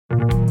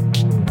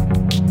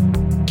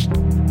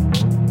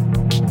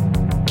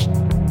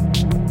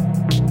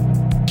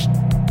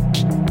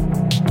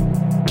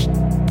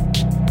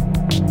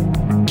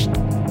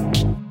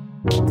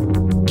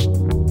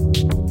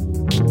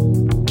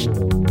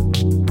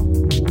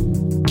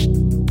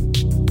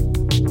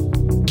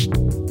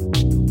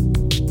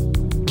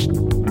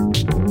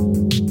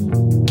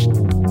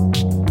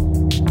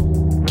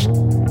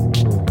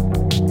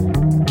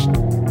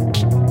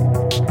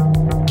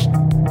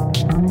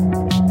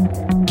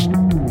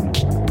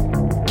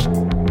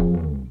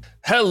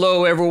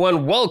Hello,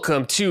 everyone.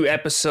 Welcome to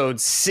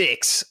episode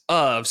 6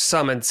 of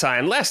Summon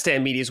Sign, Last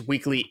Stand Media's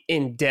weekly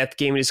in-depth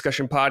gaming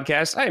discussion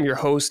podcast. I am your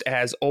host,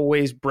 as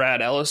always,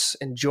 Brad Ellis,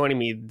 and joining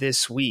me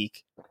this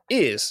week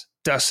is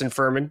Dustin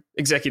Furman,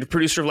 executive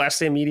producer of Last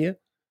Stand Media.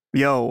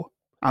 Yo,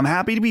 I'm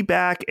happy to be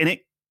back, and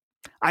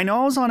I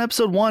know I was on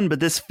episode 1, but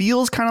this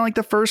feels kind of like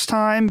the first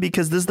time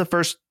because this is the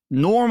first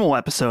normal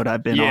episode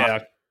I've been on. Yeah,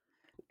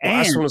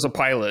 last one was a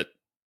pilot.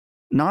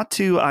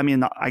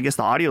 I guess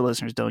the audio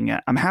listeners don't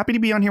yet. I'm happy to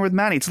be on here with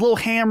Maddie. It's a little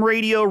ham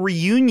radio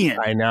reunion.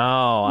 I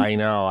know.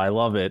 I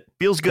love it.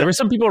 Feels good. There were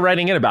some people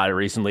writing in about it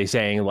recently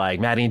saying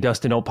like Maddie and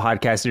Dustin don't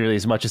podcast nearly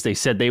as much as they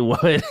said they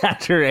would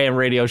after ham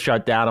radio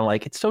shut down. I'm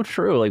like, it's so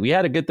true. Like we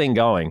had a good thing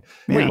going.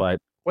 Yeah. But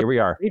here we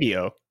are.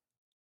 Radio?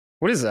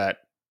 What is that?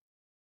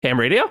 Ham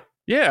radio?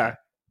 Yeah.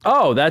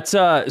 Oh, that's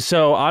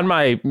so on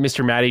my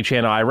Mr. Maddie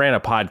channel, I ran a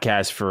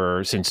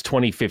podcast since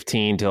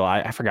 2015 till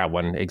I forgot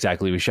when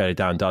exactly we shut it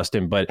down,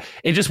 Dustin, but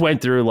it just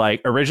went through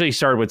like originally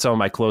started with some of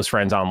my close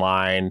friends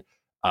online,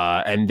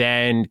 and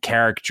then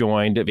Carrick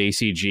joined of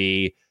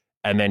ACG,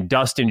 and then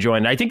Dustin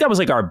joined. I think that was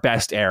like our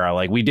best era.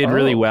 Like we did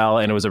really well,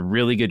 and it was a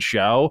really good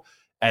show.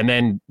 And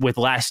then with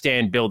Last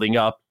Stand building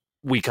up,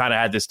 we kind of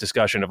had this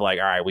discussion of like,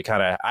 all right,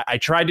 I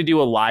tried to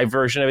do a live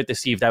version of it to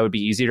see if that would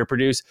be easy to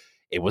produce.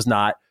 It was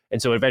not.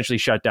 And so it eventually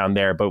shut down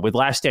there. But with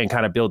Last Stand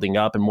kind of building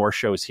up and more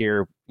shows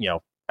here,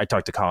 I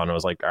talked to Colin and I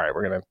was like, all right,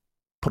 we're going to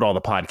put all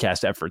the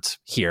podcast efforts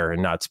here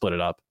and not split it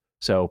up.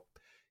 So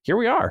here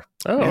we are.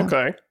 Oh, yeah.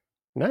 Okay.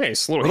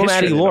 Nice. Little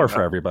Maddie lore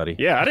for everybody.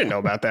 Yeah, I didn't know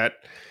about that.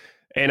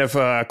 And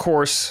of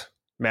course,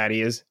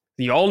 Maddie is,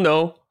 you all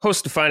know,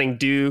 host of Finding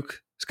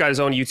Duke. He's got his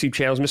own YouTube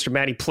channels. Mr.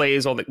 Maddie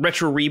Plays, all the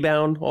Retro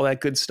Rebound, all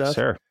that good stuff.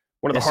 Sure.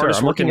 One of the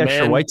hardest working men. I'm looking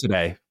extra white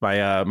today.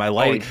 My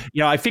light.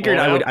 I figured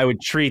I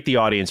would treat the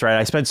audience right.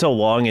 I spent so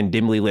long in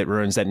dimly lit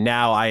rooms that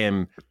now I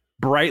am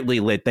brightly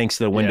lit thanks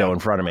to the window in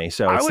front of me.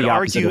 So I it's would the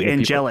opposite argue of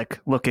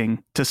angelic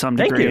looking to some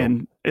degree,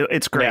 and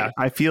it's great. Yeah.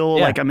 I feel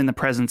like I'm in the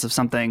presence of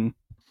something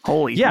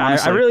holy. Yeah,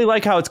 I really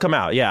like how it's come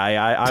out. Yeah,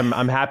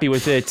 I'm happy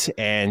with it,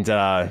 and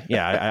I'm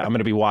going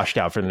to be washed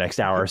out for the next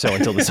hour or so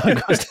until the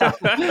sun goes down.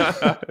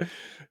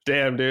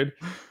 Damn, dude.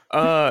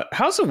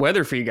 How's the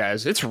weather for you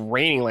guys? It's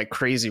raining like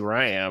crazy where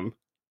I am.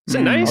 Is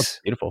it nice?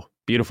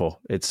 Beautiful.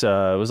 It's it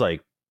was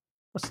like,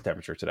 what's the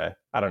temperature today?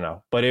 I don't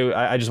know, but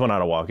I just went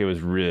on a walk. It was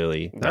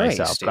really nice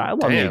out. But I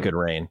love me a good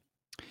rain.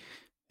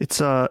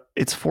 It's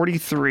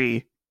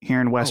 43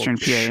 here in Western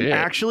PA. Shit. And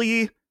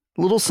actually, a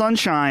little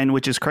sunshine,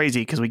 which is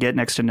crazy because we get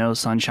next to no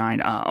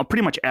sunshine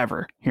pretty much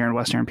ever here in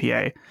Western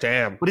PA.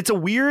 Damn. But it's a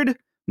weird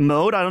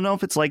mode. I don't know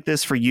if it's like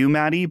this for you,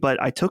 Maddie,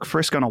 but I took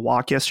Frisk on a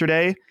walk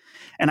yesterday.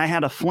 And I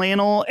had a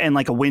flannel and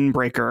like a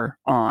windbreaker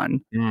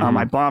on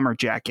my bomber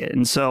jacket.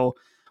 And so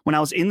when I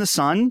was in the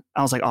sun,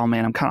 I was like, oh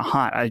man, I'm kind of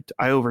hot.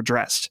 I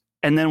overdressed.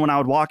 And then when I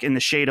would walk in the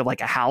shade of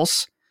like a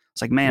house,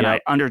 it's like, man,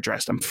 I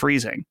underdressed. I'm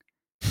freezing.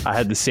 I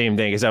had the same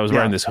thing because I was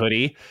wearing this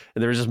hoodie.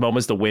 And there was just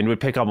moments the wind would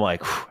pick up. I'm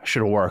like, I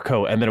should have wore a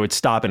coat. And then it would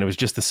stop and it was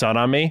just the sun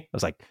on me. I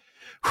was like,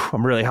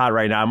 I'm really hot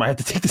right now. I might have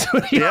to take this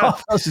hoodie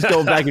off. I was just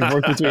going back and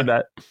forth between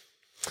that.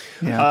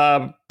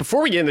 Yeah.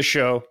 Before we get in the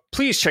show,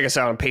 please check us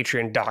out on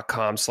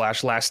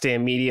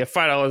patreon.com/laststandmedia.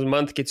 $5 a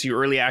month gets you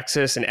early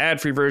access and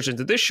ad-free versions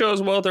of this show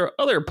as well as their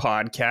other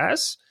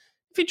podcasts.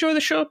 If you enjoy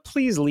the show,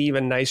 please leave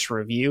a nice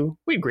review.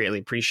 We'd greatly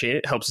appreciate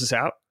it. It helps us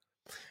out.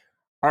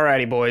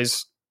 Alrighty,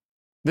 boys.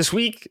 This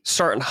week,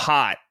 starting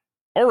hot.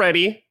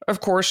 Already,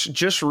 of course,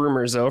 just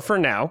rumors though for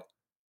now.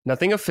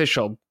 Nothing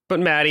official. But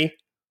Maddie,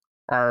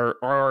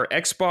 our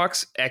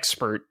Xbox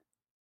expert,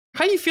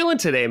 how you feeling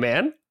today,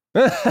 man?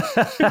 How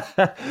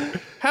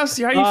you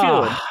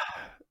feeling?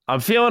 I'm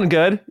feeling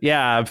good.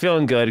 Yeah, I'm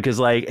feeling good because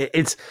like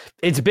it's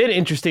been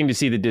interesting to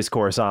see the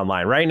discourse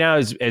online right now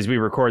as we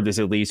record this.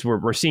 At least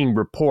we're seeing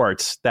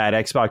reports that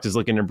Xbox is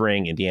looking to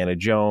bring Indiana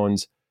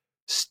Jones,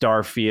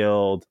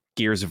 Starfield,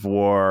 Gears of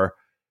War.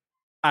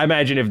 I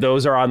imagine if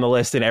those are on the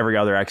list, then every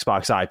other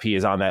Xbox IP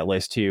is on that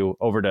list too,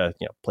 over to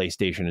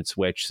PlayStation and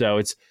Switch.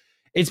 So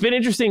it's been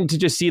interesting to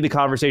just see the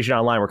conversation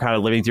online. We're kind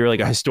of living through like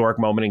a historic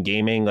moment in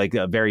gaming, like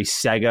a very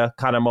Sega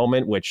kind of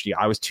moment, which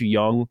I was too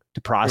young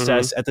to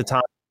process at the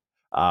time.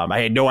 I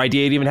had no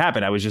idea it even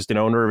happened. I was just an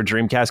owner of a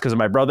Dreamcast because of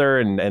my brother,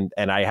 and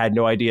I had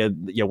no idea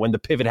when the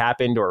pivot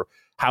happened or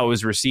how it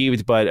was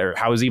received, or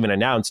how it was even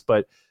announced.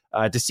 But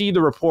to see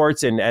the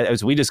reports, and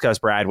as we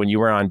discussed, Brad, when you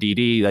were on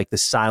DD, like the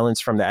silence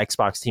from the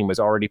Xbox team was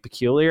already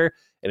peculiar,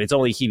 and it's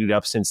only heated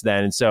up since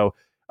then. And so,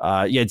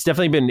 it's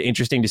definitely been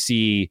interesting to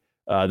see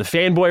the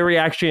fanboy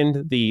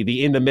reaction,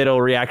 the in the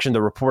middle reaction,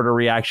 the reporter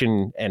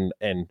reaction, and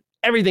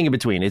everything in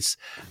between. It's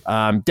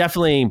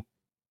definitely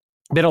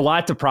been a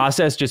lot to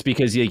process just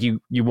because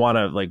you want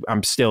to, like,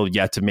 I'm still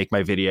yet to make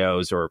my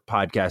videos or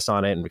podcasts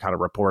on it and kind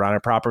of report on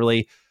it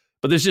properly.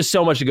 But there's just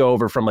so much to go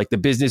over, from like the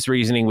business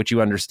reasoning, which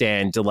you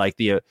understand, to like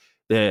the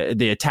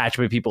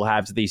attachment people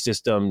have to these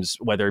systems,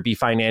 whether it be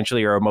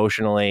financially or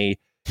emotionally,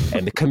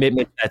 and the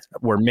commitments that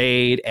were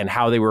made and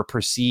how they were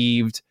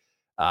perceived,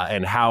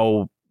 and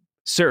how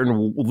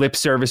certain lip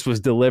service was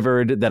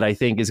delivered that I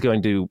think is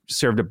going to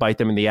serve to bite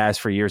them in the ass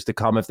for years to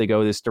come if they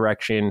go this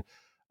direction.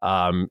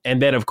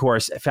 And then, of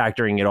course,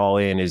 factoring it all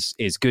in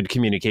is good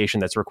communication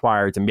that's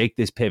required to make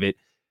this pivot,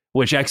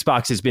 which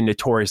Xbox has been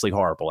notoriously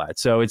horrible at.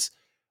 So it's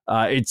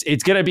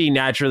going to be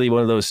naturally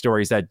one of those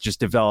stories that just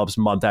develops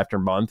month after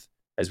month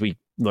as we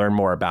learn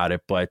more about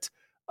it. But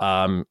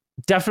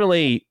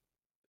definitely,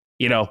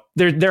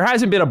 there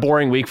hasn't been a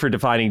boring week for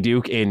Defining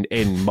Duke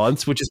in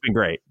months, which has been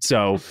great.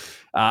 So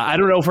I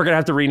don't know if we're going to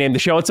have to rename the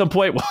show at some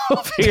point.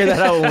 We'll figure that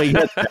out when we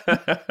get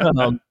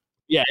there.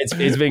 Yeah,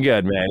 it's been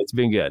good, man. It's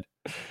been good.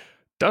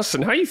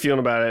 Dustin, how are you feeling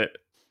about it?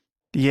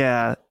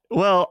 Yeah.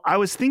 Well, I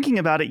was thinking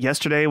about it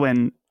yesterday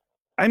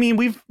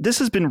this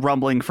has been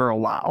rumbling for a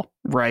while,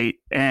 right?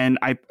 And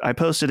I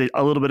posted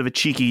a little bit of a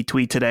cheeky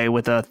tweet today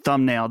with a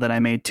thumbnail that I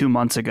made 2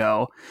 months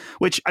ago,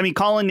 which,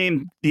 Colin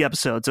named the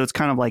episode. So it's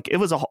kind of like, it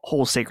was a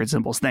whole Sacred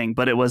Symbols thing,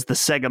 but it was the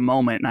Sega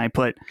moment. And I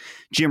put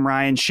Jim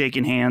Ryan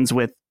shaking hands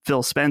with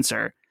Phil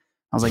Spencer.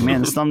 I was like,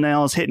 man, this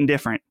thumbnail is hitting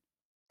different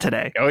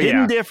today. Oh,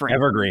 hitting different.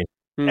 Evergreen.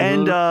 Mm-hmm.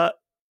 And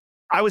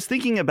I was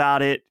thinking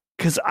about it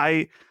because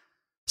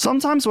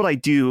sometimes what I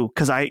do,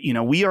 because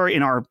we are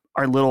in our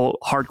little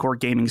hardcore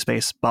gaming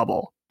space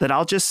bubble, that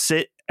I'll just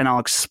sit and I'll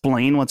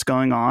explain what's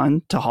going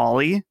on to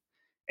Holly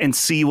and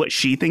see what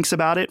she thinks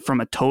about it from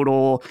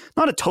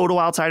not a total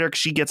outsider, because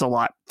she gets a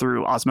lot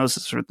through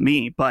osmosis with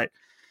me, but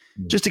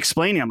just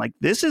explaining. I'm like,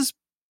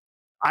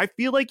 I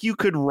feel like you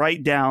could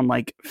write down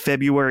like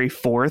February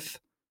 4th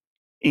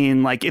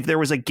in like, if there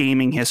was a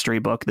gaming history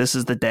book, this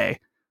is the day.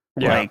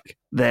 Yeah. Like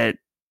that.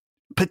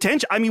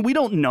 Potential. We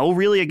don't know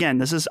really. Again,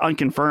 this is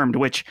unconfirmed,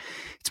 which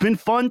it's been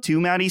fun too,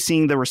 Maddie,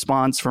 seeing the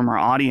response from our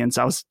audience.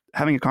 I was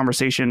having a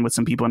conversation with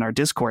some people in our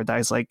Discord that I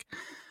was like,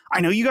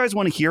 I know you guys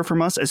want to hear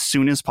from us as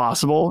soon as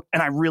possible.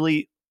 And I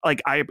really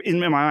in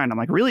my mind, I'm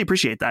like, really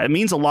appreciate that. It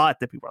means a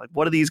lot that people are like,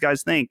 what do these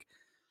guys think?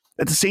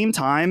 At the same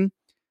time,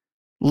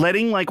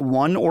 letting like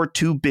 1 or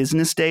 2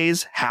 business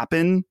days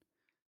happen,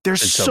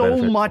 there's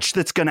so much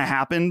that's going to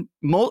happen.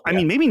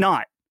 Maybe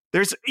not.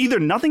 There's either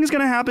nothing is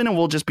going to happen and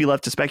we'll just be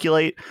left to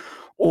speculate,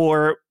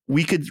 or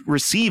we could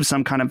receive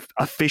some kind of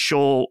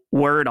official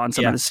word on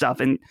some of this stuff.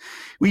 And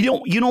you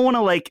don't want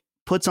to like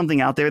put something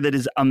out there that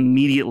is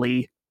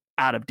immediately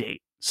out of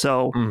date.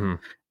 So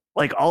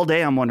like all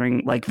day I'm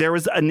wondering, like there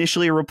was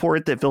initially a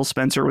report that Phil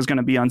Spencer was going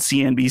to be on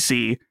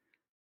CNBC.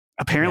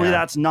 Apparently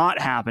that's not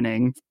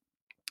happening.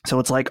 So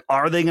it's like,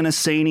 are they going to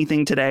say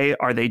anything today?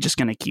 Are they just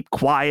going to keep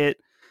quiet?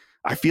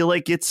 I feel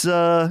like it's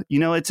we're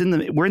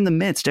in the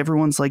midst.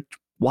 Everyone's like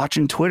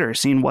watching Twitter,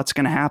 seeing what's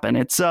going to happen.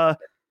 It's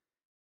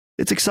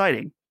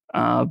exciting.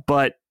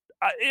 But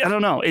I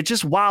don't know. It's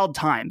just wild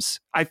times.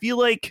 I feel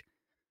like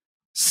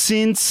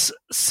since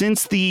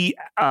the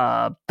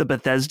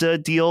Bethesda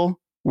deal,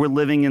 we're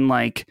living in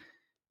like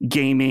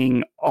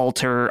gaming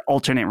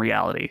alternate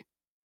reality.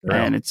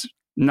 Yeah. And it's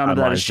none of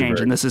that has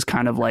changed. And this is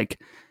kind of like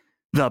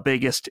the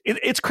biggest,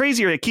 it's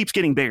crazier. It keeps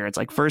getting bigger. It's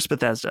like first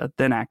Bethesda,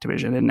 then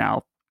Activision. And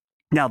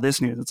now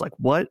this news, it's like,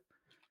 what?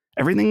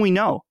 Everything we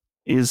know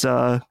is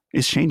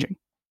changing.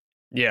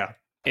 Yeah,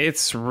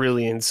 it's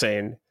really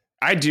insane.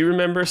 I do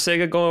remember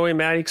Sega going away,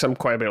 Maddie, because I'm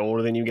quite a bit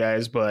older than you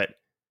guys, but it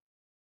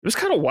was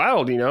kind of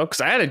wild,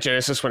 because I had a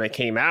Genesis when it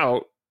came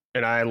out,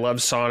 and I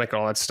loved Sonic and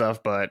all that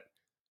stuff, but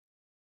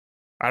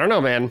I don't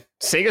know, man.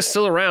 Sega's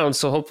still around,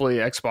 so hopefully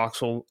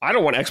Xbox will... I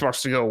don't want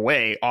Xbox to go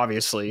away,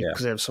 obviously,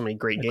 because they have so many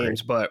great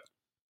games, but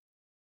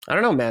I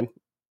don't know, man.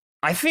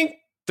 I think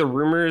there's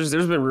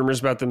been rumors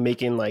about them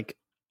making like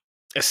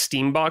a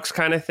Steam box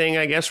kind of thing,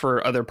 I guess,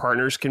 where other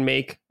partners can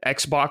make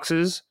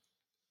Xboxes.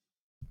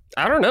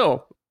 I don't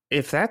know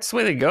if that's the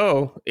way they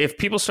go. If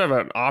people still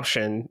have an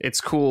option, it's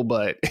cool,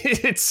 but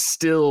it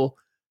still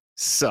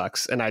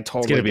sucks. And I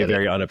totally it's going to be a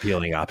very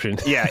unappealing option.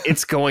 Yeah,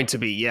 it's going to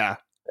be. Yeah.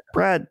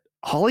 Brad,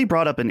 Holly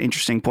brought up an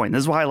interesting point.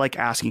 This is why I like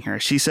asking her.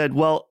 She said,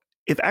 well,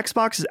 if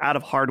Xbox is out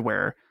of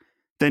hardware,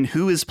 then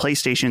who is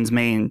PlayStation's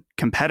main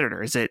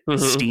competitor? Is it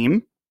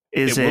Steam?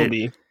 It will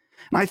be. And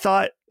I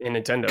thought, in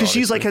Nintendo, because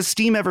she's like, has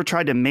Steam ever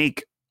tried to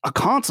make a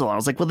console? I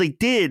was like, well, they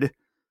did,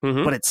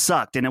 but it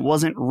sucked and it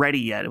wasn't ready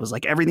yet. It was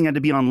like everything had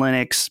to be on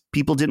Linux.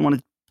 People didn't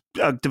want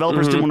to,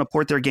 developers didn't want to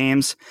port their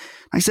games.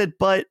 I said,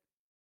 but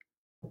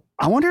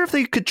I wonder if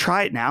they could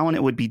try it now and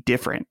it would be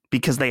different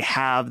because they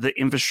have the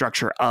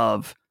infrastructure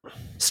of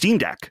Steam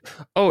Deck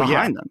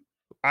behind them.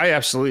 I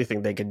absolutely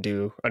think they could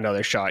do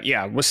another shot.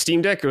 Yeah, with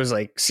Steam Deck, it was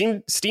like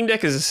Steam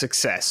Deck is a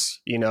success,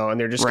 and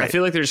they're just. Right. I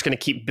feel like they're just going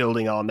to keep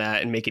building on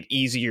that and make it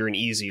easier and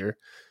easier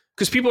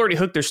because people already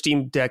hooked their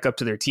Steam Deck up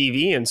to their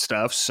TV and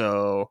stuff.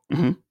 So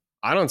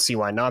I don't see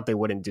why not. They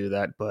wouldn't do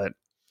that, but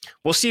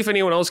we'll see if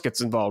anyone else gets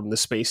involved in the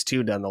space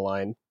too down the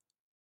line.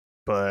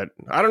 But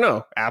I don't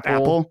know.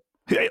 Apple.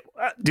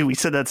 Dude, we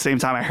said that at the same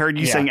time. I heard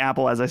you saying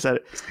Apple as I said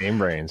it. Same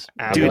brains.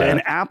 Dude,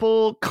 an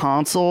Apple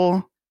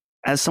console,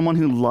 as someone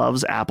who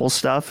loves Apple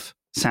stuff,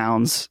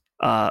 sounds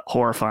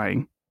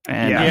horrifying.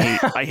 And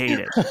I hate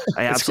it.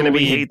 I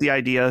absolutely hate the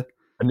idea.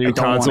 A new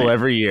console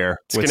every year.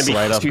 It's going to be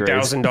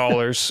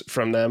 $2,000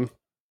 from them.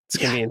 It's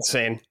going to be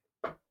insane.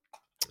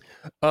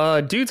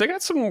 Dudes, I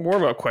got some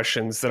warm-up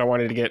questions that I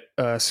wanted to get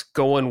us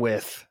going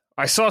with.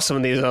 I saw some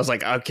of these and I was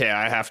like, okay,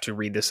 I have to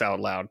read this out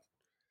loud.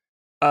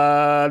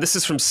 This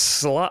is from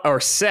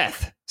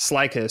Seth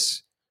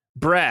Slykus.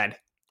 Brad,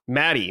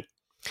 Maddie,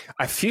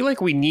 I feel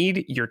like we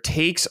need your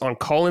takes on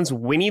Colin's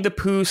Winnie the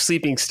Pooh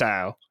sleeping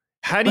style.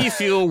 How do you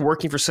feel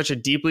working for such a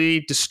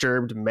deeply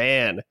disturbed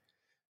man?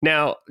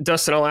 Now,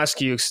 Dustin, I'll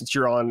ask you, since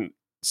you're on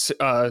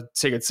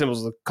Sacred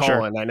Symbols with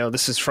Colin, sure. I know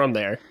this is from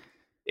there.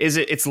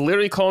 It's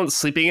literally Colin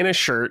sleeping in a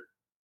shirt,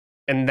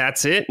 and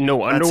that's it?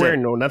 No underwear,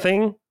 no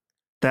nothing?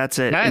 That's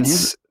it.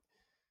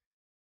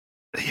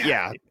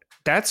 Yeah,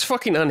 that's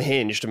fucking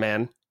unhinged,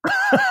 man.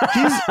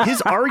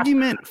 His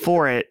argument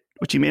for it,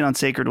 which he made on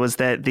Sacred, was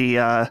that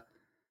the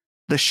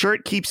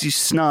shirt keeps you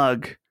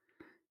snug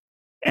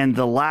and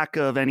the lack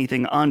of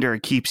anything under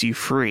keeps you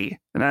free.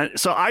 And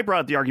so I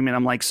brought up the argument.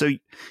 I'm like, so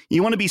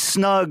you want to be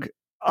snug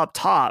up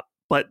top,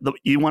 but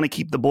you want to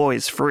keep the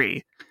boys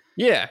free.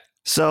 Yeah.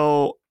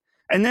 So,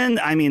 and then,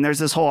 I mean, there's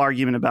this whole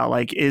argument about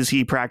like, is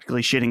he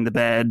practically shitting the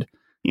bed?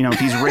 You know, if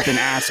he's ripping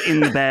ass in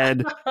the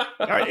bed,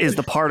 is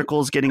the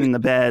particles getting in the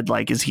bed?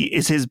 Like, is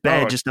his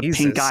bed just a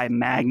pink eye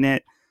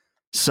magnet?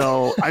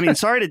 So, I mean,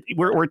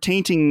 we're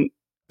tainting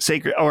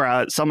Sacred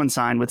or Summon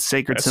Sign with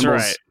Sacred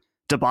Symbols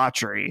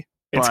debauchery.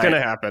 It's going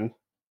to happen.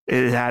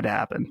 It had to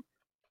happen.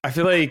 I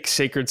feel like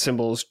Sacred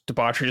Symbols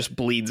debauchery just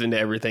bleeds into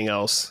everything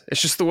else.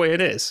 It's just the way it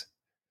is.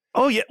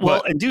 Oh, yeah.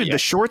 Well, and dude, the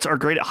shorts are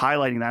great at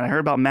highlighting that. I heard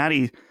about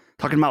Maddie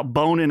talking about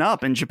boning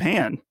up in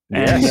Japan.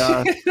 And,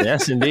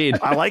 yes, indeed.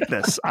 I like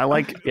this. I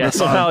like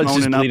somehow it's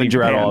just bleeding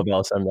throughout all of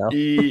LSM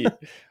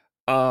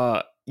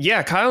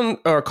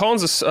now.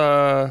 Colin's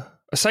a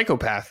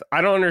psychopath.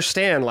 I don't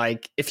understand.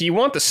 Like, if you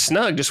want the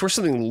snug, just wear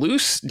something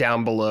loose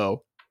down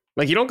below.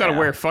 Like, you don't got to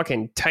wear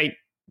fucking tight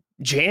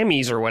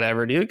jammies or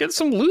whatever, dude. Get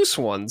some loose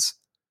ones.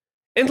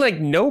 And like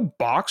no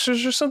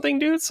boxers or something,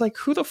 dude. It's like,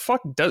 who the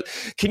fuck does?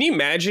 Can you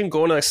imagine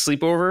going to a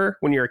sleepover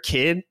when you're a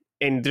kid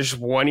and just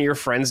one of your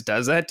friends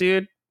does that,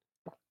 dude?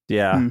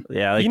 Yeah,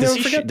 yeah. Like,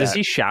 does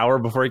he shower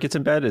before he gets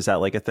in bed? Is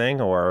that like a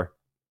thing, or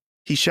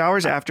he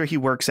showers after he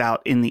works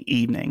out in the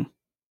evening?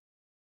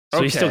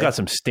 So he's still got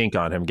some stink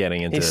on him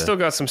getting into. He's still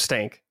got some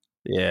stink.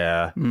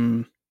 Yeah.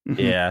 Mm-hmm.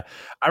 Yeah.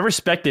 I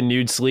respect the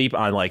nude sleep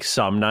on like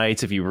some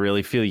nights if you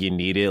really feel you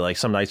need it. Like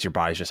some nights your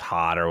body's just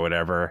hot or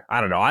whatever.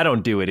 I don't know. I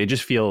don't do it. It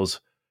just feels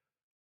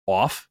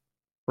off.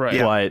 Right.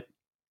 Yeah. But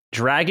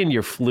dragging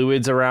your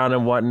fluids around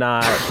and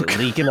whatnot,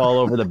 leaking all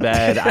over the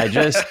bed. I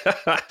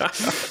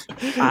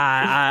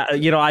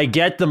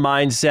get the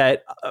mindset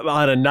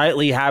on a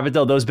nightly habit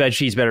though. Those bed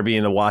sheets better be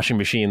in the washing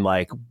machine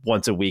like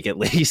once a week at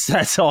least.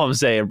 That's all I'm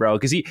saying, bro.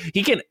 Because he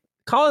can.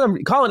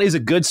 Colin is a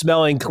good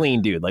smelling,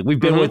 clean dude. Like we've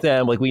been with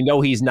him. Like we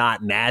know he's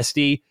not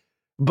nasty,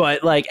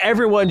 but like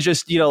everyone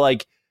just,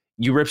 like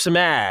you rip some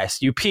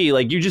ass, you pee,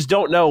 like you just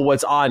don't know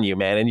what's on you,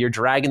 man. And you're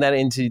dragging that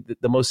into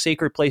the most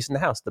sacred place in the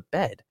house, the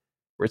bed,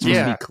 where it's supposed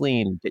to be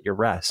clean, get your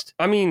rest.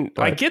 I mean,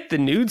 I get the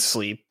nude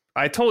sleep.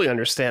 I totally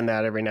understand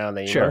that every now and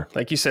then. Sure. Know?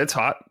 Like you said, it's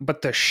hot,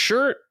 but the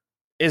shirt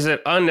is an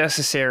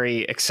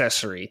unnecessary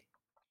accessory.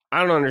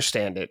 I don't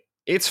understand it.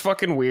 It's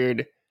fucking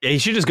weird. Yeah, you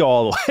should just go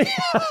all the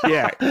way.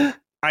 Yeah.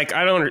 I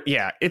don't.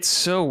 Yeah, it's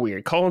so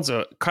weird. Colin's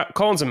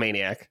a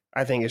maniac.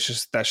 I think that's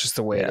just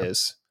the way it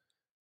is.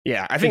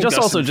 Yeah, I think it's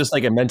also just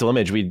like a mental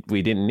image we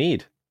didn't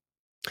need.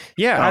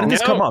 Yeah, how did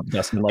this come up,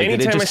 Dustin? Like,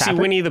 anytime I see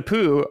Winnie the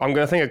Pooh, I'm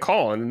gonna think of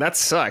Colin, and that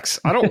sucks.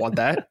 I don't want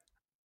that.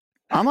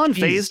 I'm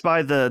unfazed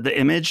by the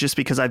image just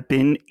because I've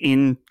been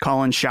in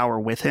Colin's shower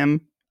with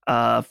him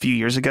a few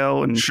years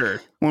ago, and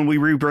when we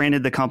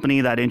rebranded the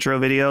company, that intro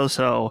video.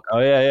 So,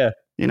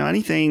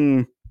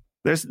 anything.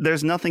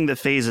 There's nothing that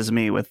phases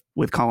me with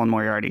Colin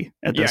Moriarty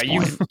at this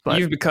point.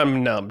 You've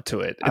become numb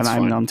to it. And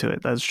I'm numb to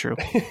it. That's true.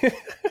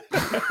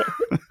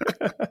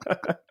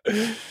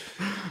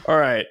 All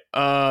right.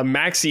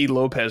 Maxi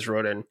Lopez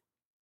wrote in.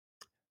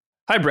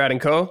 Hi, Brad and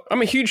Co.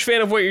 I'm a huge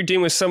fan of what you're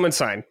doing with Summon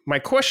Sign. My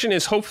question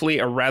is hopefully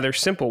a rather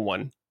simple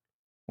one.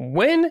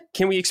 When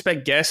can we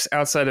expect guests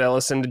outside of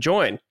LSM to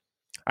join?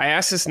 I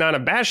ask this not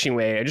in a bashing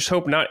way. I just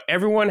hope not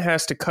everyone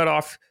has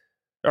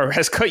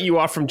cut you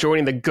off from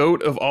joining the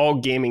GOAT of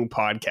all gaming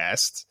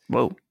podcasts.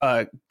 Whoa.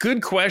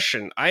 Good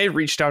question. I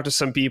reached out to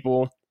some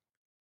people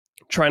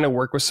trying to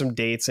work with some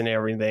dates and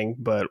everything,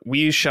 but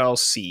we shall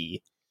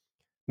see.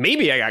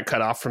 Maybe I got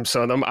cut off from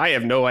some of them. I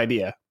have no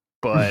idea.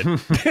 But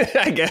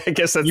I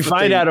guess that's you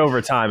find out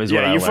over time is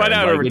what I learned. Find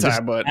out over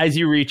time, but as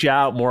you reach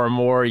out more and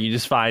more, you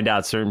just find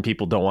out certain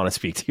people don't want to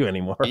speak to you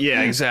anymore.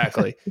 Yeah,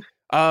 exactly.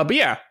 But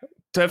yeah,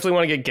 definitely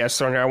want to get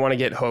guests on here. I want to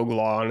get Hogue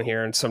Law on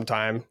here in some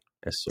time.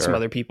 Yes, sir. Some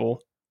other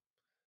people.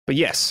 But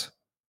yes,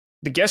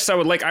 the guests I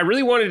would like, I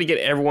really wanted to get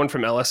everyone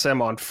from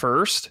LSM on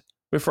first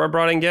before I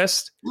brought in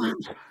guests.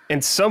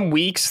 And some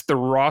weeks, the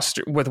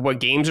roster, with what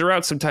games are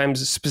out,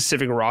 sometimes a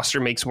specific roster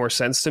makes more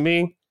sense to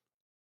me.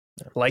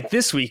 Like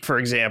this week, for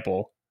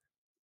example,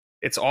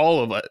 it's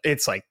all of it.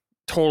 It's like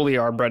totally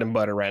our bread and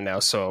butter right now.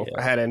 So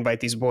I had to invite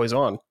these boys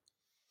on.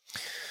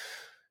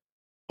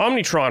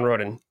 Omnitron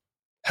wrote in,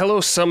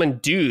 hello, Summon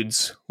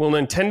Dudes. Will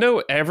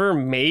Nintendo ever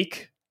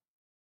make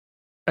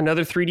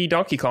another 3D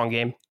Donkey Kong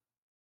game?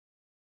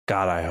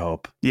 God, I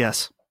hope.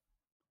 Yes.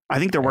 I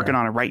think they're working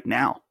on it right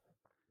now.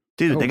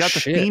 Dude, Oh, they got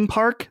shit. the theme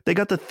park. They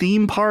got the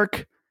theme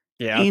park.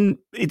 Yeah.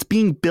 It's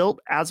being built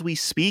as we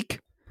speak.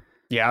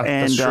 Yeah,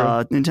 And that's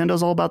true.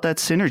 Nintendo's all about that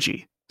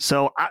synergy.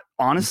 So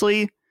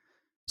honestly,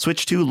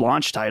 Switch 2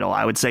 launch title,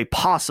 I would say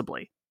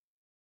possibly.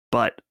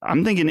 But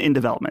I'm thinking in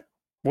development.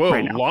 Whoa,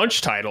 right now.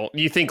 launch title.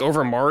 You think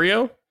over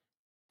Mario?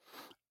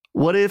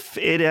 What if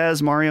it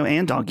has Mario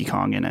and Donkey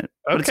Kong in it?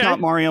 But it's Okay. not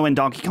Mario and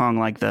Donkey Kong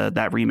like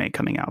that remake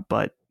coming out.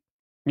 But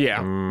Yeah.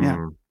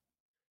 Mm.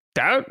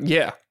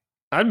 Yeah.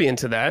 I'd be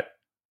into that.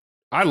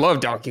 I love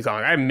Donkey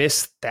Kong. I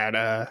miss that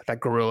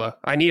gorilla.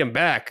 I need him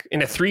back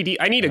in a 3D.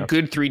 I need a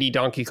good 3D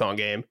Donkey Kong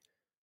game.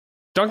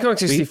 Donkey Kong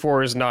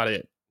 64 is not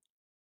it.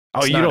 Oh,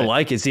 It's you not don't it.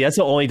 like it? See, that's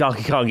the only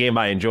Donkey Kong game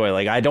I enjoy.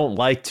 Like, I don't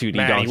like 2D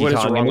Maddie, Donkey what is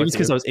Kong. wrong And maybe with it's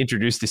because you? I was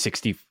introduced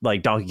to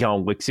Donkey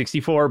Kong with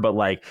 64. But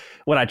like,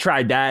 when I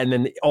tried that, and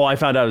then all I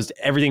found out was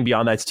everything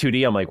beyond that's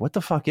 2D. I'm like, what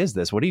the fuck is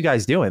this? What are you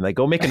guys doing? Like,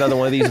 go make another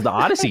one of these with the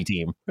Odyssey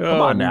team.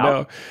 Come on now.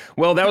 No.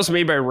 Well, that was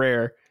made by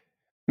Rare.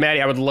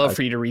 Maddie, I would love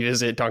for you to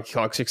revisit Donkey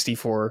Kong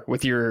 64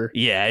 with your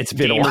Yeah, it's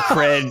been a gamer while.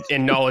 cred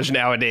and knowledge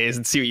nowadays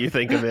and see what you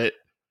think of it.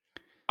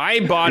 I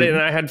bought it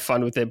and I had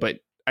fun with it, but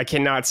I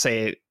cannot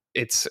say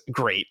it's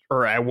great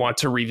or I want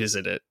to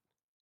revisit it.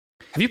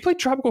 Have you played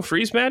Tropical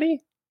Freeze, Maddie?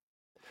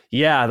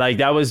 Yeah, like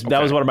that was Okay.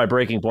 one of my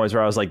breaking points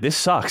where I was like, this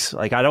sucks.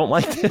 Like, I don't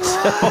like this.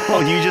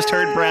 oh, you just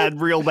heard Brad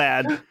real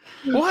bad.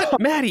 What?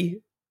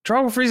 Maddie,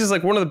 Tropical Freeze is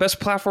like one of the best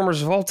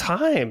platformers of all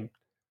time.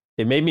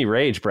 It made me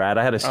rage, Brad.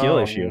 I had a skill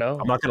Oh, issue. no.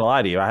 I'm not gonna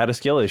lie to you. I had a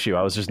skill issue.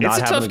 I was just not It's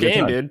a having tough a good game,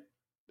 time. dude.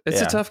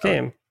 It's Yeah. a tough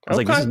game. I was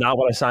like, this Okay. is not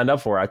what I signed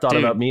up for. I thought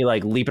Dude. about me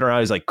like leaping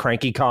around as like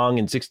Cranky Kong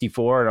in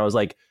 64, and I was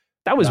like,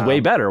 that was Wow. way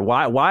better.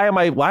 Why am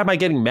I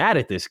getting mad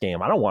at this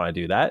game? I don't want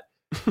to do that.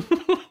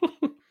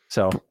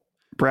 So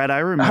Brad, I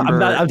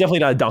remember. I'm definitely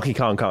not a Donkey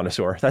Kong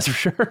connoisseur. That's for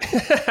sure.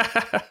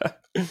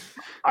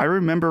 I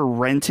remember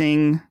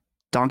renting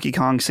Donkey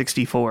Kong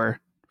 64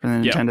 for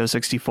the Yep. Nintendo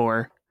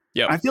 64.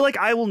 Yep. I feel like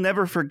I will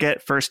never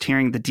forget first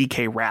hearing the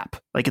DK rap.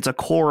 Like it's a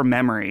core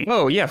memory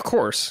Oh, yeah, of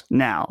course.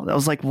 now. I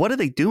was like, what are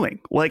they doing?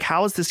 Like,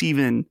 how is this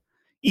even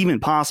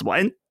possible?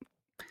 And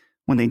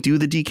when they do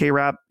the DK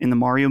rap in the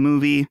Mario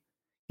movie,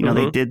 you know,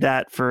 they did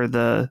that for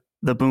the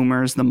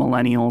boomers, the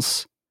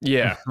millennials,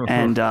 Yeah.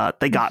 and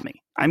they got me.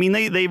 I mean,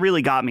 they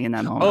really got me in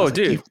that moment. I Oh, was like,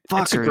 dude, "You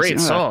it's a fuckers." great Ugh.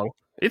 song.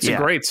 It's Yeah. a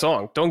great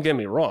song. Don't get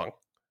me wrong.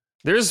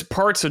 There's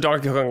parts of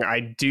Donkey Kong I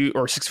do,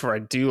 or 64 I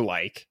do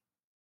like,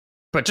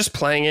 but just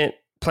playing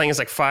as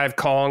like 5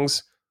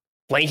 Kongs,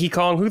 Lanky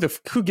Kong.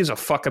 Who gives a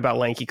fuck about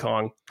Lanky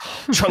Kong?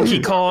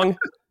 Chunky Kong.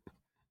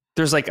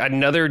 There's like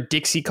another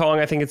Dixie Kong.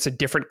 I think it's a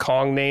different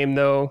Kong name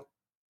though.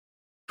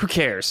 Who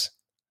cares?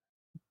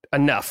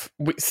 Enough.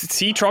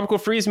 See, Tropical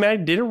Freeze,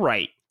 man, did it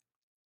right.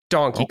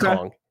 Donkey Okay.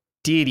 Kong,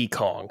 Diddy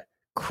Kong,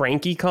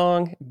 Cranky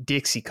Kong,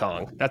 Dixie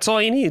Kong. That's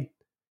all you need.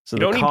 So You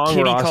the don't need Kong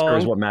Kitty roster Kong.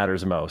 is what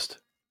matters most.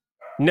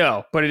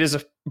 No, but it is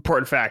an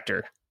important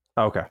factor.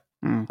 Okay,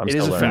 Mm. I'm It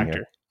still is a learning factor.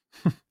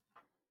 here.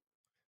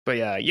 But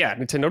yeah,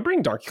 Nintendo,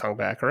 bring Donkey Kong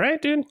back, all right,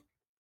 dude?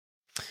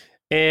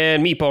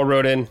 And Meatball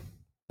wrote in,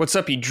 what's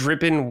up, you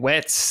dripping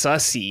wet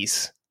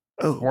sussies?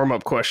 Oh,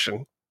 Warm-up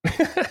question.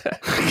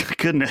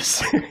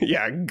 goodness.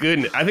 Yeah,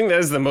 good. I think that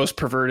is the most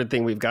perverted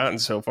thing we've gotten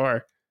so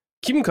far.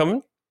 Keep them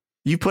coming.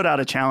 You put out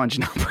a challenge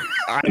number.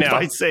 I know.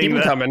 By saying Keep them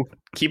that. coming.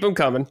 Keep them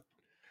coming.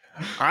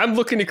 I'm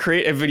looking to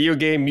create a video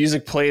game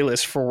music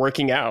playlist for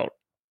working out.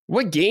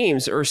 What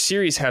games or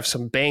series have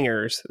some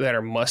bangers that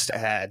are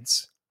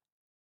must-adds?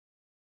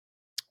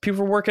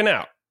 People are working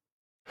out.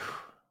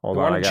 Hold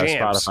They on, I want got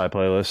jams. a Spotify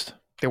playlist.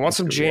 They want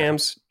some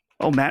jams.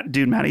 Oh,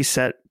 Maddie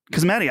said,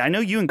 because Maddie, I know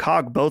you and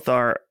Cog both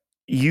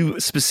you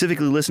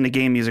specifically listen to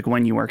game music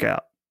when you work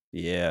out.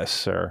 Yes,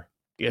 sir.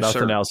 Yes,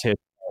 Nothing sir. else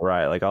hits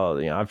right. Like,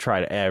 I've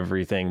tried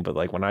everything, but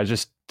like when I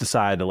just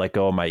decide to let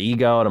go of my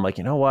ego, and I'm like,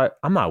 you know what?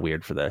 I'm not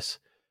weird for this.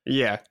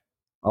 Yeah,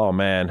 Oh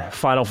man,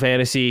 Final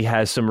Fantasy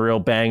has some real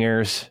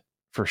bangers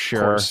for of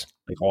sure. course.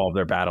 Like all of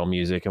their battle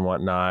music and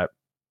whatnot.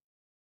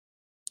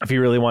 If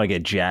you really want to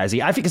get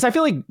jazzy, because I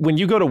feel like when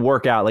you go to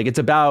work out, like it's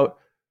about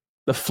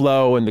the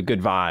flow and the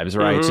good vibes,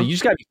 right? So Mhm. you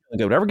just got to be feeling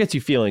good. Whatever gets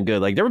you feeling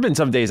good. Like there have been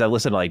some days I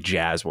listen to like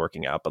jazz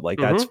working out, but like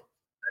that's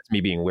me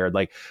being weird.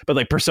 Like, but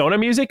like Persona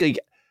music, like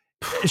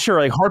sure,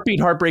 like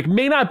Heartbeat Heartbreak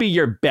may not be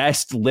your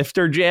best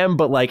lifter jam,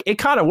 but like it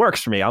kind of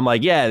works for me. I'm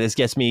like, yeah, this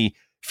gets me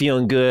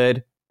feeling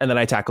good, and then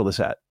I tackle the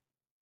set.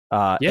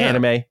 Yeah.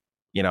 Anime,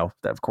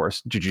 of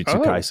course, Jujutsu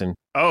Oh. Kaisen.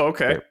 Oh,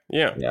 okay.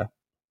 Yeah. Yeah.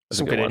 That's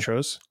Some a good good one.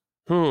 intros.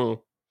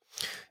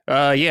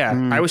 Yeah.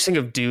 Hmm. I always think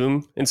of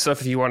Doom and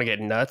stuff if you want to get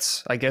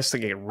nuts. I guess to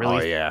get really Oh,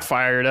 yeah.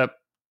 fired up.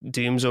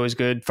 Doom's always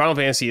good. Final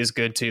Fantasy is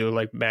good too.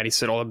 Like Maddie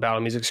said, all the battle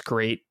music's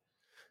great.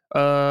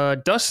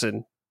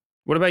 Dustin,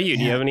 what about you?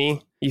 Do you Yeah. have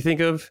any you think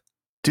of?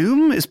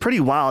 Doom is pretty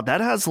wild.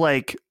 That has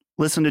like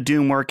listen to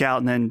Doom workout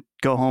and then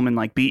go home and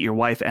like beat your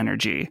wife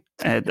energy.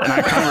 And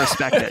I kind of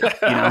respect it,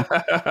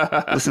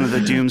 Listen to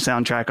the Doom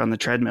soundtrack on the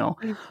treadmill.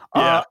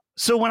 Yeah.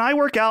 So when I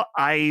work out,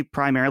 I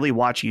primarily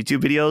watch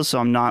YouTube videos, so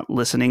I'm not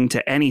listening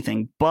to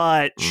anything.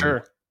 But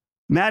Sure.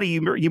 Maddie,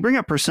 you bring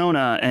up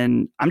Persona,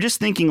 and I'm just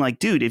thinking like,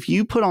 dude, if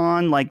you put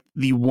on like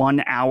the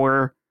 1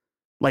 hour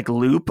like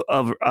loop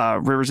of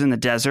Rivers in the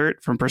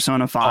Desert from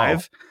Persona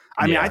 5.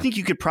 I mean, I think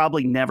you could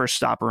probably never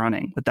stop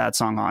running with that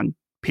song on,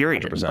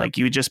 period. 100%. Like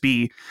you would just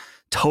be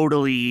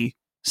totally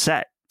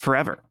set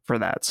forever for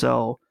that.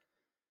 So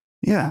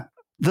yeah,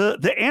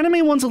 the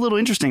anime one's a little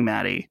interesting,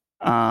 Maddie.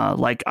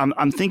 Like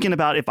I'm thinking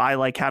about if I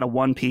like had a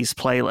One Piece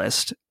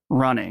playlist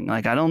running.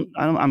 Like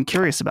I'm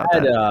curious about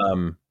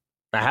that.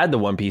 I had the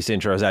One Piece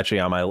intros actually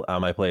on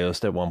my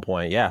playlist at one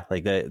point. Yeah,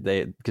 like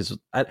they because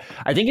I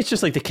think it's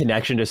just like the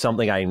connection to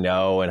something I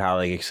know and how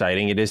like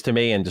exciting it is to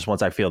me. And just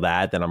once I feel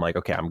that, then I'm like,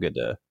 okay, I'm good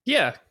to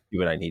do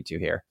what I need to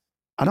here.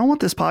 I don't want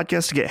this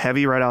podcast to get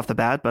heavy right off the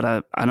bat, but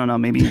I don't know.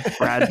 Maybe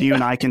Brad, you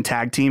and I can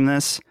tag team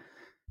this.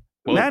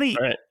 Whoa, Maddie,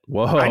 right.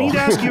 Whoa! I need to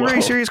ask you a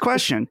very serious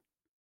question.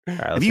 All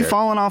right, Have you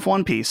fallen off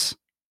One Piece?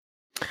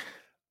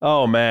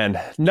 Oh man,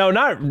 no,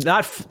 not.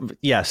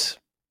 Yes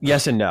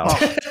and no.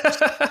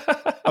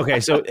 Okay,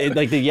 so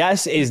like the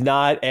yes is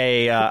not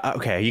a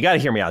okay. You got to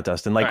hear me out,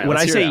 Dustin. Like when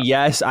I say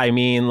yes, I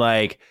mean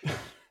like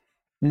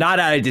not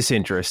out of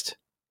disinterest.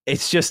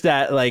 It's just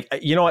that like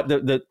you know what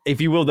the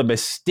if you will, the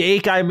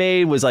mistake I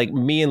made was like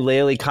me and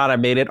Laylee kind of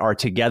made it our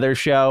together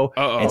show.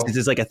 And since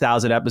it's like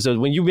 1,000 episodes,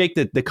 when you make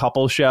the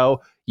couple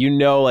show, you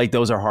know like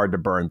those are hard to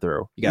burn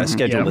through. You got to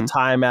schedule the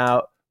time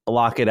out,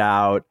 block it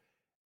out,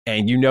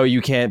 and you know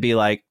you can't be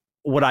like.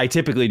 What I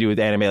typically do with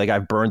anime, like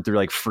I've burned through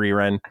like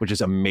Frieren, which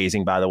is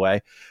amazing, by the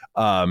way.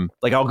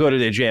 Like I'll go to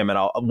the gym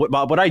and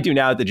what I do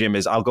now at the gym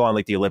is I'll go on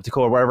like the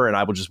elliptical or whatever, and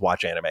I will just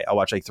watch anime. I'll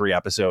watch like 3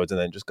 episodes and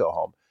then just go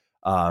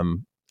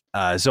home.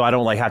 So I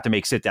don't like have to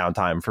make sit down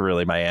time for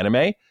really my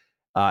anime.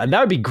 And that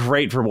would be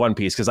great for One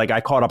Piece because like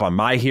I caught up on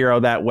My Hero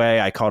that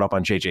way. I caught up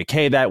on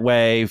JJK that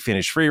way,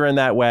 finished Frieren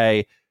that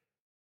way.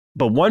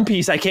 But One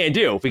Piece I can't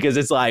do because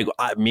it's like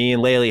me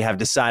and Laylee have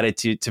decided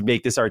to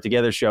make this Art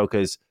Together show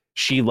because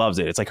she loves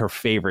it. It's like her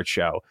favorite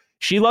show.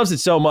 She loves it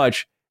so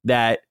much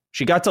that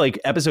she got to like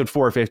episode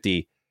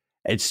 450.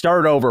 It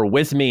started over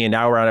with me, and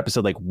now we're on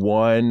episode like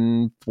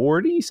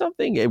 140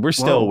 something. We're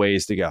still a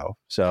ways to go.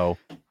 So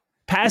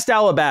past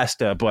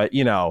Alabasta, but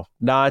you know,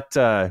 not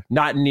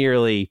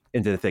nearly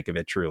into the thick of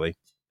it. Truly,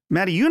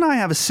 Maddie, you and I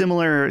have a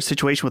similar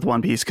situation with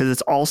One Piece because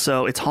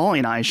it's Holly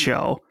and I's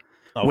show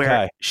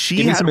where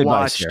she had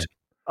watched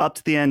up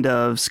to the end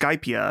of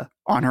Skypiea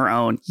on her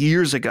own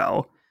years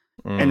ago,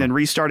 and then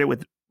restarted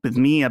with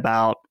me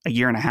about a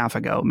year and a half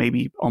ago,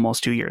 maybe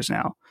almost 2 years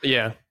now.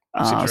 Yeah.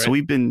 So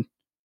we've been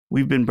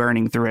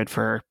burning through it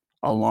for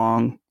a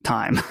long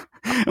time.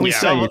 And we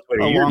still have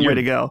a long way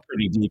to go.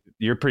 Pretty deep.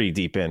 You're pretty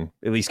deep in,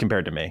 at least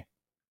compared to me.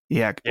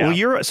 Yeah. Well,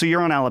 you're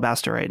on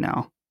Alabasta right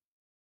now.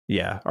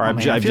 Yeah. Or I've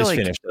just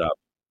finished it up.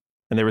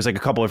 And there was like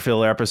a couple of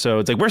filler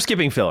episodes. Like we're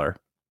skipping filler.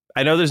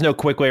 I know there's no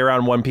quick way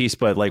around One Piece,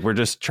 but like we're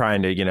just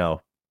trying to,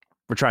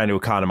 we're trying to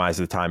economize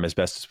the time as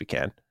best as we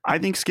can. I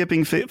think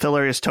skipping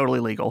filler is totally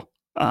legal.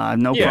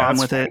 No problem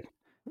with it.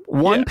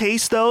 One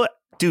Piece though,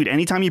 dude,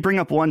 anytime you bring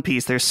up One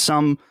Piece, there's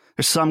some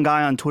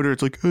guy on Twitter.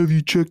 It's like, have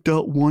you checked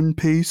out One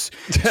Piece?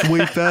 It's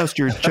way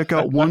faster. Check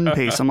out One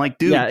Piece. I'm like,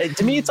 dude. Yeah,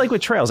 to me, it's like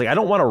with Trails. Like, I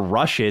don't want to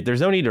rush it.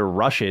 There's no need to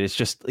rush it. It's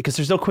just because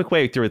there's no quick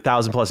way through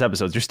 1,000+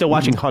 episodes. You're still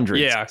watching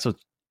hundreds. Yeah. So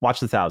watch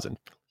the 1,000.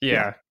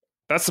 Yeah.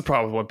 That's the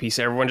problem with One Piece.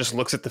 Everyone just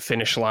looks at the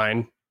finish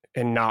line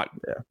and not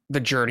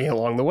the journey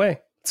along the way.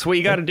 That's the way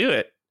you got to do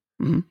it.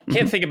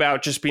 Can't think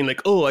about just being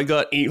like, oh, I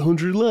got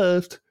 800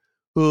 left.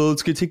 Oh,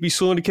 it's going to take me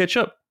so long to catch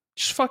up.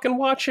 Just fucking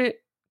watch it.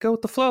 Go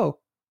with the flow.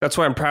 That's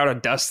why I'm proud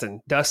of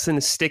Dustin. Dustin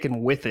is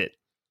sticking with it.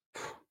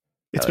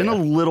 It's been a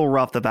little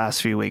rough the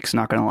past few weeks,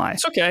 not going to lie.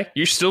 It's okay.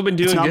 You've still been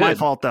doing good. It's not my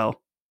fault, though.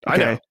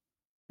 Okay. I know.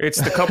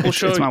 It's the couple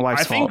show. It's my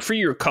wife's fault. I think for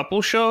your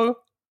couple show,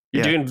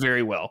 you're doing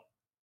very well.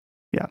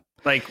 Yeah.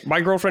 Like, my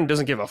girlfriend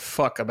doesn't give a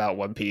fuck about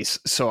One Piece,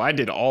 so I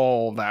did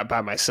all that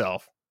by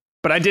myself.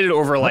 But I did it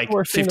over like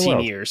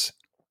 15 years.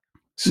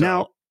 So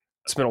now,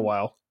 it's been a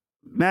while.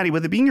 Maddie,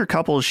 with it being your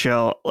couple's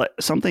show,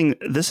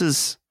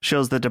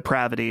 shows the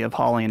depravity of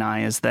Holly and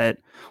I is that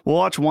we'll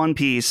watch One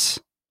Piece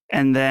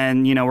and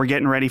then, we're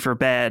getting ready for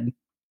bed,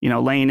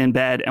 laying in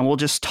bed, and we'll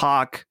just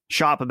talk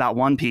shop about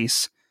One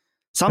Piece,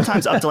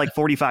 sometimes up to like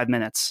 45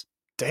 minutes.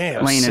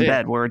 Damn. Laying in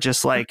bed, where we're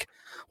just like,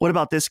 what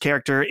about this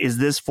character? Is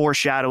this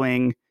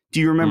foreshadowing? Do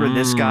you remember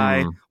this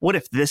guy? What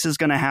if this is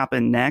going to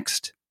happen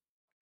next?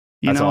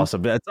 That's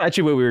awesome. That's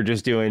actually what we were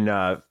just doing.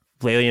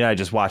 Laylee and I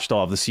just watched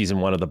all of the season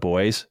 1 of The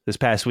Boys this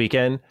past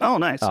weekend. Oh,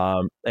 nice.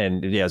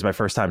 And yeah, it's my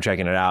first time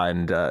checking it out,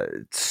 and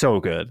it's so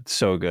good.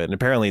 And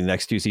apparently the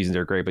next 2 seasons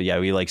are great. But yeah,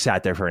 we like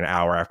sat there for an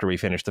hour after we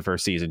finished the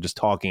first season, just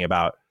talking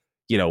about,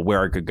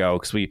 where it could go.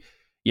 Cause we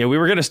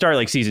were going to start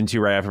like season 2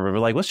 right after, but we're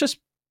like, let's just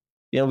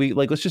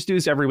do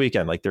this every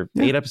weekend. Like there are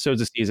 8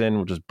 episodes a season.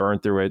 We'll just burn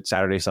through it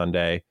Saturday,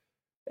 Sunday,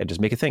 and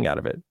just make a thing out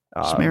of it.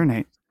 Just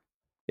marinate.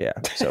 Yeah.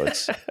 So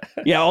it's,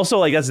 also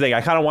like that's the thing.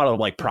 I kind of want to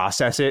like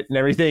process it and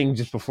everything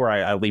just before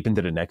I leap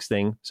into the next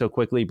thing so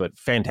quickly, but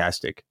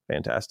fantastic.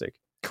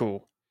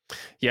 Cool.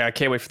 Yeah. I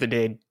can't wait for the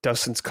day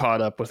Dustin's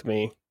caught up with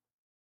me.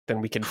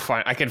 Then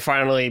I can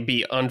finally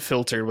be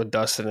unfiltered with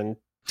Dustin and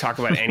talk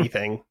about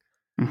anything.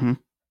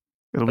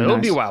 It'll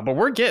be a while, but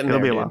we're getting there.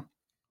 It'll be a while.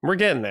 We're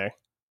getting there.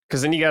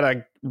 Cause then you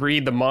gotta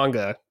read the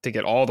manga to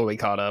get all the way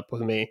caught up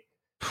with me.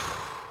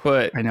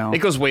 But I know it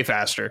goes way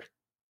faster.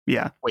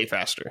 Yeah. Way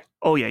faster.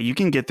 Oh yeah, you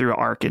can get through an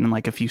arc in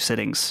like a few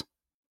sittings,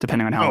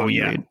 depending on how long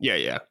you read.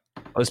 Yeah.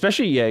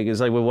 Especially,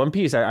 because like with One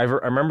Piece, I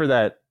remember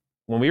that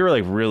when we were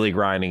like really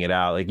grinding it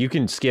out, like you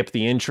can skip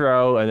the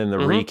intro and then the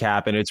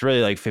recap, and it's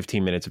really like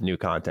 15 minutes of new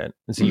content.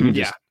 And so you can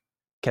just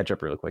catch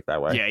up really quick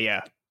that way.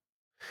 Yeah.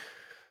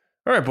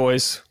 All right,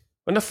 boys.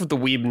 Enough with the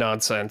weeb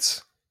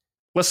nonsense.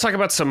 Let's talk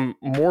about some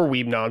more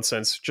weeb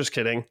nonsense. Just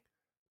kidding.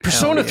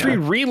 Persona 3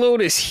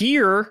 Reload is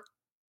here.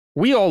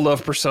 We all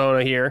love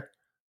Persona here.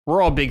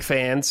 We're all big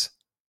fans.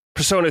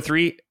 Persona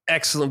 3,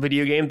 excellent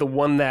video game. The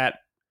one that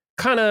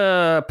kind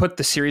of put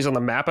the series on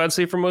the map, I'd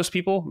say, for most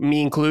people,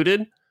 me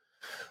included.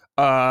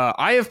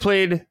 I have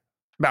played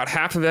about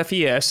half of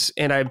FES,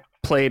 and I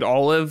played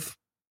all of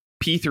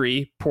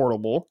P3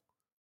 Portable.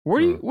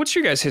 What's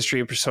your guys' history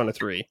of Persona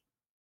 3?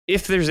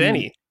 If there's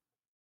any.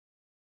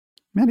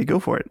 Maddie, go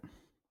for it.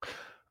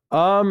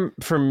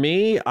 For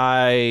me,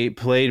 I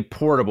played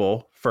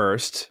Portable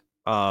first.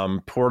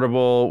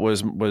 Portable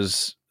was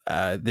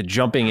the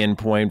jumping in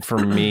point for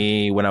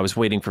me when I was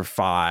waiting for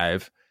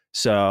 5.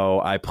 So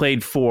I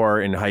played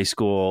 4 in high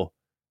school,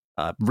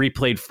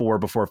 replayed 4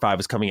 before 5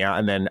 was coming out,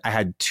 and then I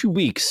had 2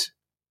 weeks,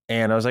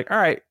 and I was like, all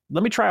right,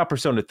 let me try out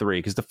Persona 3,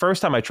 because the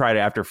first time I tried it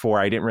after 4,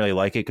 I didn't really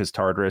like it because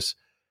Tartarus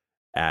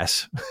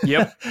ass.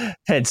 Yep.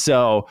 And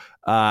so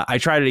I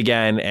tried it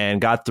again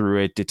and got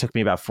through it. It took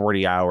me about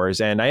 40 hours,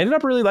 and I ended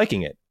up really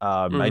liking it.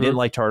 I didn't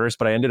like Tartarus,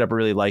 but I ended up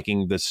really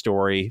liking the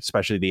story,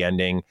 especially the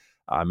ending,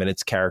 and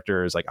its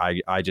characters, like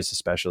I just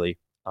especially.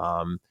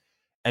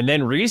 And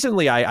then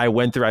recently I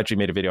went through, actually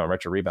made a video on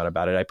Retro Rebound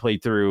about it. I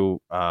played through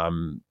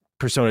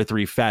Persona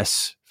 3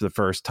 FES for the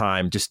first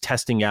time, just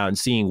testing out and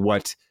seeing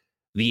what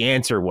the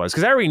answer was.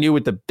 Because I already knew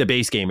what the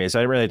base game is, so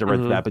I didn't really have to run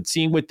through that, but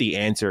seeing what the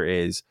answer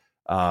is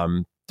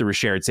through a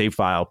shared save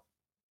file.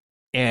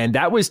 And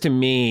that was, to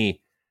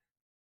me,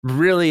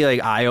 really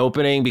like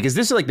eye-opening, because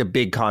this is like the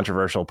big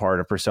controversial part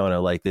of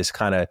Persona, like this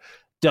kind of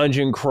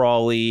dungeon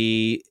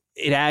crawly.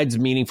 It adds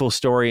meaningful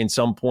story in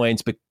some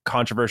points, but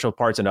controversial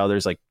parts in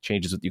others, like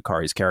changes with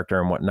Yukari's character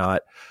and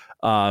whatnot.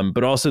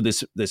 But also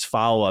this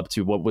follow-up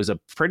to what was a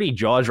pretty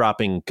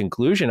jaw-dropping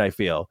conclusion, I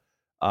feel.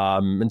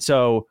 And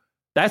so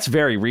that's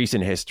very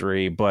recent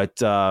history. But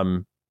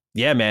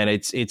yeah, man,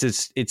 it's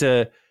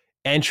a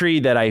entry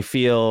that I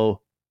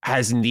feel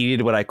has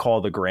needed what I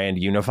call the grand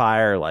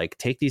unifier. Like,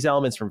 take these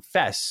elements from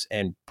FES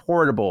and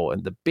Portable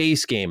and the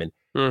base game and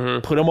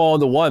put them all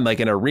into one, like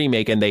in a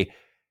remake, and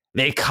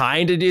they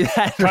kind of do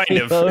that,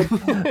 kind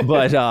of.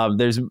 But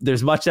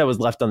there's much that was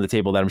left on the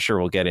table that I'm sure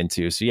we'll get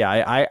into. So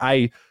yeah,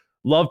 I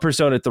love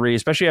Persona 3,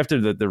 especially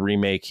after the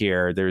remake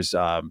here. There's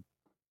a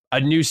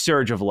new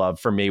surge of love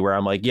for me, where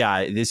I'm like,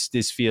 yeah,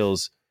 this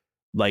feels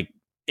like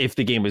if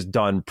the game was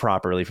done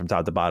properly from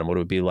top to bottom, what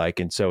it would be like.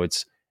 And so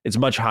it's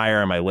much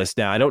higher on my list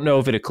now. I don't know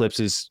if it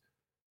eclipses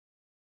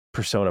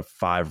Persona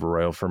 5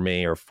 Royal for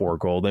me or 4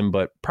 Golden,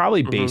 but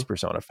probably base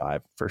Persona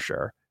 5 for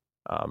sure.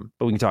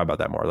 But we can talk about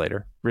that more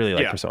later. Really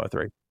like Persona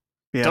 3.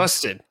 Yeah.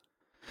 Dusted.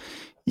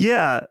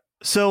 Yeah.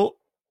 So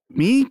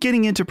me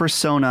getting into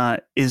Persona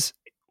is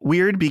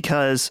weird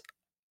because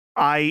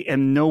I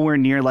am nowhere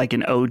near like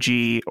an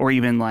OG or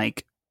even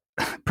like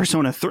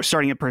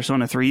starting at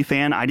Persona 3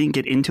 fan. I didn't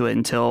get into it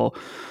until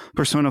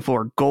Persona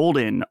 4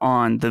 Golden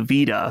on the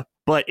Vita.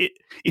 But it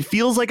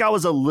feels like I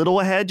was a little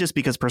ahead just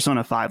because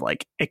Persona 5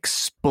 like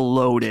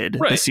exploded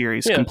the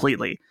series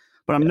completely.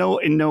 But I'm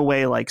in no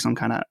way like some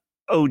kind of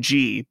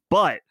OG.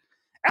 But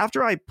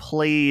after I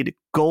played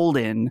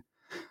Golden,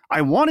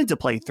 I wanted to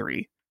play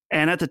 3.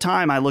 And at the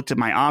time I looked at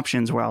my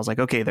options where I was like,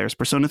 okay, there's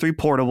Persona 3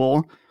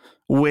 Portable,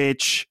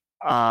 which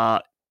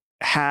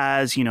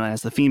has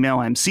the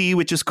female MC,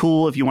 which is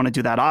cool if you want to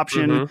do that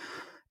option.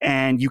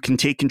 And you can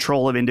take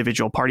control of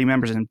individual party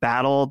members in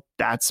battle.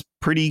 That's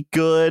pretty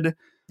good.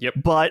 Yep.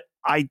 But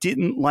I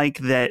didn't like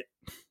that.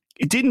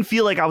 It didn't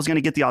feel like I was going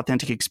to get the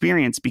authentic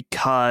experience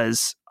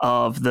because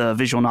of the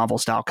visual novel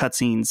style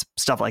cutscenes,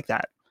 stuff like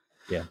that.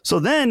 Yeah. So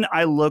then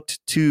I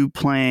looked to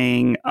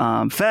playing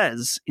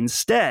FES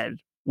instead,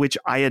 which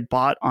I had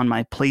bought on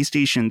my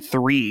PlayStation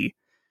 3.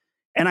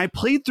 And I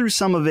played through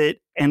some of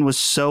it and was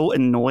so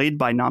annoyed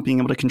by not being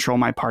able to control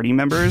my party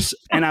members.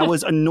 And I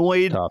was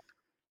annoyed.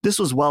 This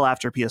was well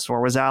after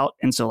PS4 was out.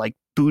 And so like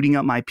booting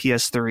up my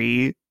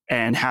PS3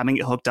 and having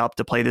it hooked up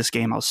to play this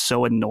game, I was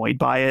so annoyed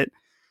by it.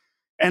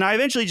 And I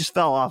eventually just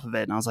fell off of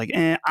it. And I was like,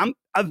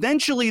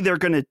 eventually they're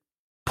going to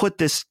put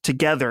this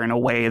together in a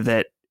way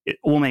that it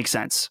will make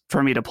sense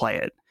for me to play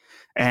it.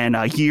 And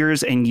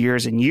years and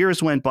years and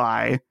years went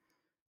by.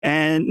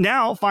 And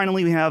now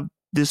finally we have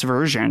this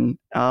version.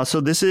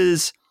 So this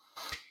is,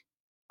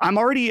 I'm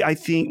already, I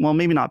think, well,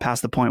 maybe not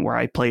past the point where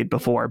I played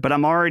before, but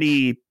I'm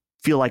already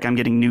feel like I'm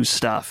getting new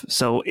stuff.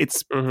 So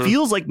it's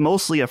feels like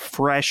mostly a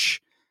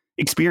fresh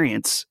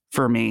experience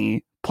for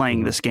me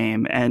playing this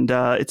game. And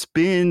it's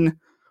been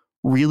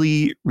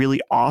really, really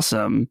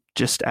awesome,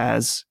 just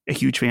as a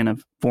huge fan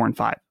of 4 and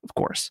 5, of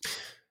course.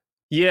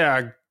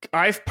 Yeah,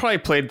 I've probably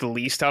played the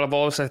least out of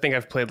all of us. I think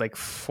I've played like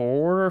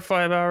 4 or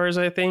 5 hours,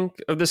 I think,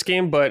 of this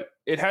game, but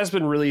it has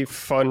been really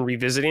fun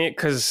revisiting it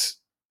because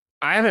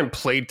I haven't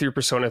played through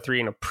Persona 3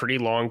 in a pretty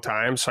long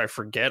time, so I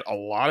forget a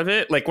lot of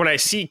it. Like when I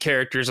see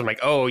characters, I'm like,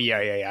 oh,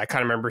 yeah. I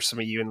kind of remember some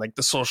of you, and like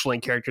the social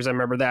link characters, I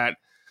remember that.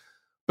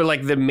 But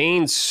like the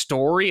main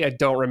story, I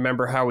don't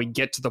remember how we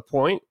get to the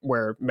point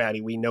where,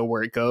 Maddie, we know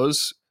where it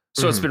goes.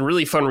 So it's been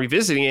really fun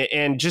revisiting it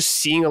and just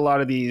seeing a lot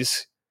of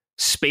these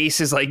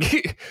spaces,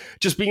 like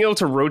just being able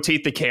to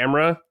rotate the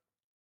camera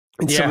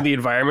in some of the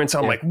environments.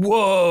 I'm like,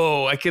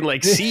 whoa, I can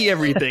like see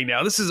everything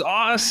now. This is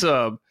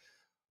awesome.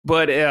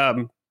 But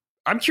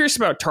I'm curious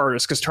about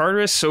Tartarus because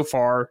Tartarus so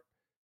far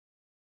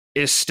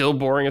is still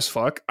boring as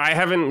fuck. I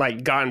haven't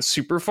like gotten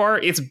super far.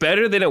 It's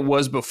better than it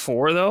was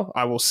before, though.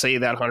 I will say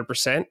that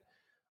 100%.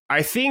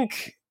 I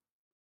think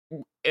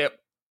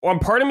one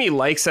part of me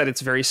likes that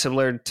it's very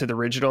similar to the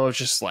original. It's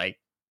just like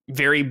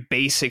very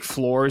basic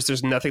floors.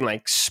 There's nothing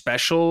like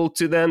special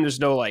to them. There's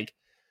no like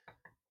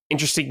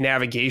interesting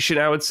navigation,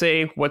 I would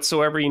say,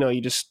 whatsoever. You know,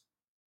 you just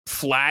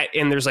flat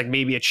and there's like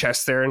maybe a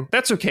chest there, and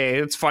that's okay.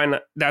 It's fine.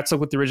 That's like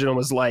what the original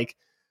was like.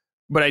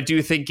 But I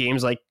do think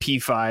games like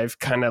P5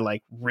 kind of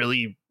like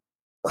really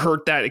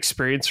hurt that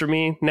experience for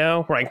me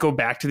now, where I go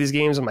back to these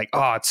games. I'm like,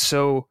 oh, it's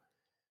so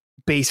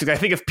basic. I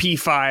think of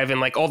P5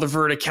 and like all the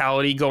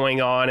verticality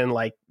going on and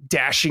like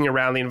dashing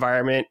around the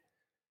environment.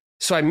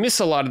 So I miss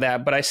a lot of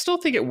that, but I still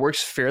think it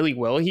works fairly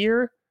well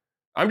here.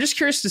 I'm just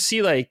curious to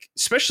see, like,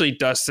 especially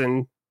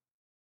Dustin,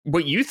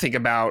 what you think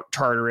about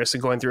Tartarus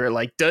and going through it.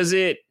 Like, does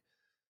it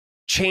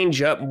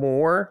change up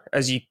more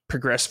as you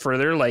progress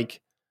further?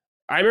 Like,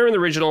 I remember in the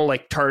original,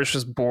 like, Tartarus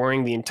was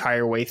boring the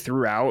entire way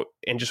throughout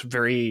and just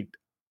very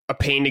a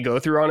pain to go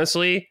through,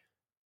 honestly.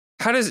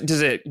 How does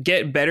it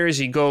get better as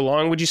you go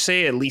along, would you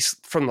say, at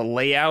least from the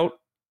layout?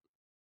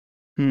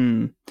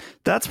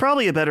 That's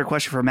probably a better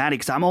question for Maddie,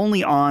 because I'm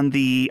only on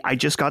I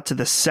just got to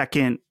the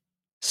second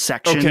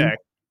section. Okay.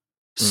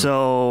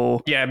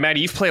 So yeah,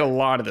 Maddie, you've played a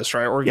lot of this,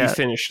 right? Or have you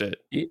finished it?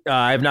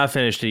 I have not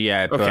finished it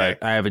yet,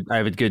 but I have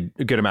a good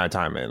amount of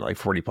time in, like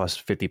 40 plus,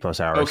 50 plus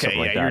hours. Okay,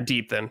 like that. You're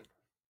deep then.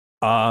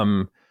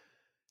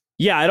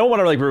 Yeah, I don't want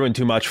to like ruin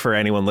too much for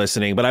anyone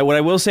listening, but what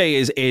I will say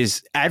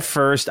is at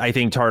first I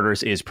think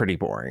Tartarus is pretty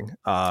boring.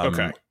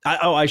 Okay.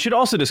 I should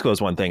also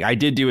disclose one thing. I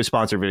did do a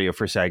sponsored video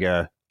for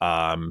Sega,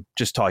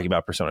 just talking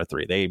about Persona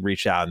 3. They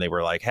reached out and they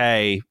were like,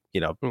 "Hey, do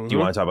you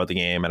want to talk about the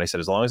game?" And I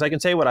said, as long as I can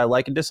say what I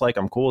like and dislike,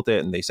 I'm cool with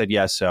it. And they said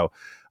yes. So,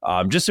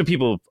 just so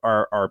people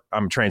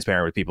I'm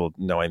transparent with people,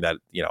 knowing that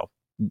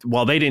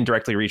while they didn't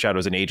directly reach out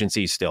as an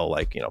agency, still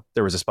like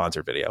there was a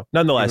sponsored video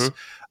nonetheless.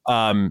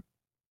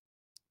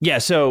 Yeah.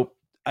 So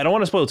I don't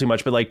want to spoil too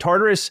much, but like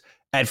Tartarus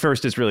at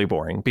first is really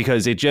boring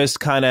because it just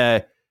kind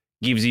of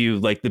gives you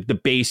like the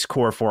base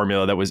core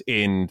formula that was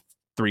in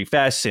 3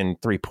 Fests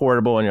and 3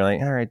 Portable. And you're like,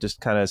 all right,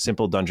 just kind of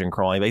simple dungeon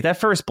crawling. Like that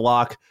first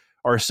block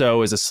or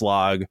so is a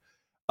slog.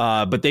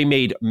 But they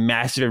made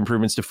massive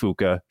improvements to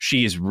Fuka.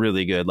 She is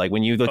really good. Like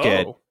when you look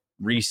at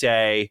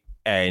Rise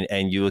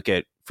and you look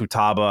at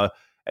Futaba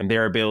and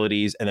their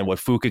abilities and then what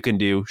Fuka can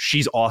do,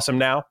 she's awesome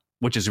now,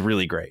 which is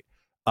really great.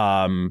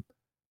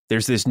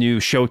 There's this new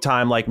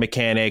Showtime like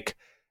mechanic.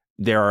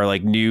 There are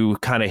like new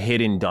kind of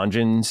hidden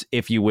dungeons,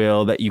 if you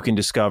will, that you can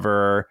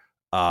discover.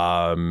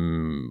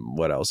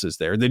 What else is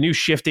there? The new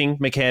shifting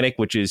mechanic,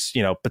 which is,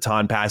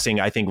 baton passing,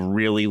 I think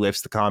really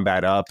lifts the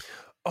combat up.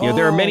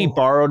 There are many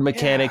borrowed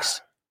mechanics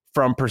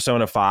from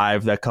Persona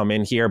 5 that come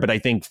in here, but I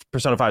think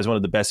Persona 5 is one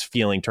of the best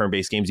feeling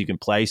turn-based games you can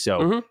play.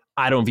 So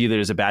I don't view that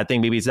as a bad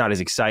thing. Maybe it's not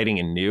as exciting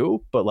and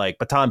new, but like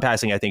baton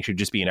passing, I think should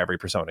just be in every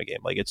Persona game.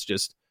 Like it's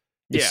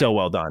so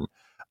well done.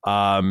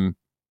 And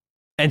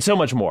so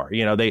much more,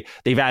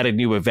 they've added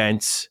new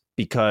events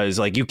because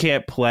like you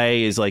can't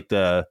play as like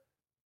the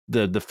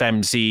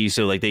FemC.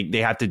 So like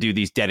they have to do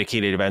these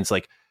dedicated events.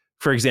 Like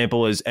for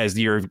example, as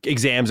your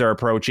exams are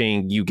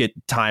approaching, you get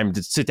time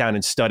to sit down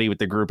and study with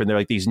the group. And they're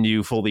like these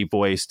new fully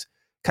voiced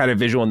kind of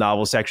visual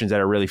novel sections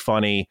that are really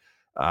funny.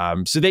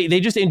 So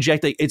they just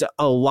inject, it's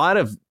a lot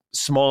of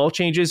small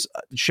changes.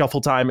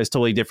 Shuffle time is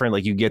totally different.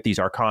 Like you get these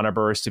Arcana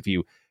bursts if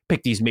you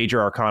pick these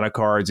major Arcana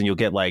cards, and you'll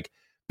get like,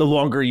 the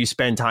longer you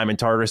spend time in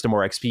Tartarus, the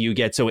more XP you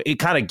get. So it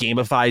kind of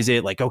gamifies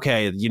it. Like,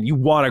 okay, you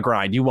want to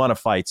grind, you want to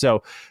fight.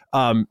 So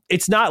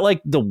it's not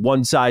like the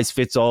one size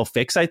fits all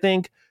fix, I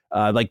think.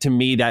 Like to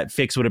me, that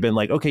fix would have been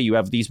like, okay, you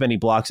have these many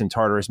blocks in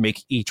Tartarus,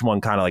 make each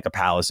one kind of like a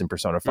palace in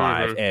Persona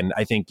 5. And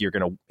I think you're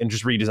going to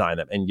just redesign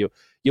them and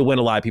you'll win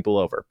a lot of people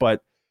over.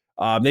 But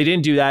they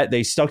didn't do that.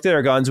 They stuck to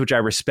their guns, which I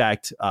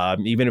respect,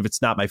 even if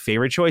it's not my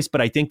favorite choice.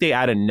 But I think they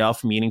add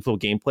enough meaningful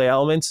gameplay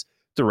elements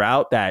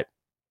throughout that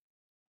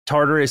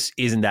Tartarus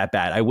isn't that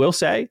bad. I will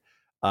say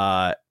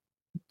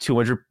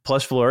 200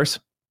 plus floors,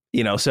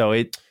 so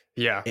it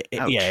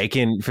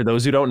can, for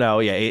those who don't know,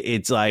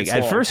 it's like it's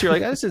at first you're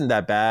like, this isn't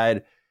that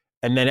bad.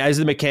 And then as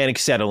the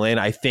mechanics settle in,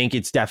 I think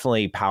it's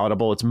definitely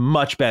palatable. It's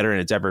much better than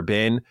it's ever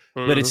been,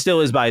 but it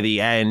still is by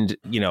the end,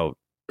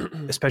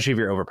 especially if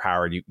you're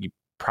overpowered, you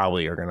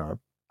probably are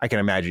I can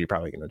imagine you're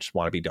probably going to just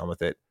want to be done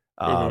with it.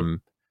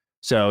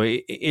 So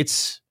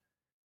it's,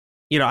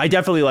 I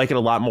definitely like it a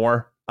lot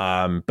more.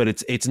 But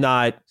it's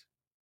not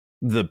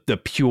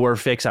the pure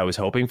fix I was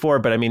hoping for.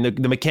 But I mean,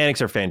 the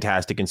mechanics are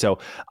fantastic. And so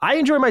I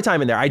enjoy my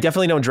time in there. I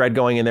definitely don't dread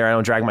going in there. I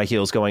don't drag my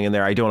heels going in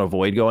there. I don't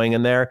avoid going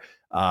in there.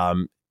 I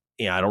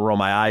don't roll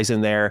my eyes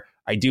in there.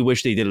 I do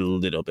wish they did a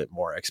little bit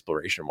more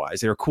exploration wise.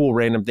 There are cool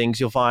random things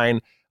you'll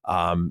find.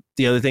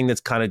 The other thing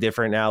that's kind of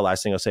different now,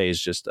 last thing I'll say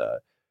is just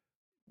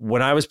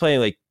when I was playing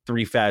like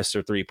 3 Fest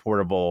or 3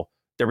 Portable,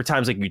 there were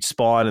times like you'd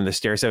spawn and the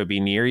stair set would be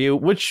near you,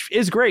 which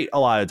is great a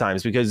lot of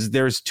times because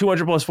there's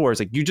 200 plus 4s.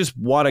 Like you just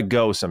want to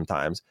go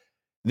sometimes.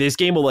 This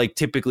game will like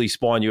typically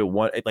spawn you at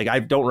one. Like I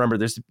don't remember.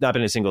 There's not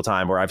been a single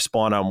time where I've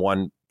spawned on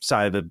one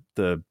side of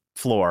the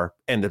floor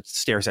and the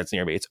stair set's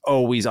near me. It's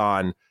always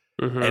on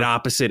an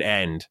opposite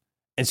end.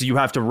 And so you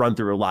have to run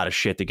through a lot of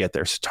shit to get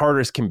there. So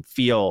Tartarus can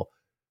feel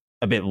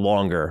a bit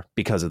longer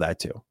because of that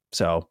too.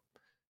 So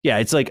yeah,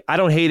 it's like, I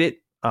don't hate it.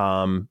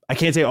 I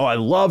can't say, oh, I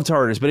love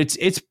Tartarus, but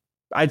it's,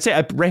 I'd say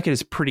I rank it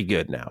as pretty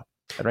good now.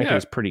 I rank it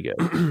as pretty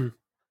good.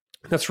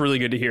 That's really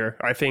good to hear.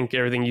 I think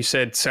everything you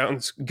said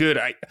sounds good.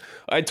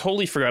 I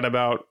totally forgot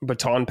about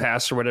Baton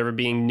Pass or whatever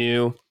being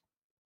new.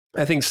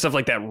 I think stuff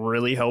like that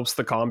really helps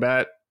the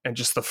combat and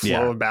just the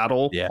flow of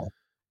battle. Yeah.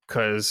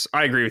 Because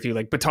I agree with you.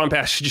 Like Baton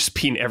Pass should just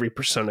be in every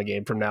Persona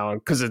game from now on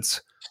because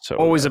it's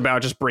always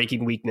about just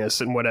breaking weakness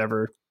and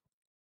whatever.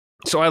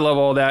 So I love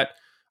all that.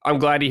 I'm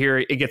glad to hear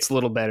it gets a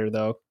little better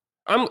though.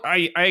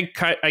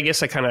 I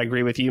guess I kind of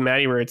agree with you,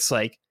 Maddie, where it's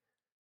like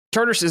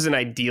Tartarus isn't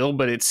ideal,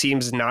 but it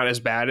seems not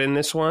as bad in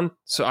this one.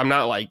 So I'm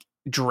not like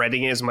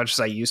dreading it as much as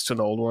I used to in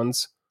the old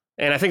ones.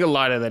 And I think a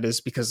lot of that is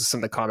because of some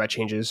of the combat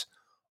changes.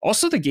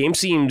 Also, the game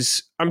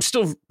seems, I'm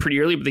still pretty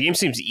early, but the game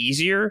seems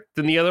easier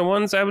than the other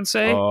ones, I would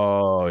say.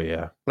 Oh,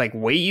 yeah. Like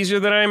way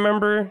easier than I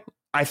remember.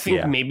 I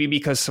think maybe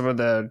because some of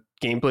the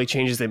gameplay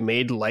changes they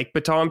made, like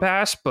Baton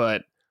Pass,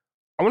 but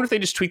I wonder if they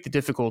just tweaked the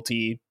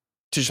difficulty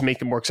to just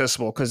make it more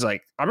accessible. Because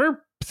like, I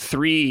remember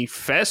 3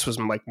 Fest was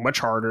like much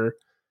harder.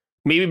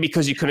 Maybe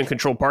because you couldn't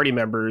control party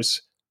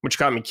members, which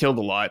got me killed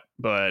a lot,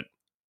 but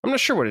I'm not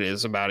sure what it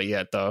is about it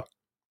yet, though.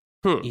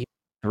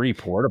 3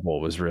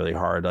 Portable was really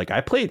hard. Like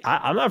I'm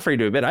not afraid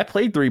to admit, I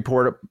played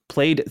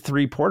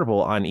 3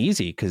 Portable on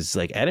easy because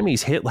like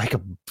enemies hit like a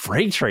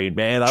freight train,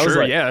 man. I was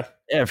like, yeah.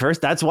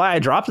 First, that's why I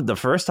dropped it the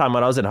first time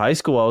when I was in high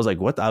school. I was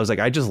like, what? I was like,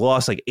 I just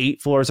lost like 8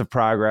 floors of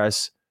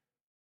progress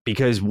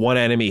because one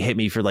enemy hit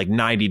me for like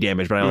 90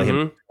 damage, but I only hit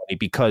him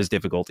because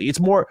difficulty.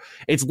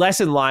 It's less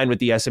in line with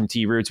the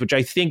SMT routes, which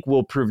I think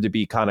will prove to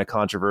be kind of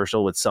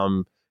controversial with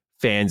some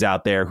fans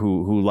out there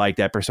who like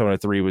that Persona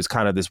 3 was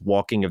kind of this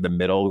walking of the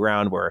middle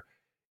ground where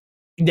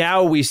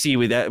now we see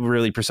with that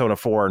really Persona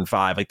 4 and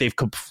 5, like they've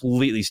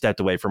completely stepped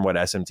away from what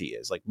SMT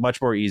is. Like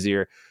much more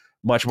easier,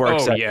 much more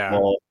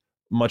accessible,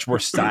 much more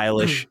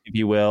stylish, if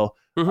you will.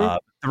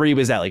 3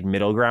 was that like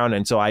middle ground.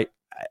 And so I,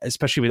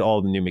 especially with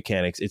all the new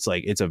mechanics, it's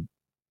like,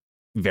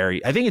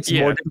 I think it's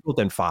more difficult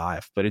than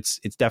 5, but it's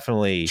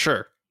definitely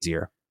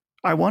easier.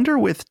 I wonder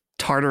with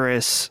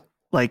Tartarus,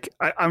 like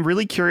I'm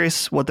really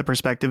curious what the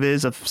perspective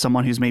is of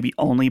someone who's maybe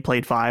only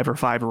played 5 or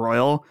 5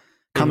 Royal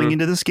coming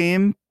into this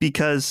game,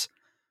 because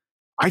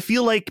I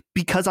feel like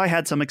because I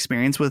had some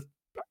experience with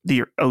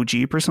the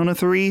OG Persona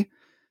 3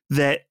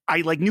 that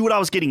I like knew what I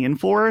was getting in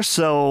for.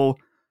 So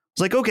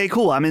it's like, okay,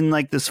 cool. I'm in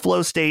like this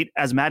flow state.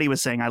 As Maddie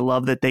was saying, I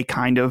love that they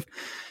kind of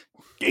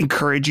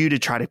encourage you to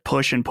try to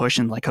push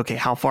and like, okay,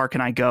 how far can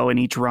I go in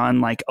each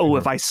run? Like,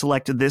 if I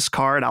selected this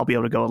card, I'll be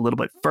able to go a little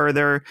bit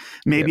further.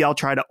 Maybe I'll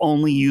try to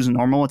only use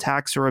normal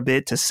attacks for a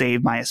bit to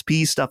save my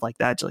SP, stuff like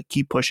that, to like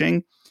keep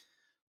pushing.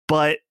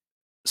 But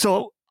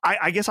so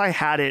I guess I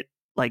had it,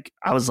 like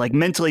I was like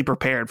mentally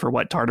prepared for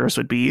what Tartarus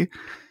would be.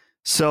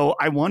 So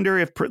I wonder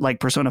if like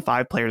Persona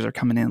 5 players are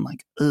coming in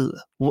like,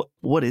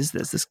 what is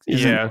this? This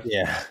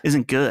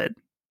isn't good.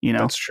 You know,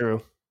 that's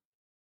true.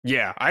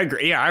 Yeah, I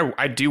agree. Yeah,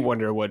 I do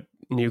wonder what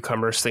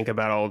newcomers think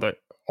about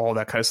all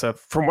that kind of stuff.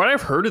 From what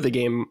I've heard of the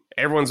game,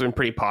 everyone's been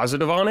pretty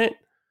positive on it,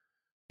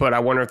 but I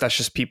wonder if that's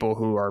just people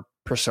who are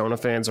Persona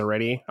fans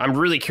already. I'm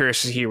really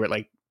curious to hear what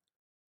like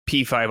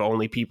P5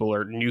 only people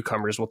or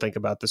newcomers will think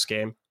about this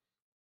game.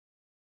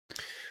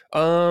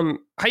 How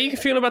you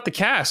feeling about the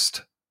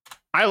cast?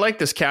 I like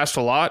this cast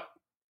a lot.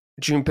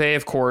 Junpei,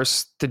 of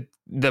course,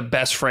 the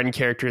best friend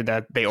character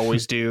that they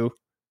always do,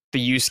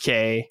 the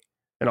Yusuke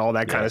and all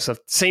that kind of stuff.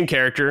 Same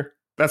character.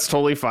 That's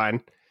totally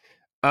fine.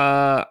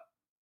 I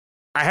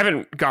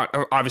haven't got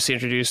obviously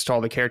introduced to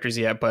all the characters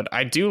yet, but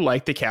I do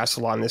like the cast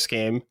a lot in this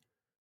game.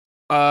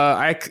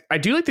 I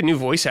do like the new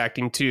voice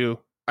acting too.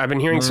 I've been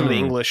hearing some of the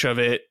English of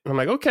it. I'm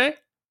like, okay.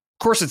 Of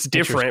course it's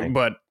different,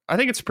 but I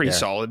think it's pretty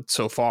solid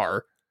so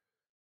far.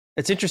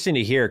 It's interesting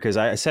to hear because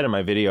I said in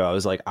my video, I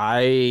was like,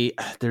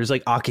 there's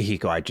like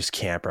Akihiko, I just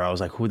can't, bro. I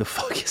was like, who the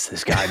fuck is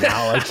this guy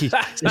now? Like he's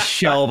a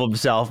shell of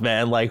himself,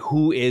 man. Like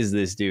who is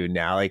this dude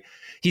now? Like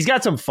he's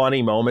got some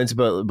funny moments,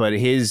 but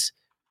his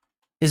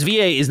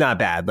VA is not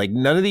bad. Like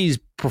none of these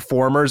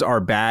performers are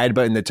bad,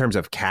 but in the terms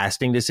of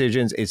casting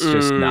decisions, it's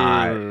just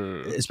not,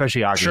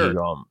 especially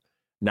Akihiko.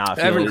 not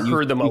I haven't feeling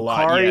heard them a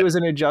lot Yukari yet. was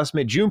an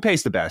adjustment.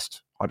 Junpei's the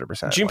best,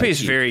 100%.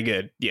 Junpei's very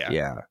good. Yeah.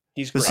 Yeah.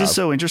 He's great. This is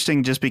so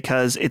interesting just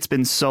because it's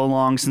been so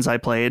long since I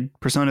played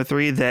Persona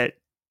 3 that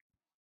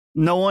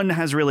no one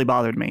has really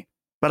bothered me.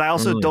 But I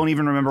also don't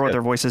even remember what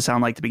their voices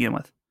sound like to begin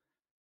with.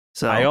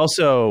 So I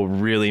also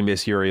really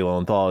miss Yuri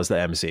Lowenthal as the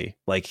MC.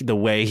 Like the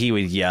way he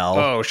would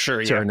yell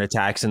certain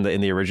attacks in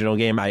the original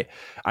game.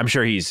 I'm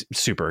sure he's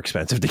super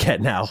expensive to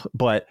get now,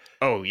 but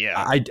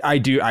I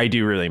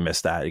do really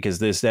miss that because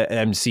this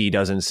MC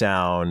doesn't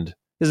sound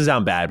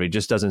bad, but it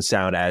just doesn't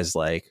sound as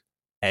like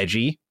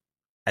edgy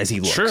as he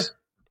looks. Sure.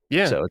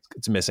 Yeah. So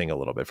it's missing a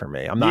little bit for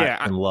me. I'm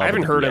not in love. I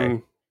haven't with heard PA.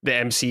 him the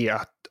MC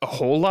a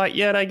whole lot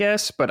yet, I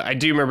guess, but I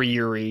do remember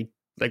Yuri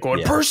like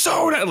going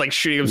Persona, like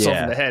shooting himself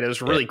in the head. It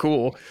was really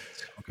cool.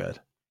 So good.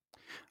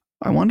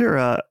 I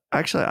wonder,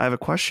 actually, I have a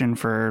question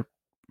for,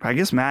 I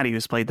guess, Maddie,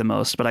 who's played the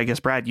most, but I guess,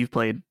 Brad, you've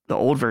played the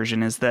old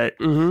version, is that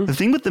the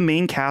thing with the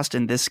main cast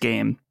in this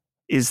game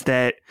is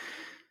that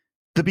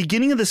the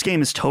beginning of this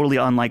game is totally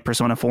unlike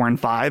Persona 4 and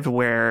 5,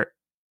 where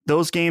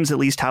those games at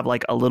least have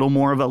like a little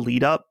more of a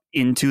lead up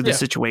into the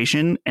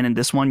situation. And in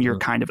this one, you're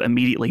kind of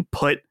immediately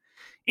put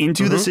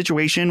into the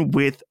situation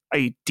with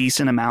a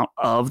decent amount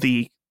of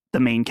the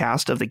main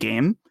cast of the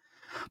game.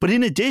 But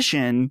in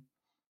addition,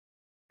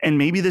 and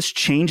maybe this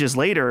changes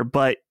later,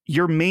 but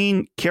your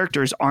main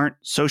characters aren't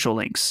social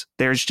links.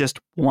 There's just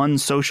one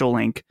social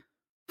link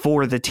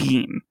for the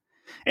team.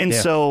 And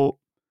so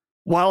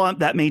while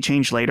that may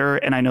change later,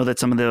 and I know that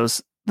some of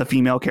the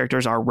female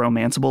characters are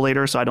romanceable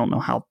later, so I don't know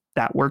how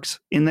that works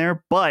in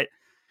there, but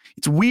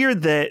it's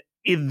weird that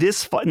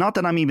not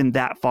that I'm even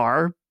that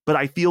far, but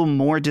I feel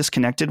more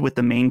disconnected with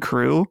the main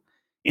crew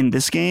in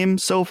this game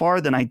so far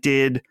than I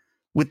did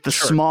with the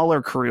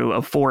smaller crew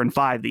of 4 and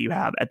 5 that you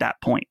have at that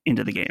point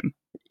into the game.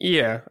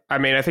 Yeah. I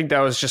mean, I think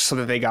that was just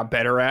something they got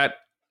better at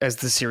as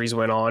the series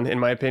went on, in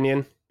my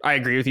opinion. I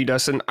agree with you,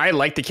 Dustin. I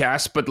like the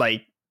cast, but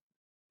like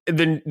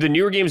the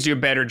newer games do a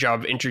better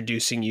job of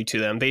introducing you to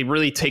them. They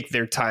really take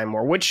their time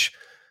more, which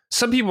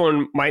some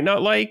people might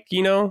not like,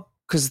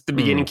 because the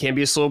beginning can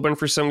be a slow burn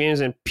for some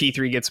games, and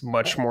P3 gets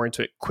much more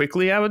into it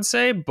quickly, I would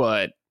say,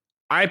 but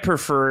I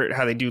prefer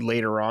how they do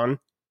later on.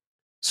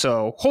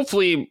 So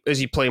hopefully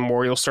as you play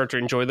more, you'll start to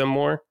enjoy them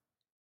more.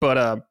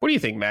 But what do you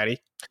think, Maddie?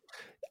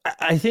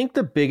 I think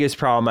the biggest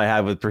problem I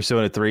have with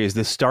Persona 3 is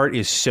the start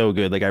is so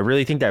good. Like I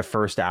really think that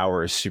first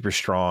hour is super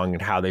strong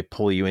and how they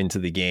pull you into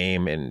the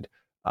game and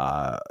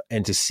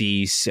to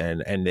Cease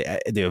and the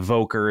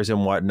evokers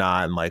and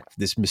whatnot, and like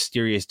this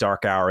mysterious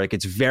dark hour. Like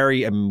it's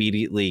very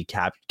immediately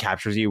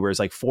captures you. Whereas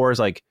like 4 is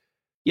like,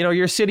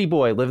 you're a city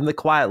boy living the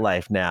quiet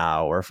life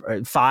now. Or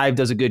 5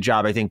 does a good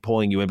job, I think,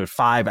 pulling you in, but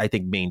 5 I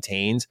think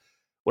maintains.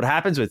 What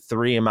happens with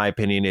 3, in my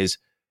opinion, is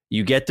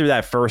you get through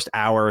that first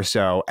hour or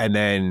so, and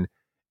then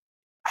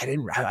I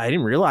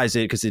didn't realize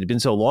it because it had been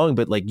so long,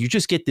 but like you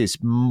just get this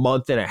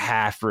month and a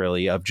half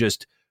really of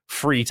just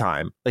free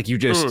time. Like you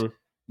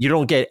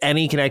don't get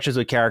any connections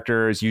with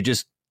characters. You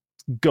just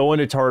go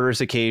into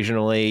Tartarus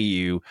occasionally.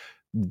 You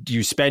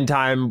spend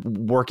time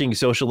working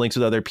social links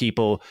with other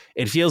people.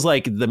 It feels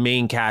like the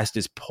main cast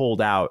is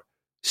pulled out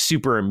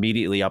super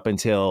immediately up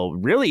until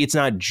really it's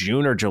not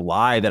June or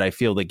July that I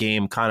feel the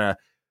game kind of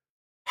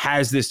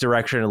has this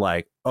direction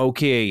like,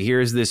 okay,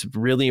 here's this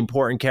really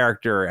important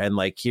character and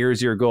like,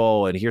 here's your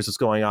goal and here's what's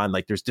going on.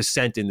 Like there's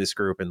dissent in this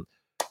group and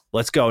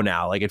let's go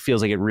now. Like it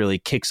feels like it really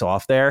kicks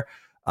off there.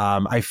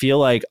 I feel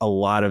like a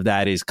lot of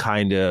that is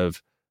kind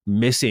of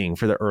missing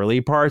for the early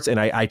parts. And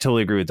I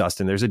totally agree with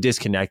Dustin. There's a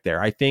disconnect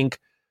there. I think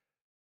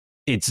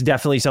it's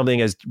definitely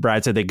something, as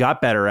Brad said, they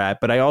got better at,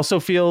 but I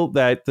also feel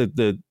that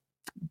the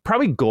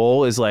probably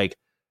goal is like,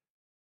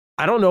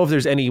 I don't know if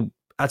there's any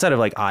outside of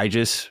like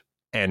Aegis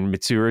and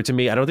Mitsuru, to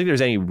me, I don't think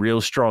there's any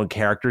real strong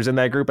characters in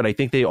that group, but I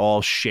think they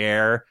all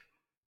share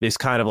this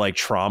kind of like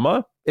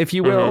trauma, if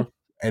you will,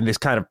 and this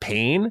kind of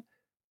pain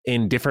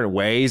in different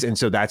ways. And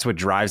so that's what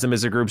drives them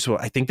as a group. So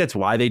I think that's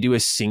why they do a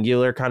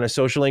singular kind of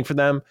social link for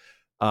them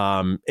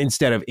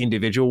instead of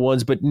individual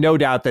ones. But no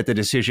doubt that the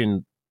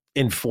decision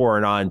in 4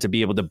 and on to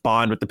be able to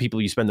bond with the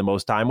people you spend the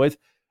most time with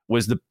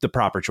was the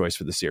proper choice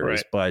for the series.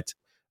 Right. But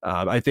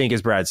I think,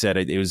 as Brad said,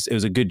 it was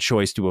a good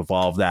choice to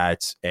evolve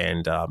that,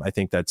 and I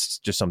think that's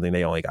just something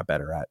they only got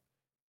better at.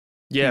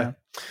 Yeah.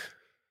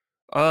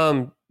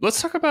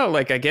 Let's talk about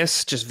like I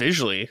guess just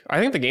visually. I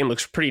think the game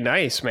looks pretty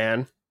nice,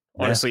 man.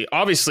 Honestly,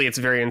 obviously, it's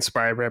very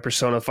inspired by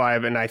Persona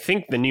 5, and I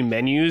think the new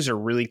menus are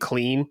really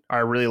clean. I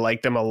really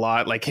like them a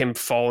lot. Like him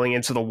falling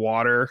into the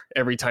water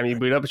every time you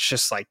boot up. It's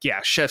just like,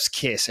 chef's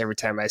kiss every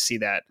time I see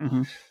that.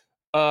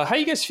 How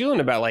you guys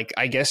feeling about like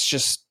I guess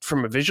just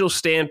from a visual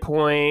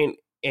standpoint?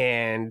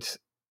 And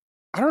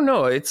I don't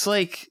know, it's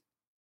like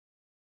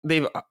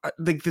the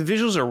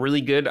visuals are really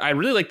good. I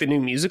really like the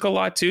new music a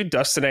lot too.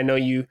 Dustin, I know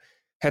you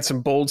had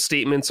some bold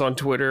statements on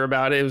Twitter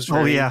about it. It was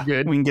very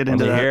good. We can get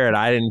into that. Hear it.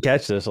 I didn't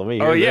catch this. Let me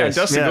hear this.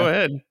 Dustin, go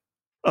ahead.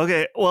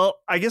 Okay, well,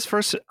 I guess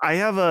first I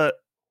have a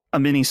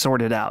mini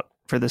sorted out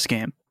for this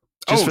game.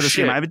 just for this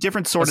shit. game. I have a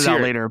different sorted Let's out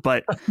hear it. later,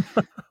 but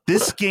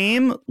this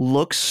game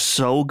looks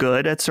so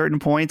good at certain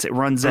points. It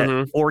runs at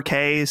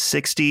 4K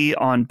 60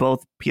 on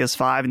both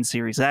PS5 and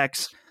Series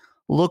X.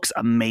 Looks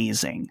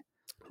amazing.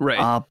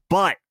 Right.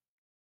 But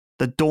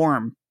the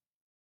dorm,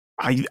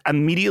 I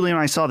immediately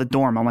when I saw the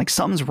dorm, I'm like,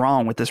 something's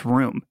wrong with this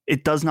room.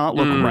 It does not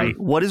look right.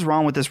 What is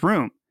wrong with this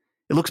room?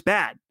 It looks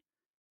bad.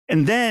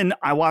 And then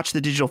I watched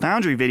the Digital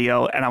Foundry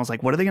video and I was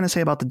like, what are they going to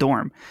say about the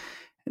dorm?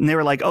 And they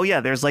were like, oh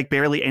yeah, there's like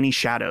barely any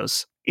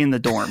shadows in the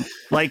dorm.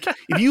 Like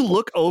if you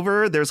look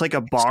over, there's like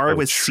a bar So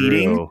with true.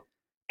 seating.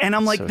 And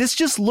I'm like, So this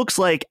just looks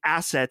like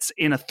assets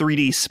in a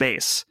 3D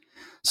space.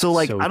 So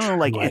like, So I don't know,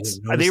 like true. I it's,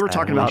 didn't they were notice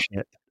talking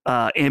that.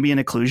 about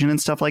ambient occlusion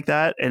and stuff like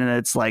that. And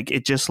it's like,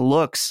 it just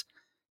looks,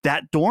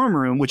 that dorm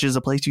room, which is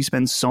a place you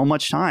spend so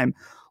much time,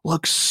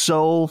 looks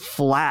so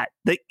flat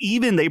that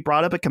even they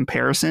brought up a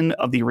comparison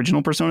of the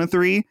original Persona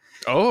 3.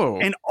 Oh.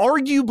 And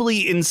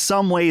arguably in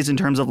some ways, in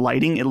terms of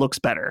lighting, it looks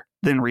better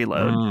than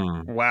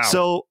Reload. Wow.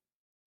 So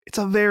it's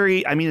a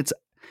very, I mean,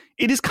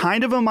 it is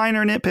kind of a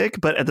minor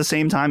nitpick, but at the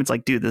same time, it's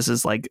like, dude, this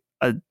is like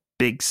a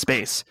big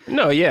space.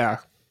 No, yeah.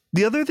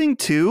 The other thing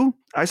too,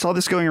 I saw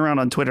this going around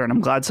on Twitter and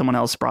I'm glad someone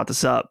else brought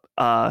this up.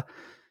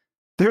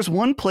 There's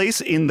one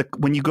place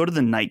when you go to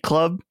the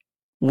nightclub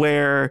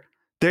where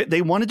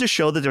they wanted to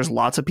show that there's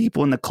lots of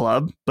people in the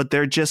club, but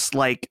they're just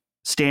like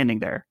standing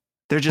there.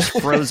 They're just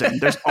frozen.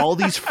 There's all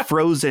these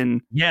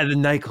frozen. Yeah, the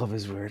nightclub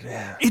is weird.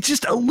 Yeah. It's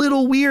just a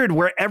little weird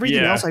where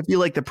everything Yeah. else, I feel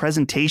like the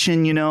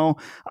presentation,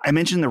 I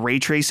mentioned the ray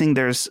tracing.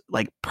 There's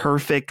like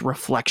perfect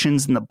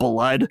reflections in the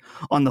blood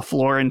on the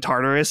floor in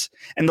Tartarus.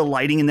 And the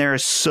lighting in there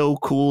is so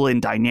cool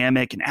and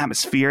dynamic and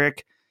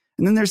atmospheric.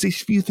 And then there's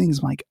these few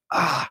things like,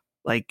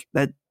 like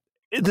that.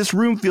 This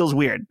room feels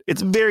weird.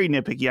 It's very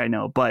nitpicky, I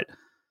know, but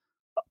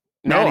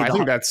No, Maddie, I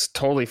think that's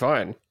totally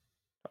fine.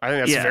 I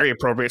think that's very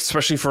appropriate,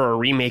 especially for a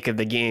remake of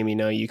the game.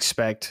 You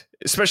expect,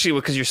 especially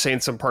because you're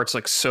saying some parts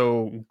look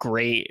so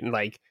great, and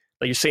like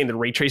you're saying the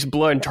ray trace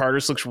blood and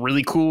Tartarus looks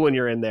really cool when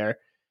you're in there,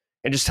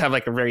 and just have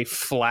like a very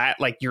flat,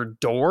 like your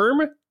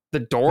dorm. The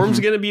dorm's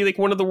going to be like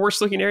one of the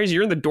worst looking areas.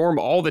 You're in the dorm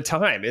all the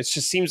time. It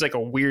just seems like a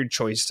weird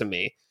choice to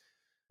me.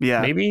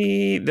 Yeah,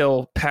 Maybe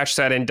they'll patch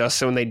that in,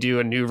 Dustin, when they do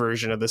a new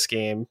version of this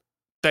game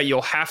that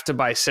you'll have to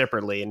buy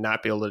separately and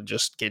not be able to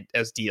just get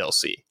as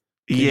DLC.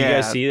 Did you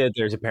guys see that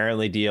there's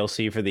apparently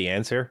DLC for The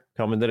Answer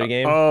coming to the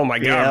game? Oh my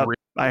god!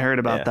 I heard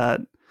about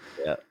that.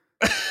 Yeah.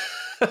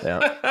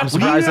 Yeah. I'm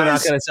surprised they're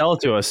not going to sell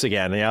it to us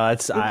again.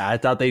 I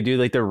thought they do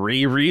like the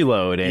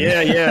reload. And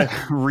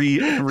Yeah.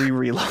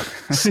 reload.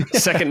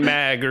 Second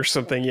mag or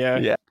something.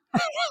 Yeah.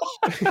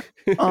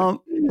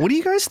 What do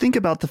you guys think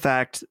about the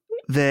fact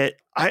that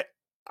I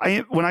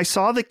when I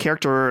saw the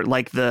character,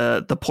 like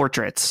the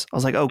portraits, I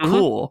was like, oh,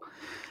 cool.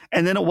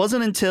 And then it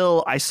wasn't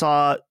until I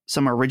saw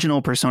some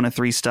original Persona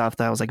 3 stuff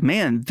that I was like,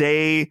 man,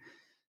 the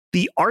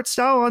art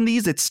style on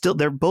these,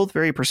 they're both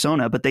very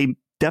Persona, but they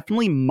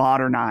definitely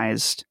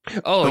modernized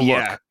the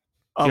look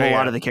of a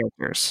lot of the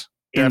characters.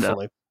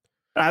 Definitely.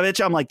 I bet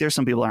you I'm like, there's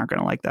some people aren't going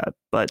to like that,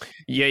 but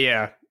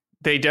yeah.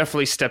 They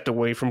definitely stepped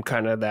away from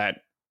kind of that.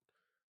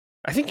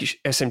 I think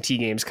SMT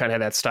games kind of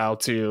had that style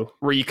too,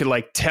 where you could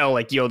like tell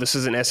like, yo, this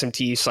is an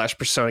SMT /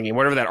 Persona game,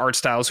 whatever that art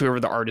style is,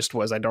 whoever the artist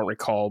was, I don't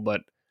recall,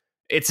 but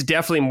it's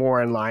definitely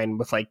more in line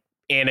with like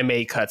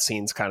anime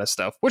cutscenes kind of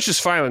stuff, which is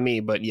fine with me.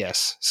 But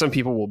yes, some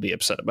people will be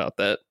upset about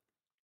that.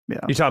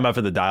 Yeah. You're talking about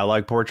for the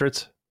dialogue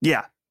portraits?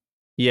 Yeah.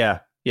 Yeah,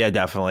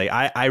 definitely.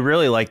 I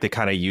really like the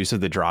kind of use of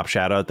the drop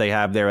shadow that they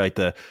have there. Like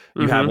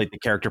you have like the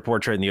character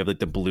portrait and you have like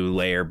the blue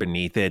layer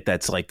beneath it.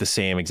 That's like the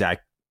same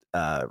exact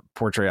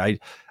portrait.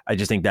 I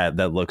just think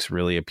that looks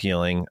really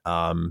appealing.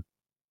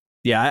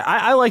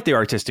 I like the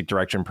artistic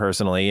direction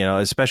personally,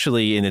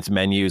 especially in its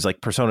menus.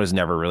 Like Persona's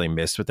never really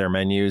missed with their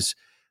menus,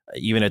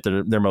 even at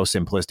their most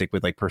simplistic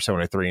with like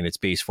Persona 3 in its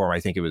base form. I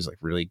think it was like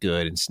really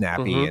good and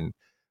snappy and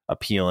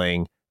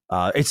appealing.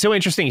 It's so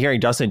interesting hearing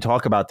Dustin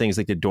talk about things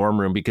like the dorm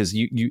room, because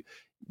you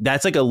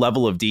that's like a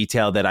level of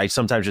detail that I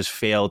sometimes just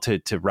fail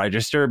to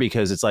register,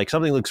 because it's like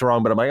something looks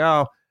wrong, but I'm like,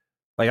 oh,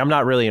 like I'm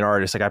not really an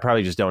artist. Like I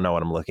probably just don't know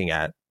what I'm looking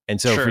at. And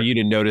so for you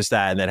to notice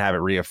that and then have it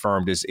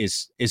reaffirmed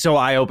is so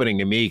eye-opening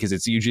to me, because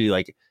it's usually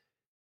like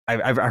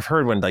I've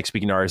heard when like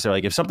speaking to artists, they're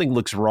like, if something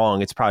looks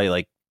wrong, it's probably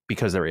like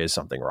because there is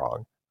something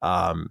wrong.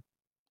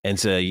 And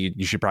so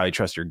you should probably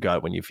trust your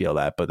gut when you feel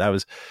that. But that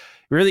was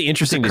really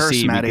interesting to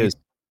see, Maddie.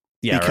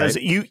 because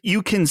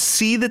you can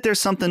see that there's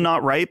something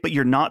not right, but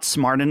you're not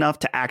smart enough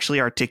to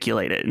actually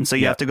articulate it. And so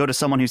you have to go to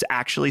someone who's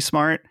actually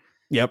smart.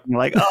 Yep. You're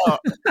like,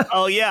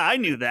 oh yeah, I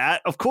knew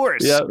that. Of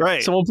course. Yeah.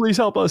 Right. Someone please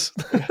help us.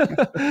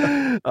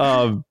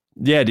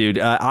 Yeah, dude.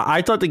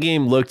 I thought the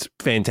game looked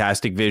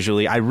fantastic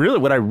visually.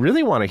 What I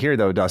really want to hear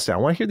though, Dustin, I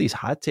want to hear these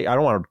hot takes. I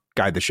don't want to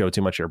guide the show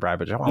too much here, Brad,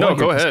 but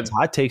go ahead.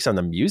 Hot takes on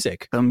the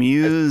music. The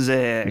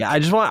music. Yeah, I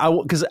just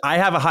want, because I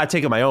have a hot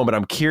take of my own, but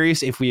I'm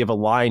curious if we have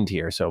aligned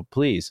here. So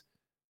please.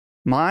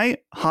 My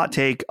hot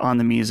take on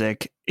the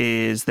music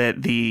is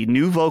that the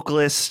new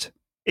vocalist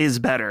is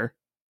better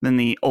than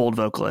the old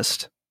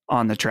vocalist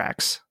on the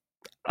tracks.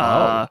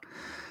 Well,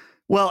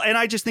 and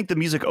I just think the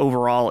music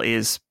overall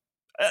is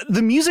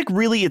the music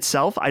really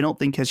itself, I don't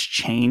think has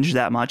changed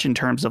that much in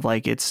terms of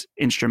like its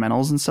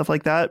instrumentals and stuff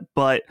like that.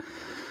 But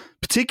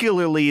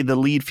particularly the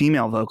lead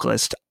female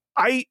vocalist,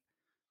 I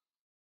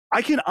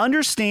can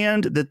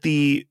understand that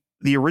the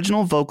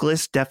original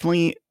vocalist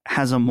definitely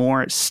has a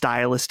more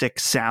stylistic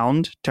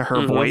sound to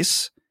her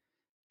voice.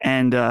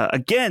 And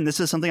again, this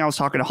is something I was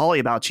talking to Holly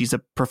about. She's a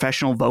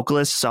professional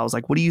vocalist. So I was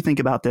like, what do you think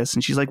about this?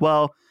 And she's like,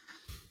 well,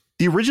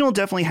 the original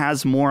definitely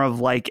has more of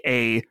like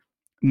a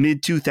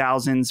mid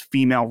 2000s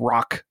female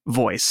rock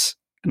voice.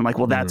 And I'm like,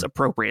 well, that's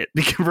appropriate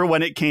for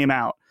when it came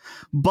out.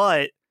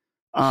 But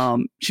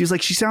she's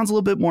like, she sounds a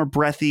little bit more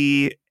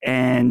breathy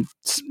and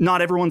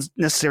not everyone's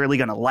necessarily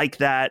going to like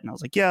that. And I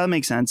was like, yeah, that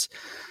makes sense.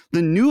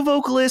 The new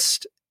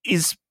vocalist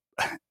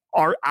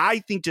are I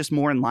think just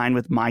more in line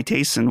with my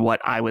tastes and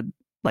what I would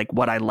like,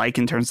 what I like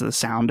in terms of the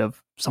sound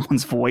of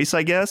someone's voice,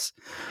 I guess.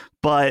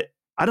 But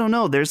I don't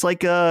know. There's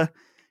like it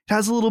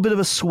has a little bit of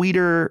a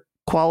sweeter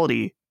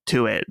quality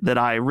to it that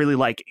I really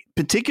like.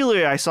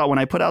 Particularly, I saw when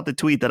I put out the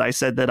tweet that I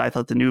said that I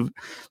thought the new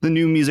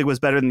music was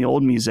better than the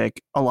old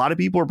music. A lot of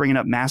people were bringing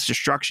up Mass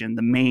Destruction,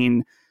 the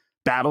main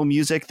battle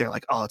music. They're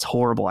like, oh, it's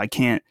horrible. I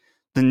can't.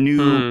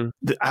 I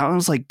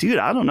was like, dude,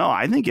 I don't know.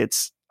 I think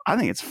it's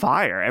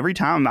fire. Every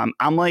time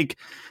I'm like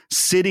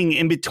sitting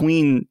in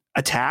between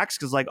attacks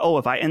because like, oh,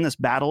 if I end this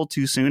battle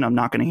too soon, I'm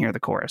not going to hear the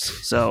chorus.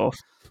 So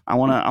I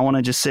want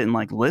to just sit and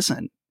like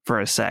listen for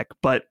a sec.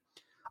 But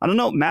I don't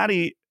know,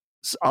 Maddie.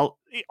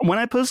 When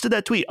I posted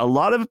that tweet, a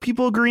lot of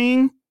people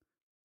agreeing,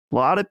 a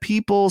lot of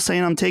people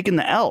saying I'm taking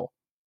the L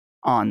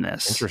on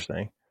this.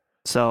 Interesting.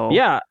 So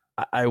yeah,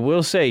 I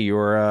will say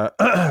your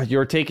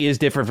take is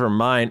different from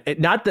mine.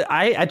 Not that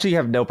I actually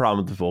have no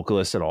problem with the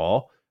vocalist at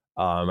all.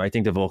 I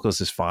think the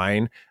vocalist is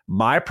fine.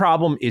 My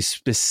problem is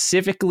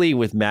specifically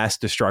with Mass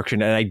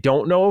Destruction, and I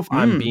don't know if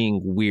I'm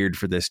being weird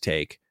for this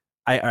take.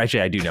 I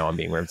do know I'm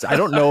being weird. I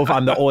don't know if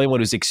I'm the only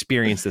one who's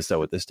experienced this though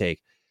with this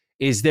take.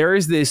 There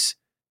is this.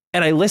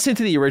 And I listened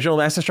to the original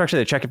Mass Destruction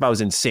to check if I was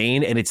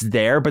insane, and it's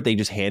there, but they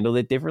just handled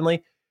it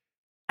differently.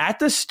 At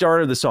the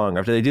start of the song,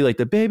 after they do like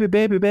the baby,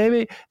 baby,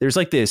 baby, there's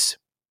like this.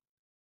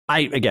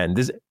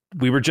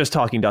 We were just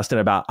talking, Dustin,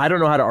 about I don't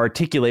know how to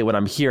articulate what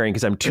I'm hearing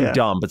because I'm too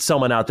dumb, but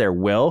someone out there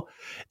will.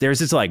 There's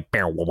this like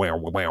thing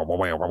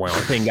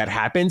that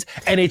happens,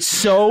 and it's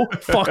so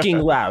fucking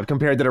loud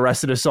compared to the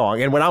rest of the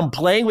song. And when I'm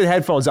playing with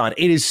headphones on,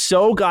 it is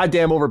so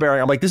goddamn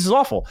overbearing. I'm like, this is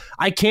awful.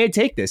 I can't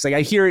take this. Like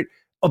I hear it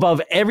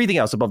above everything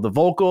else, above the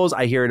vocals.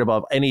 I hear it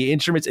above any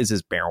instruments. It's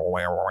this.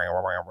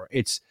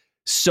 It's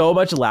so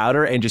much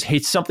louder and just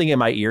hits something in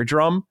my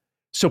eardrum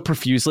so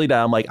profusely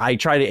that I'm like, I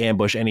try to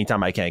ambush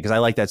anytime I can because I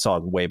like that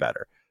song way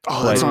better.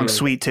 Oh, that song's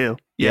sweet too.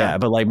 Yeah,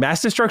 but like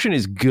Mass Destruction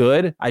is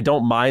good. I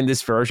don't mind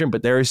this version,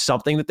 but there is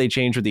something that they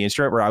changed with the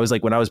instrument where I was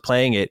like, when I was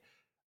playing it,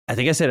 I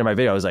think I said in my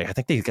video, I was like, I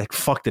think they like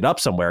fucked it up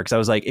somewhere because I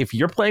was like, if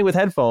you're playing with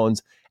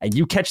headphones and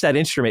you catch that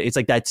instrument, it's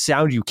like that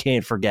sound you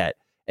can't forget,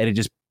 and it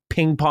just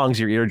ping pongs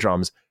your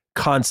eardrums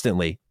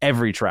constantly,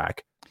 every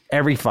track,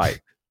 every fight.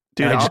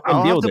 Dude,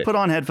 I'll have to put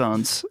on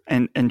headphones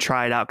and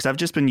try it out because I've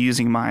just been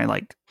using my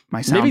sound.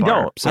 Maybe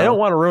bar, don't. so. I don't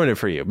want to ruin it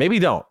for you. Maybe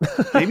don't.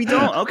 Maybe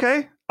don't.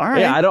 Okay. All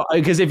right. Yeah, I don't,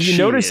 because if you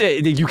notice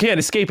it, you can't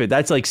escape it.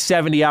 That's like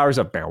 70 hours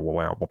of just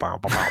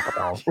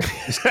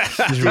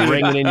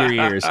ringing in your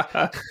ears.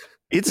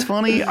 It's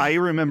funny. I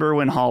remember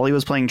when Holly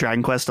was playing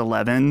Dragon Quest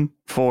 11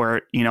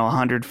 for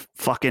 100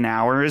 fucking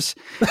hours,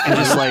 and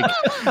just like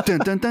dun,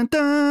 dun, dun,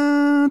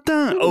 dun,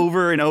 dun,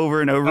 over and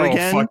over and over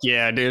again. Fuck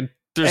yeah, dude.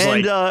 There's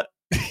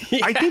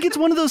I think it's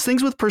one of those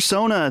things with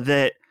Persona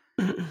that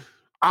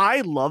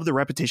I love the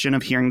repetition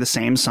of hearing the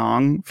same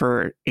song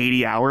for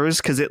 80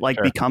 hours because it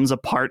becomes a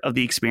part of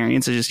the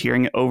experience of just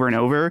hearing it over and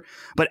over.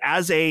 But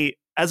as a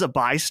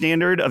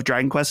bystander of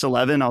Dragon Quest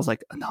 11, I was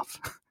like, enough.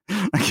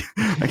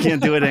 I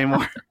can't do it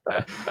anymore.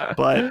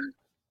 But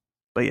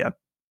yeah,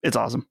 it's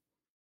awesome.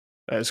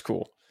 That is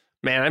cool.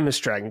 Man, I miss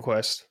Dragon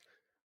Quest.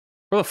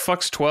 Where the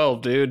fuck's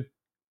 12, dude?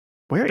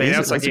 Where they is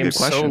announced it? that game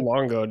so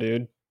long ago,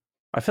 dude.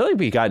 I feel like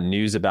we got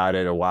news about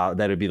it a while.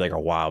 That'd be like a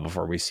while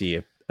before we see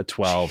a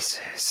 12.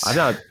 Jesus. I've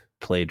not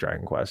played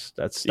Dragon Quest.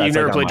 That's you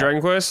never like played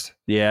Dragon Quest?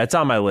 Yeah, it's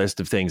on my list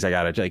of things I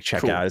gotta like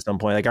check out at some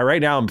point. Like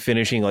right now, I'm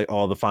finishing like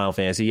all the Final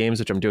Fantasy games,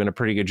 which I'm doing a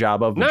pretty good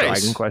job of. Nice.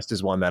 Dragon Quest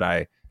is one that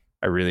I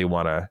really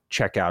want to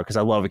check out because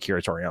I love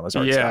Akira Toriyama's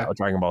art style.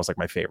 Dragon Ball is like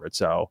my favorite,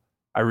 so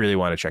I really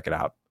want to check it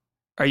out.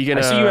 Are you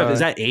gonna? I see you have. Is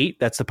that 8?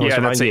 That's the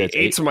poster. Yeah, that's 8.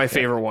 8's my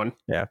favorite one.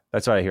 Yeah,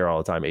 that's what I hear all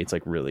the time. 8's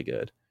like really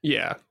good.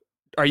 Yeah.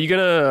 Are you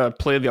gonna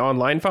play the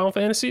online Final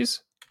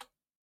Fantasies?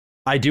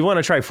 I do want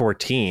to try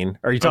 14.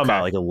 Are you talking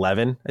about like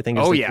 11? I think.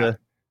 I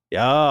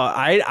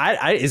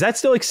is that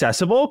still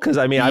accessible? Because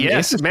I mean,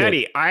 yes,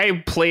 Maddie.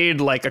 I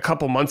played like a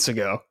couple months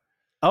ago.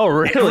 Oh,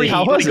 really?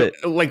 How was it?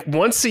 Like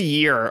once a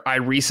year, I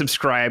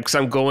resubscribe because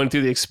I'm going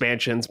through the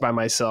expansions by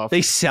myself.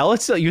 They sell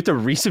it, so you have to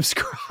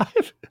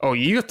resubscribe. Oh,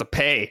 you have to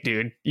pay,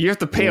 dude. You have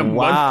to pay a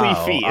monthly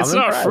fee. It's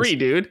not free,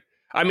 dude.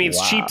 I mean,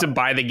 it's cheap to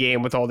buy the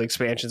game with all the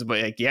expansions,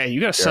 but like, yeah, you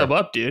got to sub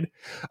up, dude.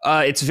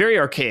 It's very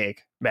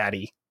archaic,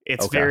 Maddie.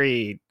 It's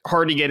very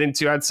hard to get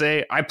into, I'd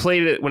say. I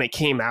played it when it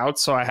came out,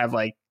 so I have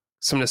like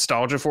some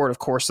nostalgia for it, of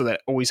course, so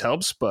that always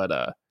helps. But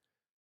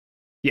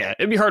yeah,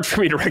 it'd be hard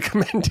for me to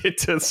recommend it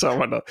to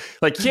someone.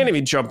 Like, you can't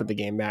even jump in the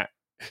game, Matt.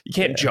 You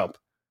can't jump.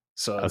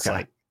 So it's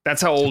like,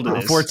 that's how old it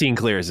is. 14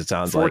 clears, it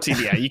sounds 14,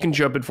 like. yeah, you can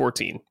jump in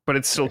 14, but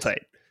it's still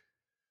tight.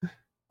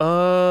 We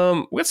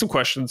got some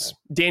questions.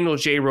 Daniel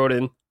J wrote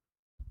in,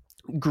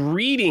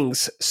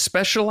 greetings,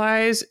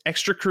 specialized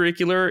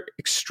extracurricular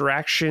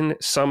extraction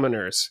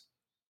summoners.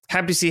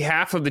 Happy to see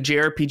half of the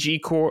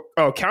JRPG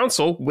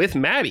council with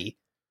Maddie.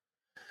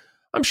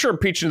 I'm sure I'm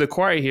preaching to the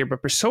choir here,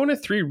 but Persona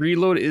 3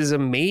 Reload is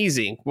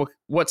amazing.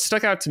 What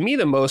stuck out to me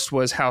the most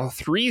was how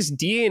 3's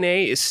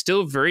DNA is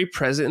still very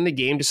present in the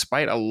game,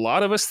 despite a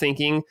lot of us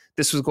thinking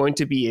this was going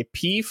to be a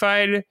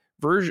P5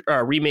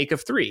 remake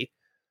of 3.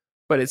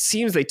 But it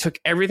seems they took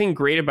everything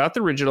great about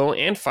the original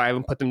and 5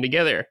 and put them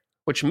together,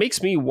 which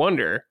makes me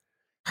wonder,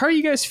 how are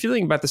you guys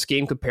feeling about this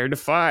game compared to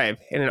 5?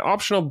 And an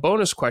optional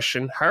bonus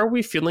question, how are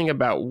we feeling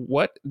about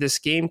what this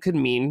game could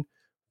mean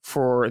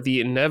for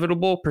the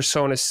inevitable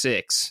Persona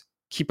 6?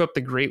 Keep up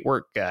the great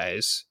work,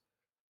 guys.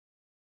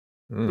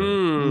 How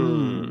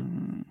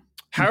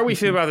are we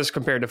feeling about this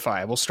compared to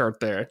 5? We'll start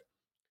there.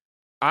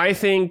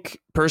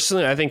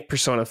 Personally, I think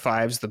Persona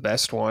 5 is the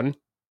best one.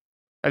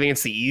 I think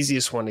it's the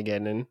easiest one to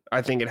get in.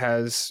 I think it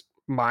has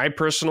my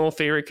personal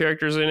favorite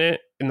characters in it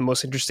and the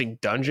most interesting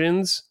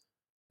dungeons.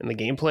 And the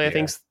gameplay, I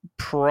think, is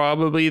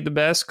probably the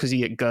best because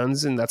you get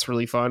guns and that's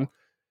really fun.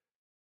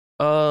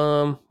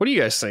 What do you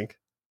guys think?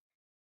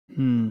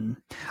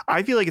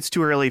 I feel like it's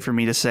too early for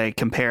me to say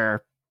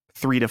compare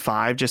 3 to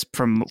 5 just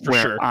from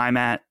where I'm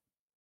at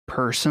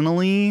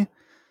personally.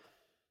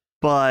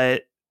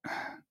 But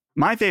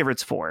my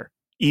favorite's 4,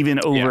 even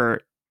over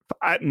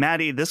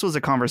Maddie. This was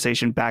a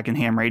conversation back in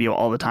ham radio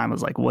all the time. I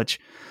was like, what's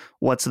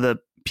the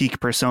peak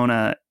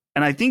Persona?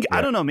 And I think,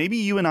 I don't know, maybe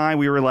you and I,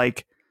 we were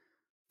like,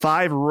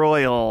 5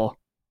 Royal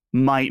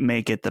might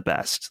make it the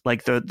best.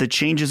 Like the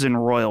changes in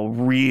Royal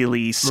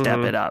really step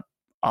it up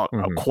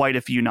quite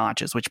a few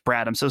notches, which,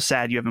 Brad, I'm so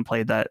sad you haven't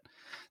played that.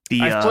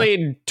 I've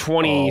played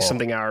 20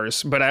 something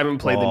hours, but I haven't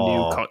played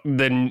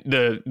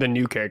the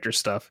new character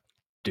stuff.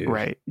 Dude.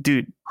 Right.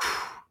 Dude.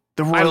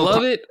 I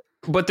love it,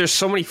 but there's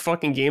so many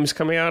fucking games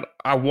coming out.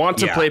 I want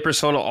to play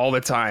Persona all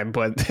the time,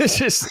 but it's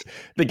just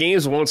the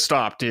games won't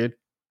stop, dude.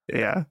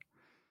 Yeah.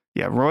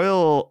 Yeah.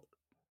 Royal,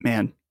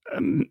 man.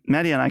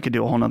 Maddie and I could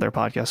do a whole nother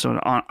podcast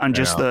on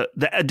just the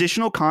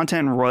additional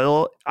content in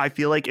Royal. I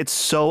feel like it's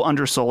so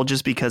undersold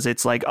just because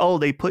it's like, oh,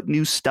 they put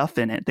new stuff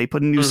in it. They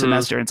put a new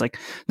semester. It's like,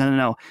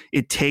 no.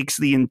 It takes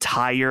the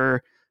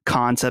entire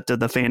concept of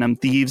the Phantom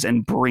Thieves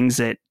and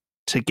brings it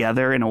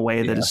together in a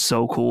way that is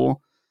so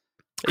cool.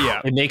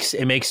 Yeah. It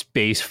makes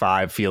Base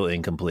 5 feel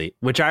incomplete,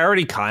 which I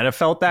already kind of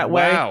felt that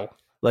way.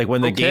 Like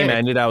when the game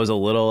ended, I was a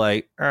little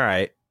like, all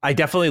right. I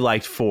definitely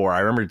liked 4. I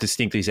remember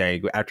distinctly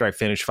saying after I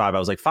finished 5, I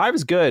was like, 5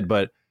 is good,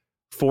 but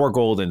 4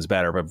 Golden's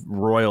better. But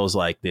Royal's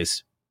like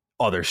this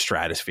other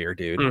stratosphere,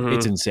 dude.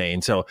 It's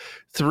insane. So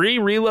 3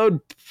 Reload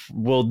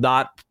will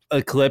not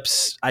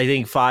eclipse, I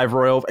think, 5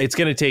 Royal. It's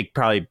going to take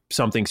probably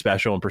something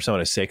special in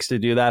Persona 6 to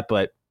do that.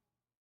 But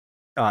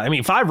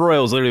 5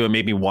 Royal is literally what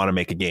made me want to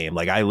make a game.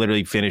 Like, I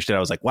literally finished it. I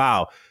was like,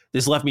 wow,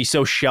 this left me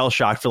so shell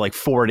shocked for like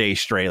 4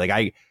 days straight.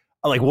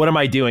 Like, what am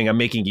I doing? I'm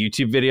making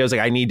YouTube videos. Like,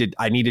 I need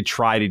to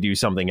try to do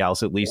something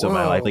else at least in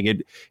my life. Like,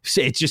 it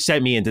just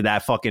sent me into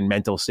that fucking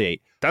mental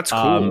state. That's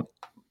cool.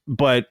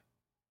 But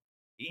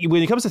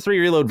when it comes to 3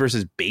 Reload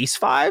versus Base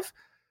 5,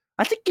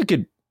 I think you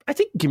can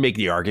make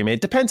the argument.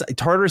 It depends.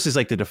 Tartarus is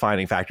like the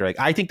defining factor. Like,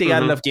 I think they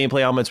got enough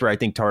gameplay elements where I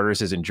think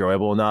Tartarus is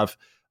enjoyable enough.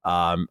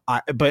 But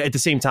at the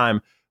same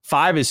time,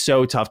 5 is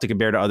so tough to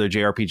compare to other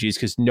JRPGs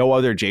because no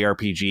other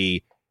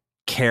JRPG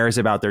cares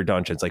about their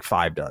dungeons like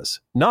 5 does.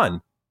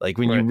 None. Like,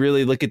 when you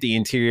really look at the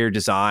interior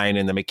design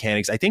and the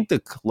mechanics, I think the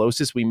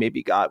closest we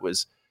maybe got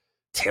was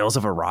Tales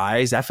of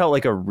Arise. That felt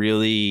like a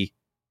really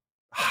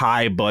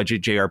high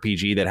budget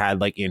JRPG that had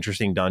like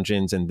interesting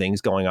dungeons and things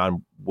going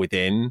on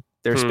within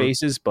their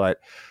spaces. But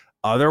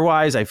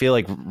otherwise, I feel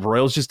like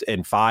Royals just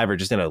and 5 are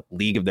just in a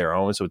league of their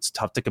own. So it's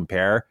tough to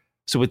compare.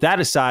 So with that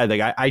aside,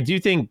 like I do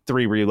think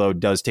 3 Reload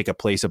does take a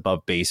place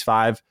above Base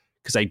 5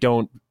 because I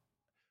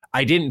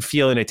didn't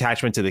feel an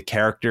attachment to the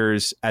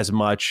characters as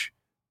much.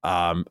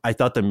 I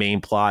thought the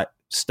main plot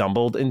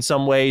stumbled in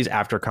some ways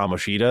after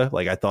Kamoshida.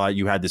 Like, I thought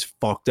you had this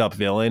fucked up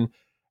villain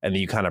and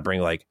then you kind of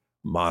bring like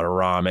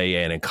Madarame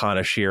in and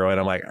Kanashiro. And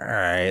I'm like, all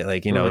right,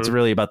 like, it's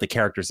really about the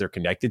characters they're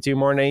connected to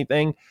more than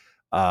anything.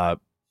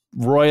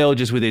 Royal,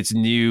 just with its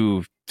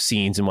new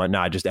scenes and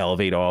whatnot, just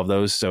elevate all of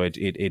those. So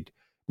it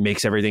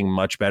makes everything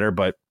much better.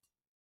 But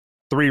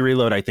 3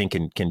 Reload, I think,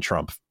 can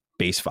trump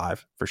Base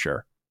 5 for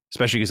sure,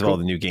 especially because of all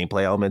the new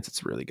gameplay elements.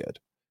 It's really good.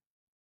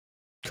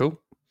 Cool.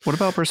 What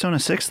about Persona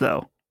 6,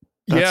 though?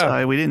 We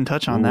didn't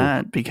touch on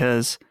that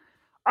because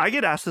I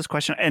get asked this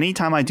question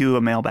anytime I do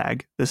a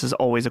mailbag. This is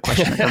always a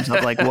question that comes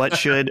up, like,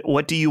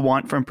 what do you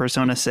want from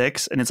Persona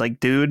 6? And it's like,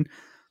 dude,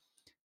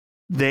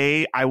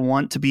 I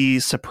want to be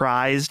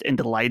surprised and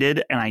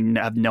delighted, and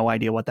I have no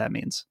idea what that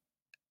means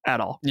at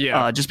all.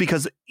 Yeah. Just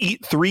because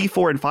 3,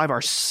 4, and 5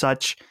 are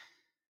such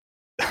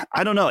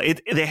I don't know.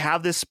 They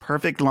have this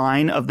perfect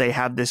line of they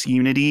have this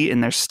unity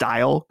in their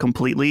style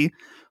completely,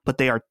 but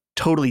they are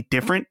totally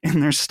different in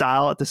their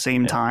style at the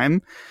same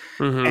time.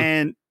 Mm-hmm.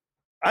 And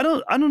I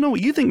don't know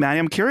what you think, Maddie.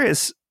 I'm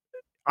curious.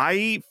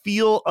 I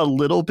feel a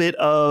little bit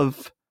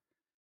of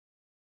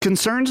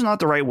concern's not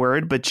the right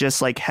word, but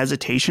just like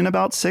hesitation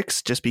about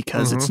 6, just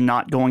because it's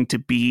not going to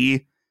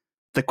be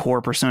the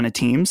core Persona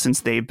team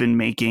since they've been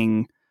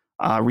making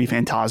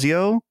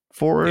ReFantazio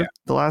for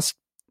the last,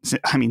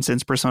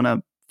 since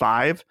Persona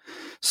 5.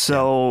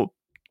 So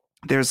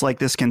there's like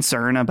this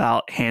concern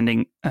about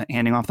handing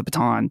off the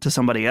baton to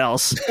somebody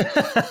else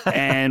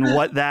and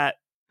what that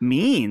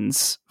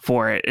means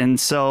for it. And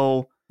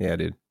so, yeah,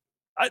 dude.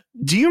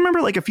 Do you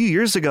remember like a few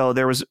years ago,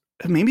 there was,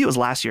 maybe it was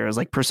last year, it was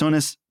like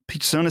Persona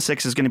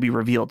 6 is going to be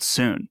revealed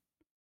soon.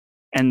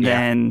 And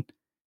then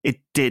it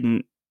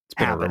didn't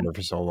happen. Been a rumor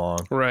for so long.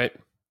 Right.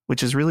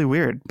 Which is really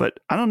weird. But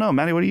I don't know,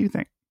 Maddie, what do you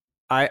think?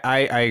 I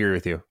agree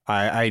with you.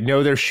 I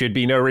know there should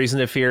be no reason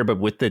to fear, but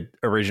with the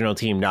original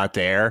team not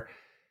there.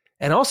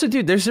 And also,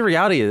 dude, there's the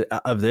reality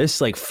of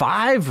this. Like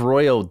 5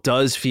 Royal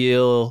does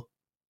feel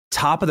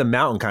top of the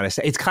mountain kind of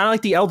stuff. It's kind of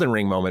like the Elden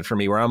Ring moment for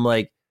me where I'm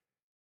like,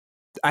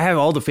 I have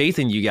all the faith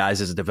in you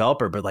guys as a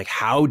developer, but like,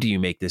 how do you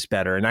make this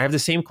better? And I have the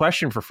same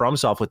question for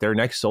FromSoft with their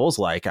next Souls.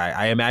 Like,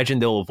 I imagine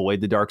they'll avoid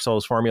the Dark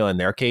Souls formula in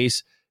their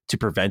case to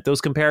prevent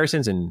those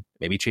comparisons and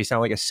maybe chase down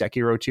like a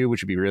Sekiro 2,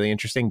 which would be really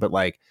interesting. But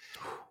like,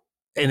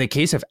 in the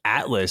case of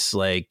Atlas,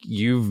 like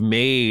you've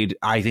made,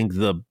 I think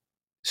the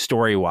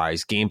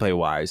story-wise,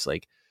 gameplay-wise,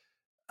 like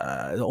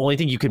the only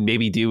thing you could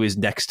maybe do is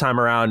next time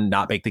around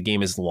not make the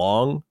game as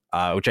long,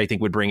 which I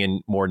think would bring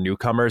in more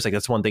newcomers. Like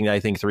that's one thing that I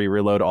think 3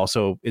 Reload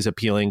also is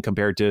appealing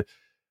compared to,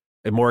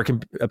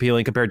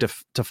 appealing compared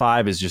to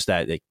 5 is just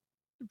that, like,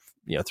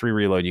 3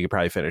 Reload you could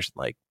probably finish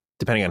like,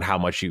 depending on how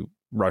much you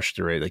rush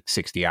through it, like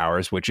 60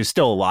 hours, which is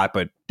still a lot,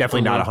 but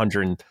definitely not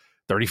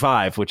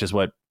 135, which is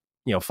what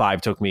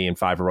 5 took me and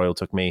 5 Royal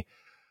took me.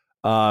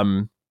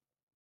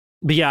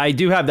 But yeah, I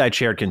do have that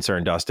shared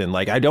concern, Dustin.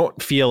 Like I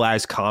don't feel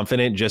as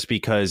confident just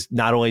because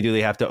not only do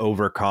they have to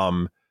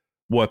overcome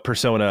what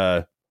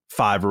Persona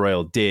 5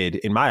 Royal did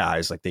in my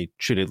eyes, like they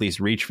should at least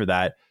reach for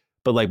that.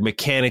 But like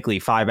mechanically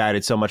 5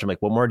 added so much. I'm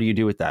like, what more do you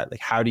do with that? Like,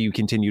 how do you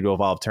continue to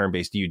evolve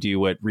turn-based? Do you do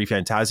what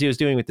ReFantazio is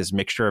doing with this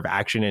mixture of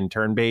action and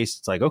turn-based?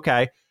 It's like,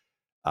 okay,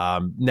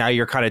 now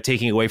you're kind of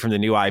taking away from the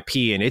new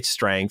IP and its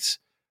strengths.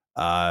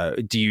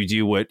 Do you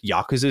do what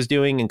Yakuza is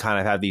doing and kind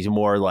of have these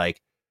more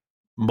like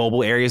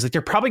mobile areas? Like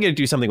they're probably going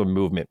to do something with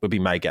movement would be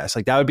my guess.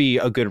 Like that would be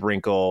a good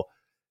wrinkle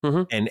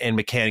and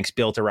mechanics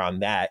built around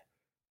that.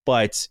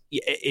 But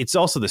it's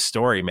also the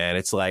story, man.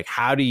 It's like,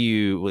 how do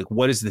you, like,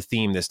 what is the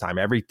theme this time?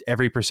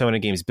 Every Persona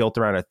game is built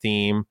around a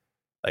theme.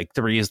 Like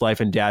 3 is life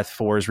and death,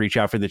 4 is reach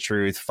out for the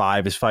truth,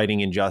 5 is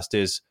fighting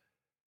injustice.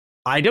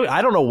 I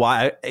don't know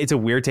why. It's a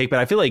weird take, but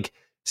I feel like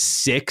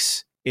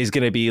 6 is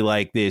going to be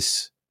like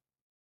this.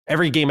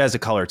 Every game has a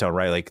color tone,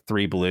 right? Like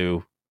 3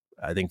 blue,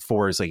 I think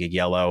 4 is like a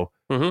yellow,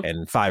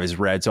 and 5 is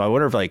red. So I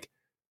wonder if like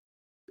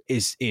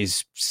is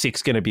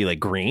 6 going to be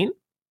like green,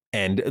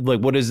 and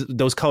like what does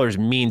those colors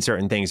mean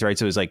certain things, right?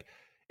 So it's like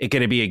it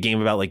going to be a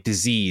game about like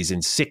disease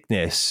and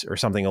sickness or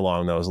something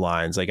along those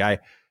lines. Like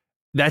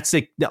that's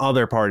the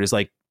other part is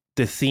like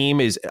the theme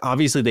is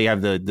obviously they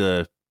have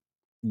the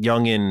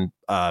Jungian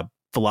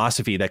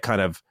philosophy that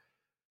kind of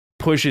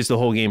pushes the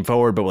whole game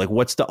forward, but like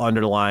what's the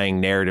underlying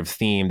narrative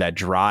theme that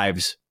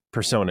drives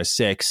Persona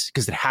 6,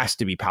 because it has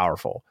to be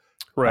powerful,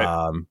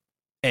 right?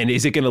 And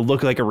is it going to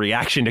look like a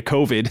reaction to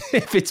COVID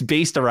if it's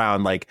based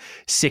around like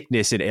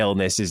sickness and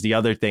illness is the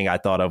other thing I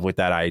thought of with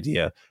that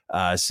idea.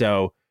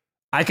 So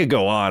I could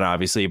go on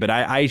obviously, but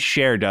I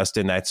share,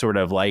 Dustin, that sort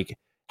of like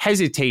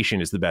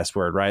hesitation is the best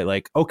word, right?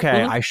 Like,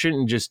 okay, I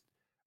shouldn't just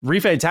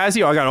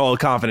ReFantazio. I got all the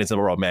confidence in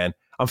the world, man.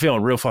 I'm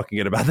feeling real fucking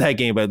good about that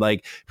game, but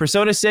like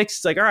Persona 6,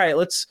 it's like, all right,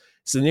 it's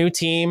the new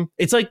team.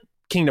 It's like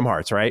Kingdom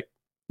Hearts, right?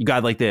 You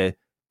got like the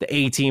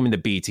A team and the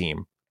B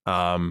team.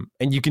 And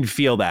you can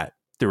feel that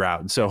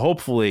throughout. So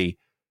hopefully,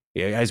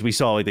 as we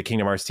saw, like the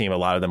Kingdom Hearts team, a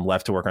lot of them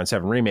left to work on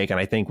 7 Remake. And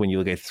I think when you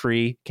look at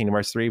Kingdom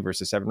Hearts 3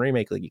 versus 7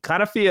 Remake, like you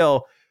kind of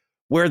feel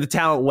where the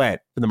talent went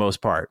for the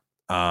most part.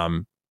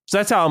 So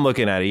that's how I'm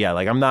looking at it. Yeah,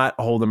 like I'm not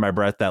holding my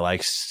breath that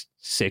like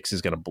 6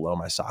 is going to blow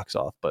my socks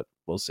off, but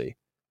we'll see.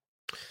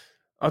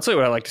 I'll tell you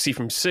what I'd like to see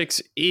from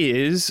 6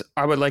 is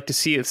I would like to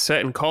see it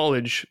set in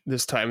college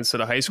this time instead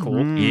of high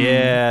school.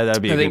 Yeah,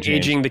 that'd be I think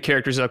aging the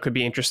characters up could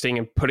be interesting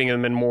and putting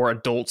them in more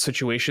adult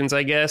situations,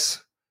 I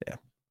guess. Yeah.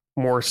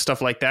 More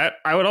stuff like that.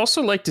 I would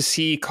also like to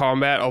see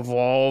combat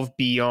evolve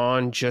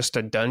beyond just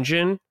a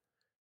dungeon.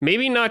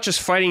 Maybe not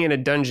just fighting in a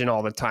dungeon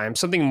all the time.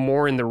 Something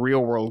more in the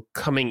real world,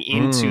 coming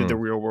into the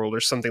real world or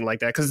something like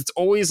that. Because it's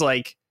always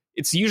like,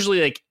 it's usually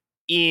like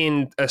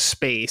in a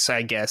space,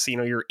 I guess.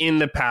 You're in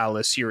the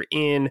palace, you're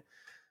in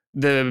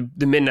the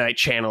Midnight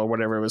Channel or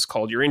whatever it was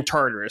called, you're in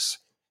Tartarus.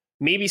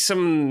 Maybe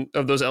some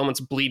of those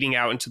elements bleeding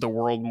out into the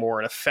world more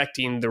and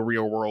affecting the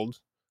real world.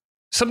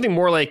 Something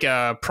more like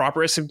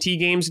proper SMT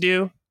games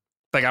do.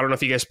 Like, I don't know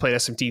if you guys played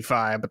SMT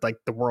 5, but like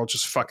the world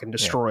just fucking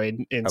destroyed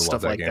and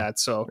stuff like that.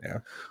 So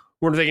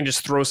wonder if they can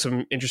just throw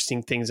some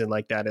interesting things in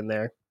like that in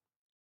there.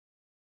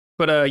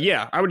 But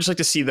yeah, I would just like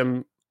to see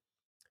them.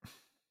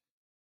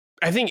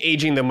 I think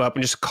aging them up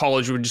and just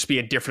college would just be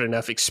a different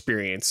enough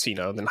experience,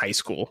 than high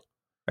school.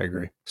 I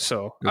agree.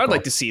 So Good I'd call.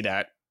 like to see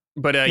that.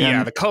 But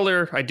yeah, the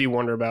color I do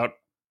wonder about.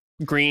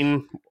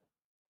 Green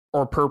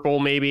or purple,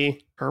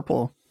 maybe.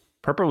 Purple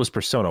was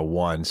Persona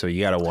 1, so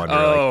you got to wonder,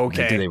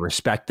 okay. do they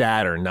respect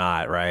that or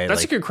not, right?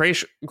 That's a good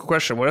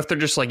question. What if they're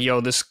just like,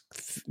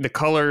 the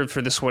color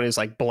for this one is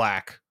like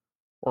black,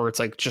 or it's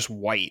like just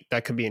white?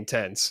 That could be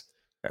intense.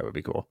 That would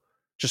be cool.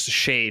 Just a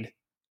shade.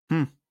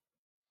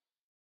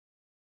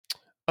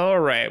 All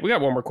right, we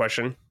got one more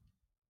question.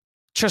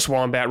 Chess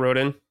Wombat wrote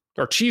in,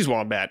 or Cheese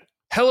Wombat.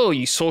 Hello,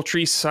 you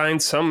sultry sign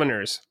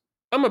summoners.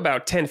 I'm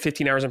about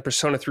 10-15 hours in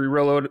Persona 3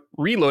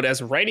 Reload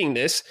as writing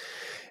this,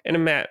 and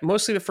I'm at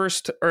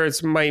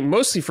it's my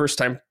mostly first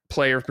time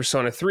player of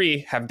Persona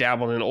 3, have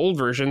dabbled in old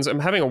versions. I'm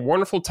having a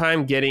wonderful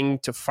time getting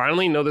to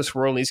finally know this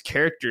world and these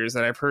characters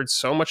that I've heard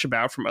so much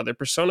about from other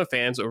Persona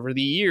fans over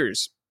the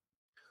years.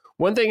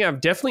 One thing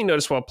I've definitely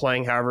noticed while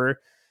playing, however,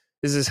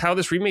 is how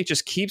this remake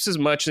just keeps as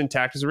much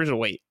intact as the original.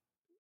 Wait,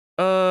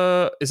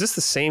 is this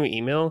the same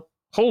email?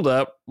 Hold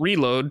up,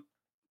 reload.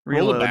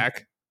 Roll it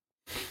back.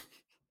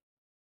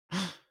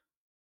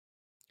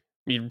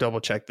 You double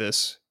check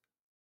this.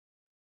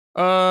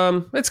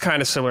 It's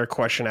kind of similar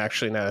question,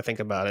 actually, now that I think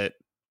about it.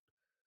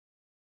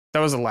 That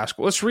was the last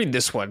one. Let's read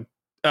this one.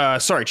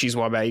 Sorry, Cheese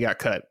Wombat, you got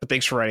cut, but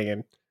thanks for writing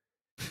in.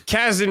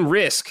 Kazin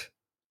Risk.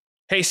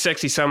 Hey,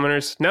 sexy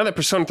summoners. Now that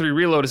Persona 3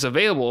 Reload is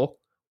available,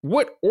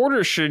 what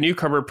order should a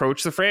newcomer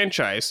approach the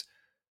franchise?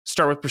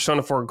 Start with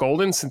Persona 4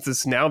 Golden, since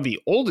it's now the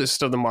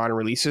oldest of the modern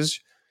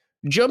releases.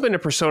 Jump into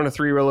Persona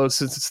 3 Reload,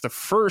 since it's the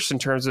first in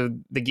terms of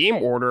the game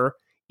order,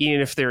 even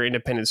if they're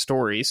independent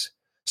stories.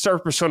 Start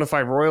with Persona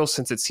 5 Royal,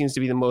 since it seems to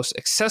be the most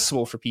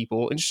accessible for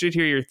people. Interested to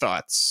hear your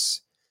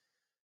thoughts.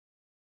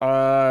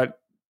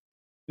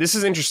 This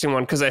is an interesting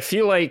one, because I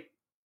feel like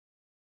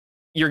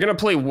you're going to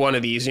play one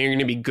of these, and you're going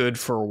to be good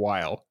for a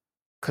while,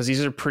 because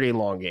these are pretty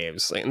long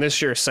games. And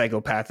this year,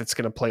 Psychopath, that's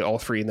going to play all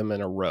three of them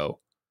in a row.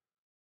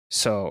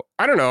 So,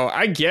 I don't know.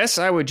 I guess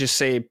I would just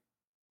say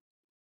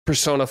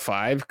Persona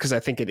 5, because I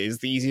think it is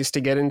the easiest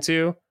to get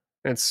into.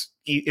 And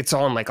it's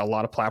on like a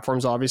lot of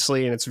platforms,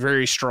 obviously, and it's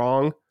very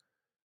strong.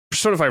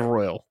 Persona 5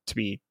 Royal, to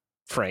be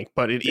frank,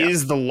 but it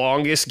is the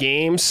longest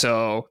game,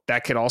 so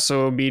that could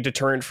also be a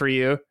deterrent for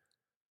you.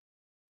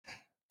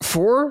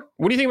 4?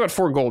 What do you think about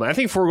 4 Golden? I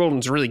think 4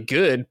 Golden's really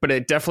good, but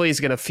it definitely is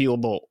going to feel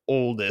the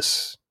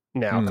oldest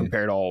now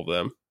compared to all of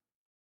them.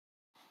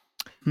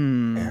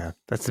 Yeah,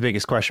 that's the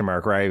biggest question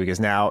mark, right? Because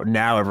now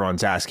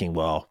everyone's asking,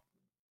 well,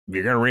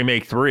 you're going to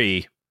remake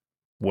 3.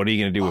 What are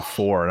you going to do with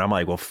 4? And I'm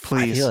like, well,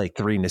 please. I feel like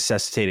 3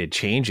 necessitated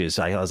changes.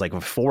 I was like,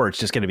 with 4, it's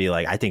just going to be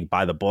like, I think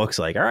by the books,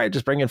 like, all right,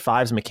 just bring in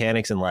 5's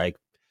mechanics and like,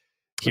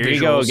 here you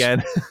go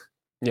again.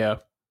 Yeah.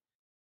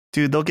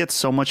 Dude, they'll get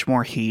so much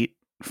more heat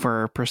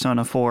for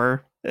Persona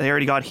 4. They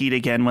already got heat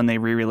again when they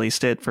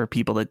re-released it for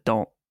people that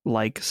don't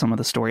like some of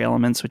the story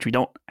elements, which we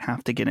don't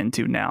have to get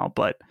into now,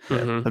 but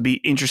it'd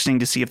be interesting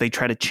to see if they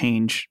try to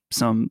change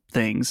some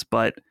things.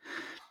 But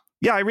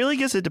yeah, I really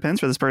guess it depends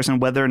for this person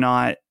whether or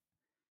not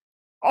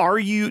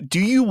do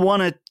you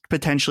want to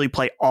potentially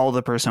play all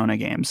the Persona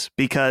games?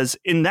 Because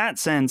in that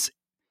sense,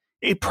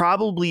 it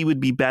probably would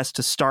be best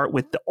to start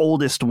with the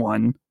oldest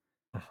one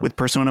with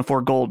Persona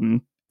 4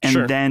 Golden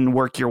and then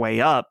work your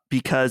way up,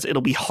 because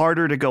it'll be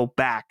harder to go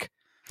back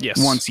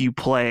once you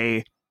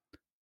play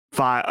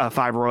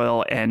 5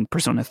 Royal and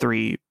Persona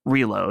 3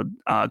 Reload.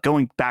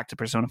 Going back to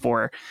Persona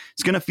 4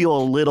 is going to feel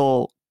a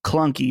little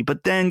clunky,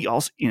 but then you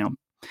also, you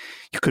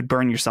could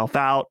burn yourself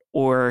out,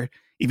 or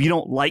if you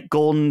don't like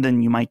Golden,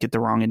 then you might get the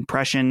wrong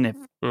impression if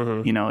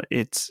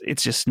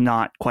it's just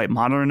not quite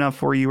modern enough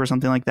for you or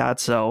something like that.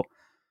 So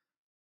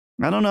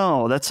I don't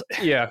know. It's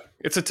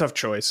a tough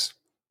choice.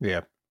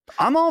 Yeah.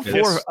 I'm all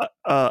for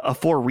a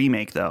 4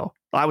 remake, though.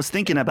 I was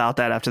thinking about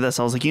that after this.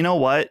 I was like, you know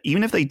what?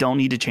 Even if they don't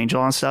need to change a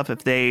lot of stuff,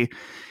 if they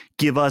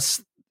give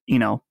us,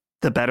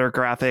 the better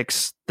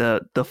graphics,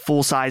 the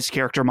full size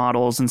character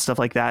models and stuff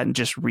like that, and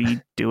just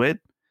redo it,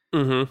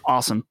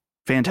 awesome,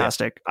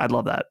 fantastic. I'd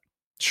love that.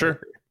 Sure.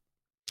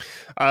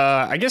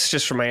 I guess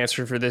just for my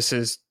answer for this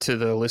is to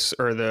the list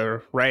or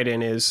the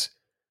write-in is,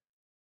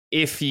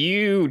 if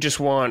you just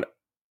want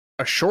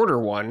a shorter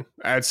one,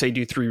 I'd say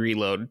do 3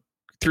 Reload.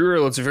 3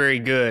 Reload's very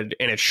good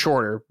and it's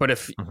shorter, but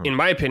if, in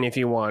my opinion, if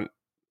you want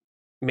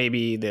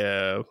maybe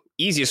the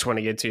easiest one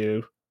to get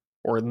to,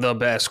 or the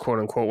best quote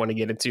unquote one to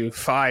get into,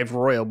 5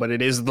 Royal, but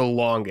it is the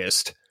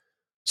longest.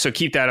 So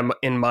keep that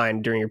in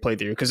mind during your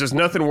playthrough, because there's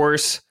nothing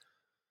worse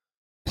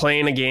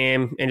playing a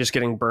game and just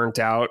getting burnt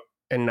out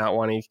and not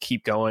wanting to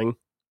keep going.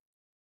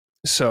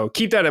 So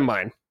keep that in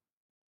mind.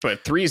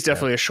 But 3 is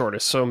definitely the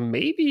shortest. So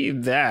maybe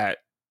that.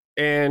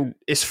 And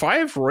is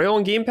 5 Royal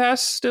in Game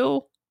Pass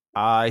still?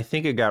 I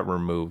think it got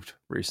removed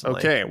recently.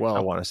 Okay, well, I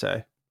want to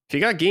say, if you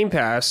got Game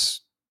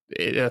Pass,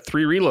 3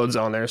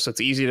 Reloads on there, so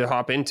it's easy to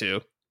hop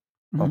into.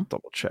 I'll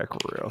double check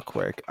real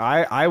quick.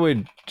 I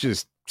would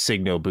just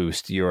signal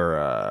boost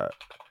your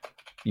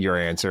your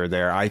answer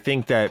there. I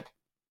think that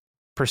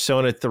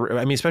Persona 3,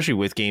 I mean, especially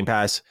with Game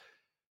Pass.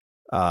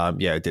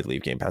 Yeah, it did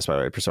leave Game Pass, by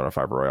the way, Persona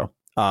 5 Royal.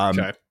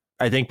 Okay.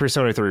 I think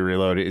Persona 3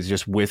 Reloaded is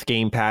just with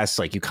Game Pass,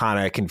 like you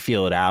kind of can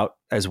feel it out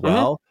as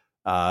well.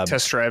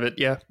 Test drive it,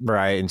 yeah.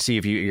 Right, and see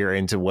if you're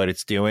into what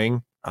it's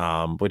doing,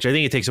 which I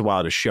think it takes a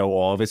while to show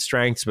all of its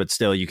strengths, but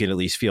still you can at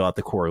least feel out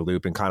the core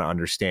loop and kind of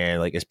understand,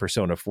 like, is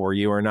Persona for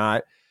you or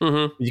not?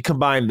 You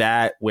combine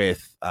that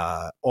with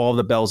all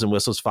the bells and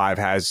whistles 5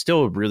 has,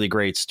 still a really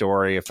great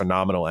story, a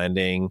phenomenal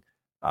ending,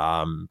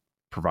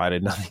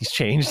 provided nothing's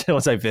changed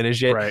once I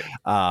finish it. Right.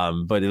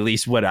 But at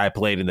least what I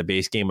played in the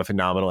base game, a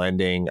phenomenal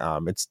ending.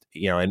 It's,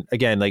 and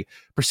again, like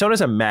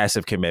Persona's a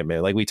massive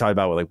commitment. Like we talked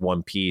about with like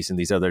One Piece and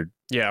these other,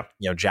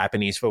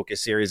 Japanese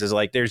focused series, is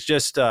like, there's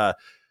just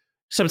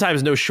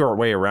sometimes no short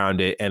way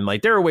around it. And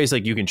like, there are ways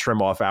like you can trim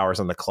off hours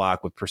on the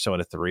clock with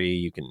Persona 3.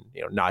 You can,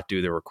 not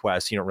do the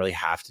requests. You don't really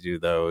have to do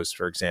those.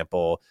 For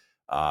example,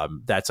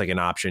 that's like an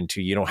option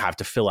too. You don't have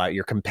to fill out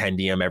your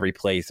compendium every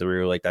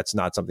playthrough. Like that's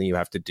not something you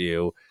have to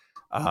do.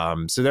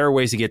 So there are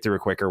ways to get through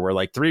it quicker, where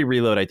like 3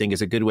 Reload, I think,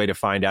 is a good way to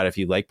find out if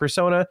you like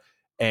Persona,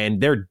 and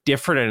they're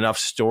different enough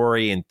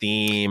story and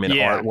theme and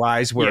art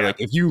wise, where like,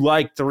 if you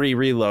like 3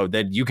 Reload,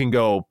 then you can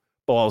go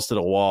balls to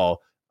the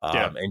wall,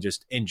 and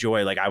just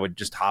enjoy. Like I would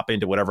just hop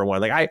into whatever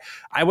one. Like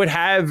I would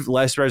have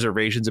less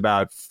reservations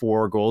about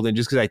 4 Golden,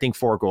 just because I think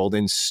 4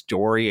 Golden's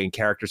story and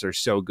characters are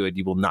so good,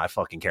 you will not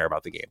fucking care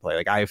about the gameplay.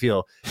 Like I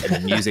feel, and the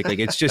music, like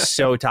it's just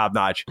so top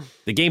notch.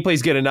 The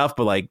gameplay's good enough,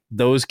 but like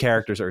those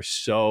characters are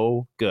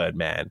so good,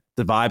 man.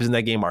 The vibes in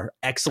that game are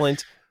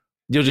excellent.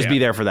 You'll just be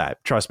there for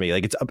that. Trust me.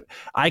 Like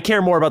I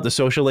care more about the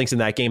social links in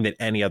that game than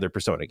any other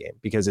Persona game,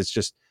 because it's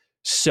just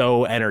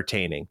so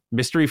entertaining.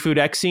 Mystery Food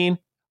X scene,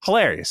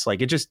 hilarious.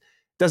 Like it just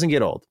doesn't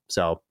get old.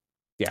 So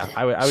yeah,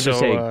 I would just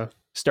say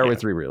start with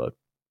 3 Reload.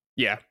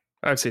 Yeah,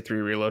 I'd say 3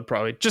 Reload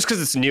probably, just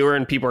because it's newer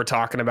and people are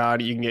talking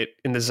about it. You can get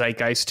in the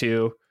zeitgeist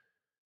too,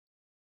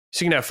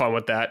 so you can have fun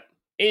with that,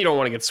 and you don't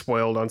want to get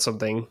spoiled on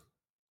something.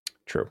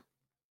 True.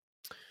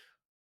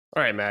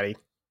 All right, Maddie,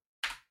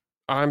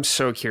 I'm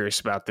so curious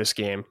about this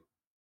game.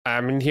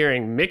 I've been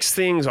hearing mixed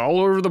things all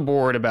over the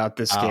board about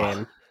this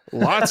game.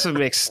 Lots of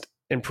mixed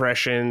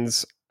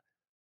impressions.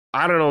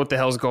 I don't know what the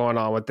hell's going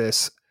on with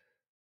this.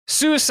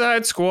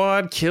 Suicide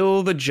Squad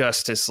Kill the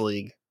Justice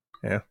League.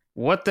 Yeah.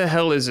 What the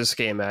hell is this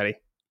game, Maddie?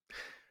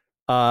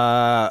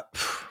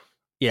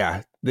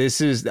 Yeah,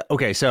 this is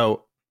okay.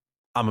 So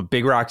I'm a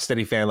big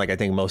Rocksteady fan. Like I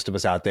think most of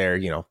us out there,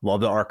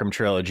 love the Arkham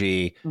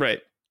trilogy, right?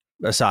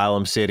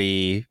 Asylum,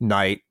 City,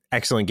 Night,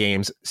 excellent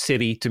games.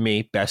 City, to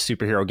me, best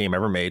superhero game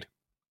ever made.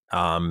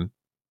 And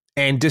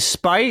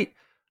despite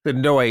the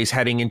noise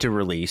heading into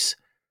release,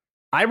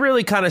 I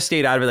really kind of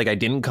stayed out of it. Like I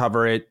didn't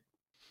cover it.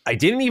 I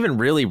didn't even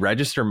really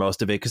register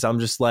most of it, because I'm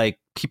just like,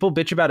 people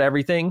bitch about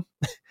everything.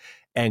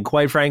 And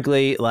quite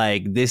frankly,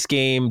 like this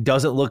game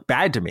doesn't look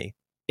bad to me.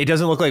 It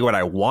doesn't look like what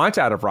I want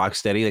out of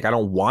Rocksteady. Like I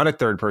don't want a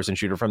 3rd-person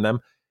shooter from them,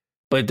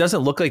 but it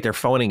doesn't look like they're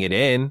phoning it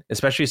in,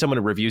 especially as someone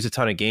who reviews a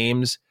ton of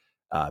games.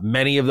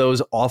 Many of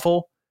those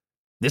awful.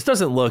 This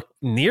doesn't look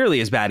nearly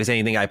as bad as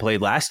anything I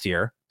played last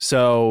year.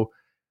 So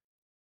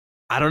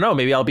I don't know.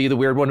 Maybe I'll be the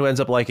weird one who ends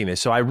up liking this.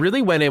 So I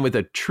really went in with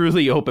a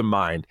truly open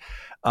mind.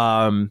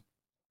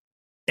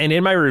 And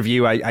in my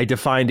review, I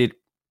defined it.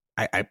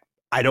 I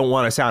don't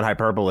want to sound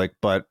hyperbolic,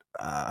 but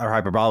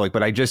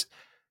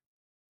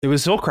it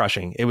was soul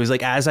crushing. It was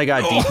like, as I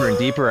got deeper and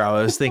deeper, I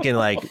was thinking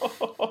like,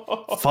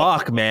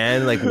 fuck,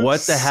 man, like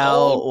what the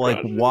hell? Like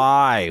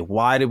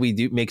why did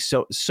we make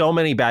so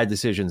many bad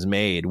decisions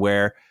made,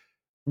 where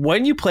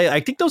when you play, I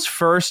think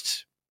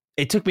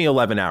it took me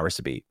 11 hours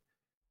to beat,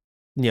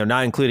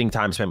 not including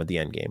time spent with the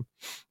end game.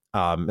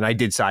 And I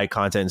did side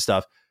content and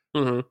stuff.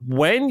 Mm-hmm.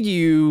 When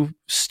you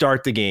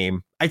start the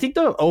game, I think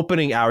the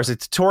opening hours, the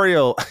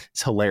tutorial,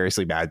 it's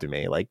hilariously bad to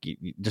me. Like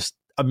you just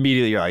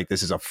immediately you're like,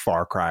 this is a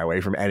far cry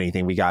away from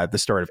anything we got at the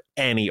start of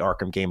any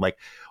Arkham game. Like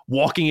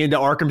walking into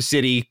Arkham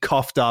City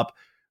cuffed up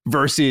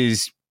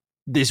versus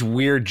this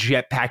weird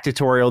jetpack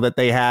tutorial that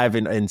they have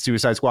in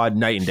Suicide Squad,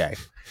 night and day.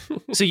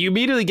 So you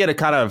immediately get a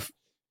kind of,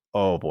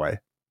 oh boy.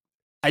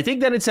 I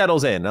think then it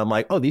settles in. I'm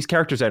like, oh, these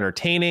characters are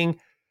entertaining.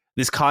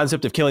 This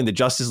concept of killing the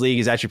Justice League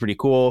is actually pretty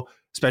cool,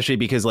 especially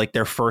because like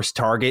their first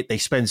target, they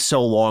spend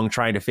so long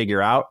trying to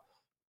figure out.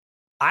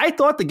 I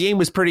thought the game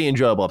was pretty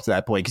enjoyable up to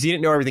that point, because you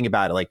didn't know everything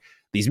about it. Like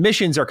these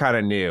missions are kind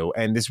of new,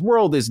 and this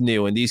world is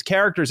new, and these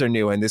characters are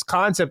new, and this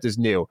concept is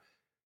new.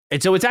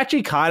 And so it's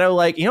actually kind of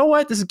like, you know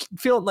what? This is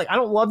feeling like, I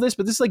don't love this,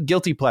 but this is like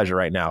guilty pleasure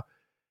right now.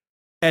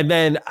 And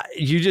then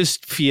you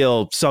just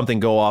feel something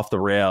go off the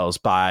rails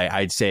by,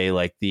 I'd say,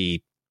 like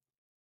the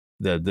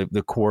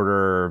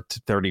quarter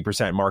to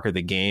 30% mark of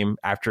the game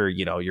after,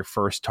 your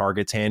first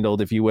target's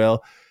handled, if you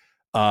will.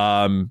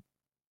 And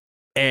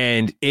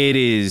it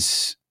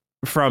is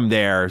from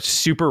there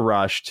super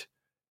rushed,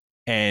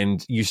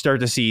 and you start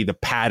to see the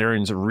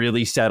patterns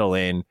really settle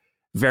in.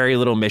 Very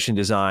little mission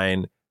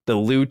design. The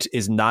loot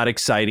is not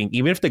exciting.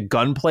 Even if the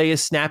gunplay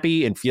is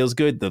snappy and feels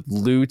good, the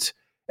loot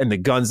and the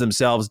guns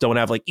themselves don't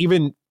have, like,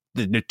 even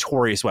the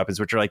notorious weapons,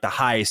 which are like the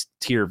highest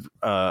tier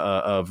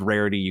of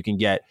rarity you can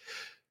get.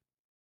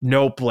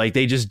 Nope, like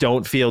they just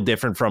don't feel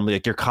different from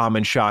like your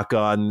common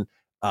shotgun.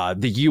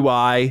 The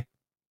UI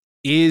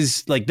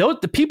is like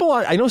the people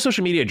I know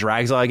social media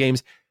drags a lot of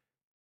games,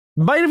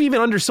 might have even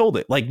undersold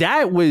it. Like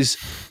that was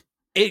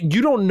it.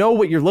 You don't know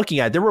what you're looking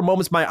at. There were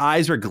moments my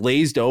eyes were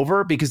glazed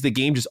over because the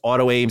game just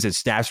auto aims and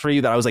snaps for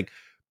you that I was like,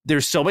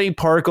 there's so many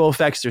particle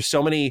effects. There's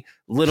so many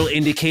little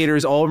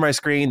indicators all over my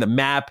screen, the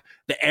map,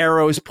 the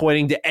arrows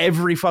pointing to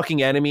every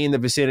fucking enemy in the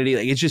vicinity.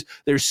 Like it's just,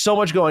 there's so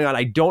much going on.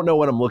 I don't know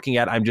what I'm looking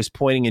at. I'm just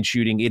pointing and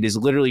shooting. It is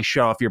literally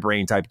shut off your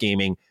brain type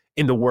gaming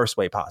in the worst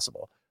way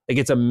possible. Like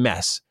it's a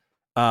mess.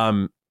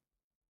 And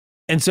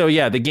so,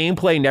 yeah, the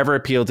gameplay never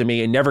appealed to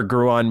me. It never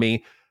grew on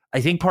me.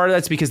 I think part of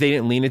that's because they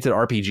didn't lean into the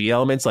RPG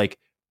elements, like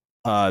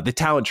the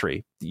talent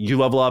tree. You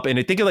level up and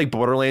I think of like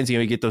Borderlands,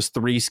 you get those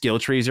 3 skill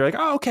trees. You're like,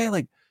 oh, okay.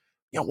 Like,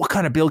 what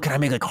kind of build can I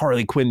make? Like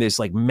Harley Quinn, this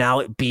like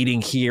mallet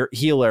beating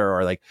healer,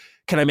 or like,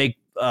 can I make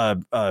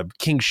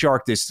King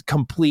Shark this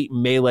complete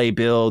melee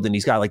build? And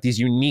he's got like these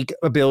unique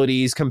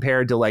abilities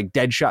compared to like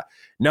Deadshot.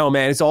 No,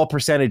 man, it's all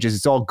percentages.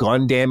 It's all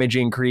gun damage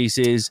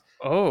increases.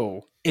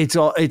 Oh,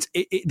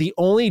 the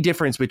only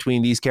difference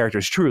between these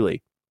characters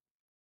truly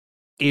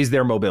is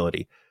their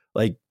mobility.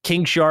 Like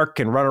King Shark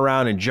can run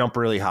around and jump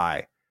really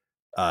high.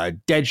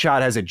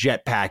 Deadshot has a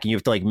jetpack and you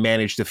have to like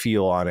manage the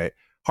fuel on it.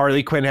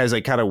 Harley Quinn has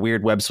like kind of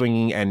weird web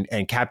swinging,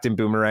 and Captain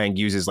Boomerang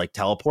uses like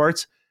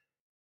teleports.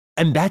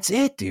 And that's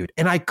it, dude.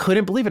 And I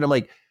couldn't believe it. I'm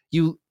like,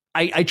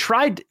 I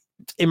tried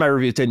in my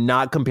review to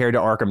not compare to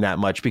Arkham that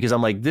much because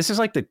I'm like, this is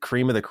like the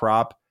cream of the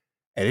crop.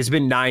 And it's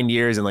been 9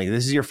 years and like,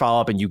 this is your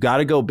follow-up and you got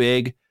to go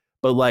big.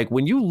 But like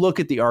when you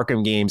look at the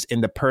Arkham games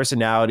and the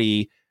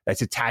personality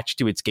that's attached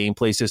to its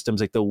gameplay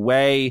systems, like the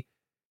way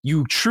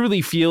you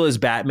truly feel as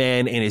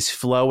Batman and his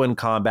flow in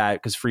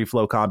combat, because free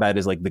flow combat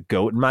is like the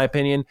GOAT in my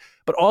opinion,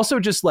 but also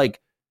just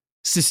like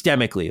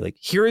systemically, like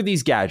here are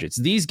these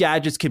gadgets. These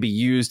gadgets can be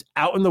used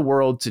out in the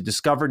world to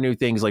discover new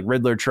things like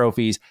Riddler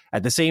trophies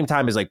at the same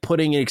time as like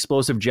putting an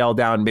explosive gel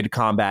down mid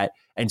combat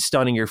and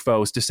stunning your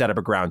foes to set up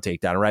a ground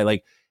takedown, right?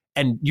 Like,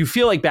 and you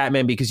feel like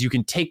Batman because you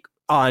can take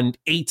on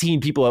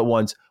 18 people at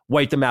once,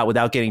 wipe them out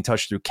without getting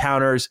touched through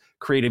counters,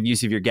 creative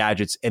use of your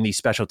gadgets, and these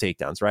special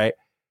takedowns, right?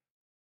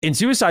 In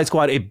Suicide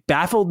Squad, it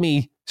baffled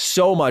me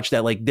so much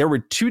that like there were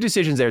 2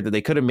 decisions there that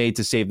they could have made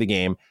to save the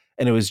game.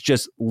 And it was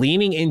just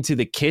leaning into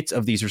the kits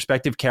of these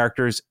respective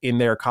characters in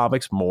their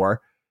comics more,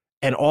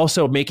 and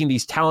also making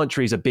these talent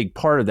trees a big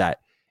part of that.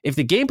 If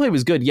the gameplay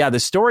was good, yeah,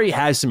 the story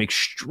has some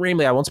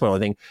extremely, I won't spoil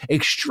anything,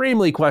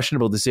 extremely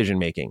questionable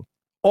decision-making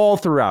all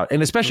throughout.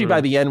 And especially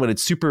by the end when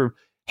it's super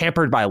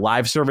hampered by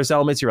live service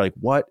elements, you're like,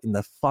 what in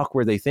the fuck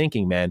were they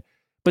thinking, man?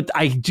 But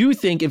I do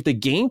think if the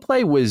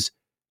gameplay was,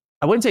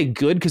 I wouldn't say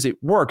good because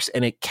it works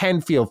and it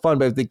can feel fun,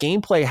 but if the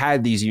gameplay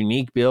had these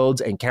unique builds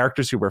and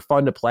characters who were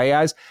fun to play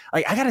as,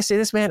 like, I gotta say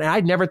this, man, and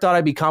I never thought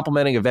I'd be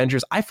complimenting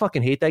Avengers. I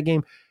fucking hate that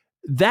game.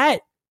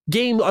 That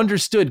game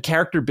understood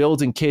character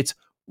builds and kits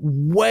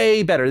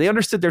way better. They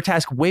understood their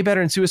task way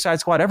better than Suicide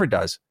Squad ever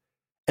does.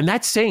 And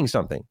that's saying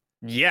something.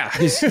 Yeah.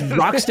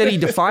 Rocksteady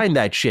defined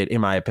that shit,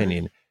 in my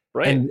opinion.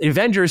 Right. And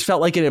Avengers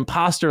felt like an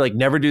imposter, like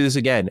never do this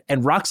again.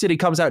 And Rocksteady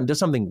comes out and does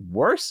something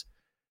worse.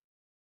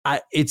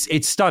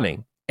 It's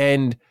stunning.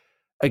 And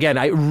again,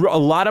 a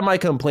lot of my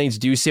complaints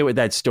do sit with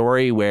that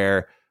story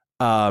where,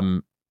 I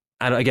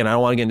don't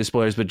want to get into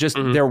spoilers, but just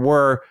there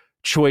were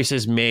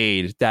choices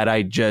made that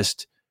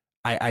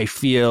I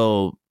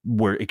feel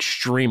were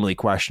extremely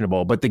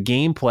questionable. But the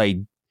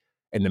gameplay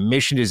and the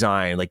mission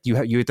design, like you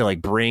have to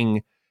like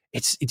bring,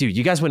 dude,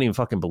 you guys wouldn't even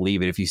fucking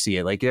believe it if you see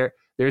it. Like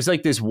there's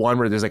like this one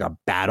where there's like a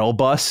battle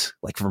bus,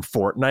 like from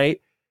Fortnite,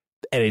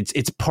 and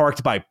it's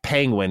parked by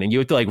Penguin, and you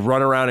have to like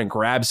run around and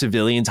grab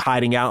civilians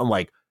hiding out in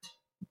like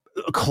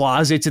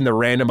closets in the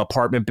random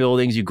apartment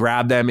buildings. You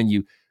grab them and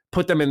you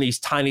put them in these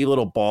tiny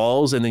little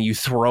balls, and then you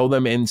throw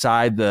them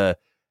inside the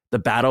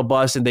battle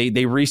bus, and they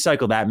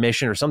recycle that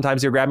mission. Or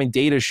sometimes they're grabbing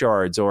data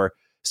shards, or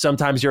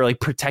sometimes you're like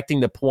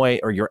protecting the point,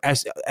 or your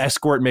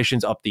escort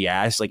missions up the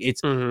ass. Like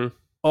it's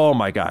oh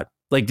my god,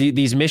 like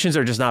these missions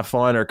are just not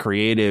fun or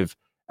creative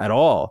at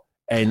all.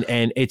 And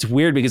it's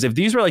weird because if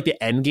these were like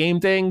the end game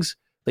things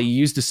that you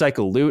use to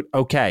cycle loot,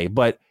 okay,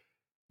 but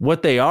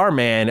what they are,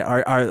 man,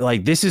 are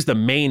like, this is the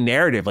main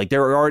narrative. Like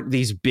there aren't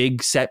these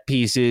big set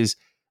pieces.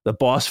 The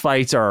boss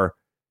fights are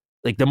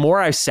like, the more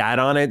I sat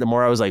on it, the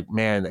more I was like,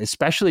 man,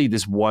 especially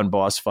this one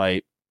boss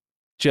fight,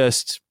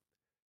 just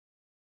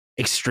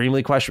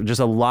extremely questionable.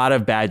 Just a lot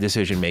of bad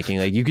decision making.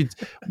 Like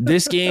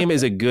this game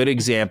is a good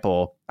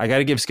example. I got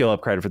to give Skill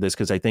Up credit for this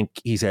because I think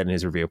he said in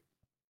his review,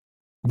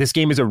 this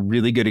game is a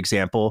really good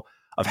example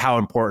of how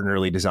important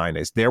early design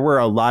is. There were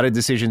a lot of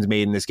decisions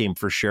made in this game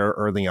for sure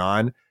early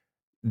on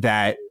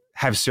that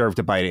have served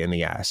to bite it in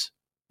the ass.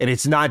 And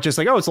it's not just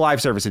like, oh, it's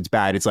live service, it's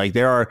bad. It's like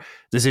there are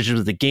decisions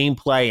with the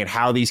gameplay and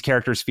how these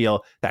characters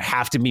feel that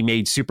have to be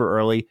made super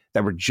early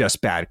that were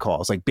just bad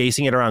calls. Like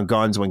basing it around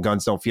guns when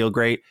guns don't feel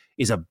great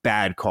is a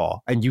bad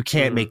call. And you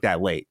can't make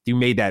that late. You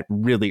made that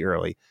really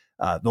early.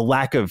 The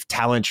lack of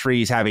talent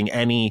trees having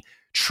any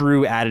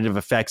true additive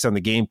effects on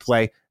the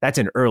gameplay, that's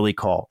an early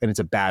call, and it's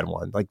a bad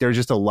one. Like there's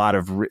just a lot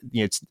of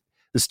the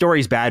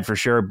story's bad for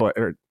sure, but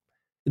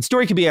the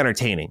story can be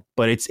entertaining,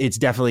 but it's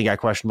definitely got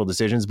questionable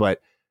decisions. But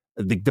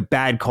the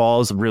bad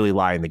calls really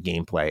lie in the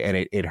gameplay,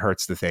 and it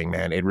hurts the thing,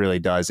 man. It really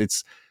does.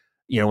 It's,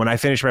 when I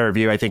finished my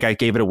review, I think I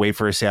gave it away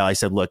for a sale. I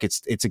said, look,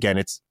 it's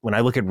when I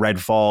look at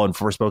Redfall and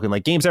Forspoken,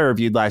 like games I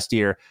reviewed last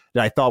year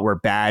that I thought were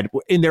bad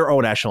in their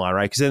own echelon,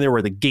 right? Because then there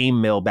were the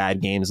game mill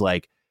bad games,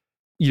 like,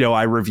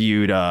 I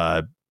reviewed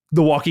The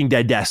Walking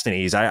Dead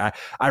Destinies. I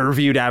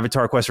reviewed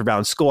Avatar Quest for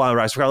Balance, Skull Island,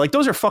 Rise of Skywalker. Like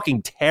those are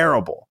fucking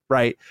terrible,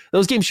 right?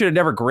 Those games should have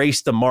never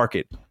graced the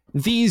market.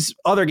 These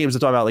other games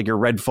I'm talking about, like your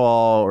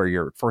Redfall or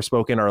your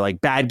Forspoken, are like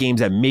bad games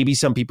that maybe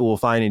some people will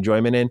find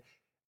enjoyment in.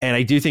 And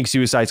I do think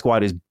Suicide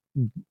Squad is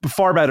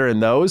far better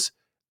in those,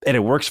 and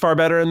it works far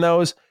better in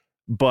those,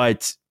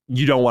 but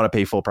you don't want to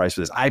pay full price for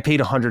this. I paid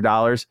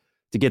 $100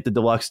 to get the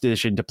deluxe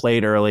edition to play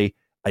it early.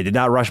 I did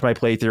not rush my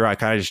playthrough. I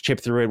kind of just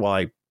chipped through it while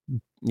I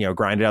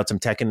grinded out some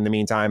Tekken in the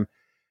meantime.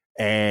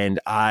 And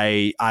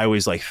I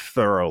was like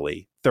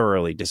thoroughly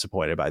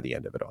disappointed by the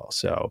end of it all.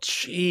 So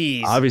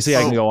jeez, obviously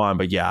I can go on,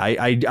 but yeah,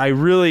 I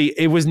really,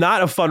 it was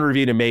not a fun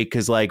review to make,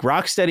 because like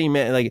Rocksteady,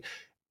 man, like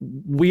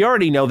we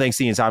already know, thanks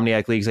to the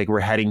Insomniac Leagues, like we're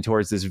heading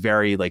towards this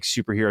very like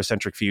superhero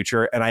centric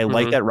future. And I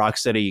like that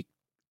Rocksteady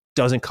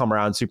doesn't come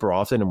around super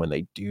often. And when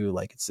they do,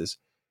 like, it's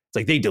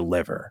like they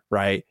deliver,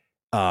 right?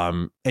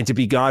 And to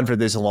be gone for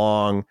this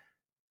long,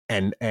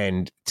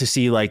 and to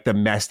see like the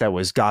mess that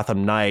was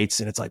Gotham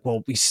Knights, and it's like,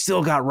 well, we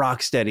still got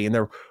Rocksteady and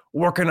they're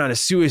working on a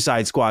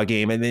Suicide Squad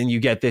game, and then you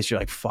get this, you're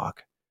like,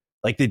 fuck.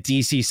 Like the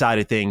DC side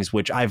of things,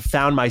 which I've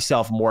found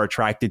myself more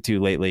attracted to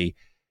lately,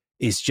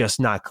 is just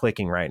not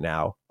clicking right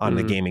now on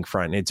the gaming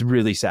front. It's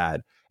really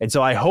sad. And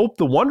so I hope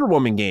the Wonder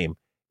Woman game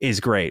is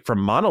great from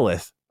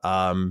Monolith,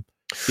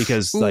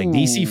 because like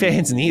DC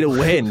fans need a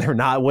win. They're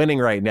not winning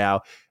right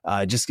now,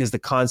 just because the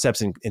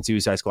concepts in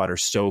Suicide Squad are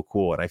so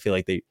cool, and I feel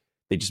like they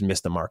just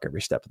miss the mark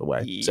every step of the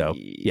way. So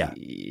yeah,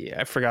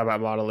 I forgot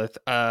about Monolith.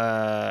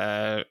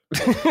 I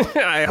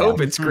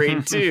hope it's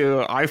great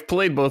too. I've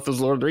played both those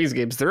Lord of the Rings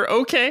games. They're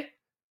okay.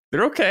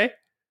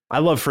 I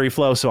love Free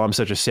Flow, so I'm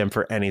such a simp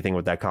for anything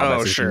with that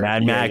combat system. Sure.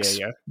 Mad Max,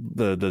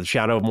 the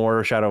Shadow of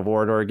Mordor, Shadow of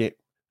Mordor game.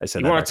 I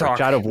said that.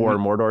 Shadow of War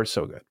and Mordor,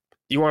 so good.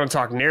 You want to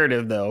talk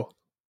narrative though?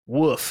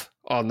 Woof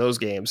on those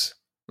games.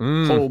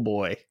 Oh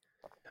boy.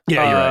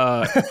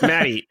 Yeah, you're right.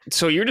 Maddie,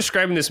 so you're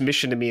describing this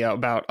mission to me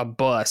about a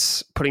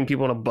bus, putting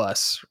people on a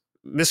bus.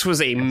 This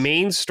was a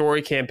main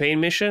story campaign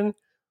mission.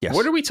 Yes.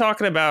 What are we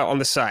talking about on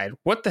the side?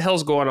 What the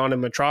hell's going on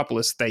in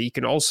Metropolis that you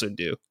can also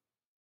do?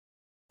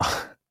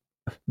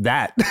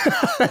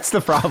 That's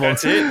the problem.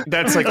 That's it.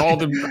 That's like all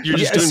the you're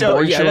just doing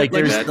boring shit. Like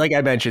there's like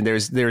I mentioned,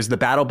 there's the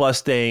battle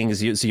bus things.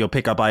 So you'll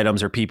pick up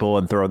items or people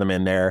and throw them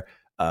in there.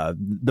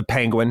 The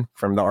Penguin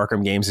from the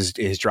Arkham games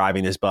is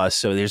driving this bus,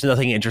 so there's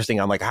nothing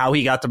interesting on like how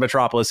he got to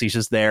Metropolis. He's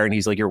just there, and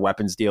he's like your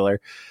weapons dealer.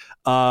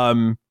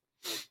 Poison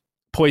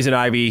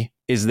Ivy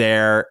is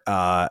there,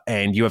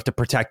 and you have to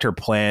protect her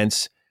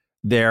plants.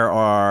 There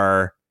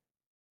are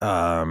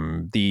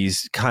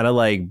these kind of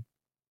like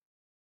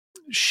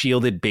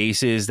shielded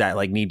bases that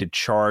like need to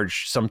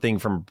charge something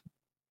from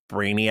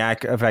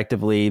Brainiac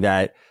effectively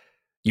that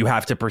you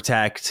have to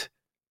protect,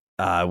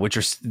 which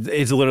is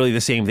literally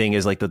the same thing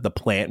as like the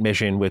plant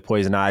mission with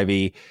Poison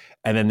Ivy.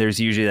 And then there's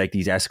usually like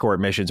these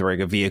escort missions where like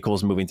a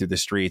vehicle's moving through the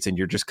streets and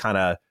you're just kind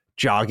of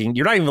jogging.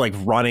 You're not even like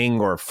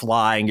running or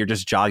flying. You're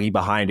just jogging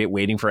behind it,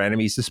 waiting for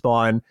enemies to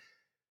spawn.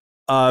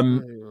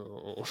 And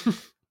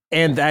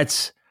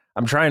that's,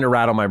 I'm trying to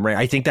rattle my brain.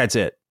 I think that's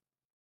it.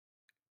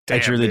 I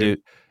truly do.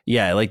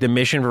 Yeah, like the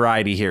mission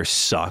variety here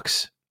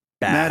sucks.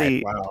 Bad.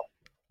 Maddie, wow.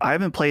 I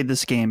haven't played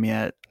this game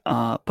yet,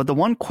 but the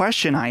one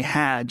question I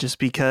had, just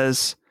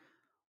because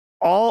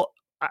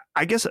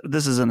I guess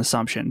this is an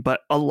assumption, but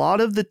a lot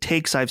of the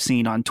takes I've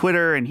seen on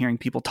Twitter and hearing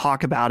people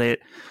talk about it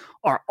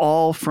are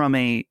all from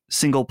a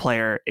single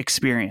player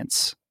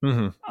experience.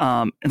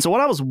 Mm-hmm. And so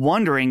what I was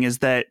wondering is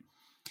that,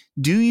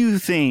 do you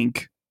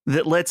think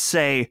that, let's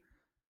say,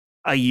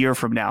 a year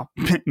from now,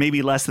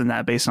 maybe less than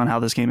that based on how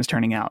this game is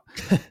turning out,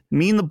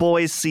 me and the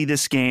boys see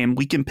this game,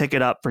 we can pick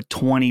it up for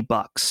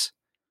 $20.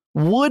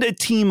 Would a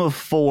team of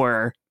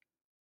 4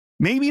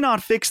 maybe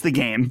not fix the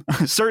game,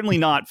 certainly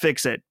not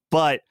fix it,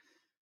 but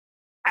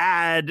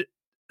add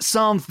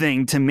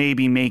something to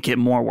maybe make it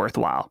more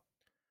worthwhile?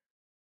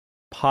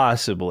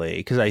 Possibly,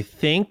 because I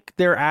think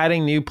they're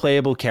adding new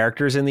playable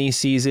characters in these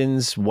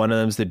seasons. One of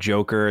them's the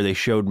Joker. They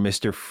showed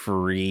Mr.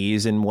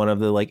 Freeze in one of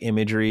the like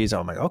imageries.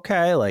 I'm like,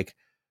 okay, like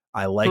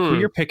I like where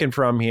you're picking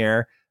from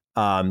here.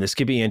 This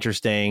could be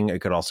interesting.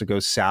 It could also go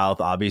south.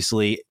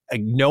 Obviously,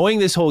 knowing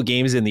this whole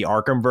game is in the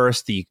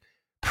Arkhamverse, the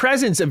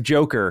presence of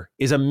Joker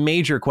is a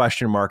major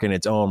question mark in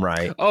its own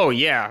right. Oh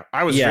yeah,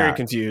 I was very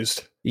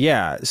confused.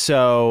 Yeah,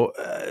 so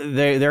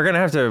they're gonna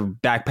have to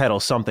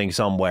backpedal something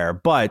somewhere.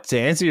 But to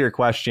answer your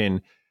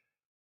question,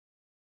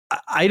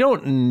 I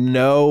don't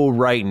know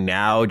right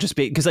now. Just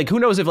because like who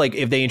knows if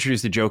they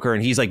introduce the Joker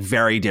and he's like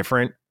very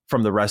different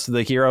from the rest of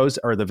the heroes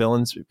or the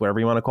villains,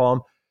 whatever you want to call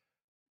them.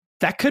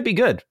 that could be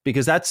good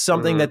because that's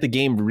something that the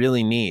game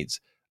really needs.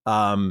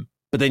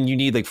 But then you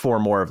need like 4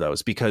 more of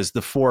those because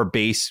the 4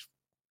 base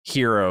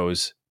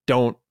heroes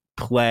don't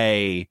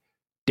play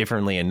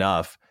differently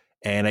enough.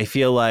 And I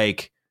feel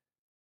like,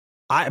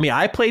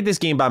 I played this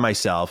game by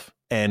myself,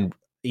 and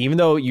even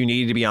though you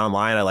needed to be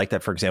online, I like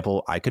that, for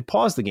example, I could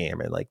pause the game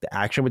and like the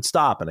action would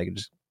stop and I could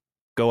just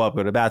go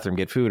to the bathroom,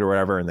 get food or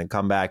whatever, and then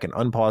come back and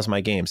unpause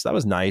my game. So that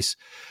was nice.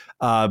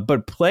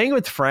 But playing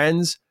with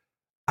friends,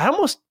 I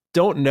almost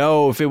don't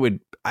know if it would,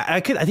 I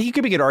think you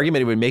could make an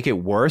argument it would make it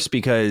worse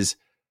because,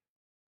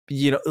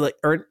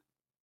 I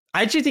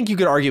actually think you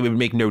could argue it would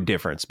make no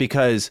difference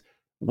because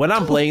when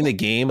I'm playing the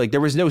game, like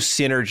there was no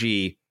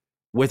synergy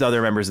with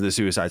other members of the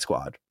Suicide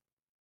Squad,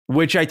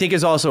 which I think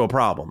is also a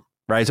problem.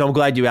 Right. So I'm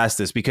glad you asked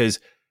this because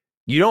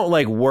you don't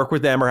like work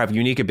with them or have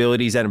unique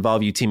abilities that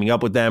involve you teaming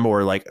up with them.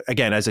 Or like,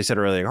 again, as I said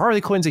earlier, Harley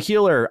Quinn's a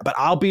healer, but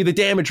I'll be the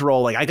damage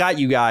roll. Like I got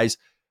you guys.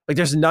 Like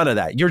there's none of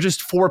that. You're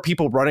just 4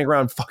 people running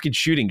around fucking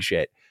shooting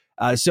shit.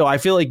 So I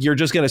feel like you're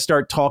just going to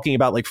start talking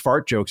about like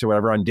fart jokes or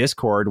whatever on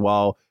Discord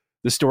while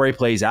the story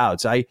plays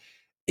out. So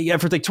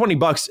for like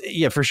 $20,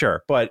 yeah, for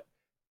sure. But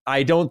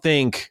I don't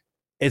think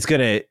it's going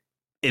to,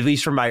 at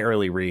least from my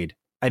early read,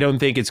 I don't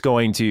think it's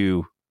going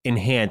to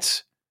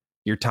enhance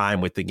your time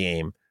with the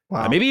game.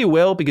 Wow. Maybe you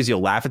will because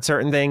you'll laugh at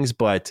certain things,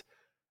 but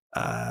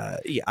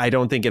I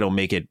don't think it'll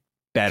make it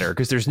better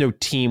because there's no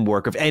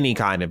teamwork of any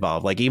kind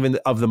involved, like even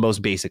of the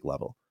most basic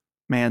level.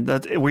 Man,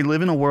 we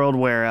live in a world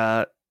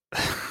where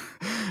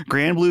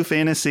Grand Blue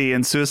Fantasy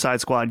and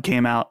Suicide Squad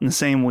came out in the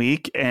same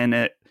week,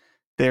 and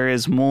there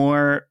is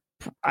more.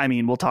 I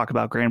mean, we'll talk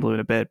about Grand Blue in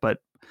a bit, but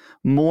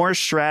more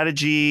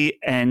strategy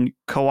and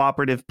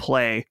cooperative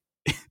play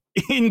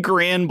in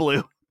Grand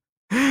Blue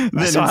than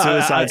in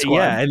Suicide Squad.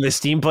 Yeah, and the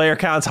Steam player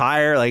count's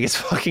higher. Like it's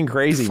fucking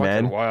crazy,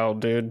 man.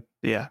 Wild, dude.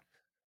 Yeah.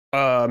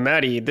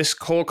 Maddie, this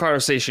whole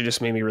conversation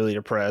just made me really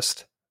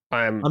depressed.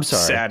 I'm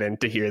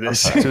saddened to hear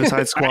this.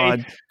 Suicide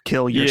Squad,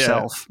 kill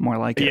yourself. More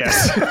like it.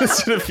 Yes,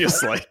 that's what it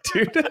feels like,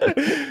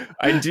 dude.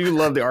 I do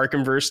love the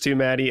Arkhamverse too,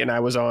 Maddie, and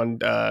I was on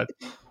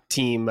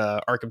Team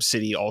Arkham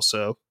City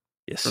also.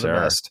 Yes, for sir.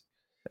 The best.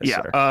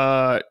 Yes,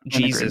 sir.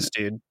 Jesus,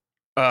 dude.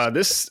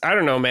 This, I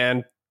don't know,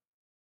 man.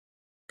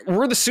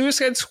 Were the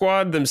Suicide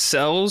Squad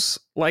themselves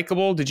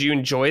likable? Did you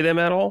enjoy them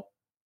at all?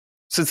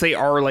 Since they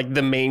are like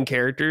the main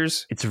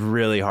characters. It's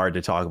really hard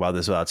to talk about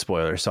this without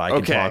spoilers, so I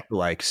can talk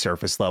like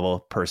surface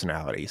level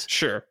personalities.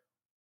 Sure.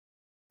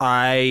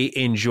 I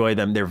enjoy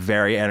them. They're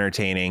very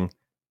entertaining.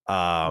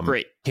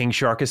 Great. King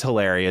Shark is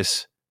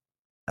hilarious.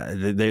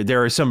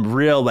 There are some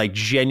real like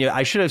genuine.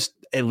 I should have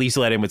at least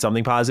let in with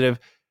something positive.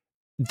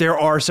 There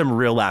are some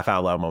real laugh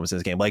out loud moments in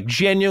this game, like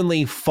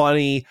genuinely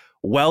funny,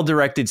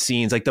 well-directed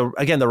scenes. Like the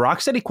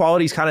Rocksteady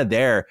quality is kind of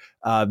there.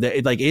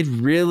 It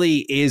really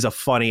is a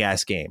funny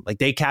ass game. Like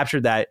they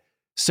captured that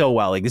so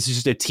well. Like this is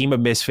just a team of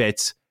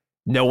misfits.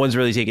 No one's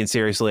really taken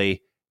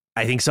seriously.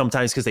 I think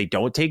sometimes because they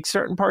don't take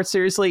certain parts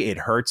seriously, it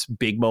hurts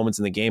big moments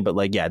in the game. But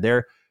like, yeah,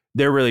 they're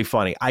really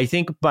funny. I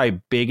think my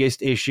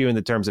biggest issue in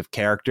the terms of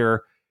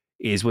character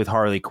is with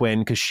Harley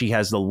Quinn because she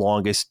has the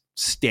longest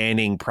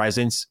standing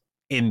presence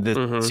in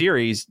the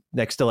series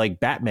next to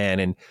like Batman,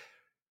 and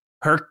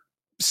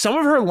some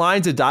of her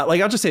lines of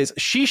like I'll just say this,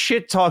 she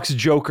shit talks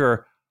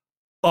Joker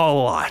a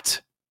lot,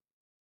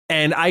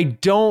 and I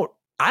don't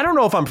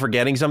know if I'm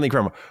forgetting something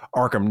from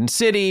Arkham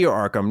City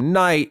or Arkham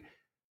Knight,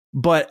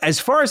 but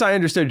as far as I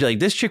understood, like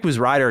this chick was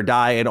ride or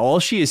die, and all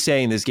she is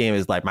saying in this game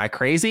is like my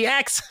crazy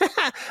ex.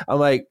 I'm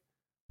like,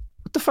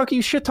 what the fuck are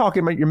you shit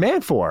talking about your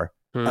man for?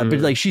 But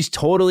like she's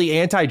totally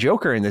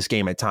anti-Joker in this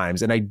game at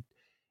times, and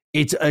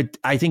it's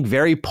I think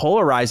very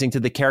polarizing to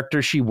the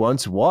character she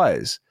once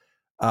was.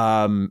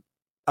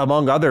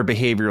 Among other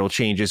behavioral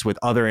changes with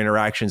other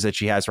interactions that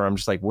she has where I'm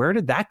just like, where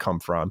did that come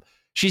from?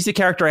 She's the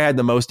character I had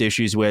the most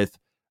issues with.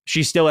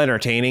 She's still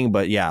entertaining,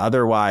 but yeah,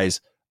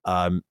 otherwise,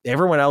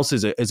 everyone else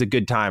is a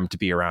good time to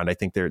be around. I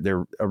think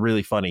they're a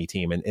really funny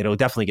team, and it'll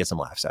definitely get some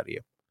laughs out of you.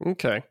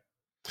 Okay.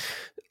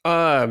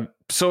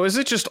 So is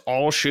it just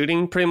all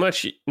shooting pretty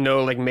much?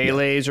 No like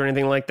melees or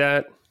anything like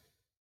that?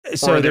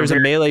 So there's a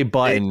melee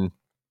button,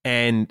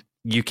 and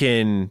you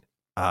can,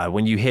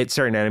 when you hit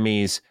certain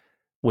enemies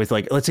with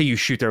like, let's say you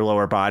shoot their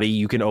lower body,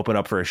 you can open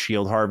up for a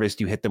shield harvest.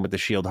 You hit them with the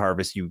shield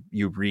harvest,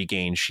 you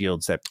regain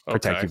shields that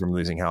protect you from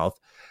losing health,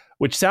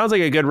 which sounds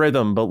like a good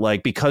rhythm, but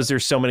like because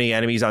there's so many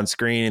enemies on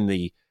screen and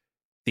the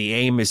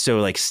aim is so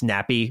like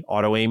snappy,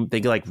 auto aim,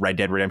 think like Red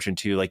Dead Redemption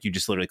 2, like you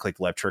just literally click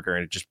the left trigger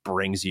and it just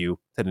brings you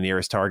to the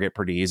nearest target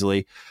pretty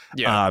easily.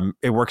 Yeah.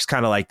 It works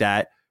kind of like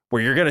that,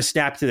 where you're going to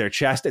snap to their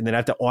chest and then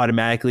have to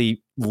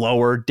automatically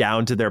lower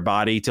down to their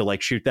body to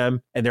like shoot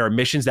them. And there are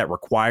missions that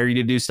require you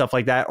to do stuff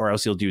like that, or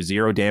else you'll do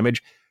 0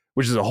 damage,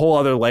 which is a whole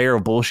other layer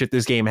of bullshit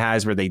this game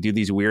has, where they do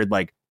these weird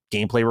like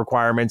gameplay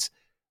requirements,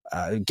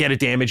 get a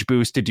damage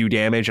boost to do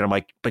damage. And I'm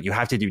like, but you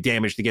have to do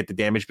damage to get the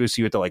damage boost. So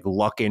you have to like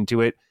luck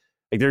into it.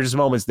 Like there's just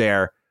moments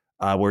there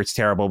where it's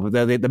terrible. But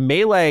the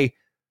melee,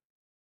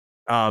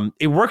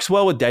 It works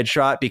well with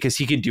Deadshot because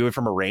he can do it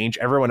from a range.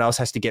 Everyone else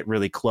has to get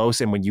really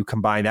close. And when you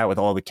combine that with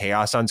all the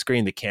chaos on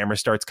screen, the camera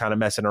starts kind of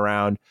messing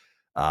around,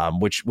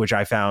 which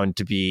I found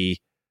to be,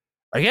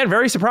 again,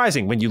 very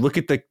surprising. When you look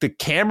at the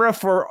camera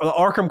for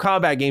Arkham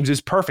Combat games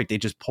is perfect. It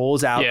just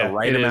pulls out the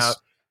right amount.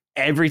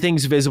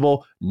 Everything's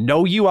visible.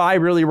 No UI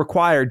really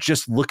required.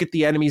 Just look at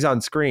the enemies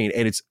on screen.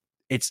 And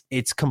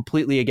it's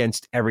completely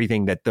against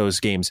everything that those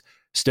games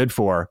stood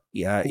for,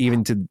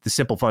 even to the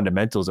simple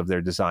fundamentals of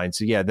their design.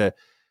 So yeah, the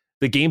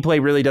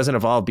gameplay really doesn't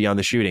evolve beyond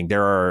the shooting.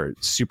 There are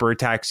super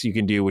attacks you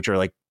can do, which are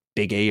like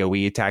big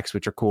AoE attacks,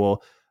 which are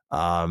cool.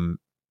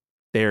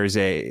 There's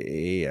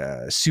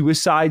a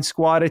Suicide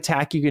Squad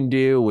attack you can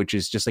do, which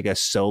is just like a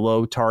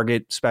solo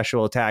target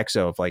special attack.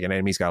 So if like an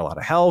enemy's got a lot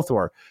of health,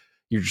 or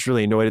you're just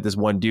really annoyed at this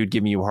one dude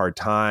giving you a hard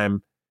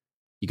time,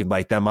 you can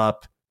light them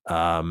up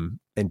and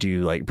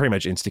do like pretty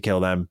much insta kill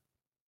them.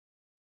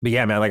 But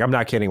yeah, man, like I'm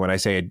not kidding when I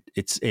say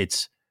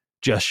it's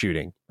just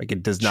shooting. Like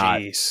it does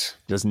not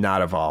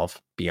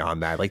evolve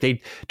beyond that. Like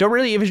they don't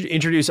really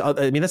introduce.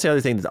 I mean, that's the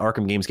other thing that the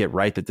Arkham games get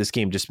right that this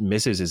game just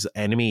misses is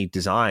enemy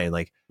design.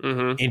 Like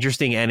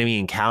interesting enemy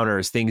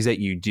encounters, things that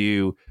you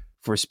do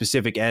for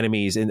specific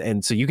enemies,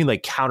 and so you can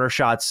like counter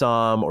shot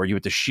some, or you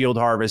have to shield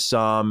harvest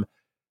some.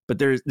 But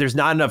there's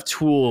not enough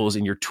tools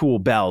in your tool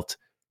belt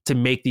to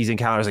make these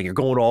encounters. Like you're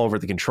going all over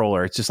the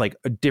controller. It's just like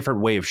a different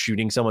way of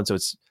shooting someone. So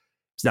it's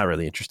not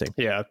really interesting.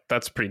 Yeah,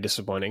 that's pretty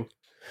disappointing.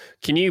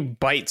 Can you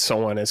bite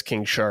someone as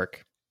King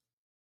Shark?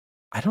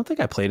 I don't think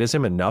I played as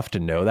him enough to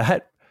know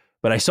that,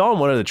 but I saw in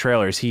one of the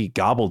trailers he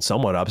gobbled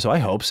someone up, so I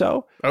hope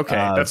so. Okay,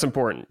 that's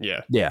important.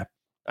 Yeah.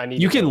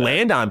 You can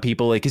land on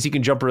people, like, because he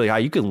can jump really high.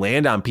 You can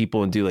land on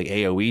people and do like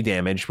AoE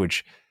damage,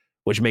 which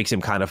makes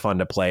him kind of fun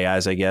to play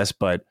as, I guess.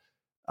 But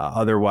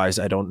otherwise,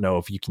 I don't know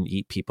if you can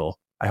eat people.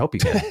 I hope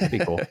you can. That'd be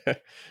cool.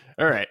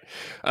 All right.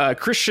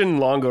 Christian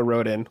Longo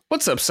wrote in,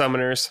 "What's up,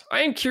 Summoners?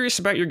 I am curious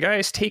about your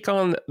guys' take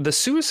on the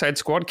Suicide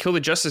Squad Kill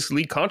the Justice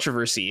League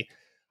controversy.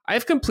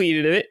 I've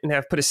completed it and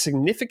have put a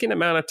significant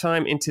amount of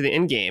time into the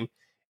endgame,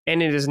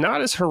 and it is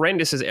not as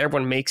horrendous as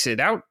everyone makes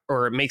it out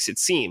or makes it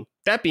seem.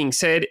 That being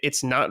said,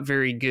 it's not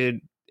very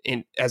good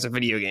as a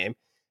video game.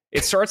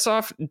 It starts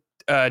off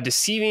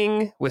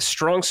deceiving with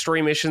strong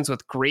story missions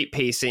with great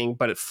pacing,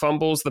 but it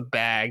fumbles the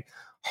bag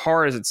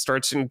hard as it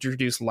starts to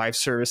introduce live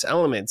service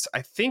elements.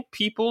 I think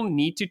people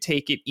need to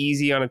take it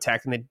easy on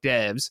attacking the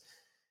devs,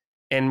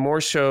 and more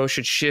so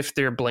should shift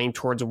their blame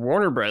towards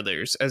Warner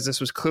Brothers, as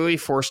this was clearly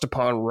forced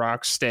upon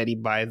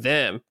Rocksteady by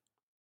them.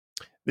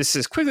 This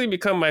has quickly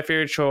become my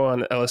favorite show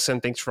on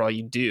LSN. Thanks for all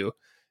you do."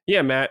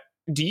 Yeah, Matt,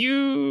 do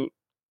you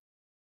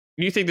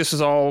think this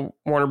is all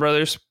Warner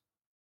Brothers?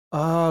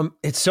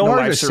 It's so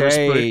hard to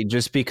say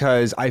just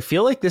because I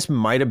feel like this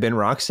might have been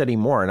Rocksteady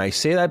more. And I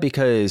say that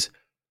because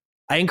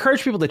I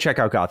encourage people to check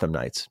out Gotham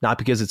Knights, not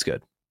because it's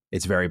good.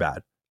 It's very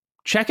bad.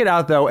 Check it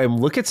out, though, and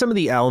look at some of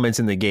the elements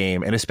in the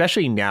game, and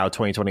especially now,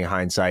 2020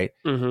 hindsight,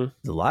 there's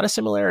a lot of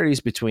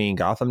similarities between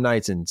Gotham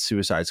Knights and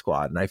Suicide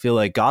Squad. And I feel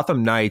like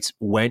Gotham Knights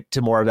went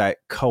to more of that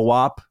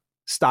co-op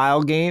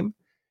style game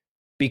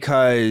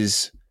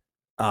because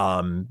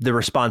the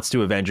response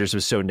to Avengers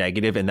was so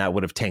negative, and that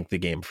would have tanked the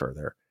game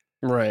further.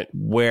 Right.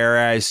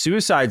 Whereas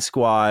Suicide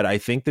Squad, I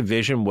think the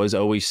vision was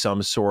always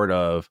some sort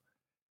of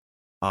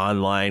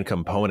online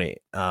component.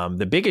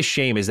 The biggest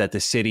shame is that the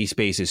city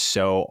space is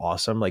so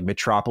awesome. Like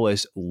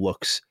Metropolis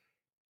looks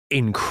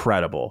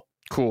incredible.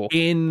 Cool.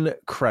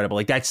 Incredible.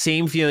 Like that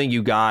same feeling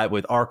you got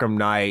with Arkham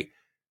Knight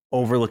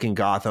overlooking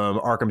Gotham,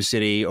 Arkham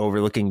City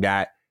overlooking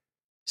that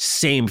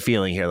same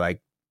feeling here.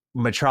 Like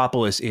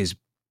Metropolis is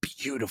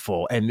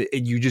beautiful and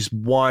you just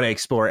want to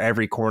explore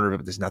every corner of it,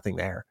 but there's nothing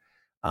there.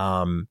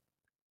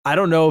 I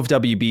don't know if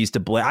WB's to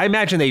blame. I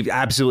imagine they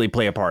absolutely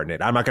play a part in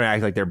it. I'm not going to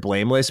act like they're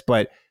blameless,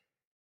 but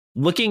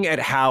looking at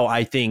how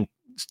I think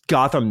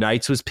Gotham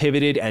Knights was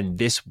pivoted and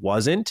this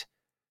wasn't,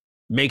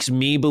 makes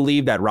me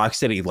believe that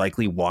Rocksteady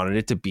likely wanted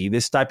it to be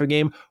this type of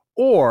game,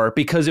 or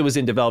because it was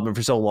in development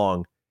for so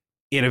long,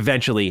 it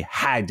eventually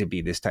had to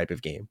be this type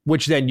of game,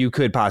 which then you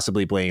could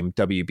possibly blame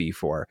WB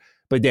for.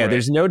 But yeah,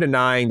 There's no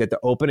denying that the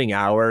opening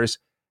hours,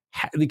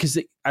 because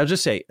I'll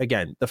just say,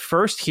 again, the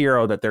first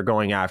hero that they're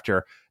going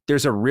after,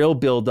 there's a real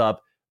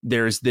buildup.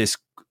 There's this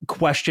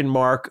question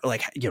mark,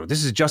 like,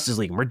 this is Justice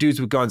League. We're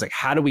dudes with guns. Like,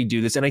 how do we do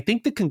this? And I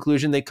think the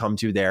conclusion they come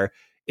to there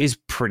is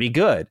pretty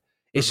good.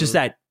 It's just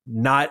that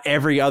not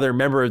every other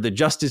member of the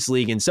Justice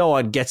League and so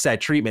on gets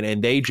that treatment,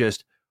 and they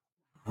just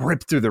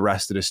rip through the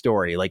rest of the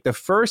story. Like the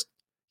first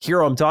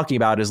hero I'm talking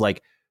about is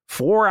like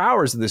 4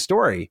 hours of the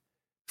story,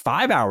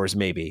 5 hours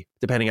maybe,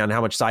 depending on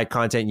how much side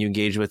content you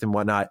engage with and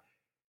whatnot.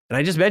 And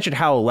I just mentioned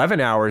how 11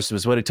 hours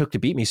was what it took to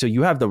beat me. So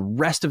you have the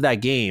rest of that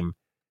game,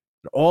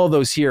 all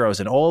those heroes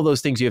and all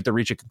those things you have to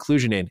reach a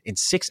conclusion in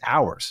 6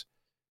 hours.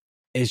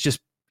 It's just,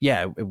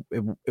 it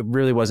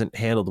really wasn't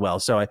handled well.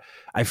 So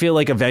I feel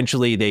like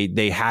eventually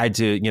they had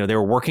to, they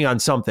were working on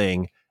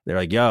something. They're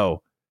like,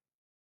 yo,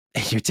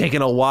 you're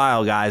taking a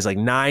while, guys, like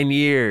 9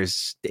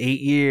 years,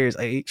 8 years.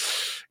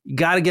 you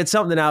got to get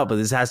something out, but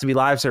this has to be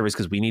live service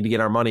because we need to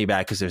get our money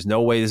back because there's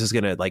no way this is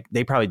going to, like,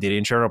 they probably did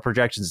internal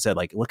projections and said,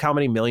 like, look how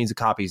many millions of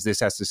copies this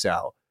has to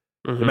sell.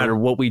 No matter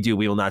what we do,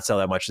 we will not sell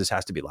that much. This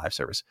has to be live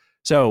service.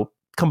 So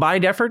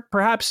combined effort,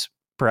 perhaps,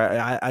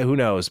 who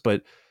knows?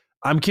 But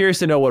I'm curious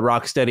to know what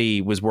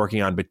Rocksteady was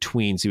working on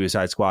between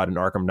Suicide Squad and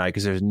Arkham Knight,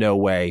 because there's no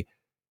way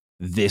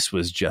this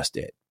was just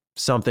it.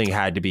 Something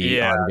had to be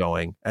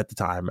ongoing at the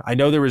time. I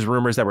know there was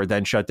rumors that were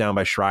then shut down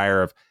by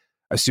Schreier of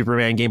a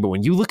Superman game, but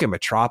when you look at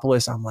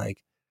Metropolis, I'm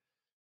like,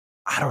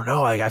 I don't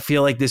know. Like, I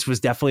feel like this was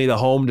definitely the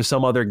home to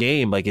some other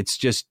game. Like, it's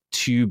just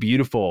too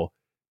beautiful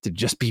to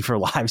just be for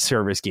live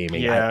service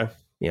gaming. Yeah.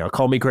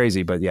 Call me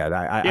crazy, but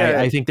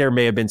I think there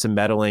may have been some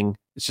meddling.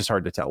 It's just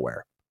hard to tell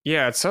where.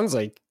 Yeah, it sounds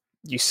like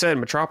you said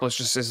Metropolis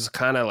just is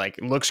kind of like,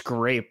 looks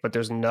great, but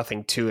there's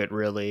nothing to it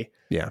really.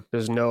 Yeah.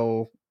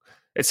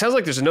 It sounds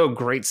like there's no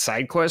great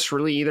side quests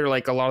really either,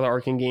 like a lot of the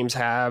Arkham games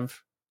have.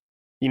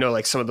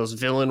 Like some of those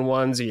villain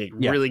ones, you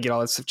really get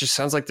all that stuff. Just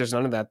sounds like there's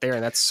none of that there,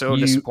 and that's so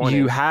disappointing.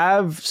 You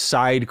have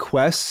side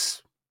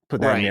quests,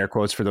 put that in air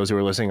quotes for those who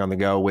are listening on the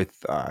go,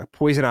 with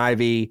Poison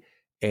Ivy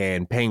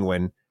and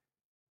Penguin,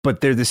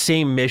 but they're the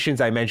same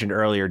missions I mentioned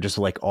earlier, just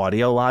like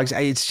audio logs.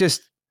 It's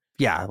just,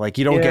 like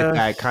you don't get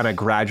that kind of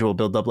gradual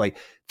build up. Like,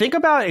 think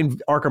about in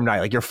Arkham Knight,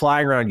 like you're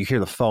flying around, you hear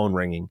the phone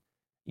ringing,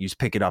 you just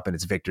pick it up and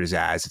it's Victor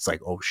Zsasz. It's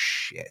like, oh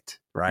shit,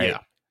 right? Yeah.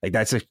 Like,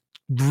 that's a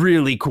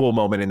really cool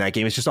moment in that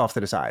game. It's just off to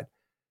the side.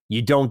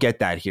 You don't get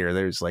that here.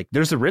 There's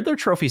the Riddler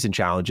trophies and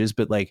challenges,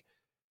 but like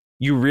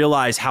you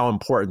realize how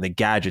important the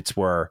gadgets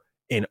were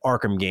in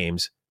Arkham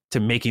games to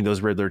making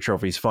those Riddler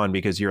trophies fun,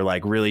 because you're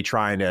like really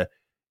trying to,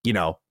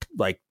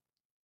 like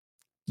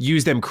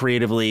use them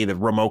creatively, the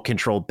remote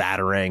controlled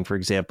Batarang, for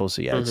example.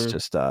 So it's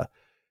just, it's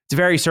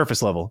very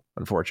surface level,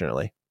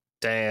 unfortunately.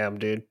 Damn,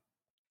 dude.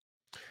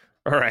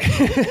 All right.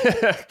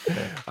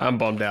 I'm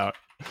bummed out.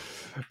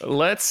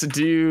 Let's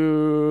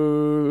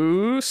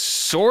do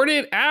Sort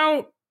It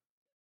Out.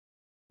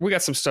 We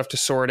got some stuff to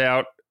sort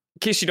out. In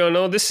case you don't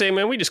know, this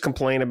segment, we just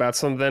complain about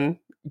something.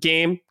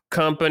 Game,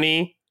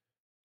 company,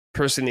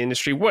 person in the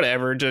industry,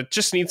 whatever.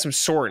 Just need some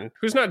sorting.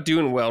 Who's not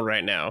doing well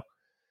right now?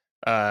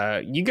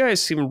 You guys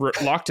seem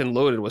locked and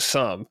loaded with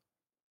some.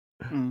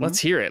 Let's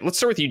hear it. Let's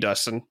start with you,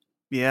 Dustin.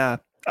 Yeah.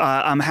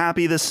 I'm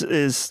happy this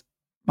is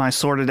my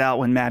sorted out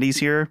when Maddie's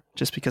here,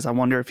 just because I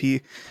wonder if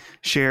he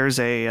shares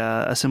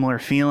a similar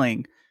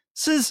feeling.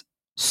 This is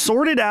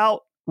sorted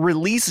out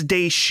release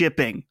day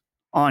shipping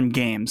on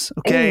games.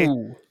 Okay.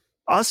 Ooh.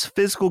 Us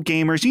physical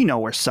gamers,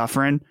 we're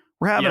suffering.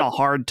 We're having a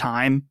hard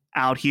time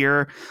out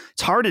here.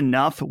 It's hard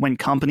enough when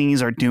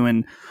companies are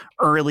doing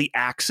early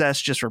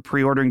access just for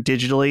pre-ordering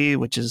digitally,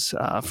 which is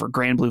for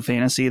Grand Blue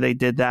Fantasy. They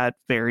did that.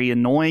 Very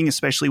annoying,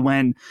 especially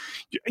when,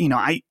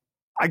 I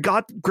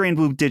got Grand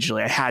Blue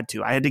digitally. I had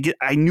to.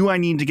 I knew I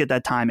needed to get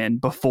that time in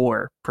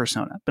before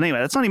Persona. But anyway,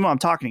 that's not even what I'm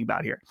talking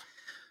about here.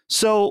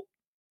 So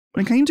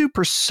when it came to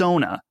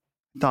Persona,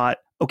 I thought,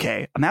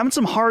 okay, I'm having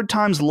some hard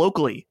times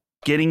locally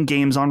getting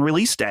games on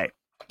release day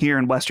here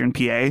in Western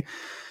PA,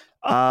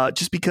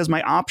 just because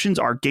my options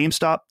are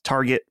GameStop,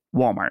 Target,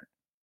 Walmart.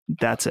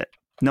 That's it.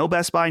 No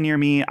Best Buy near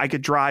me. I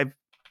could drive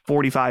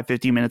 45,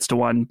 50 minutes to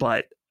one,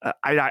 but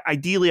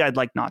ideally I'd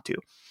like not to.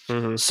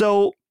 Mm-hmm.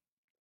 So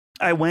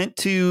I went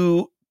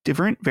to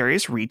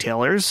various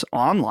retailers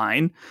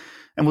online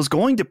and was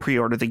going to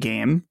pre-order the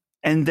game.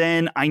 And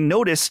then I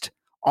noticed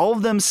all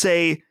of them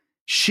say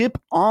ship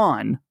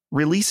on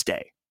release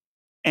day.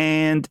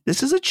 And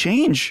this is a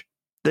change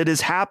that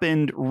has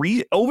happened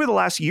over the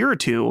last year or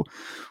two,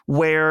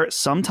 where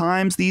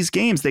sometimes these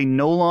games, they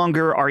no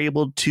longer are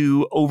able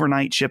to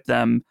overnight ship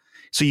them,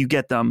 so you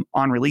get them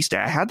on release day.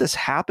 I had this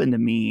happen to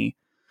me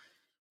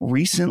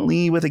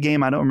recently with a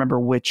game. I don't remember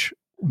which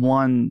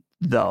one,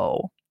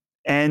 though.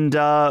 And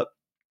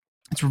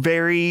it's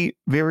very,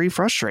 very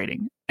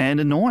frustrating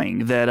and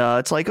annoying that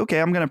it's like, okay,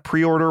 I'm going to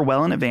pre-order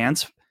well in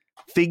advance,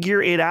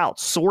 figure it out,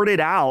 sort it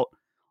out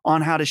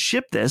on how to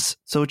ship this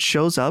so it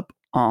shows up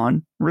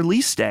on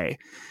release day.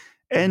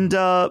 And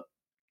I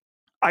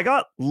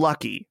got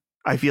lucky,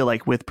 I feel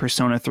like, with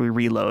Persona 3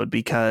 Reload,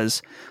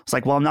 because it's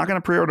like, well, I'm not going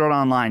to pre-order it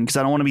online because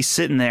I don't want to be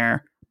sitting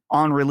there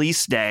on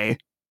release day,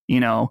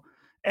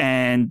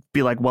 and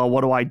be like, well,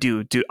 what do I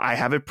do? Do I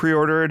have it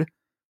pre-ordered,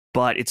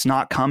 but it's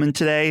not coming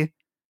today?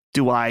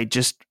 Do I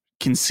just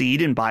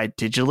concede and buy it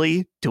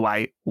digitally? Do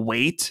I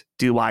wait?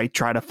 Do I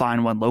try to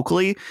find one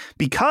locally?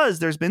 Because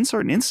there's been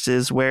certain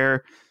instances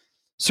where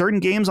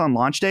certain games on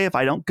launch day, if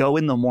I don't go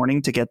in the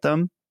morning to get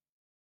them,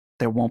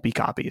 there won't be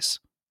copies.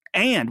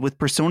 And with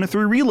Persona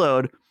 3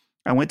 Reload,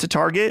 I went to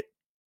Target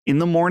in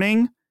the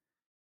morning,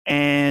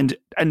 and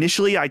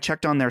initially I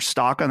checked on their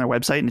stock on their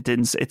website,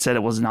 and it said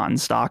it was not in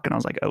stock. And I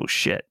was like, oh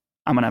shit,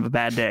 I'm going to have a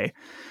bad day.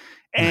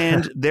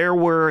 And there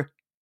were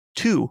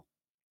two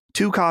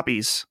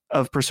copies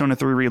of Persona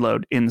 3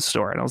 Reload in the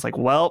store. And I was like,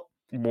 well,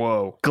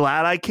 whoa,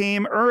 glad I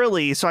came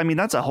early. So, I mean,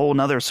 that's a whole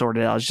nother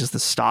sorted out. It's just the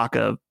stock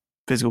of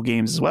physical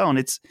games as well. And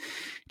it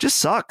just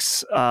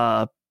sucks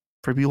for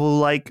people who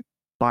like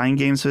buying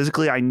games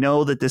physically. I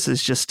know that this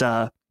is just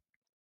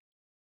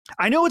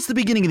I know it's the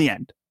beginning of the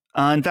end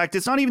In fact,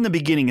 it's not even the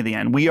beginning of the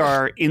end. We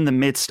are in the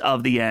midst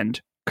of the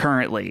end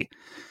currently.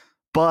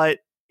 But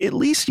at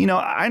least,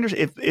 I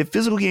understand if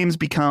physical games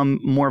become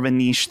more of a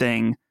niche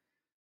thing,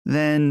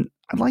 then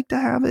I'd like to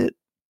have it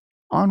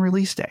on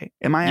release day.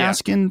 Am I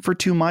asking for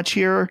too much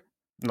here?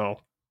 No.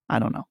 I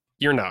don't know.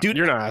 You're not. Dude,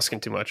 you're not asking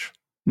too much.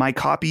 My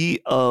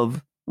copy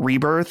of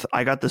Rebirth,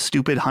 I got the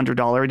stupid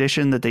 $100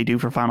 edition that they do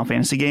for Final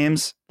Fantasy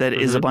games that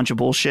is a bunch of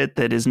bullshit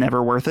that is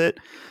never worth it.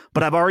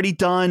 But I've already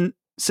done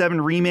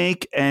 7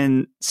 Remake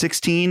and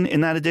 16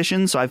 in that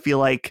edition, so I feel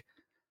like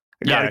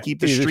I got to keep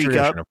the streak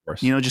up.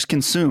 Just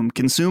consume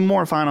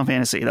more Final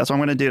Fantasy. That's what I'm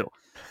going to do.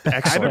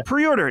 I have it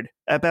pre-ordered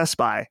at Best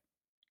Buy.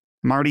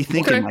 I'm already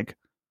thinking,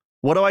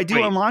 what do I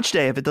do on launch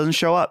day if it doesn't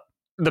show up?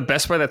 The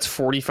Best Buy that's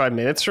 45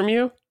 minutes from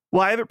you?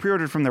 Well, I have it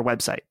pre-ordered from their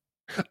website.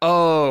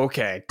 Oh,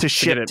 okay. To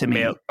ship to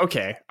me.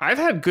 Okay. I've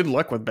had good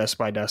luck with Best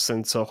Buy,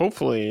 Dustin, so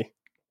hopefully...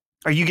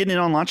 Are you getting it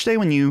on launch day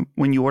when you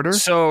order?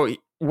 So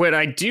what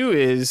I do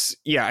is,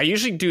 I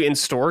usually do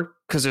in-store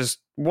because there's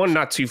one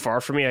not too far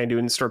from me. I do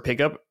in-store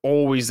pickup.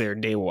 Always there,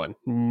 day one.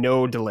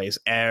 No delays,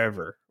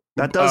 ever.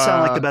 That does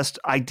sound like the best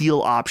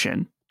ideal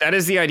option. That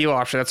is the ideal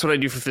option. That's what I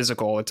do for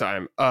physical all the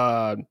time.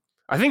 I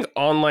think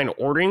online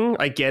ordering,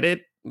 I get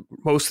it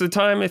most of the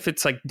time. If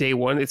it's like day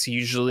one, it's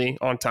usually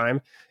on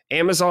time.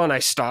 Amazon, I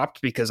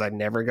stopped because I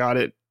never got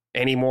it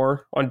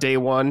anymore on day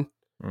one.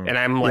 And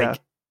I'm like,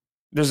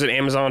 there's an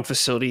Amazon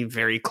facility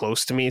very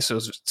close to me, so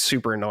it's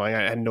super annoying.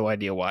 I had no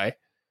idea why.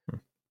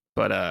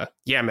 But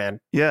man.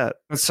 Yeah.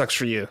 That sucks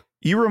for you.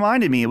 You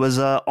reminded me, it was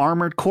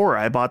Armored Core.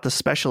 I bought the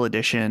special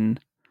edition.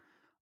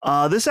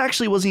 This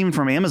actually wasn't even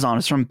from Amazon.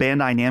 It's from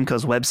Bandai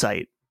Namco's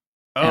website.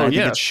 Oh, and I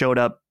think it showed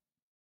up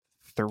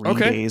 3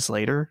 days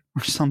later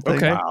or something.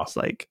 Okay. Wow. It's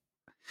like,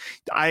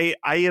 I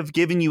have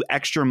given you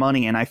extra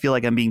money and I feel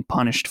like I'm being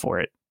punished for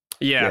it.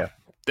 Yeah.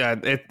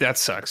 That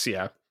sucks.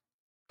 Yeah.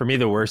 For me,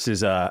 the worst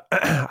is I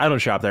don't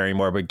shop there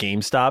anymore, but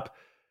GameStop.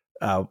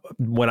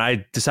 When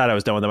I decided I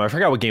was done with them, I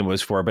forgot what game it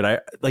was for,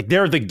 but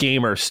they're the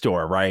gamer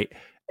store, right?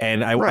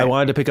 And I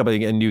wanted to pick up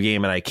a new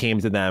game, and I came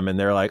to them, and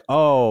they're like,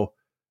 "Oh,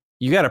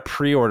 you got to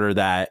pre-order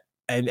that,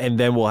 and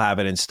then we'll have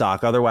it in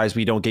stock. Otherwise,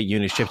 we don't get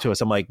units shipped to us."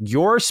 I'm like,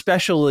 "Your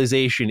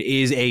specialization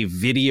is a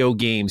video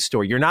game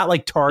store. You're not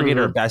like Target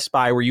or Best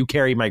Buy where you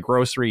carry my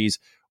groceries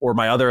or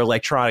my other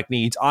electronic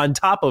needs on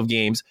top of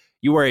games.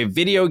 You are a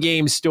video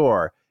game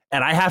store."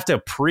 And I have to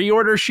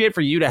pre-order shit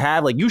for you to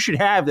have, like, you should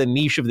have the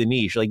niche of the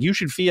niche. Like, you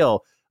should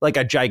feel like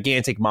a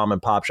gigantic mom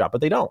and pop shop, but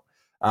they don't.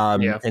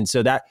 And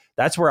so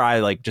that's where I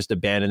like just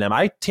abandon them.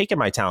 I've taken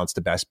my talents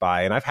to Best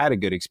Buy, and I've had a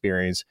good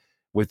experience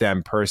with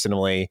them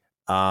personally.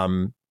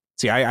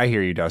 See, I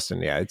hear you,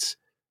 Dustin. Yeah, it's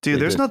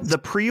there's not the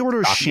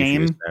pre-order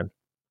shame.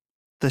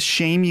 The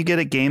shame you get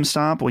at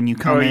GameStop when you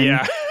come in.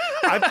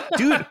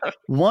 Yeah.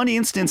 One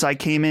instance I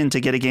came in to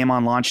get a game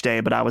on launch day,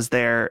 but I was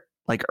there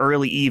like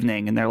early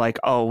evening, and they're like,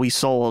 "Oh, we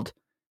sold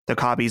the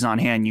copies on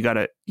hand. You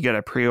gotta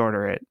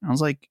pre-order it." I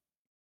was like,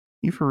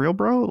 "You for real,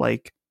 bro?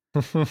 Like,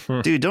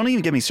 dude, don't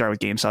even get me started with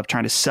GameStop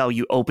trying to sell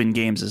you open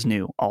games as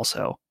new."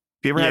 Also, have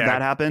you ever had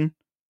that happen,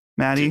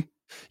 Maddie?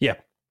 Yeah,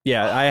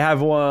 I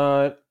have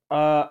one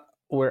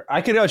where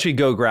I could actually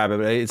go grab it.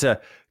 But it's a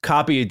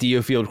copy of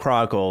DioField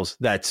Chronicles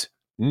that's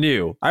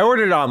new. I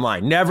ordered it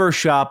online. Never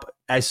shop.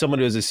 As someone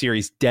who has a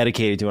series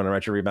dedicated to on a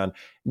Retro Rebound,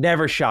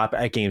 never shop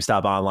at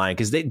GameStop online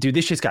because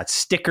this shit's got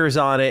stickers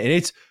on it and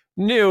it's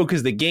new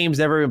because the game's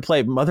never been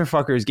played.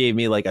 Motherfuckers gave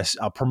me like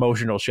a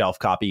promotional shelf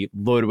copy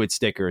loaded with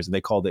stickers and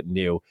they called it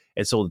new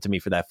and sold it to me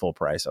for that full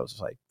price. I was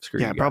just like, screw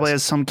you guys. Probably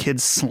has some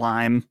kid's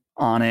slime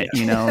on it,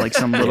 like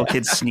some little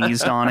kid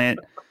sneezed on it.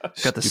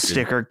 Got the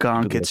sticker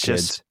gunk. It's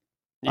just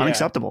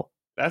unacceptable.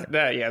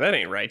 That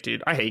ain't right,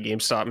 dude. I hate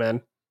GameStop,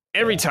 man.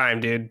 Every time,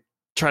 dude.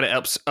 Try to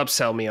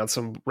upsell me on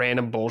some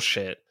random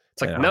bullshit.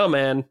 It's like, no,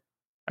 man.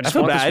 I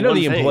feel bad. I know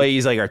the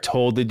employees are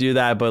told to do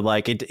that, but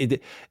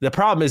the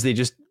problem is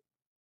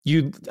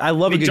I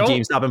love a good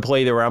GameStop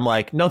employee there where I'm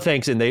like, no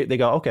thanks, and they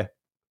go, okay.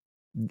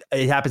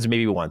 It happens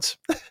maybe once.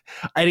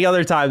 Any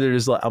other time they're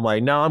just like, I'm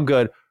like, no, I'm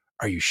good.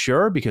 Are you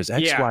sure? Because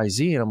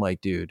XYZ, and I'm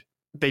like, dude.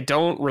 They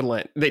don't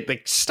relent.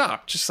 They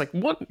stop. Just like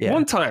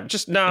one time.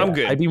 Just I'm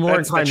good. I'd be more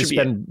inclined to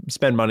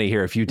spend money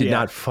here if you did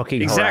not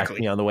fucking harass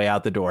me on the way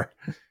out the door.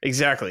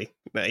 Exactly.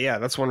 Yeah,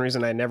 that's one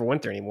reason I never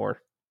went there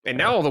anymore. And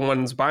now all the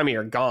ones by me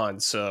are gone.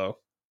 So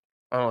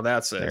I don't know what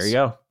that says. There you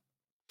go.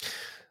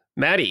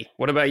 Maddie,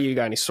 what about you?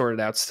 Got any sorted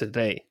outs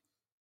today?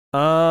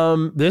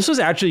 This was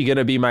actually going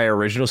to be my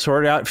original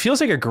sorted out. It feels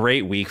like a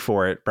great week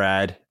for it,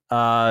 Brad.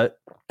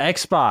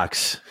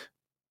 Xbox,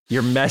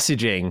 your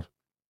messaging.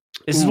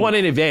 This is one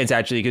in advance,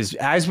 actually, because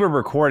as we're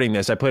recording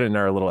this, I put it in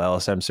our little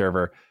LSM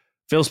server.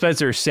 Phil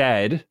Spencer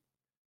said,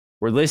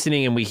 "We're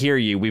listening and we hear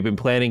you. We've been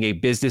planning a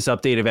business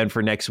update event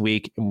for next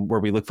week where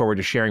we look forward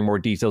to sharing more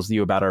details with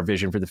you about our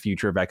vision for the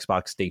future of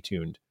Xbox. Stay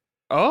tuned."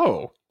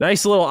 Oh,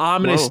 nice little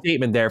ominous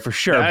statement there for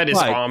sure. That is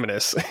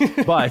ominous.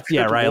 But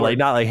yeah, right. Like,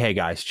 not like, hey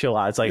guys, chill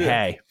out. It's like,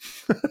 hey,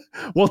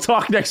 we'll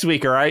talk next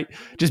week. All right.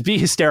 Just be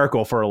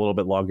hysterical for a little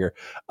bit longer.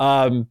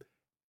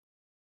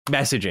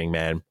 Messaging,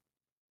 man.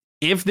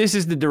 if this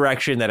is the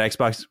direction that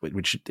Xbox,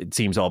 which it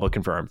seems all but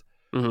confirmed,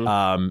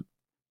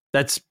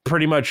 that's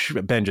pretty much,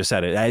 Ben just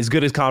said it, as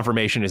good as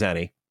confirmation as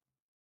any.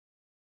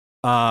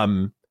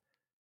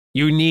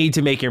 You need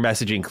to make your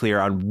messaging clear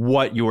on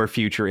what your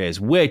future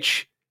is,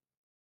 which,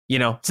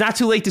 it's not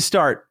too late to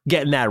start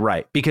getting that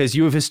right, because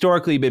you have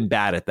historically been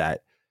bad at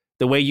that.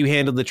 The way you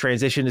handled the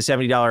transition to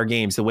 $70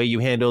 games, the way you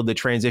handled the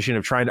transition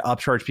of trying to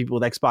upcharge people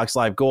with Xbox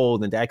Live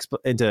Gold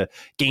into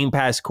Game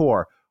Pass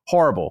Core,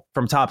 horrible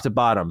from top to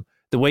bottom.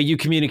 The way you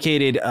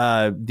communicated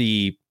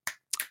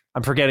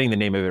I'm forgetting the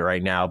name of it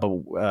right now,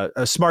 but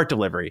a smart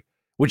delivery,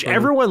 which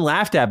everyone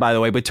laughed at, by the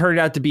way, but turned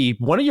out to be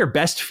one of your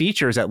best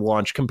features at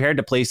launch compared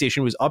to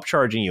PlayStation, was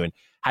upcharging you and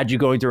had you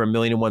going through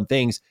 1,000,001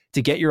 things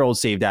to get your old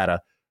save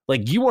data.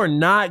 Like, you are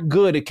not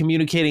good at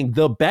communicating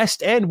the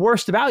best and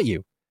worst about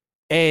you.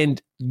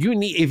 And you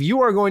need, if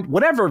you are going,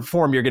 whatever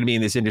form you're going to be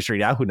in this industry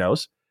now, who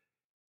knows,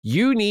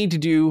 you need to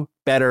do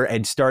better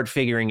and start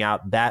figuring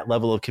out that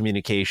level of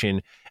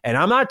communication. And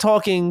I'm not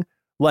talking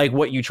like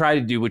what you try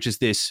to do, which is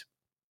this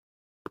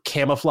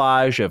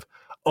camouflage of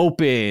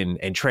open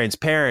and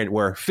transparent,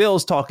 where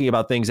Phil's talking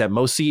about things that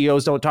most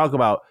CEOs don't talk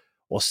about.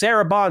 Well,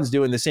 Sarah Bond's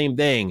doing the same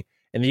thing.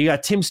 And then you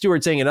got Tim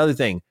Stewart saying another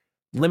thing.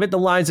 Limit the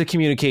lines of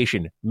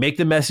communication. Make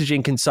the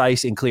messaging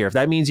concise and clear. If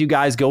that means you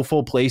guys go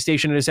full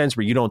PlayStation in a sense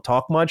where you don't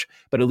talk much,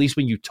 but at least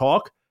when you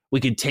talk,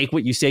 we can take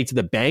what you say to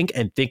the bank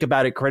and think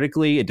about it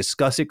critically and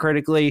discuss it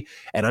critically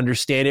and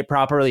understand it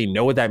properly,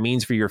 know what that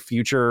means for your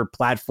future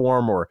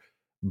platform or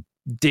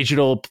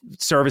digital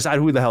service.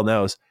 Who the hell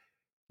knows?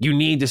 You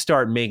need to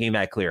start making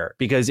that clear,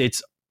 because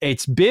it's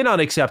been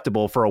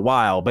unacceptable for a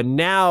while. But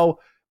now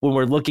when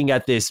we're looking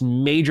at this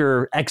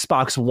major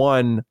Xbox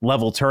One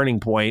level turning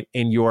point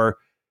in your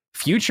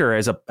future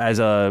as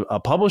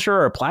a publisher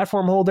or a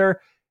platform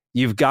holder,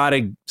 you've got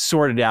to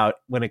sort it out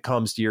when it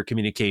comes to your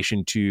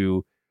communication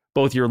to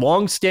both your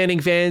long-standing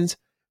fans,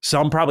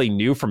 some probably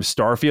new from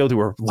Starfield who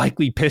are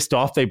likely pissed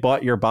off they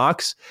bought your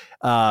box,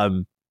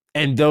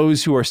 and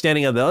those who are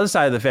standing on the other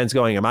side of the fence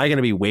going, am I going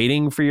to be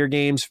waiting for your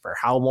games for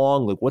how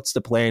long? Like, what's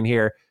the plan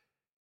here?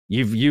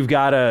 You've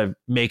got to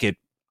make it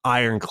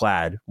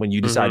ironclad when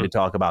you decide to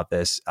talk about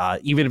this.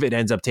 Even if it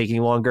ends up taking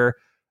longer,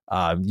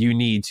 you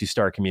need to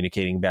start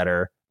communicating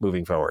better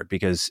moving forward,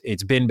 because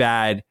it's been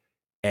bad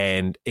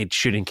and it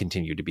shouldn't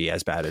continue to be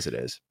as bad as it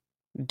is.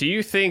 Do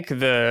you think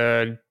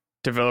the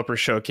developer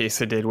showcase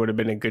they did would have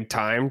been a good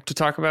time to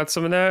talk about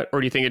some of that,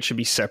 or do you think it should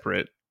be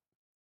separate?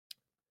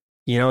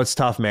 It's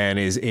tough, man,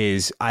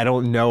 is I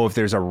don't know if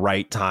there's a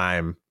right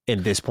time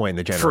in this point in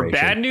the generation. For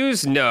bad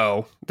news,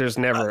 no, there's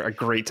never a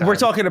great time. We're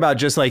talking about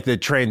just like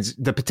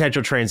the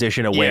potential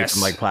transition away from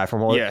like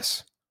platform holder.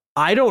 Yes.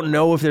 I don't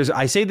know if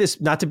I say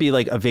this not to be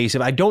like evasive.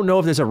 I don't know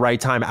if there's a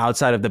right time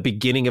outside of the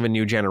beginning of a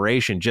new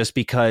generation, just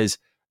because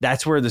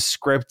that's where the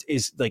script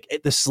is, like,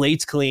 the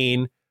slate's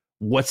clean.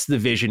 What's the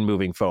vision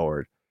moving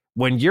forward?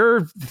 When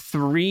you're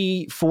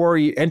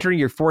 3-4 entering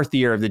your fourth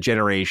year of the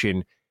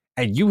generation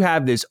and you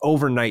have this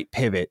overnight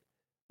pivot,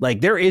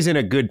 like, there isn't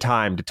a good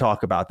time to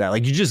talk about that.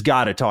 Like, you just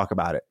got to talk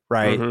about it.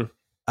 Right.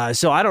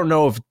 So I don't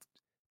know if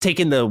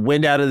taking the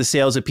wind out of the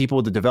sails of people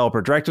with the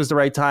developer direct was the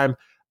right time.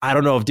 I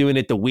don't know if doing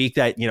it the week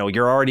that,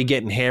 you're already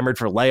getting hammered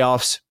for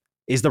layoffs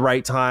is the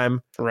right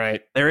time.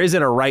 Right. There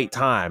isn't a right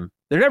time.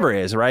 There never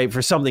is, right?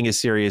 For something as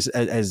serious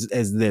as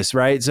this,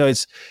 right? So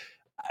it's,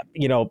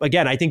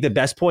 again, I think the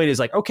best point is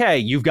like, okay,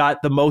 you've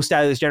got the most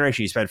out of this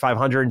generation. You spent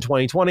 $500 in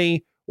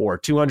 2020 or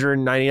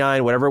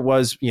 $299, whatever it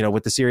was,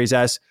 with the Series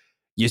S.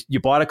 You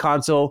bought a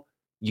console,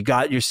 you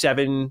got your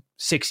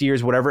 6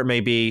 years, whatever it may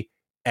be.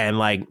 And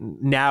like,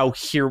 now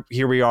here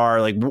we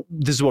are, like,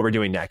 this is what we're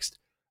doing next.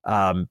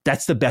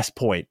 That's the best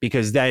point,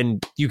 because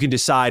then you can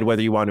decide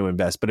whether you want to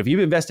invest. But if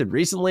you've invested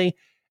recently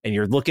and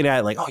you're looking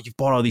at like, oh, you've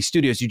bought all these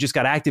studios, you just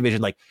got Activision,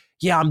 like,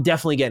 yeah, I'm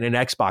definitely getting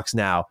an Xbox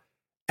now.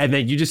 And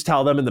then you just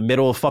tell them in the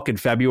middle of fucking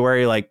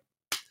February, like,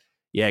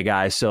 yeah,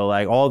 guys, so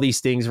like all these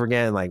things we're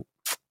getting, like,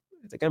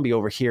 they're going to be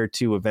over here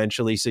too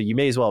eventually. So you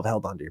may as well have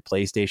held on to your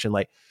PlayStation.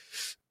 Like,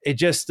 it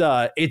just,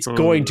 it's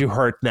going to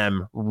hurt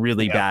them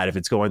really bad if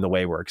it's going the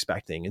way we're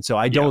expecting. And so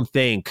I don't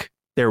think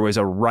there was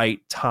a right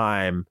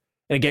time.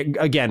 And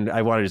again,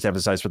 I want to just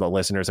emphasize for the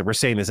listeners that we're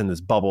saying this in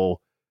this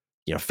bubble,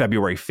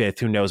 February 5th,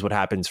 who knows what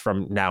happens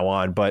from now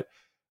on. But,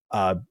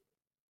 I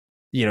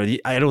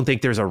don't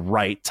think there's a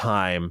right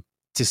time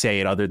to say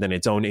it other than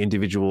its own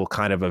individual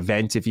kind of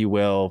event, if you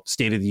will,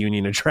 State of the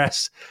Union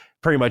address,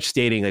 pretty much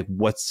stating like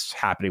what's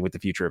happening with the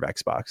future of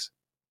Xbox.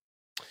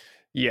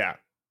 Yeah.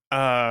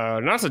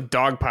 Not to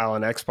dogpile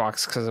on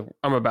Xbox, because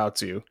I'm about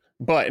to,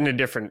 but in a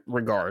different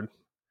regard.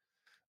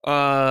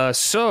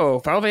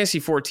 So Final Fantasy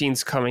 14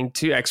 is coming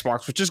to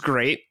Xbox, which is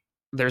great.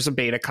 There's a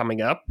beta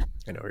coming up.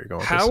 I know where you're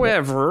going.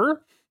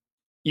 However,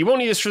 you won't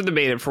need this for the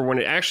beta. For when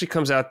it actually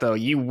comes out, though,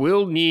 you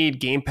will need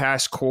Game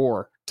Pass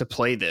Core to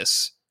play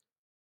this.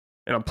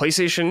 And on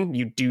PlayStation,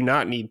 you do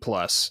not need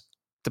Plus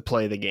to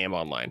play the game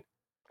online.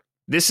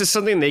 This is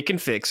something they can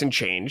fix and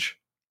change.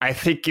 I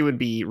think it would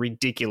be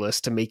ridiculous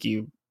to make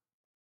you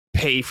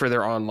pay for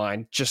their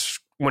online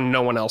just when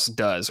no one else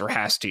does or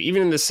has to,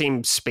 even in the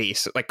same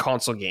space, like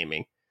console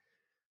gaming.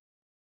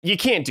 You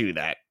can't do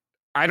that.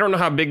 I don't know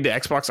how big the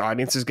Xbox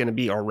audience is going to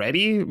be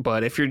already,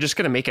 but if you're just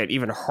going to make it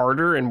even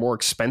harder and more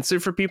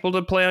expensive for people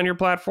to play on your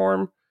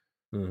platform,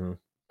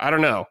 I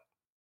don't know.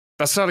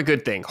 That's not a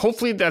good thing.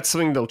 Hopefully that's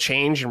something they'll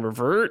change and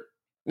revert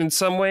in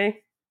some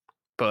way,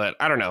 but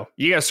I don't know.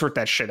 You got to sort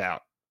that shit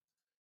out.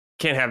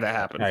 Can't have that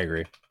happen. I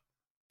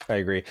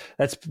agree.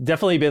 That's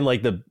definitely been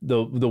like the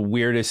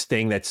weirdest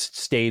thing that's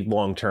stayed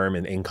long term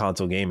in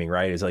console gaming,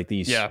 right? Is like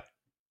these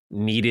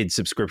needed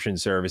subscription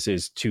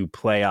services to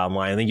play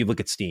online. And then you look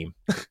at Steam.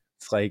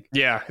 It's like,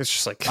 it's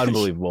just like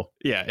unbelievable.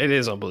 Yeah, it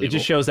is unbelievable. It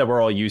just shows that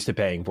we're all used to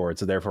paying for it,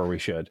 so therefore we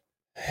should.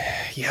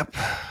 Yep.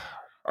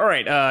 All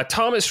right.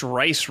 Thomas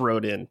Rice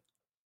wrote in.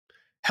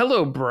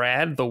 Hello,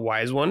 Brad, the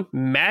wise one,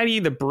 Maddie,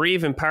 the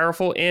brave and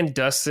powerful, and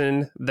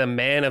Dustin, the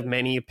man of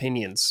many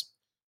opinions.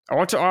 I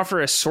want to offer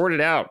a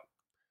sorted out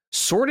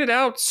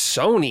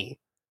Sony.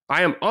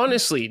 I am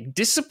honestly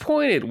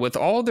disappointed with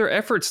all their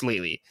efforts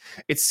lately.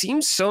 It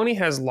seems Sony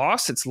has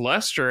lost its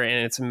luster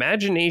and its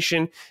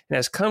imagination and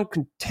has come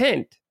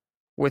content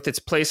with its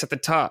place at the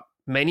top.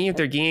 Many of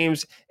their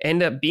games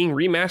end up being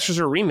remasters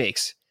or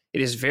remakes. It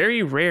is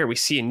very rare we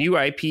see a new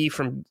IP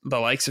from the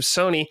likes of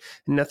Sony,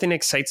 and nothing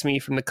excites me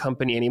from the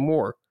company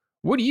anymore.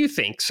 What do you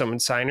think, Summon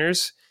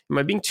Signers? Am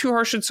I being too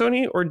harsh on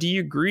Sony, or do you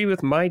agree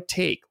with my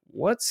take?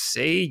 What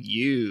say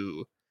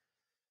you?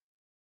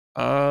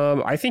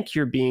 I think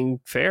you're being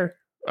fair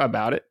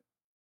about it.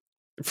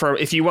 For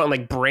if you want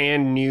like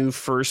brand new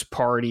first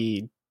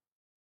party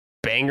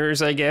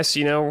bangers, I guess,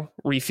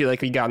 where you feel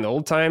like we got in the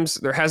old times,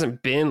 there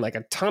hasn't been like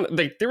a ton.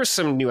 Like there was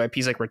some new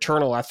IPs like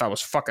Returnal I thought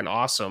was fucking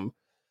awesome,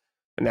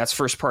 and that's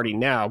first party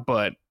now.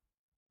 But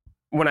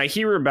when I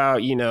hear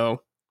about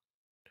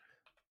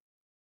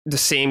the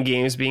same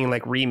games being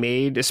like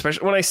remade,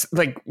 especially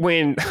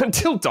when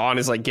Until Dawn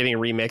is like getting a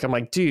remake, I'm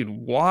like, dude,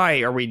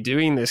 why are we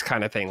doing this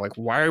kind of thing? Like,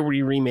 why are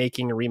we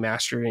remaking and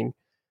remastering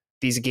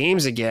these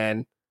games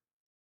again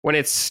when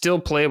it's still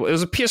playable? It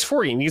was a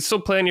PS4 game. You can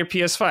still play on your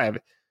PS5.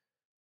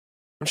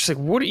 I'm just like,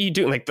 what are you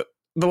doing? Like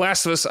the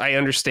Last of Us, I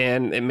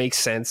understand. It makes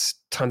sense.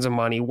 Tons of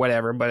money,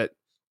 whatever. But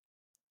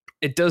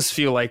it does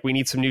feel like we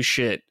need some new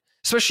shit,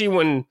 especially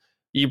when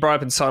you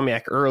brought up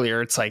Insomniac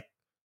earlier. It's like,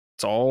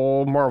 it's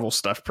all Marvel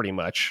stuff pretty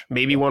much.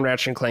 Maybe one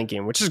Ratchet and Clank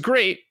game, which is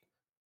great,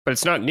 but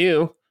it's not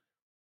new.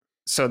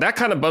 So that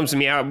kind of bums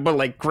me out. But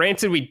like,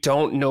 granted, we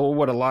don't know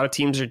what a lot of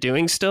teams are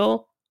doing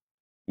still,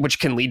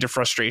 which can lead to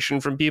frustration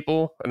from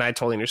people. And I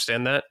totally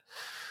understand that.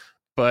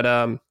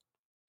 But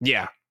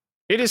yeah,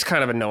 it is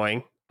kind of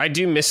annoying. I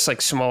do miss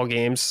like small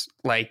games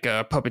like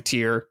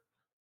Puppeteer,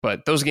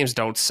 but those games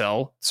don't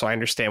sell. So I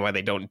understand why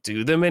they don't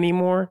do them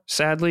anymore,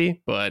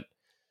 sadly. But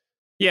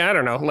yeah, I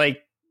don't know.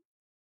 Like,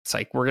 it's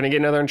like, we're going to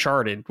get another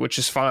Uncharted, which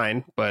is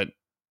fine, but,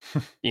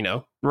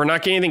 we're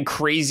not getting anything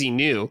crazy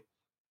new.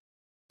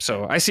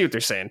 So I see what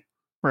they're saying.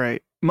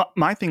 Right.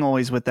 My thing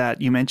always with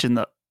that, you mentioned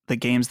the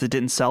games that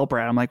didn't sell,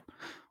 Brad. I'm like,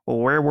 well,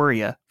 where were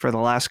you for The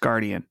Last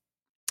Guardian?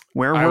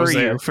 Where were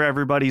you for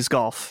Everybody's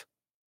Golf?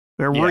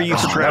 Where were you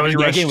for Gravity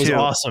Rush 2? That game was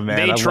awesome,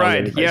 man. They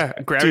tried. Yeah.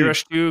 Gravity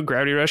Rush 2,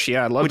 Gravity Rush.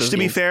 Yeah, I love those Which, to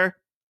be fair,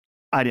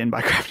 I didn't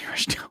buy Gravity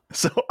Rush 2.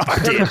 So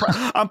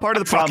I'm part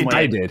of the problem.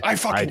 I did. I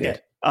fucking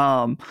did.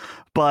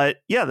 But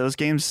yeah, those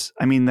games,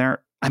 man,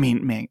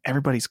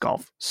 Everybody's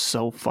Golf,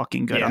 so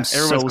fucking good. Yeah, I'm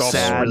so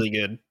sad really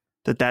good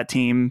that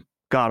team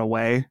got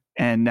away,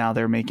 and now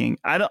they're making.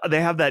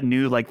 They have that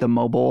new like the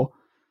mobile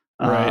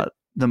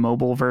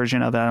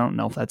version of it. I don't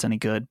know if that's any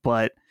good,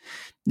 but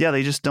yeah,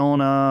 they just don't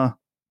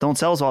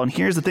sell as well. And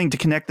here's the thing, to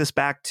connect this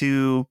back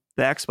to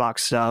the Xbox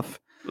stuff.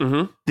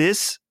 Mm-hmm.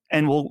 This,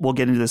 and we'll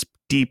get into this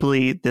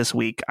deeply this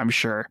week, I'm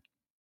sure.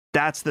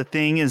 That's the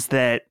thing, is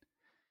that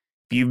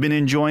if you've been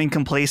enjoying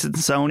complacent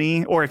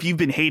Sony, or if you've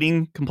been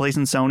hating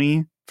complacent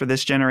Sony for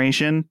this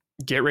generation,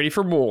 get ready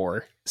for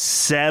more.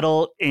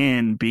 Settle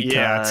in,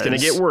 because it's gonna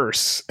get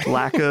worse.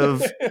 Lack of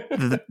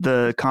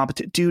the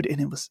competition, dude.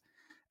 And it was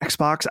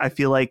Xbox, I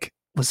feel like,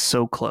 was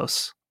so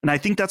close. And I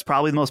think that's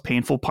probably the most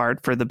painful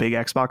part for the big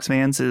Xbox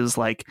fans, is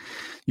like,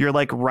 you're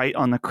like right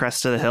on the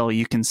crest of the hill.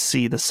 You can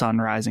see the sun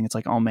rising. It's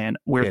like, oh man,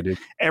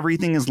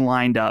 everything is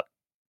lined up.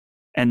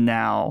 And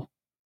now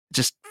it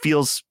just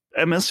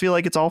it must feel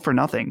like it's all for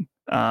nothing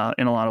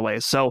in a lot of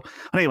ways. So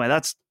anyway,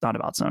 that's not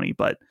about Sony,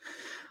 but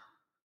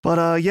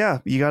yeah,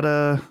 you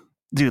gotta,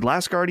 dude,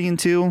 Last Guardian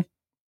 2,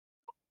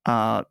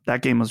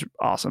 that game was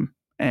awesome.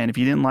 And if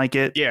you didn't like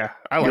it, yeah,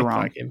 I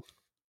like that game.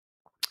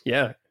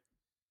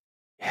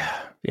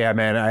 Yeah,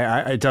 man.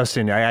 I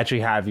Dustin, I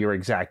actually have your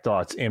exact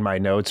thoughts in my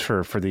notes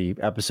for the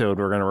episode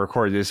we're going to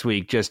record this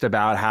week, just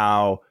about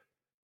how,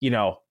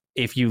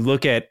 if you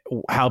look at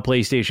how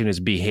PlayStation has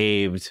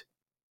behaved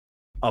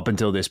up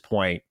until this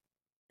point,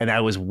 and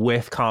that was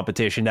with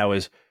competition, that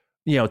was,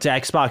 to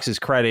Xbox's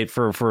credit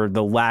for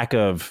the lack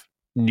of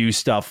new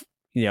stuff,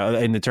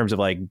 in the terms of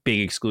like big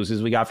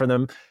exclusives we got from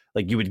them.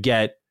 Like, you would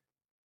get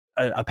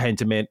a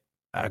Pentiment,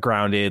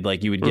 Grounded,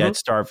 like you would get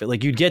Starfield,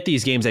 like you'd get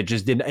these games that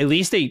just didn't, at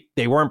least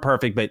they weren't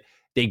perfect, but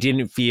they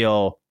didn't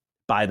feel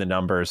by the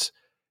numbers.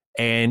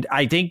 And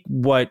I think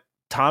what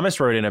Thomas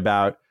wrote in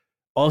about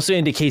also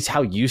indicates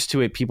how used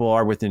to it people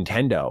are with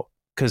Nintendo.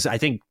 Because I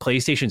think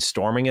PlayStation's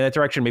storming in that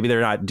direction. Maybe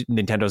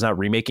Nintendo's not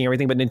remaking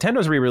everything, but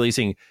Nintendo's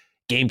re-releasing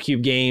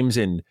GameCube games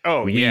and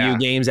Wii U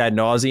games ad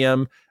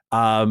nauseum.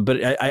 But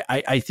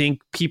I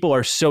think people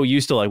are so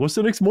used to like, what's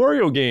the next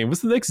Mario game?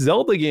 What's the next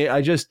Zelda game?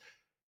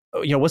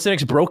 What's the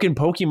next broken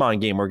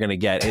Pokemon game we're going to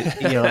get?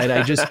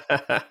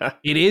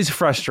 It is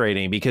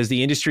frustrating because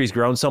the industry's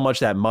grown so much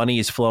that money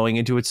is flowing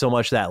into it so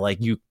much that like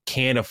you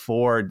can't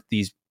afford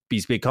these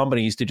big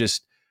companies to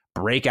just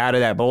break out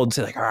of that mold and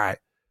say like, all right,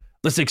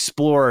 let's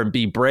explore and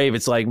be brave.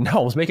 It's like,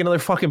 no, let's make another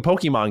fucking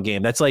Pokemon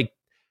game. That's like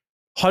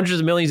hundreds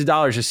of millions of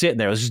dollars just sitting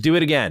there. Let's just do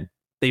it again.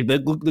 They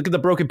look at the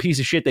broken piece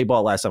of shit they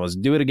bought last time. Let's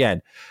do it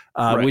again.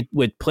 Right.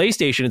 With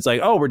PlayStation, it's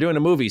like, oh, we're doing a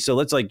movie. So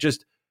let's like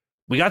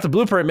we got the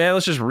blueprint, man.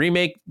 Let's just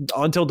remake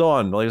Until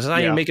Dawn. Like, let's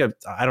not even make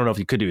I don't know if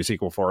you could do a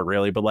sequel for it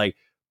really, but like,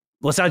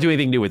 let's not do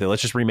anything new with it.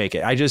 Let's just remake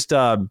it. I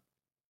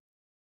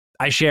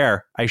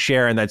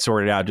share and that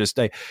sorted out.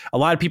 A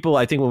lot of people,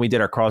 I think when we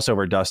did our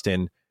crossover,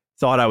 Dustin,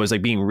 thought I was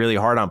like being really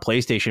hard on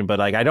PlayStation, but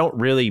like I don't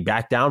really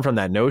back down from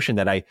that notion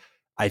that I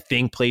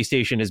think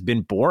PlayStation has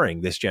been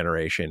boring this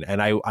generation,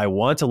 and I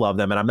want to love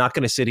them, and I'm not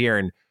going to sit here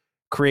and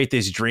create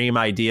this dream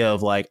idea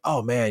of like,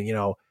 oh man,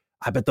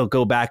 I bet they'll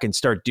go back and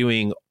start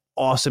doing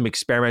awesome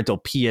experimental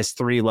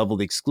PS3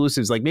 leveled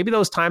exclusives. Like maybe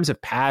those times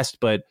have passed,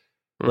 but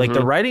like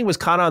the writing was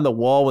kind of on the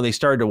wall when they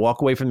started to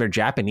walk away from their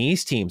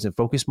Japanese teams and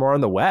focus more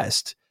on the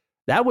West.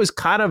 That was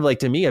kind of like,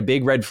 to me, a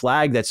big red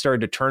flag that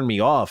started to turn me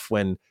off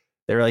when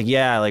they were like,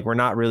 yeah, like we're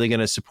not really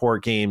going to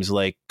support games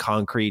like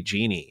Concrete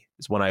Genie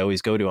is when I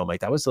always go to. I'm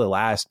like, that was the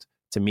last,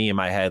 to me in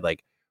my head,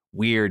 like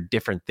weird,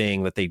 different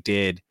thing that they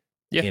did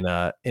in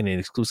an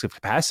exclusive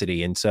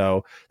capacity. And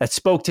so that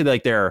spoke to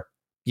like their,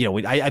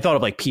 I thought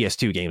of like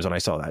PS2 games when I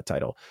saw that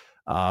title.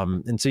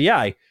 And so,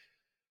 yeah,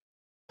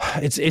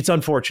 it's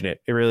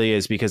unfortunate. It really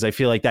is, because I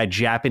feel like that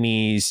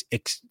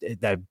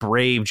that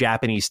brave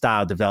Japanese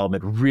style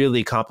development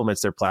really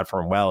complements their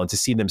platform well. And to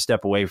see them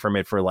step away from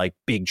it for like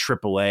big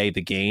AAA,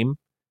 the game,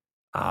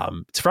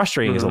 it's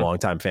frustrating as a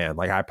longtime fan.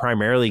 Like I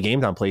primarily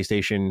gamed on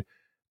PlayStation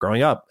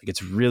growing up. Like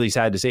it's really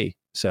sad to see.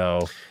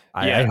 So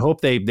I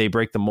hope they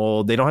break the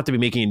mold. They don't have to be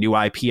making a new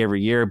IP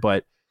every year,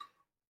 but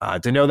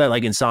to know that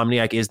like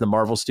Insomniac is the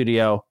Marvel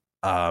studio.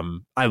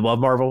 I love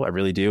Marvel. I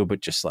really do. But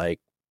just like,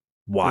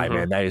 why,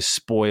 man? That is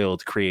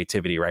spoiled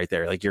creativity right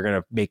there. Like you're going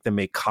to make them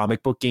make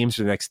comic book games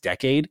for the next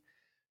decade.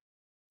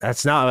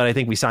 That's not what I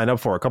think we signed up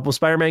for. A couple of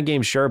Spider-Man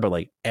games, sure. But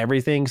like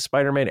everything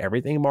Spider-Man,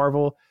 everything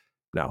Marvel,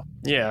 no.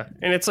 Yeah.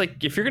 And it's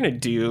like, if you're going to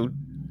do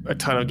a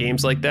ton of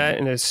games like that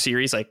in a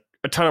series, like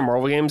a ton of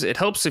Marvel games, it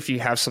helps if you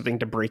have something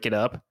to break it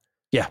up.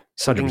 Yeah. 100%.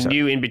 Something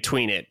new in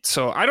between it.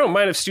 So I don't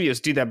mind if studios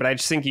do that, but I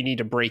just think you need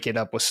to break it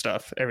up with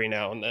stuff every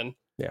now and then.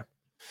 Yeah.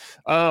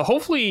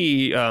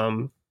 Hopefully,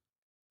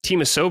 Team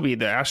Asobi,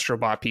 the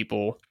Astrobot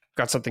people,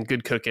 got something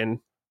good cooking.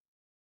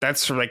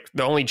 That's like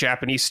the only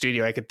Japanese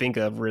studio I could think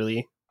of,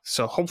 really.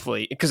 So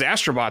hopefully, because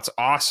Astrobot's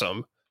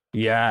awesome.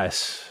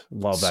 Yes.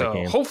 Love that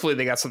game. Hopefully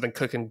they got something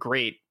cooking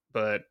great,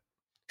 but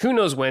who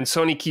knows when.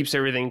 Sony keeps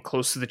everything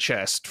close to the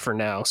chest for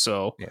now.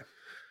 So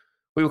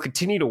we will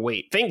continue to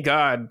wait. Thank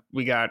God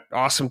we got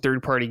awesome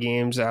third-party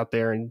games out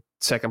there and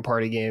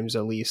second-party games,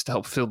 at least, to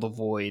help fill the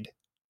void.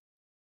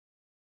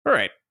 All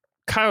right.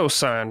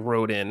 Kyle-san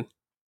wrote in,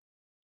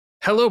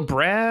 hello,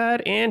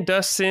 Brad and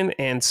Dustin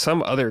and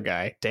some other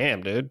guy.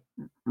 Damn, dude.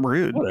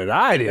 Rude. What did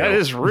I do? That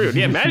is rude.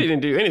 Yeah, Maddie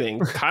didn't do anything.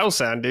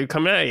 Kyle-san, dude,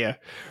 coming at you.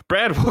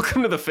 Brad,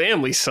 welcome to the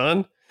family,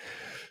 son.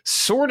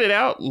 Sorted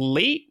Out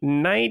Late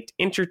Night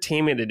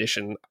Entertainment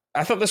Edition.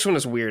 I thought this one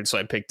was weird, so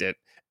I picked it.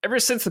 Ever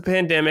since the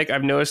pandemic,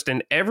 I've noticed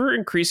an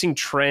ever-increasing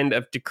trend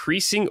of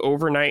decreasing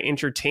overnight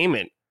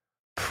entertainment,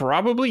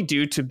 probably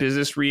due to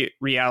business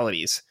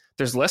realities.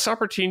 There's less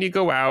opportunity to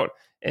go out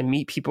and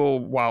meet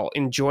people while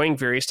enjoying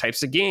various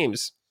types of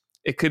games.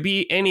 It could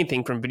be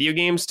anything from video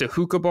games to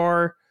hookah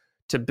bar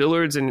to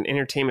billiards and an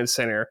entertainment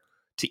center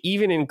to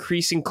even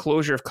increasing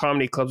closure of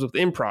comedy clubs with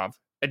improv.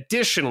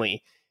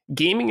 Additionally,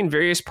 gaming in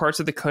various parts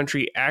of the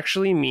country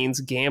actually means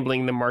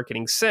gambling in the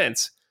marketing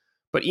sense.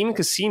 But even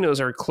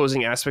casinos are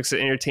closing aspects of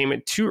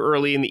entertainment too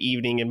early in the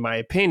evening, in my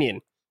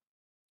opinion.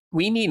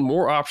 We need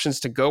more options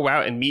to go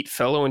out and meet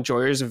fellow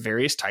enjoyers of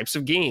various types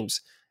of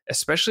games,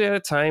 especially at a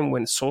time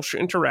when social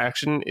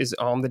interaction is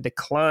on the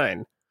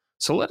decline.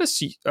 So let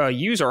us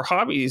use our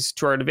hobbies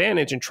to our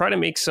advantage and try to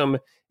make some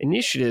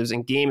initiatives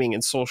in gaming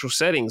and social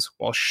settings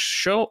while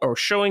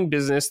showing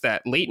business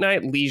that late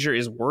night leisure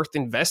is worth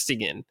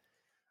investing in.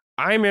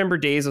 I remember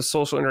days of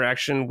social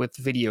interaction with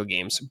video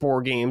games,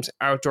 board games,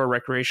 outdoor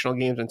recreational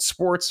games, and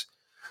sports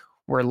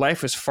where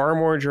life was far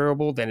more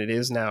enjoyable than it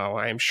is now.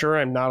 I am sure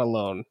I'm not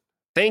alone.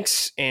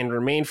 Thanks, and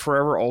remain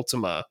forever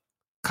Ultima.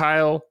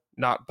 Kyle,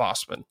 not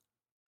Bossman.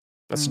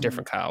 That's a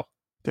different Kyle.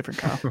 Different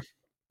Kyle.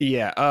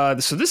 Yeah.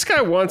 So this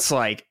guy wants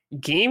like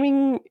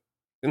gaming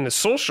in the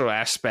social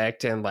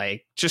aspect and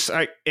like just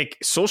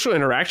social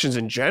interactions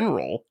in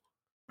general.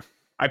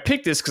 I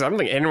picked this because I don't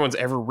think anyone's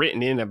ever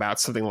written in about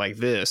something like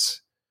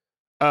this.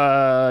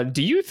 Do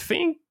you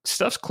think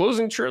stuff's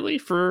closing shortly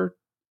for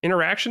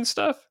interaction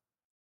stuff?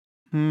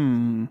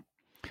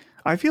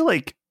 I feel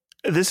like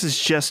this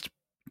is just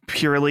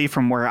purely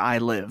from where I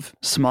live,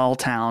 small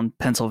town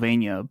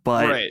Pennsylvania,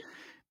 but Right.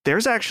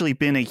 there's actually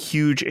been a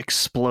huge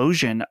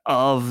explosion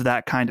of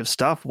that kind of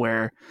stuff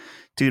where,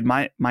 dude,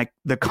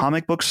 the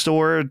comic book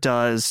store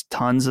does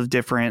tons of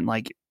different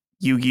like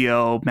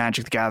Yu-Gi-Oh,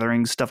 Magic the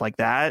Gathering, stuff like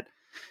that.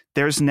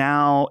 There's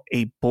now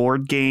a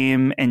board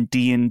game and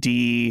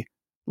D&D,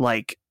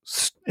 like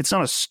it's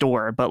not a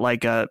store, but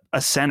like a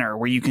center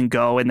where you can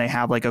go and they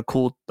have like a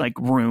cool like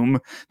room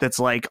that's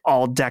like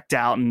all decked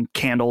out and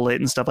candlelit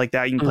and stuff like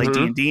that. You can play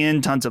D&D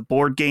in, tons of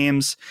board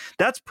games.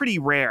 That's pretty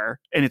rare,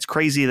 and it's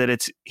crazy that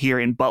it's here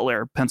in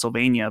Butler,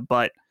 Pennsylvania.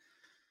 But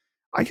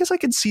I guess I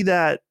could see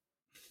that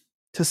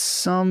to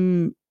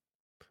some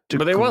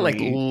degree. But they want like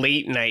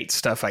late night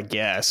stuff, I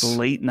guess.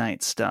 Late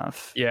night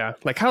stuff. Yeah.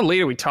 Like how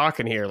late are we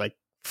talking here? Like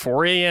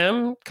 4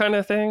 a.m. kind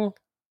of thing?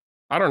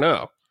 I don't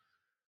know.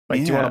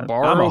 Like, do you want a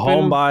bar I'm open? a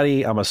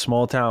homebody. I'm a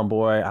small town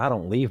boy. I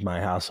don't leave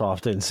my house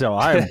often, so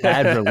I'm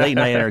bad for late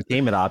night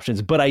entertainment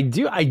options. But I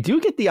do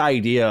get the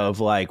idea of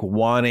like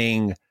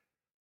wanting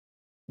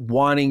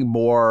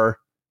more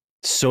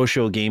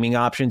social gaming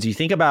options. You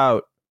think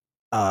about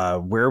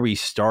where we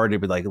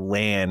started with like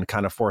LAN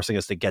kind of forcing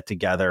us to get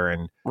together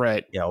and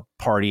right,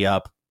 party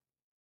up.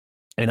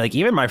 And like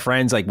even my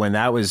friends, like when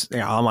that was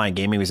online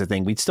gaming was a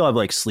thing, we'd still have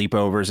like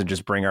sleepovers and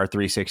just bring our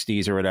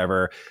 360s or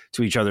whatever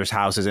to each other's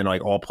houses and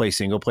like all play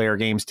single player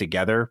games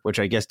together, which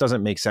I guess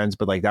doesn't make sense.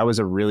 But like that was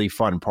a really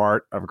fun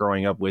part of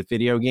growing up with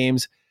video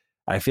games.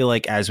 I feel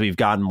like as we've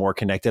gotten more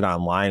connected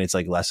online, it's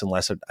like less and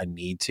less a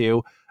need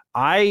to.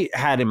 I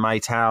had in my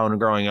town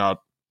growing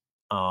up,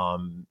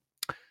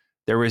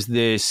 there was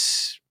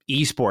this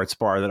esports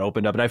bar that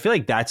opened up. And I feel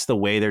like that's the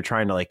way they're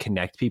trying to like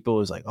connect people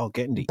is like, oh,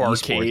 get into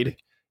barcade. Esports.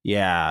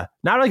 Yeah,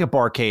 not like a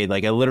barcade,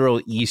 like a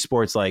literal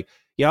esports, like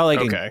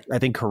I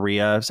think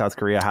South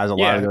Korea has a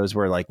lot of those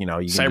where like you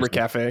can cyber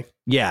cafe.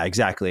 Yeah,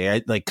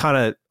 exactly. Like kind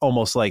of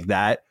almost like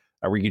that,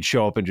 where you could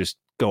show up and just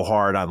go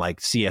hard on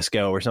like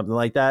CS:GO or something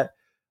like that.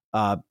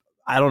 I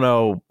don't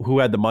know who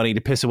had the money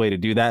to piss away to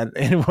do that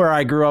and where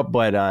I grew up,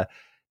 but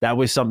that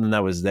was something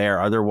that was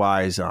there.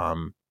 Otherwise,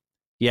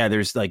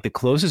 there's like the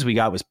closest we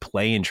got was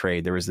Play and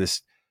Trade. There was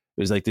this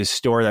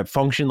store that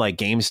functioned like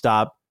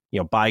GameStop.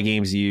 Buy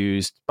games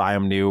used, buy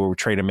them new, or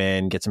trade them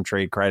in, get some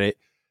trade credit.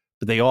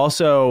 But they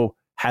also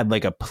had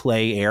like a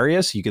play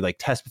area, so you could like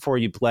test before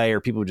you play, or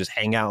people would just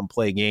hang out and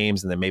play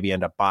games, and then maybe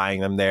end up buying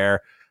them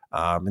there.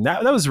 And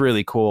that was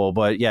really cool.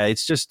 But yeah,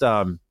 it's just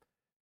the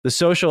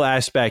social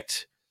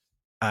aspect.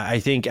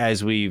 I think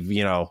as we've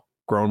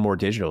grown more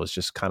digital, it's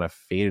just kind of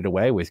faded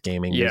away with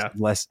gaming. Yeah,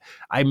 less.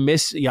 I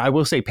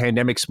will say,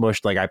 pandemic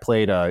smushed. Like I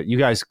played. You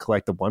guys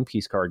collect the One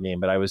Piece card game,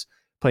 but I was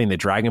playing the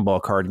Dragon Ball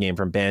card game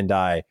from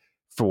Bandai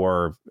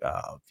for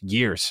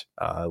years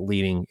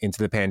leading into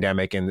the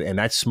pandemic, and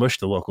that smushed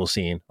the local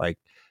scene. Like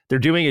they're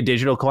doing a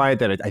digital client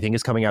that I think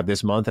is coming out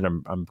this month, and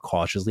I'm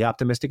cautiously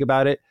optimistic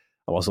about it.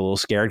 I'm also a little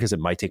scared because it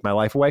might take my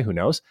life away. Who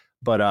knows?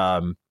 But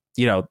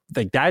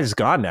like that is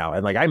gone now,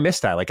 and like I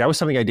missed that. Like that was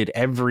something I did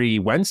every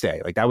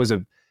Wednesday. Like that was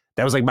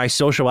like my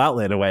social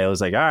outlet in a way. I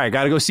was like, all right, I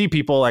got to go see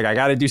people. Like I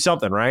got to do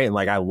something, right? And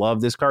like I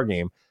love this card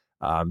game.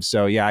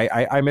 So yeah,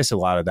 I miss a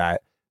lot of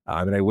that,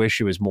 and I wish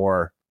it was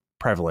more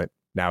prevalent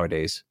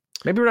nowadays.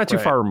 Maybe we're not too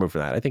far removed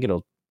from that. I think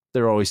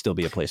there'll always still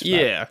be a place for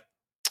that.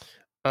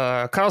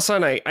 Yeah.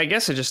 Kyle-san, I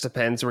guess it just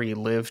depends where you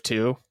live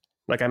too.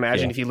 Like I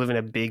imagine if you live in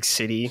a big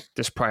city,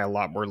 there's probably a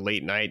lot more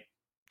late night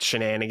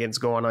shenanigans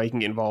going on you can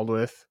get involved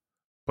with.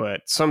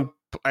 But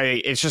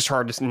it's just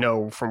hard to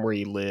know from where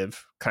you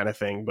live kind of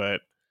thing.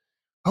 But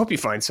I hope you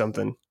find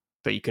something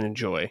that you can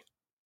enjoy.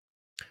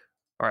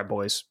 All right,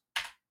 boys.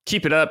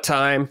 Keep it up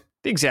time.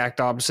 The exact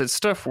opposite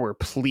stuff we're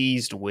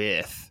pleased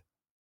with.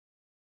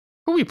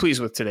 Who are we pleased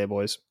with today,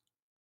 boys?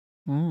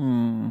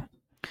 Mine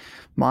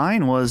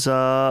was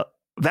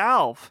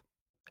Valve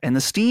and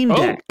the Steam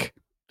Deck.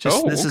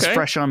 This is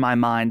fresh on my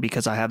mind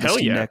because I have the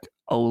Steam Deck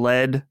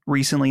OLED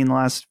recently in the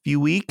last few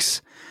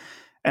weeks,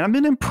 and I've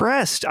been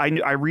impressed.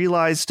 I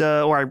realized,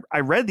 or I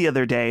read the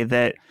other day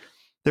that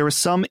there was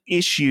some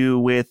issue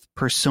with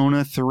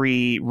Persona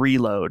 3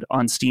 Reload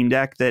on Steam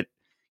Deck that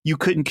you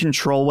couldn't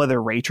control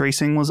whether ray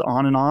tracing was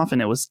on and off,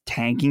 and it was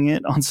tanking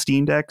it on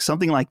Steam Deck,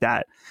 something like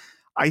that.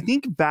 I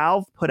think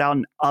Valve put out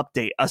an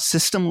update, a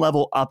system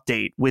level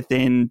update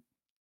within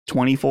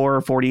 24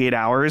 or 48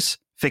 hours,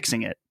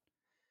 fixing it.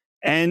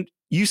 And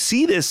you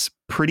see this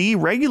pretty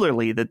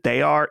regularly, that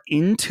they are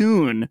in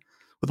tune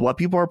with what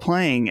people are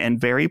playing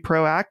and very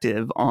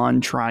proactive on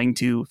trying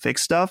to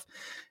fix stuff,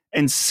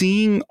 and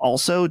seeing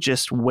also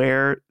just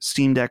where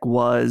Steam Deck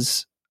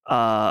was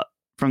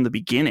from the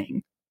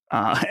beginning,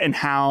 and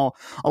how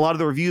a lot of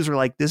the reviews were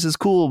like, this is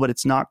cool, but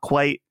it's not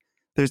quite,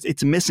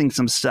 it's missing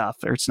some stuff,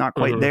 or it's not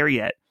quite there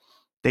yet.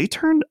 They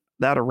turned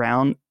that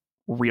around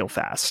real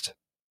fast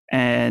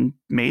and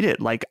made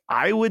it like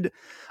I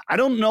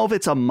don't know if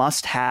it's a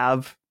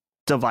must-have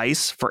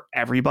device for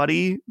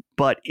everybody,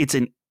 but it's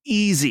an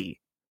easy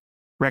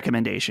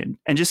recommendation.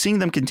 And just seeing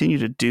them continue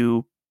to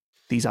do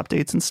these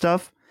updates and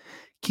stuff.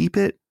 Keep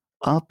it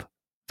up,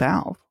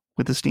 Valve,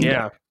 with the Steam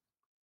Deck.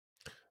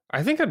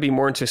 I think I'd be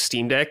more into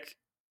Steam Deck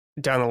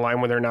down the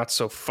line when they're not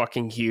so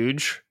fucking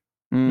huge.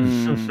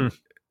 Mm.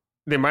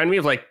 They remind me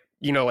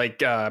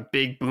of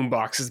big boom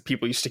boxes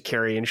people used to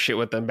carry and shit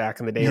with them back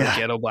in the day, like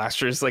ghetto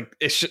blasters. Like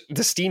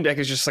the Steam Deck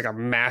is just like a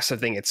massive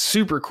thing. It's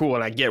super cool,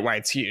 and I get why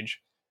it's huge.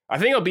 I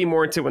think I'll be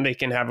more into when they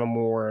can have a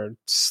more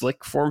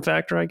slick form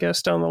factor, I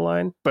guess, down the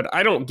line. But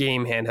I don't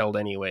game handheld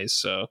anyways,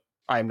 so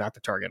I'm not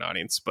the target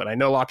audience. But I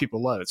know a lot of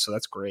people love it, so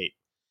that's great.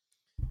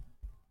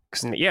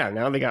 Because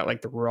now they got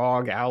like the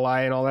ROG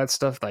Ally and all that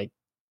stuff. Like,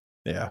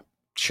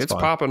 shit's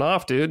popping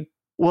off, dude.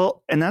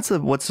 Well, and that's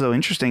what's so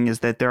interesting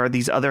is that there are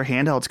these other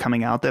handhelds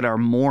coming out that are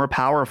more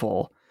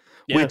powerful,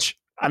 and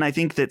I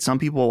think that some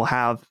people will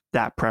have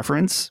that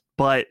preference,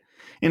 but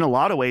in a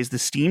lot of ways, the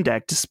Steam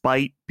Deck,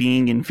 despite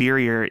being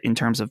inferior in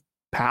terms of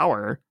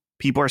power,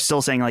 people are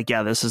still saying like,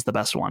 yeah, this is the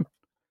best one.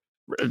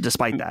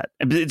 Despite that,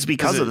 it's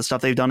because of the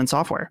stuff they've done in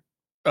software.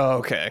 Oh,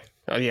 okay.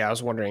 Oh, yeah, I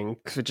was wondering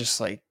if it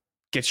just like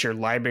gets your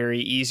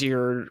library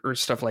easier or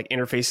stuff like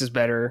interfaces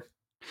better.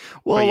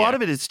 Well, a lot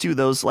of it is too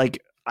those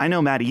like. I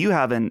know, Maddie, you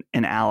have an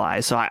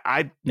Ally, so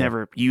I've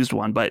never used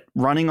one, but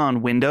running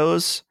on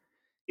Windows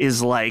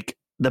is like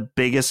the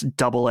biggest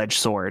double-edged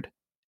sword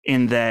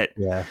in that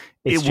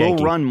it will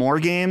run more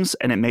games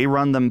and it may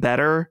run them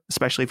better,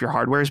 especially if your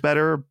hardware is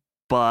better,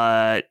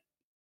 but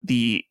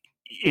the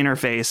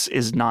interface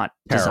is not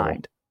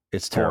designed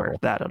for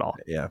that at all.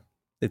 Yeah.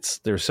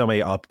 There's so many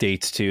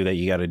updates too that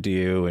you got to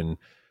do, and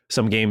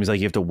some games like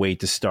you have to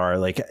wait to start.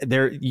 Like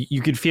you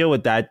could feel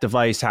with that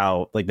device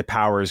how like the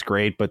power is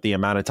great, but the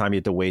amount of time you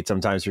have to wait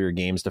sometimes for your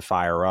games to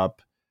fire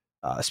up,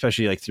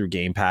 especially like through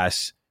Game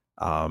Pass.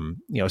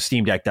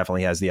 Steam Deck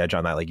definitely has the edge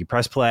on that. Like you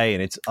press play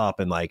and it's up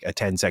in like a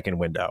 10-second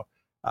window.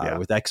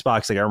 With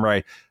Xbox, like I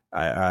remember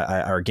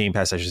or Game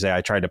Pass, I should say,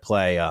 I tried to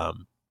play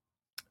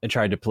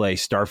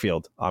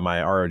Starfield on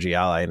my ROG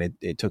Ally, and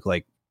it took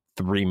like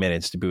 3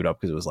 minutes to boot up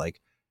because it was like,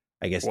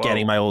 I guess,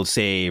 getting my old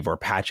save or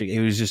patching.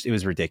 It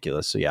was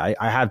ridiculous. So yeah,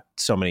 I have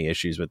so many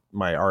issues with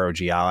my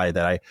ROG Ally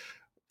that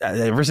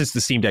ever since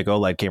the Steam Deck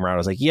OLED came around, I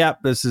was like, yeah,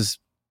 this is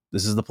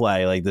the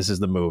play. Like, this is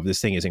the move.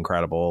 This thing is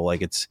incredible.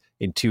 Like, it's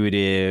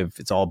intuitive.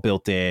 It's all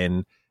built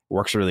in,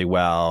 works really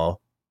well,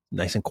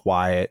 nice and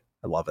quiet.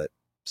 I love it.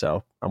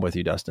 So I'm with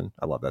you, Dustin.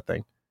 I love that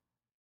thing.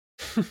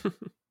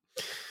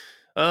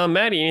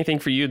 Maddie, anything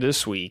for you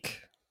this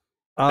week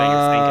that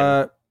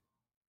you're thinking?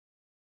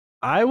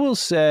 I will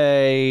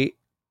say,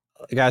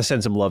 I gotta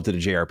send some love to the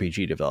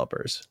JRPG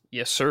developers.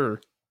 Yes, sir.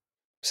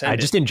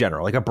 Just in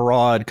general, like a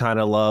broad kind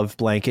of love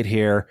blanket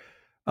here.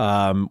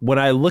 When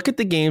I look at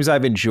the games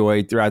I've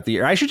enjoyed throughout the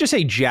year, I should just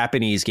say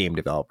Japanese game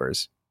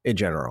developers in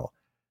general.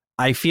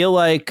 I feel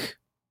like,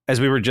 as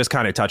we were just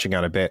kind of touching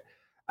on a bit,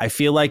 I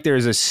feel like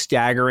there's a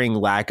staggering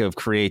lack of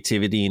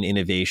creativity and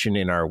innovation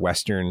in our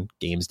Western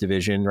games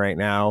division right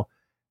now.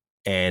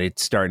 And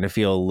it's starting to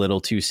feel a little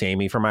too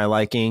samey for my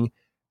liking.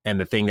 And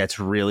the thing that's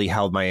really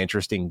held my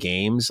interest in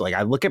games, like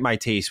I look at my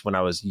taste when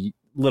I was a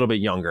little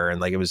bit younger,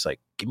 and like it was like,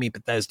 give me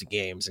Bethesda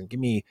games and give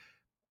me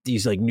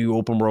these like new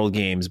open world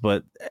games.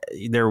 But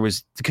there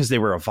was, because they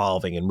were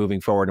evolving and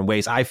moving forward in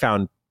ways I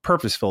found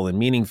purposeful and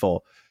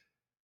meaningful.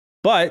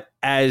 But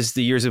as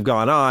the years have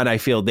gone on, I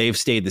feel they've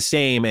stayed the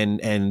same,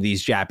 and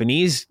these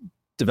Japanese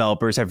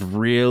developers have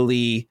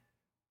really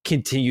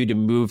continued to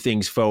move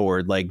things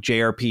forward, like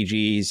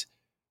JRPGs.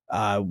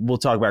 We'll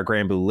talk about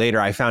Granblue later.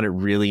 I found it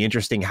really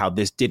interesting how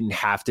this didn't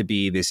have to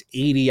be this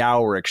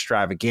 80-hour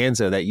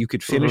extravaganza, that you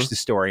could finish the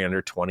story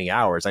under 20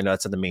 hours. I know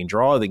that's not the main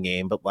draw of the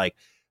game, but like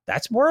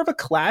that's more of a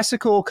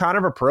classical kind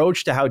of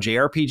approach to how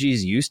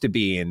JRPGs used to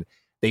be. And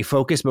they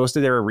focus most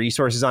of their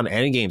resources on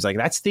endgames. Like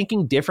that's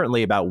thinking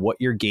differently about what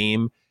your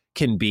game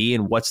can be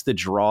and what's the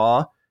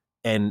draw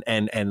and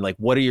like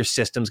what are your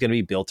systems going to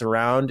be built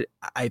around.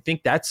 I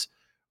think that's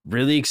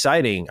really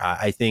exciting.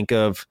 I think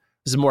of,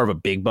 this is more of a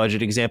big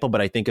budget example,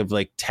 but I think of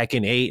like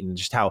Tekken 8 and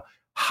just how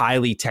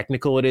highly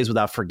technical it is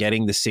without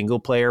forgetting the single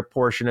player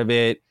portion of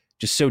it.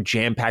 Just so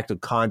jam-packed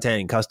with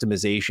content and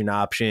customization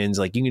options.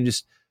 Like you can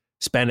just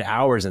spend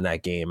hours in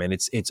that game. And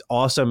it's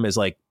awesome as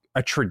like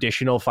a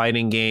traditional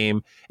fighting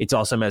game. It's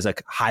awesome as a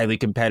highly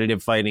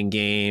competitive fighting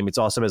game. It's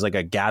awesome as like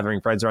a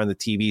gathering friends around the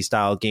TV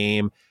style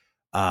game.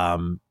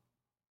 I've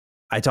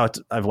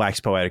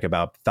waxed poetic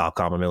about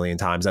Falcom a million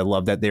times. I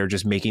love that they're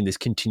just making this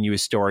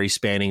continuous story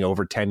spanning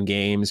over 10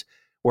 games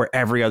where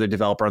every other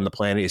developer on the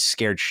planet is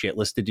scared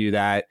shitless to do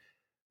that.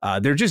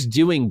 They're just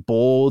doing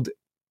bold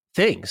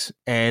things.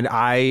 And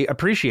I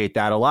appreciate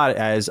that a lot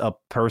as a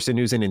person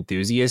who's an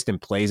enthusiast and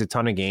plays a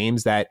ton of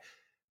games, that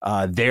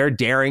they're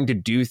daring to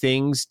do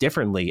things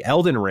differently.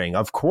 Elden Ring,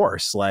 of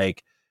course,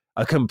 like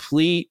a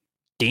complete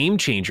game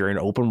changer in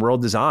open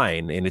world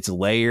design and its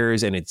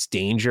layers and its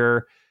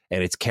danger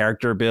and its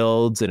character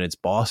builds and its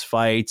boss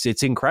fights.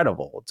 It's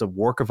incredible. It's a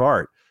work of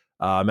art.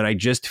 And I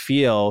just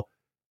feel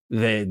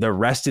the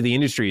rest of the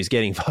industry is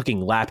getting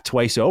fucking lapped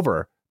twice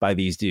over by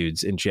these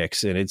dudes and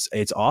chicks. And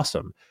it's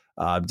awesome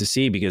to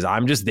see, because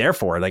I'm just there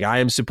for it. Like I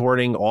am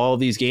supporting all of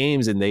these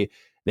games, and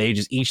they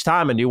just each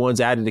time a new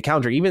one's added to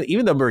counter.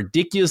 Even the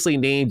ridiculously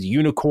named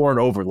Unicorn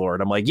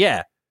Overlord. I'm like,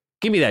 yeah,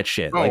 give me that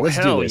shit. Like, let's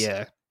do this.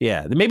 Yeah.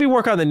 Yeah, maybe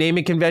work on the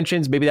naming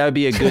conventions. Maybe that would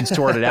be a good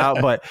sort it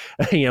out. But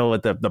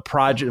with the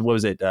project, what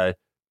was it?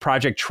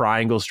 Project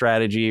Triangle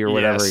Strategy or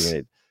whatever.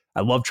 Yes.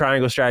 I love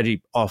Triangle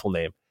Strategy. Awful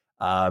name.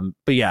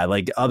 But yeah,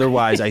 like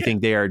otherwise, I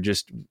think they are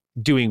just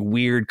doing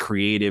weird,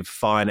 creative,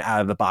 fun, out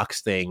of the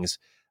box things.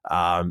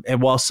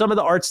 And while some of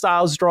the art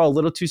styles draw a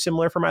little too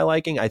similar for my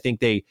liking, I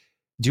think they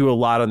do a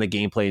lot on the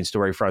gameplay and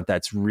story front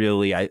that's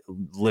really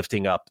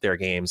lifting up their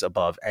games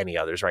above any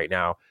others right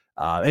now.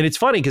 And it's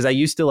funny because I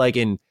used to like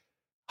in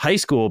high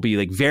school be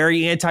like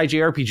very anti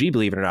JRPG,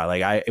 believe it or not.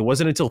 Like it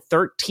wasn't until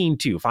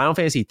 13-2, Final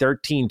Fantasy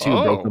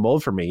 13-2 broke the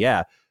mold for me.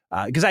 Yeah.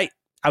 Because I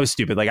was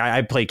stupid. Like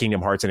I played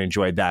Kingdom Hearts and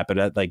enjoyed that,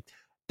 but like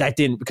that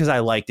didn't, because I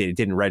liked it. It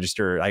didn't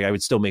register. Like I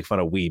would still make fun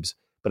of weebs,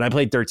 but I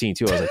played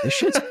 13-2. I was like, this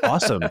shit's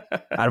awesome.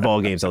 Out of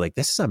all games, I was like,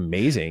 this is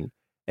amazing.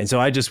 And so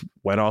I just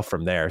went off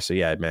from there. So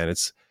yeah, man,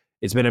 it's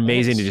been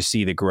amazing to just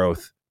see the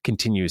growth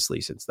continuously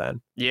since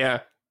then. Yeah.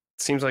 It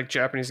seems like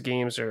Japanese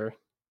games are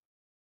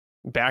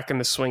back in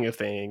the swing of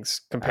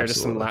things compared to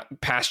some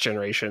past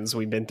generations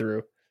we've been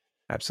through.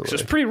 Absolutely. It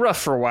was pretty rough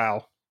for a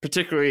while,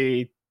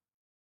 particularly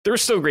there were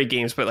still great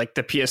games, but like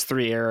the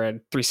PS3 era and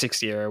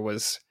 360 era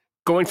was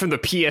going from the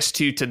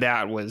PS2 to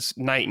that was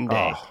night and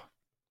day. Oh,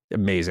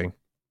 amazing.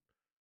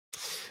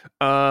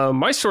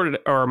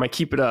 My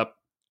keep it up.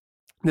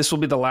 This will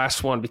be the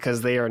last one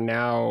because they are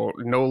now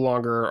no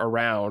longer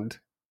around,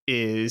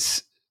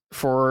 is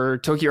for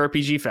Tokyo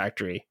RPG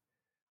Factory.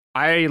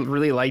 I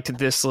really liked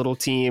this little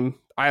team.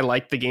 I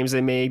liked the games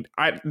they made.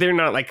 They're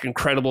not like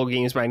incredible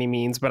games by any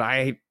means, but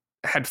I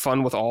had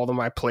fun with all of them.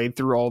 I played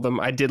through all of them.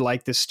 I did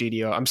like this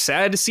studio. I'm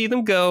sad to see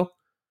them go,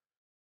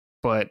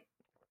 but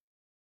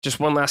just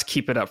one last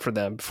keep it up for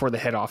them before they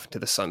head off into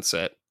the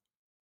sunset.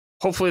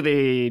 Hopefully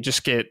they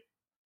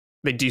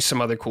do some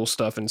other cool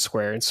stuff in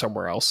Square and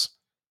somewhere else.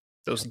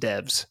 Those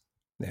devs.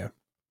 Yeah.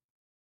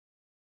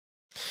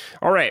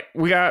 All right.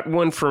 We got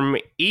one from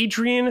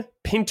Adrian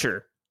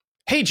Pinter.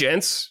 Hey,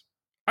 gents.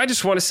 I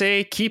just want to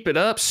say, keep it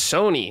up,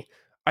 Sony.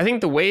 I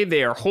think the way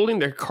they are holding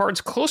their cards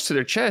close to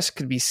their chest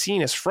could be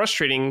seen as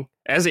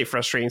a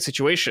frustrating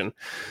situation.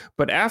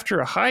 But after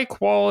the high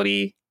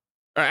quality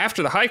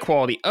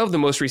of the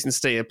most recent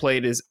state of play,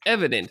 it is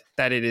evident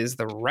that it is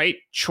the right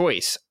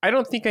choice. I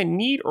don't think I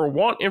need or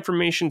want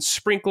information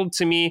sprinkled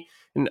to me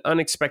in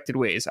unexpected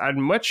ways. I'd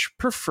much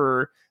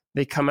prefer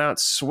they come out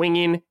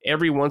swinging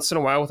every once in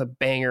a while with a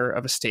banger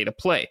of a state of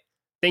play.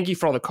 Thank you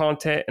for all the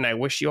content, and I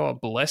wish you all a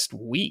blessed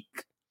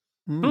week.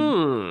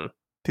 Two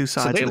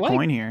sides of the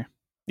coin here.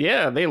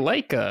 Yeah, they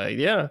like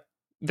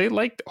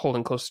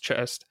holding close to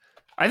chest.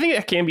 I think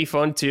that can be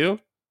fun too,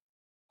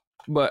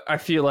 but I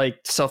feel like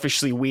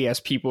selfishly we as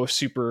people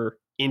super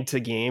into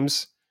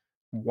games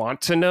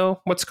want to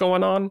know what's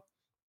going on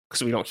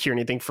because we don't hear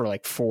anything for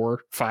like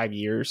 4-5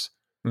 years.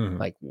 Mm-hmm.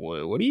 Like,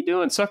 what are you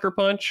doing, Sucker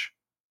Punch?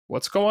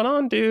 What's going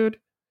on, dude?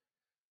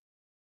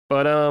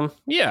 But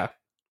yeah,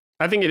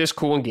 I think it is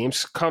cool when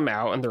games come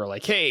out and they're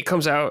like, hey, it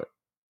comes out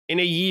in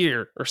a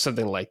year or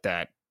something like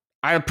that.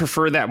 I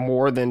prefer that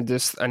more than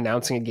just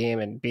announcing a game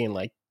and being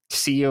like,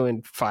 see you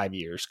in 5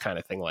 years kind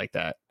of thing like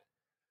that.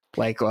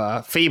 Like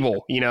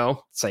Fable,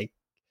 it's like,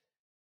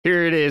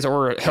 here it is,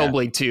 or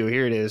Hellblade 2,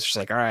 here it is. Just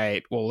like, all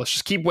right, well, let's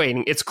just keep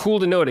waiting. It's cool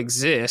to know it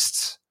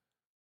exists,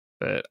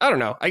 but I don't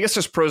know. I guess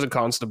there's pros and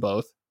cons to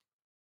both.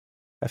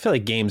 I feel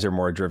like games are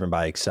more driven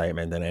by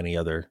excitement than any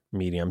other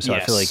medium. So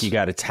yes, I feel like you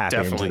got to tap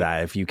definitely into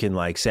that. If you can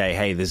like say,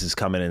 hey, this is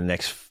coming in the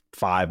next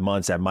 5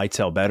 months, that might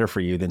sell better for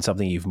you than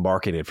something you've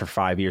marketed for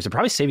 5 years. It'll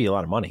probably save you a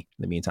lot of money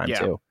in the meantime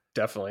too.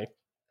 Definitely.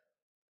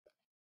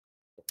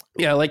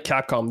 Yeah, like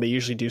Capcom, they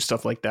usually do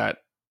stuff like that.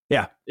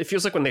 Yeah. It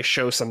feels like when they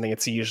show something,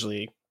 it's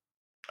usually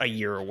a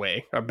year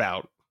away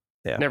about.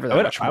 Yeah. Never that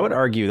much more. I would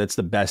argue that's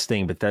the best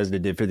thing Bethesda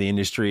did for the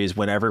industry is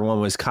when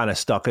everyone was kind of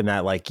stuck in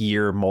that like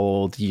year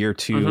mold, year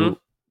two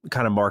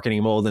kind of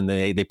marketing mold, and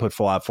they put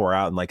Fallout 4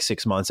 out in like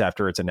 6 months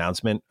after its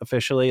announcement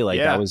officially. Like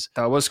that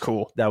was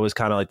cool. That was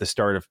kind of like the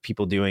start of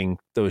people doing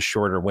those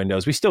shorter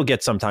windows. We still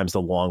get sometimes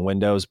the long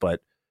windows,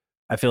 but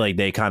I feel like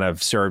they kind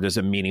of served as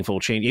a meaningful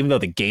change, even though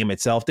the game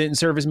itself didn't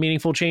serve as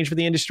meaningful change for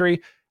the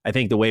industry. I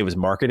think the way it was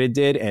marketed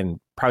did, and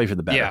probably for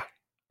the better. Yeah,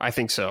 I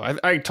think so.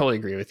 I totally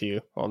agree with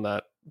you on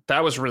that.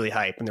 That was really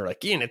hype, and they're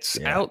like, Ian, it's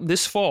out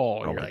this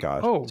fall. And oh my like,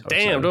 God. Oh, so damn,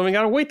 excited. don't we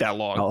got to wait that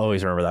long? I'll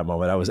always remember that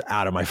moment. I was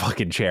out of my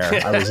fucking chair.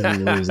 I was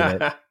losing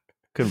it.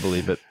 Couldn't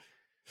believe it.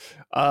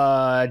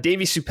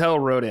 Davey Supel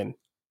wrote in,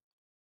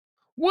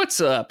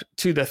 what's up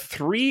to the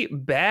 3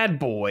 bad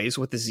boys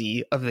with the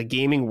Z of the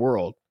gaming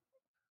world?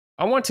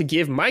 I want to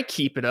give my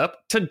keep it up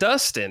to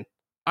Dustin.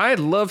 I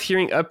love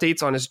hearing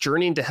updates on his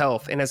journey into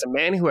health, and as a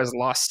man who has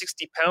lost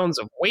 60 pounds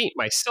of weight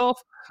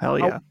myself, Hell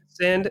yeah. I want to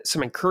send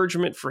some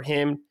encouragement for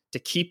him to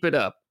keep it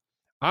up.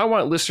 I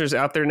want listeners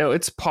out there to know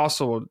it's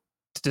possible,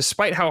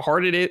 despite how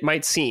hard it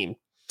might seem.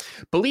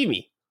 Believe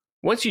me,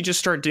 once you just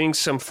start doing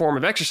some form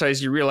of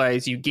exercise, you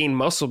realize you gain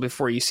muscle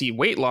before you see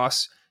weight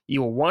loss.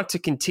 You will want to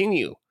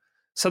continue.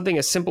 Something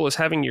as simple as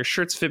having your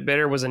shirts fit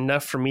better was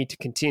enough for me to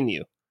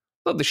continue.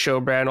 Love the show,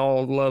 Brad,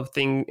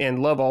 and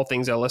love all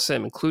things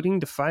LSM, including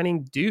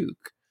Defining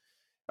Duke.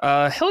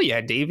 Hell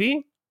yeah,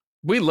 Davey.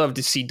 We love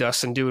to see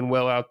Dustin doing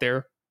well out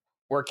there,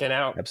 working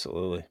out.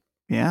 Absolutely.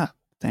 Yeah,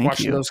 thank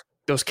watching you.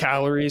 those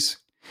calories.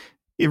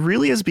 It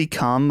really has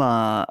become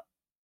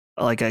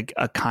like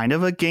a kind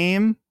of a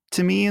game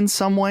to me in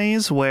some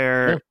ways,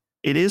 where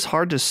it is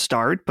hard to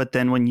start, but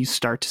then when you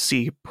start to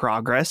see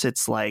progress,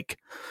 it's like,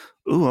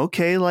 ooh,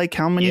 okay, like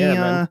how many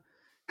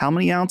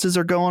ounces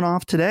are going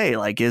off today?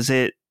 Like, is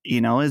it,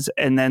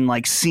 and then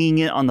like seeing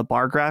it on the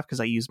bar graph,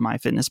 because I use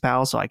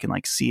MyFitnessPal, so I can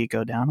like see it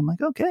go down. I'm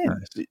like, okay,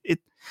 nice. It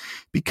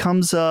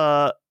becomes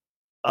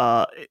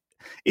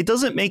it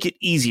doesn't make it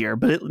easier,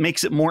 but it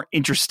makes it more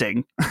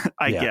interesting,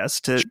 I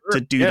guess, to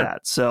do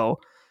that. So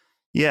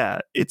yeah,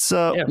 it's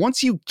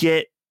once you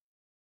get,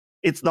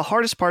 it's the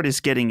hardest part is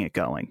getting it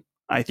going,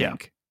 I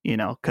think,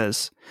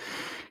 because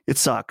it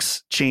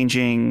sucks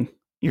changing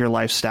your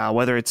lifestyle,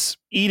 whether it's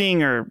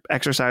eating or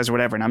exercise or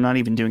whatever. And I'm not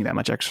even doing that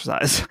much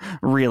exercise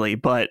really,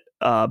 but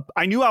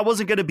I knew I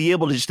wasn't going to be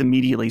able to just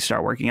immediately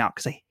start working out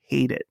because I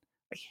hate it.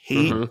 I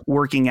hate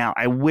working out.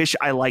 I wish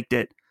I liked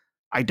it.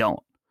 I don't.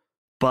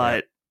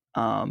 But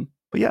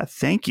yeah,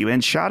 thank you.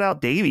 And shout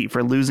out Davey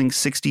for losing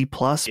 60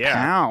 plus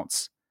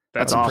pounds.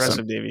 That's awesome.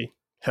 Impressive, Davey.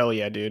 Hell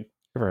yeah, dude.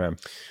 Good for him.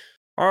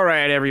 All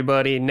right,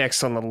 everybody.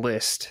 Next on the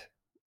list,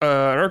 an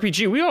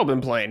RPG we all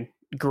been playing.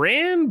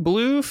 Grand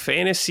Blue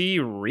Fantasy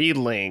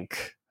Relink,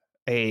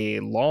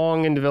 a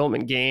long in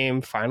development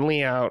game,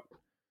 finally out.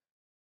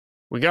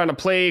 We got to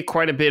play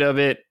quite a bit of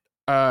it.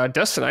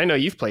 Dustin, I know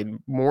you've played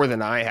more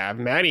than I have.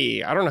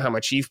 Maddie, I don't know how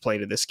much you've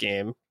played of this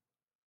game.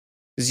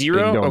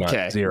 Zero?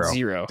 Okay.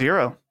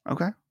 Zero.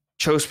 Okay.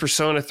 Chose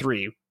Persona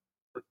 3.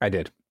 I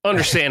did.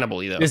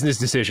 Understandably, though. Business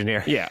decision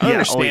here. Yeah,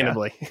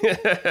 understandably.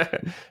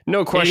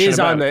 No question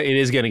about it. It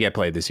is going to get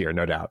played this year,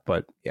 no doubt.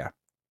 But yeah,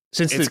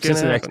 since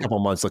the next couple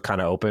months look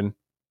kind of open,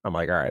 I'm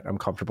like, all right, I'm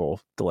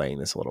comfortable delaying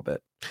this a little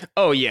bit.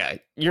 Oh, yeah.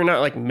 You're not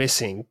like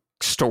missing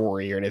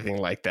story or anything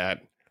like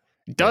that.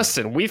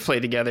 Dustin, we've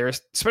played together,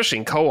 especially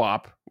in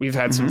co-op. We've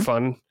had some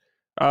fun.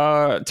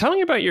 Tell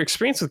me about your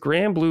experience with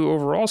Grand Blue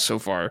overall so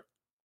far.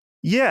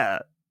 Yeah.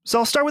 So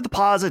I'll start with the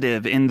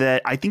positive in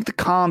that I think the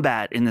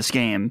combat in this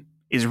game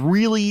is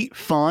really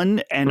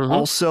fun and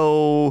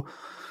also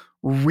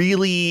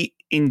really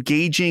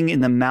engaging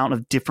in the amount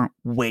of different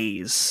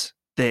ways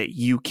that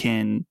you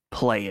can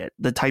play it,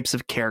 the types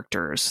of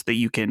characters that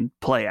you can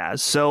play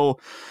as. So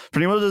for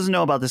anyone who doesn't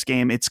know about this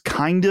game, it's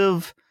kind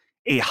of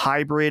a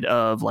hybrid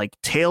of like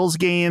Tales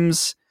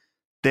games.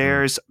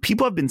 There's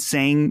people have been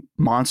saying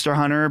Monster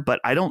Hunter, but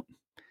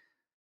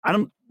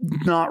I'm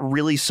not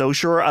really so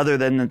sure, other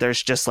than that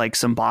there's just like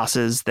some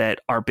bosses that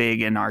are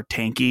big and are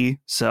tanky.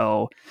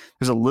 So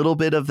there's a little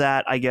bit of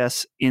that, I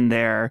guess, in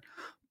there.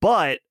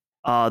 But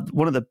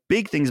one of the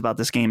big things about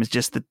this game is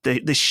just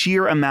the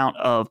sheer amount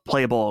of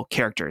playable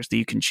characters that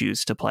you can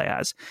choose to play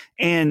as,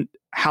 and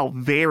how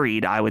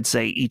varied I would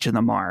say each of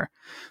them are,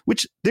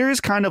 which there is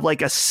kind of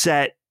like a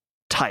set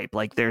type.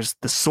 Like there's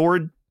the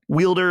sword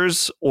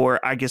wielders,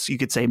 or I guess you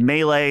could say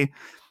melee.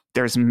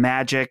 There's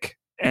magic.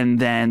 And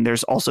then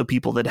there's also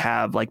people that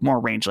have like more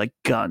range, like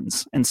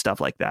guns and stuff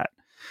like that.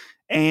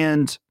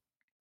 And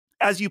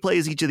as you play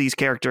as each of these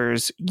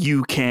characters,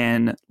 you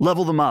can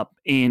level them up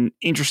in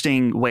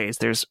interesting ways.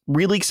 There's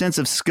really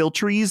extensive skill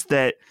trees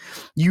that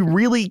you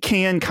really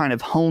can kind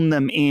of hone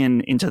them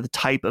into the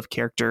type of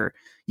character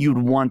you'd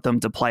want them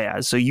to play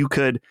as. So you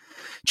could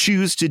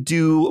choose to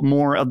do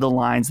more of the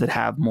lines that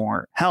have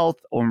more health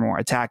or more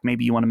attack.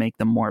 Maybe you want to make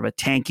them more of a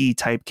tanky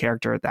type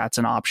character. That's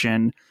an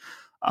option.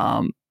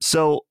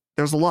 So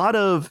there's a lot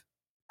of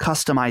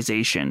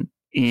customization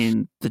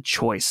in the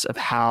choice of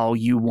how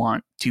you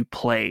want to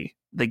play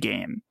the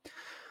game.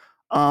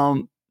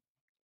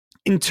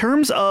 In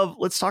terms of,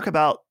 let's talk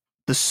about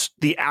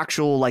the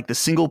actual, like the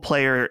single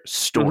player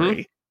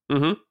story.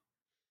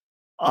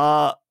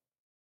 The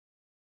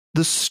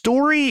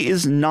story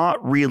is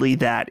not really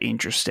that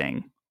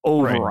interesting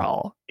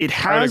overall. Right. It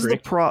has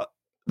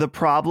the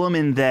problem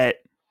in that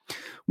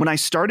when I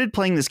started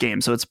playing this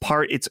game, so it's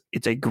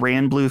a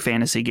Grand Blue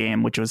Fantasy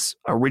game, which was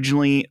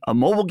originally a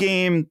mobile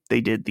game.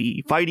 They did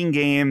the fighting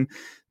game.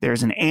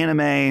 There's an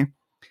anime.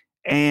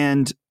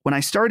 And when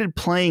I started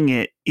playing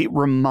it, it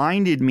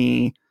reminded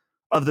me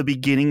of the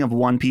beginning of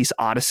One Piece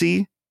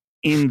Odyssey,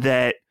 in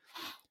that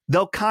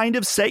they'll kind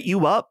of set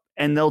you up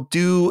and they'll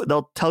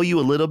tell you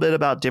a little bit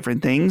about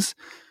different things,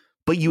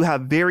 but you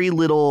have very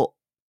little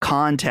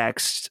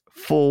context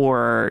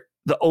for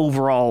the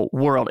overall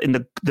world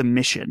and the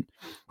mission,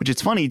 which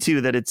it's funny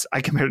too that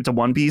I compared it to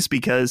One Piece,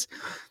 because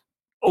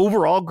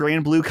overall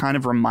Grand Blue kind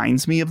of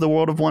reminds me of the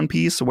world of One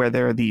Piece, where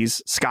there are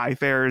these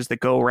skyfarers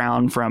that go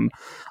around from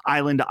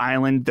island to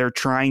island. They're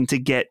trying to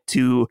get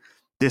to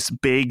this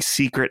big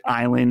secret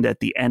island at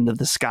the end of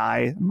the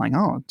sky. I'm like,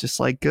 oh, just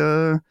like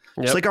our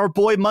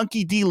boy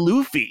Monkey D.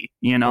 Luffy,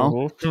 you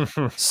know?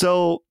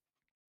 So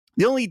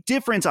the only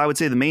difference, I would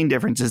say the main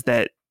difference, is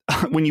that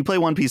when you play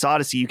One Piece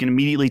Odyssey, you can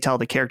immediately tell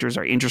the characters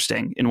are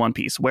interesting in One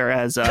Piece.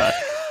 Whereas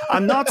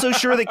I'm not so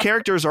sure the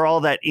characters are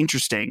all that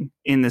interesting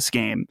in this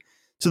game,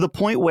 to the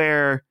point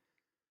where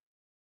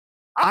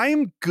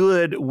I'm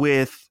good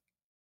with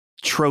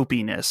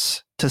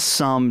tropiness to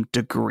some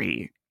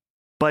degree,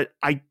 but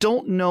I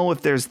don't know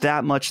if there's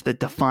that much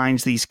that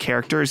defines these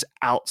characters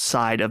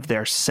outside of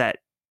their set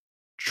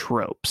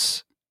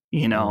tropes,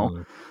 you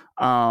know?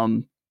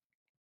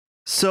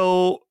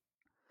 So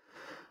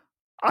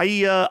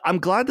I'm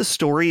glad the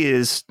story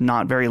is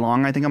not very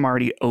long. I think I'm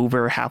already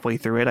over halfway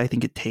through it. I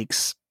think it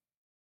takes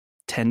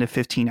 10 to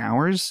 15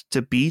 hours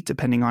to beat,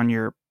 depending on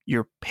your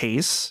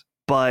pace,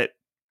 but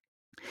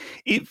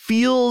it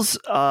feels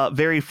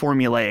very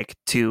formulaic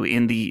too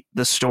in the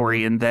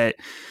story, in that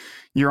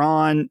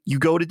you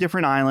go to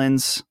different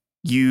islands,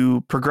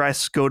 you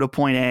progress, go to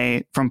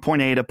from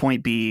point A to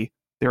point B.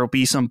 There will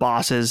be some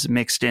bosses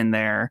mixed in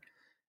there,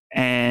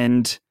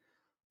 and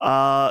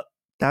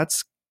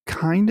that's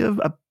kind of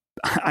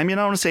I don't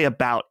want to say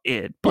about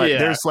it, but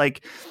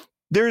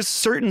there's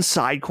certain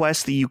side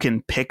quests that you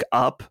can pick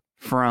up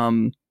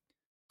from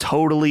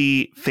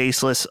totally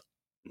faceless,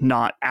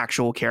 not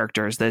actual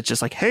characters, that's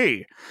just like,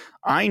 hey,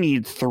 I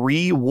need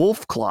 3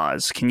 wolf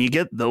claws. Can you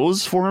get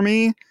those for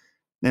me?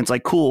 And it's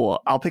like,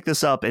 cool, I'll pick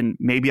this up, and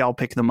maybe I'll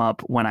pick them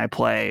up when I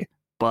play,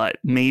 but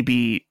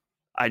maybe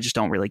I just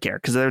don't really care,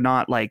 because they're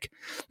not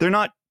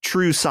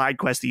true side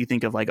quests that you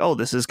think of like, oh,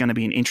 this is going to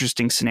be an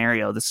interesting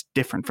scenario that's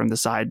different from the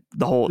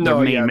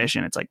main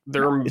mission. It's like,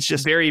 it's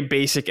just very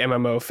basic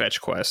MMO fetch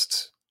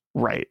quests.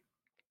 Right.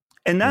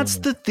 And that's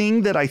the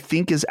thing that I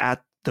think is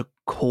at the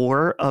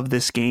core of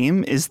this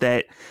game, is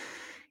that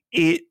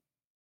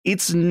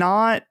it's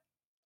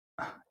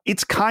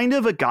kind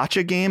of a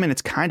gacha game, and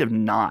it's kind of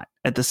not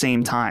at the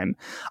same time.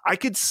 I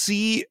could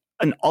see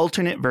an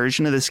alternate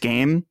version of this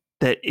game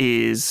that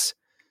is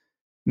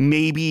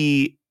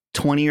maybe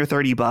 $20 or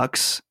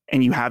 $30,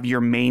 and you have your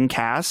main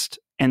cast,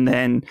 and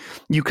then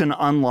you can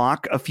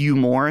unlock a few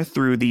more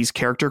through these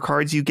character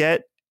cards you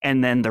get,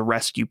 and then the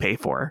rest you pay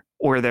for,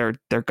 or they're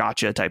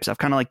gacha type stuff,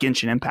 kind of like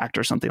Genshin Impact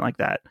or something like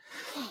that.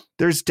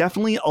 There's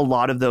definitely a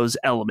lot of those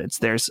elements.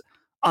 There's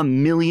a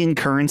million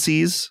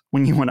currencies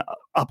when you want to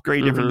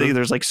upgrade different things.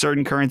 There's like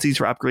certain currencies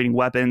for upgrading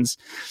weapons.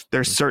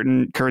 There's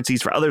certain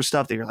currencies for other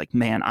stuff that you're like,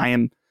 man, I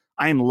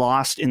am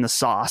lost in the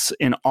sauce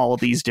in all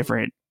of these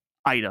different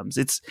items.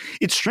 It's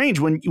strange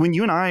when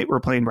you and I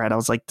were playing, Brad. I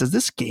was like, does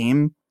this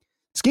game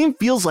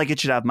feels like it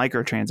should have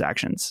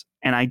microtransactions,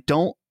 and I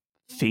don't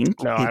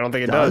think I don't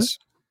think it does.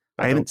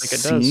 I haven't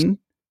seen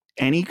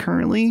any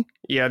currently.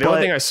 Yeah, the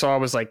only thing I saw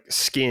was like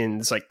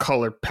skins, like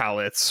color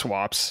palette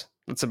swaps.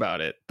 That's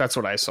about it. That's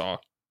what I saw.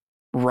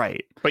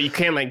 Right. But you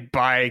can't like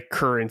buy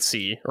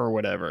currency or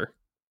whatever.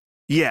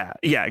 Yeah,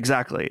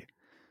 exactly.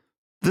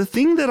 The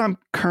thing that I'm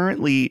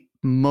currently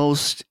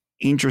most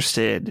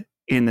interested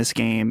in this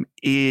game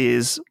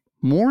is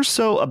more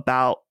so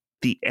about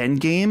the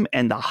end game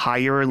and the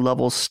higher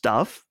level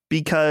stuff,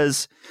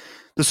 because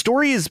the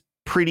story is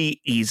pretty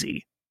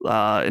easy.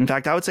 In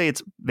fact, I would say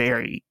it's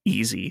very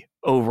easy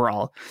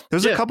overall.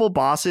 There's a couple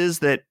bosses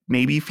that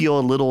maybe feel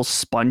a little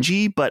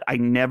spongy, but I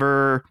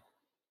don't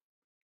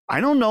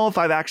know if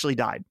I've actually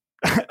died,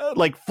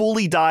 like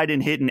fully died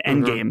and hit an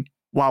end game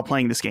while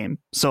playing this game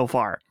so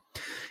far.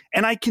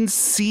 And I can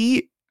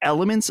see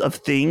elements of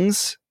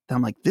things that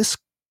I'm like, this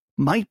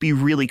might be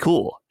really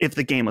cool if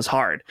the game was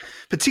hard,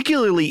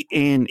 particularly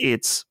in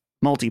its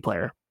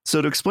multiplayer.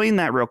 So to explain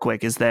that real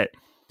quick is that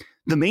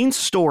the main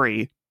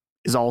story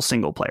is all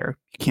single player.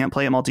 You can't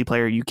play it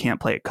multiplayer. You can't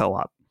play it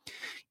co-op.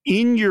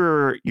 In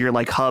your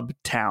like hub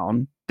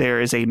town,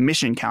 there is a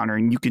mission counter,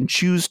 and you can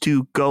choose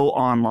to go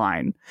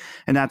online.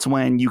 And that's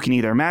when you can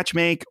either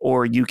matchmake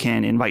or you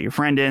can invite your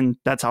friend in.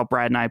 That's how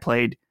Brad and I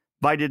played,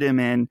 invited him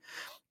in.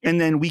 And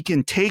then we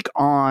can take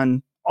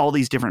on all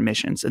these different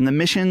missions. And the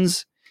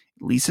missions,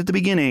 at least at the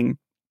beginning,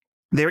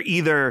 they're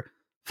either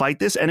fight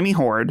this enemy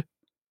horde,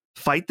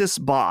 fight this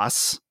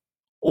boss,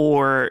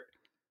 or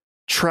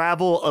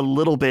travel a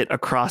little bit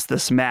across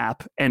this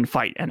map and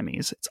fight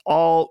enemies. It's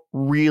all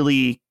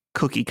really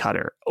cookie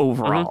cutter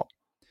overall.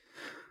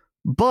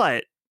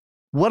 But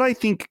what I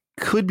think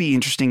could be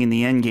interesting in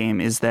the end game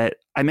is that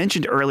I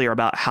mentioned earlier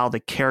about how the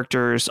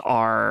characters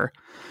are,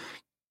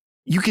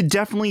 you could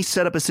definitely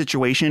set up a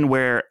situation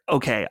where,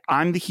 okay,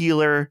 I'm the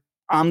healer,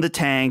 I'm the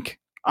tank,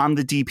 I'm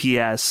the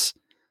DPS.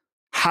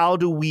 How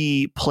do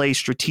we play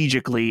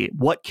strategically?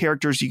 What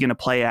characters are you going to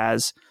play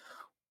as?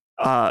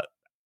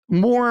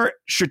 More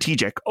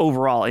strategic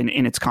overall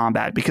in its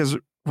combat, because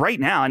right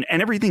now, and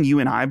everything you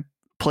and I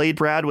played,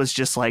 Brad, was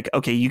just like,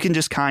 okay, you can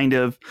just kind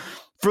of,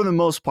 for the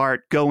most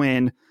part, go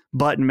in,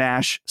 button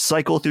mash,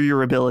 cycle through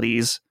your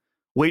abilities,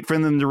 wait for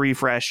them to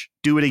refresh,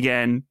 do it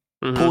again,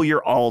 pull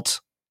your alt,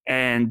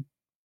 and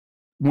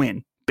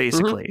win,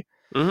 basically.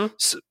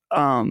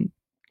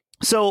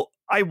 So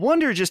I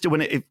wonder, just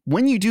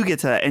when you do get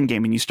to that end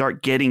game and you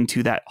start getting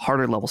to that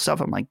harder level stuff,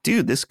 I'm like,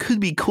 dude, this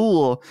could be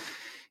cool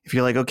if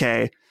you're like,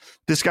 okay,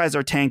 this guy's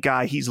our tank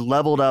guy. He's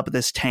leveled up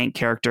this tank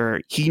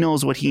character. He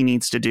knows what he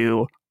needs to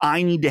do.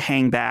 I need to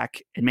hang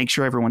back and make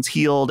sure everyone's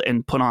healed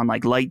and put on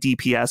like light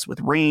DPS with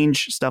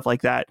range, stuff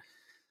like that.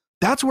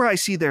 That's where I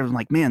see there,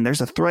 like, man,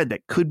 there's a thread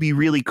that could be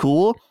really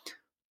cool,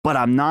 but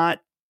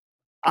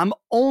I'm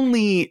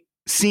only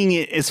seeing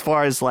it as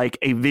far as like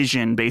a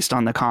vision based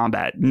on the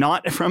combat,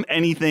 not from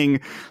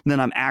anything that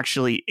I'm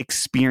actually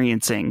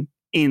experiencing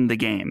in the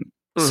game.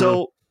 Mm-hmm.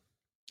 So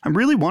I'm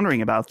really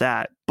wondering about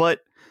that. But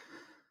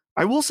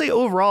I will say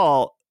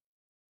overall,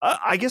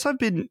 I guess I've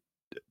been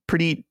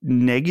pretty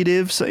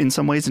negative in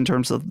some ways in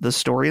terms of the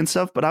story and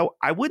stuff, but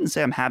I wouldn't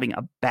say I'm having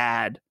a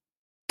bad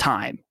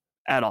time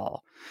at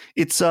all.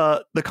 It's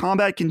the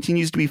combat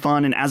continues to be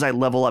fun, and as I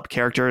level up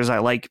characters, I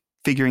like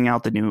figuring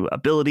out the new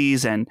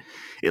abilities, and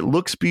it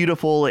looks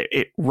beautiful.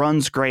 It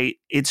runs great.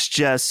 It's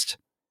just,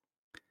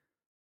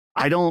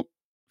 I don't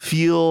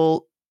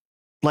feel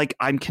like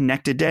I'm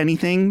connected to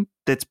anything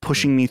that's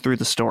pushing me through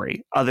the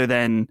story other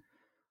than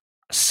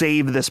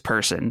save this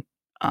person,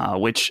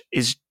 which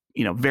is,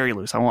 very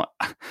loose. I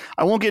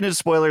won't get into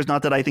spoilers.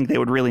 Not that I think they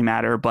would really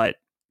matter, but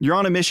you're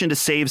on a mission to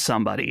save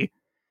somebody,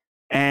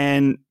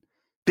 and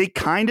they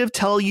kind of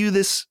tell you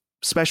this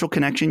special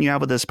connection you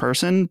have with this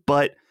person,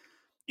 but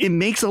it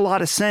makes a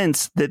lot of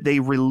sense that they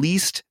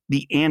released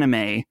the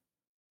anime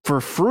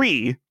for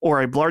free,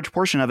 or a large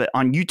portion of it,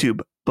 on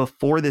YouTube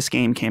before this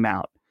game came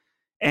out.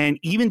 And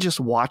even just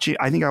watching,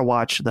 I think I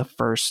watched the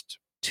first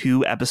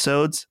 2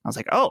 episodes. I was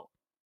like, oh,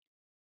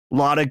 a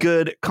lot of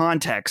good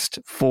context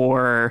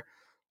for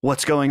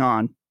what's going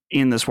on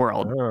in this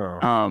world.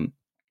 Oh.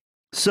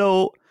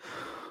 So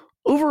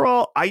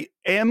overall, I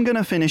am going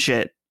to finish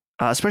it,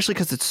 especially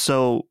because it's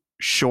so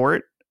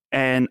short.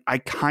 And I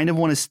kind of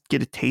want to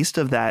get a taste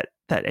of that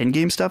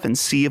endgame stuff and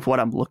see if what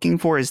I'm looking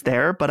for is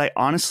there. But I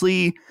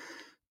honestly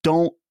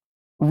don't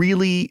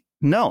really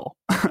know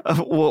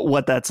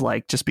what that's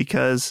like, just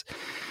because,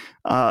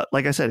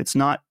 like I said, it's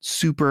not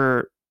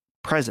super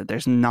present.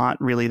 There's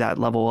not really that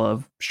level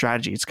of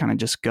strategy. It's kind of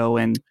just go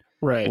and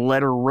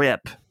let her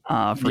rip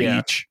for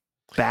each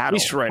battle. At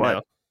least right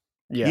now.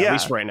 Yeah, at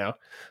least right now.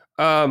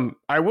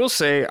 I will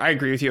say I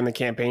agree with you on the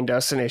campaign,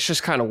 Dustin. It's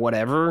just kind of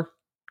whatever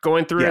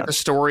going through it. The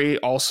story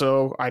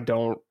also, I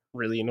don't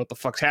really know what the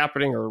fuck's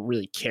happening or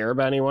really care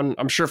about anyone.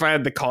 I'm sure if I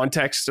had the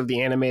context of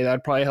the anime,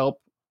 that'd probably help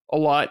a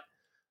lot.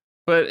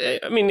 But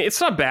I mean,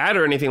 it's not bad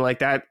or anything like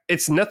that.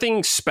 It's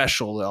nothing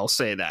special, I'll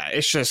say that.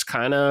 It's just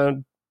kind of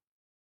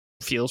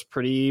feels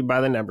pretty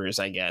by the numbers,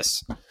 I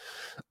guess.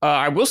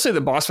 I will say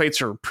the boss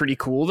fights are pretty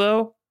cool,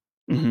 though.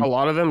 Mm-hmm. A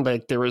lot of them,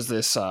 like there was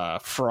this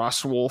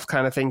Frost Wolf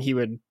kind of thing. He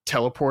would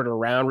teleport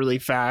around really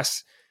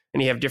fast,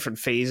 and you have different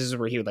phases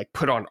where he would like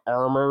put on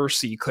armor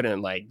so you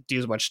couldn't like do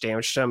as much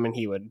damage to him, and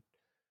he would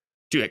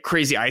do like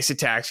crazy ice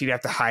attacks. You'd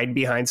have to hide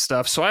behind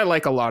stuff. So I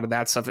like a lot of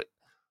that stuff.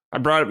 I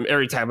brought it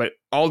every time, but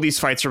all these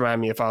fights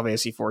remind me of Final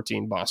Fantasy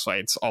 14 boss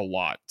fights a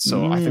lot.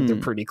 So I think they're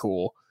pretty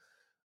cool.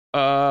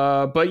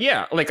 But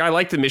yeah, like I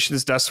like the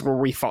missions, Dustin, where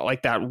we fought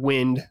like that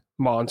wind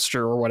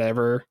monster or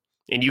whatever,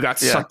 and you got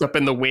sucked up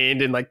in the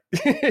wind and like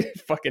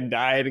fucking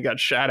died and got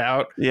shot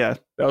out. Yeah,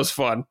 that was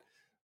fun.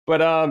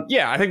 But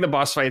I think the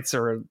boss fights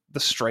are the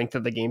strength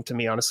of the game to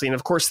me, honestly. And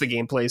of course, the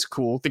gameplay is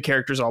cool. The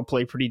characters all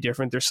play pretty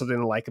different. There's something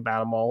to like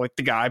about them all. Like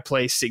the guy I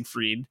play,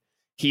 Siegfried,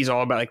 he's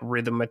all about like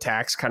rhythm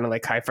attacks, kind of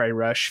like Hi-Fi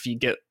Rush. If you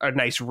get a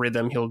nice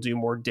rhythm, he'll do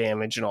more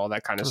damage and all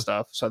that kind of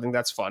stuff. So I think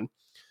that's fun.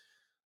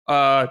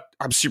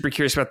 I'm super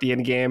curious about the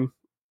end game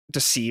to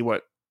see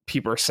what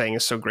people are saying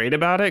is so great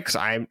about it, because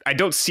I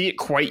don't see it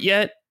quite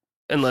yet,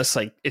 unless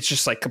like it's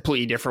just like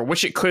completely different,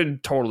 which it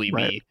could totally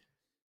be.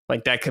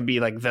 Like that could be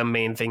like the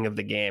main thing of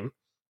the game.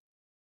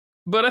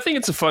 But I think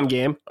it's a fun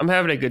game. I'm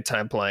having a good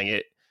time playing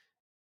it.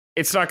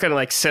 It's not going to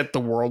like set the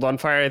world on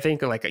fire, I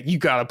think, or like you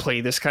got to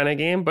play this kind of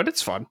game, but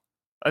it's fun.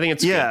 I think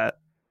it's good.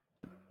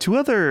 2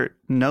 other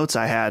notes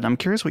I had, I'm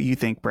curious what you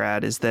think,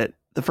 Brad, is that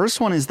the first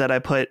one is that I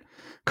put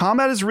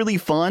combat is really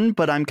fun,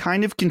 but I'm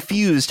kind of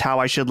confused how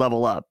I should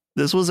level up.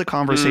 This was a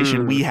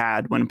conversation we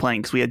had when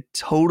playing, because we had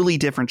totally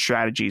different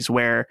strategies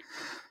where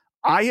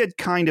I had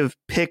kind of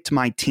picked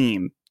my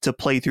team to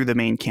play through the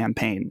main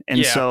campaign.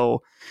 And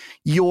so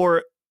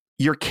your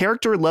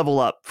character level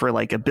up for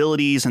like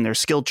abilities and their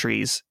skill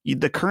trees,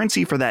 the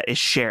currency for that is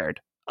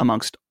shared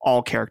amongst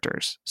all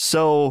characters.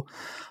 So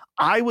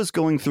I was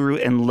going through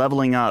and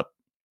leveling up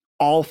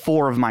all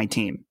 4 of my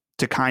team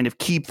to kind of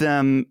keep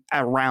them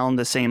around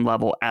the same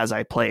level as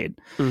I played.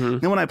 Mm-hmm.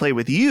 Then when I played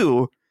with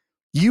you,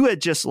 you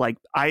had just like,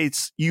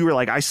 you were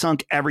like, I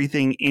sunk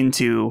everything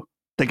into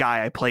the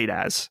guy I played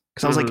as.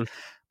 Because I was like,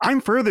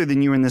 I'm further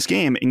than you in this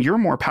game and you're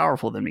more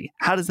powerful than me.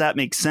 How does that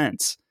make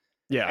sense?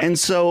 Yeah. And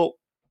so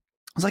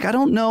I was like, I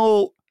don't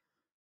know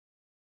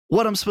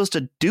what I'm supposed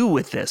to do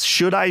with this.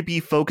 Should I be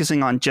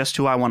focusing on just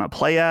who I want to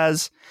play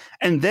as?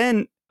 And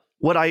then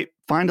what I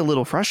find a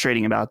little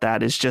frustrating about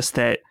that is just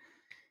that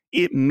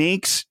it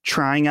makes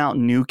trying out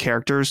new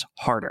characters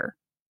harder,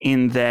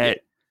 in that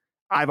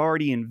I've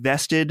already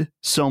invested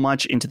so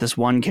much into this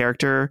one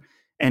character,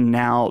 and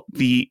now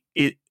the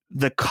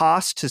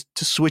cost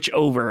to switch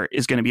over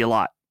is going to be a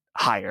lot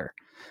higher.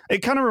 It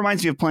kind of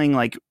reminds me of playing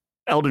like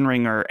Elden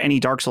Ring or any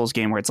Dark Souls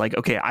game where it's like,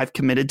 okay, I've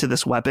committed to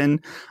this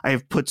weapon. I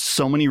have put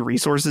so many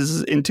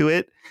resources into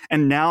it.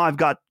 And now I've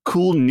got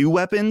cool new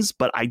weapons,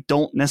 but I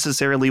don't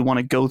necessarily want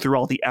to go through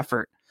all the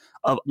effort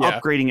of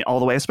upgrading it all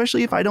the way,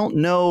 especially if I don't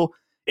know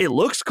it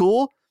looks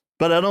cool,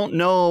 but I don't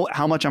know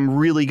how much I'm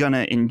really going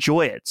to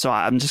enjoy it. So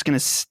I'm just going to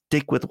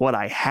stick with what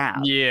I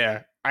have.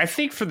 Yeah. I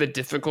think for the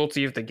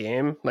difficulty of the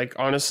game, like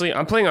honestly,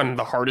 I'm playing on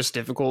the hardest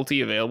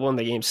difficulty available and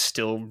the game's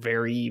still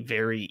very,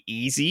 very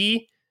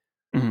easy.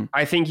 Mm-hmm.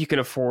 I think you can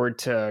afford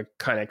to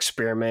kind of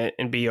experiment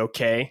and be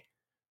okay.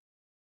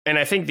 And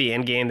I think the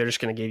end game, they're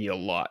just going to give you a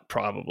lot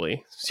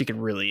probably. So you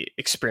can really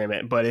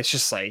experiment. But it's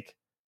just like,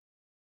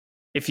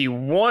 if you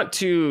want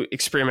to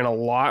experiment a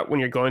lot when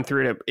you're going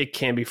through it, it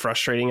can be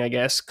frustrating, I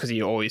guess, because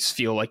you always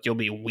feel like you'll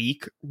be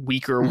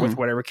weaker with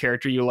whatever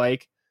character you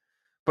like.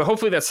 But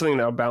hopefully that's something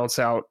that'll balance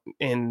out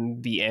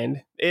in the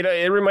end.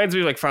 It reminds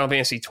me of like Final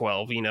Fantasy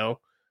 12, you know?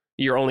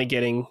 You're only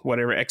getting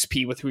whatever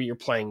XP with who you're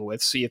playing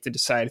with. So you have to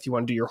decide if you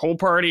want to do your whole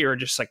party or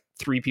just like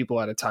 3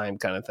 people at a time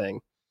kind of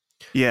thing.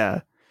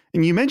 Yeah.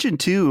 And you mentioned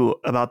too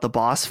about the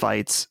boss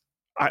fights.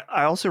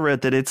 I also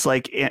read that it's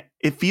like,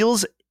 it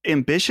feels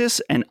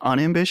ambitious and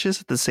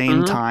unambitious at the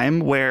same time,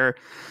 where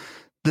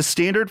the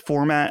standard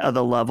format of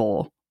the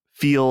level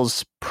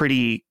feels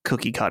pretty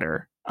cookie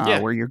cutter,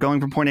 where you're going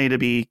from point A to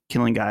B,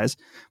 killing guys.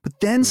 But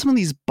then some of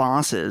these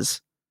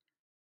bosses,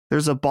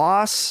 there's a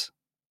boss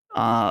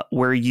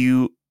where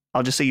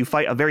I'll just say you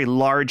fight a very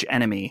large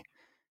enemy,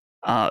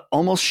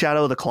 almost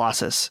Shadow of the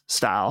Colossus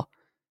style.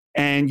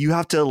 And you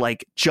have to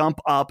like jump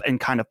up and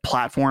kind of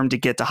platform to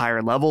get to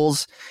higher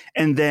levels.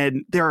 And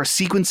then there are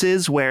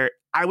sequences where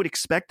I would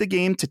expect the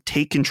game to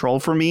take control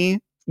for me,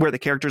 where the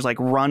characters like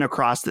run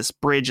across this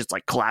bridge. It's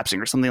like collapsing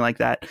or something like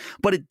that,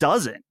 but it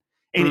doesn't.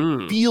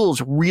 And it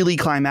feels really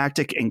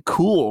climactic and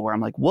cool, where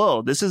I'm like,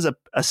 whoa, this is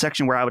a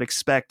section where I would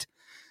expect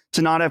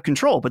to not have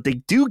control, but they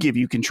do give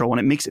you control, and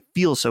it makes it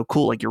feel so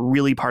cool. Like you're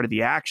really part of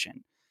the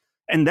action.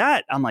 And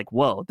that I'm like,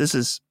 whoa, this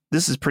is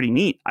pretty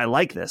neat. I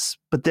like this.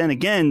 But then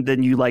again,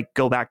 then you like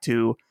go back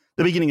to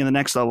the beginning of the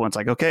next level. And it's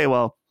like, okay,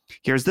 well,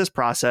 here's this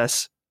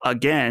process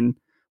again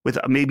with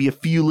maybe a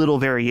few little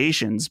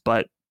variations,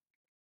 but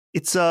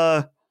it's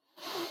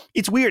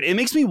weird. It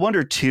makes me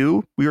wonder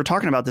too. We were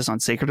talking about this on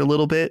Sacred a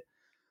little bit.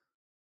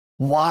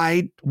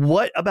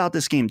 What about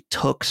this game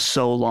took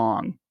so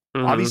long?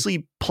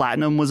 Obviously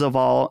Platinum was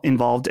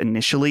involved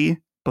initially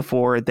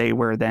before they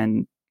were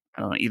then,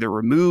 I don't know, either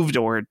removed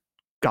or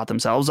got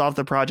themselves off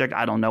the project.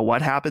 I don't know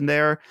what happened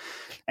there.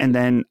 And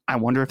then I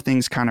wonder if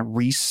things kind of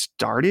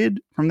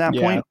restarted from that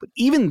point. But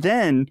even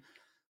then,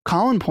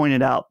 Colin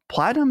pointed out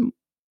Platinum,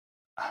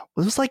 it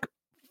was like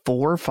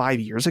 4 or 5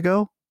 years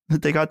ago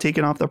that they got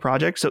taken off the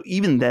project. So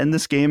even then,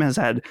 this game has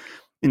had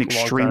an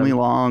extremely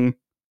long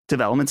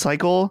development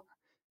cycle.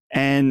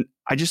 And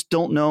I just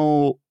don't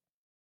know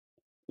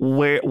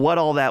what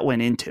all that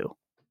went into.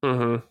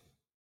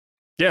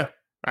 Yeah,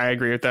 I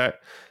agree with that.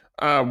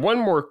 One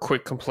more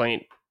quick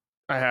complaint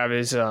I have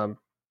is, I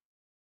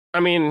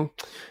mean,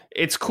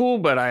 it's cool,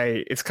 but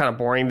it's kind of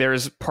boring.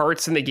 There's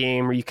parts in the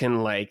game where you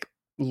can like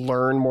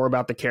learn more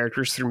about the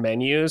characters through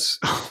menus,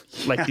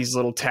 like these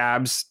little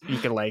tabs. You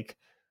can like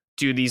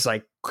do these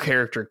like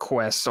character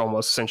quests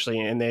almost essentially,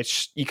 and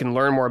you can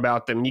learn more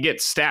about them. You get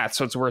stats,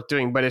 so it's worth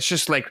doing, but it's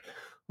just like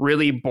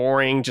really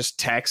boring, just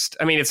text.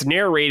 I mean, it's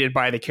narrated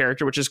by the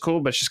character, which is cool,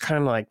 but it's just kind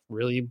of like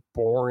really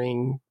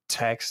boring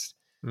text.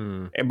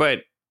 But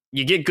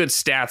you get good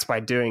stats by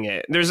doing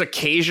it. There's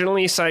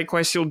occasionally side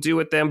quests you'll do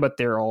with them, but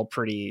they're all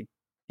pretty,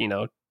 you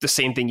know, the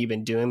same thing you've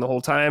been doing the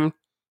whole time.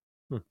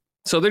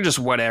 So they're just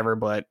whatever,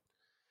 but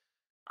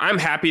I'm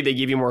happy they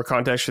give you more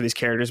context for these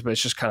characters, but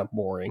it's just kind of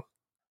boring,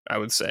 I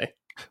would say.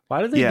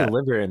 Why do they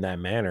deliver it in that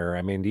manner?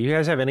 I mean, do you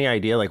guys have any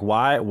idea? Like,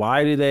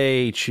 why do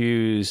they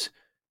choose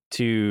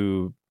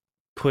to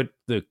put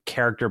the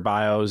character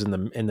bios in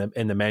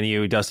the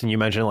menu? Dustin, you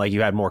mentioned like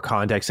you had more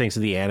context thanks to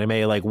the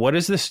anime. Like, what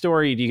is the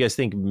story do you guys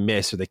think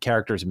miss, or the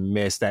characters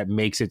miss, that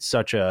makes it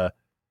such a,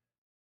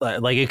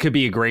 like, it could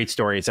be a great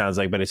story, it sounds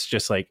like, but it's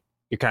just like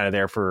you're kind of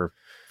there for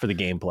the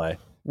gameplay?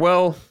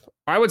 Well,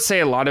 I would say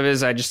a lot of it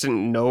is I just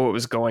didn't know what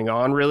was going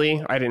on,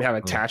 really. I didn't have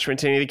attachment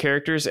to any of the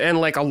characters. And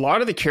like a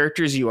lot of the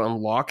characters you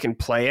unlock and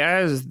play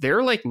as,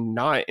 they're like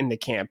not in the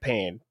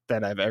campaign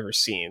that I've ever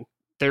seen.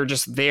 They're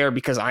just there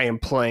because I am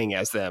playing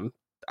as them.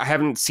 I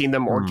haven't seen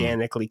them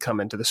organically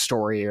come into the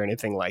story or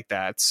anything like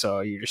that.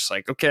 So you're just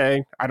like,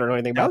 okay, I don't know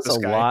anything about this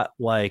guy. That's a lot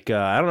like,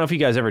 I don't know if you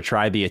guys ever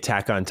tried the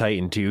Attack on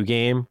Titan 2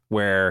 game,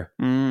 where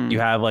you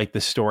have like the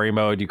story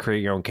mode, you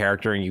create your own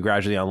character and you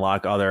gradually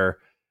unlock other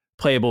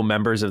playable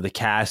members of the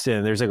cast,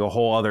 and there's like a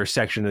whole other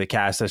section of the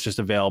cast that's just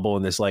available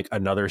in this like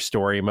another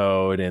story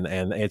mode, and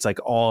it's like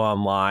all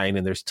online,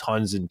 and there's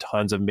tons and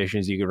tons of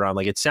missions you can run.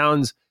 Like, it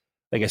sounds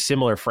like a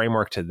similar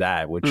framework to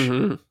that, which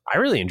I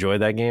really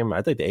enjoyed that game.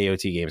 I think the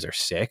AOT games are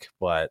sick,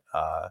 but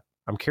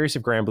I'm curious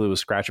if Grand Blue will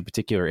scratch a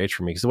particular itch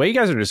for me, because the way you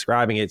guys are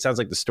describing it, it sounds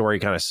like the story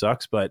kind of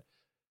sucks, but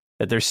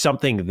that there's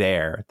something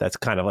there that's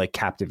kind of like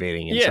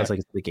captivating. And it sounds like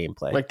it's the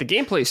gameplay. Like the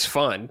gameplay's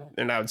fun,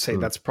 and I would say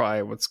that's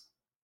probably what's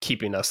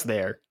keeping us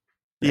there.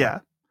 Yeah.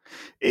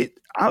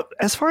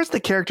 As far as the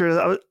characters,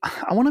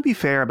 I want to be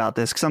fair about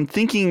this because I'm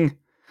thinking,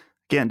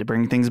 again, to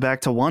bring things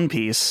back to One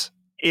Piece,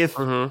 if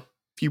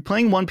you're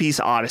playing One Piece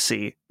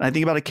Odyssey, I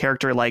think about a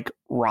character like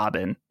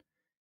Robin.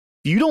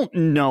 If you don't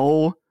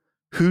know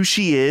who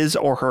she is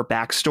or her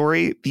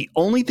backstory, the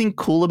only thing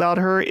cool about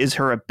her is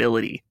her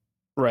ability.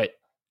 Right.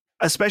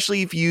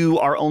 Especially if you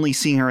are only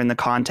seeing her in the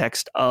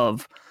context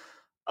of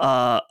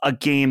a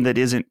game that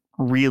isn't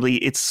really,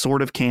 it's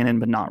sort of canon,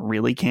 but not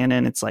really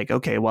canon. It's like,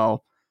 okay,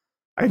 well,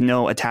 I have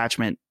no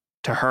attachment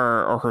to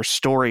her or her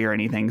story or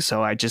anything.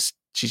 So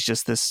she's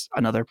just this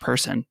another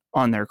person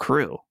on their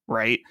crew.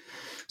 Right.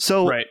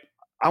 So right.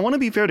 I want to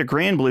be fair to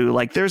Grand Blue.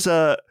 Like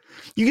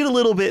you get a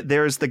little bit,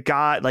 there's the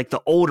guy, like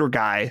the older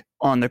guy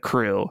on the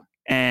crew.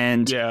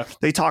 And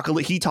he talks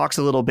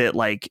a little bit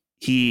like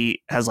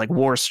he has like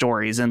war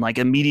stories. And like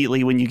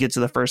immediately when you get to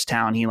the first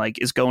town, he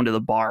like is going to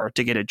the bar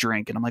to get a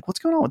drink. And I'm like, what's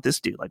going on with this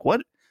dude? Like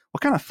what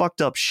kind of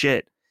fucked up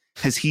shit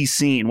has he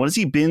seen? What has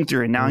he been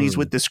through? And now he's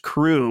with this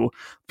crew,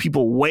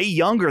 people way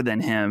younger than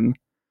him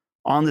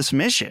on this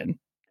mission.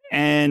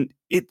 And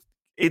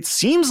it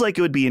seems like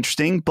it would be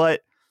interesting,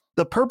 but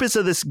the purpose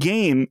of this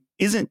game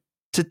isn't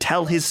to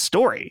tell his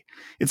story.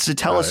 It's to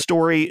tell a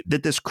story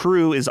that this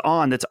crew is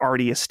on that's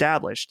already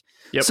established.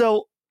 Yep.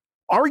 So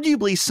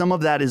arguably some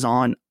of that is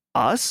on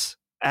us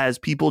as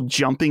people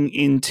jumping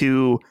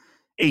into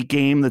a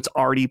game that's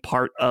already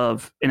part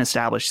of an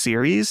established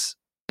series.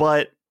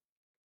 But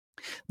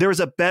there's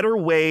a better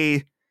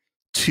way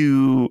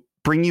to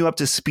bring you up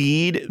to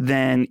speed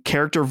than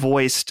character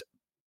voiced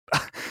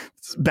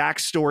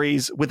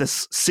backstories with a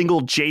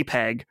single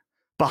JPEG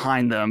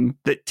behind them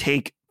that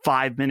take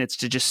 5 minutes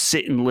to just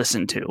sit and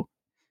listen to.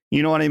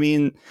 You know what I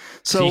mean?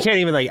 So you can't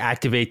even like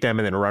activate them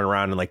and then run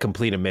around and like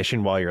complete a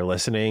mission while you're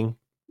listening.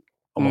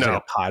 Almost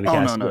like a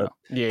podcast. Oh, no.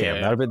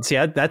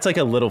 Yeah. That's like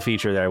a little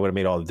feature that would have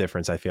made all the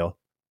difference, I feel.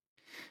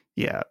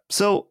 Yeah.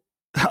 So,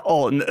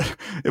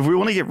 if we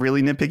want to get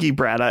really nitpicky,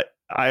 Brad,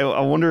 I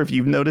wonder if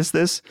you've noticed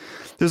this.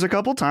 There's a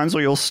couple times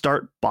where you'll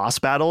start boss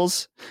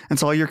battles, and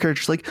so all your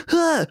characters like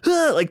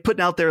like putting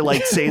out their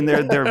like saying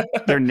the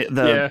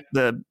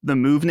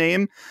move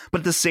name, but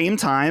at the same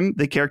time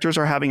the characters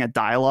are having a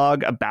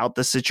dialogue about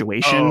the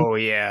situation. Oh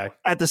yeah.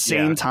 At the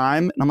same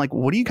time, and I'm like,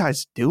 what are you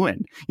guys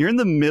doing? You're in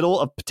the middle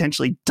of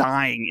potentially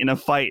dying in a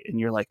fight, and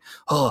you're like,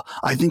 oh,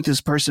 I think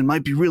this person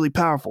might be really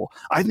powerful.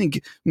 I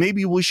think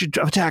maybe we should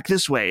attack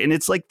this way, and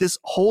it's like this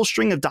whole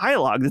string of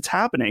dialogue that's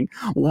happening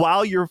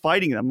while you're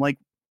fighting them. Like,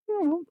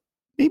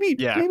 maybe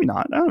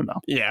not. I don't know.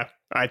 Yeah,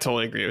 I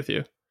totally agree with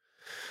you.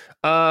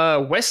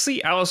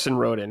 Wesley Allison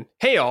wrote in,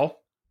 hey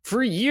all,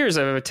 for years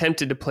I've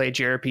attempted to play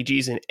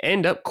JRPGs and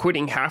end up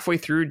quitting halfway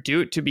through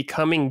due to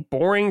becoming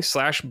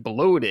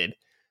boring/bloated.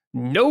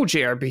 No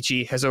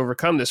JRPG has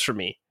overcome this for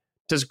me.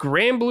 Does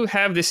Grand Blue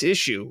have this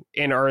issue?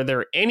 And are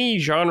there any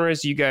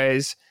genres you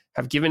guys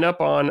have given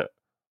up on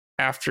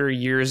after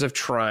years of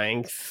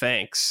trying?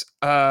 Thanks.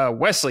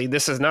 Wesley,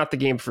 this is not the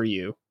game for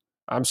you.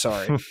 I'm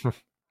sorry.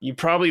 You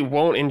probably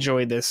won't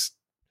enjoy this.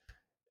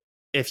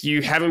 If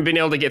you haven't been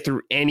able to get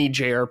through any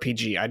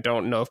JRPG, I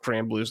don't know if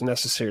Grand Blue is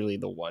necessarily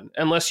the one.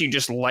 Unless you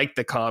just like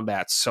the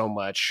combat so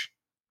much.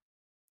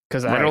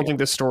 Because I don't think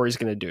the story is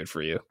going to do it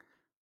for you.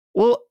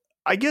 Well,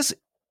 I guess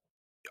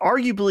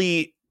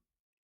arguably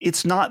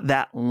it's not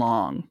that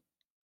long.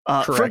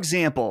 For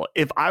example,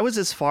 if I was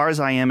as far as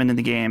I am into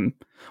the game,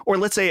 or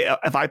let's say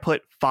if I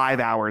put 5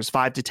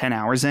 to 10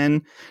 hours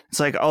in, it's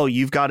like, oh,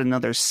 you've got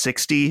another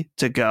 60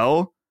 to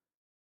go.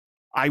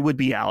 I would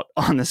be out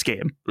on this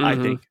game, I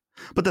think.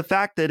 But the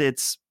fact that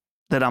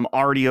I'm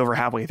already over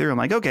halfway through, I'm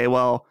like, okay,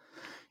 well,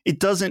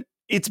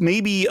 it's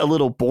maybe a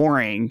little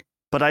boring,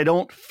 but I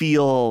don't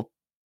feel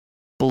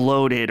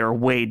bloated or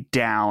weighed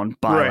down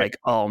by like,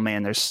 oh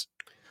man,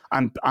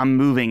 I'm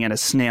moving at a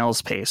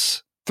snail's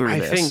pace through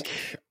this.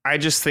 I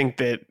just think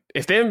that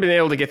if they haven't been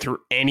able to get through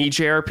any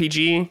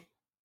JRPG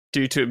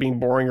due to it being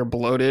boring or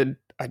bloated,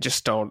 I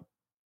just don't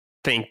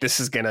think this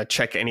is going to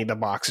check any of the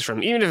boxes from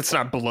them. Even if it's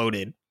not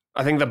bloated,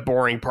 I think the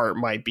boring part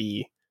might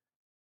be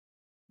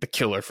the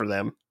killer for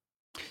them.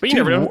 But you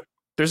never know.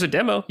 There's a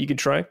demo you could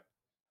try.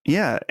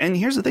 Yeah, and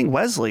here's the thing,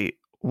 Wesley,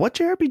 what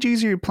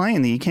JRPGs are you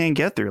playing that you can't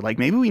get through? Like,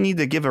 maybe we need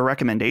to give a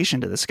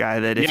recommendation to this guy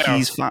that if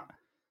he's fine.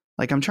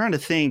 Like, I'm trying to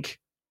think,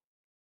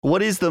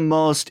 what is the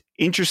most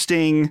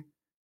interesting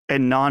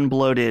and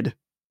non-bloated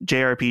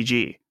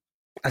JRPG?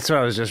 That's what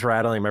I was just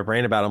rattling my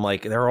brain about. I'm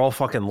like, they're all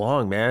fucking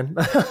long, man.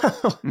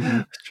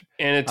 And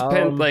it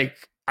depends. Like,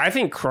 I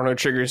think Chrono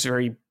Trigger is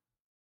very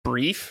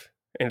brief,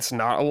 and it's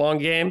not a long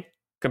game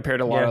compared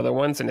to a lot of other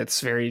ones, and it's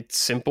very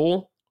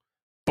simple.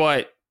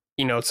 But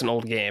you know, it's an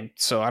old game,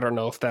 so I don't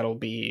know if that'll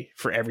be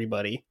for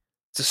everybody.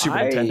 It's a Super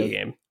Nintendo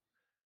game.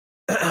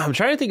 I'm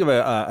trying to think of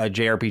a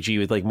JRPG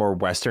with like more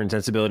Western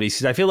sensibilities,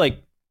 because I feel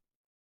like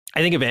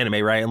I think of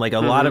anime, right? And like a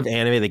lot of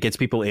anime that gets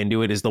people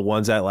into it is the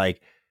ones that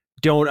like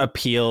don't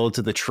appeal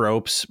to the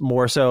tropes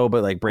more so,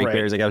 but like break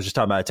barriers. Like I was just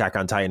talking about Attack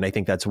on Titan. I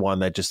think that's one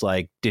that just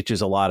like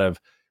ditches a lot of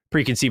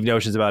preconceived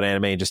notions about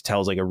anime and just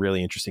tells like a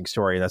really interesting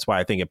story. And that's why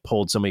I think it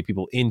pulled so many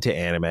people into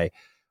anime.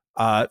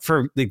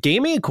 For the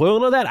gaming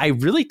equivalent of that, I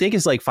really think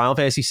it's like Final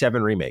Fantasy VII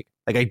Remake.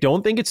 Like, I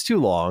don't think it's too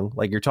long.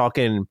 Like, you're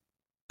talking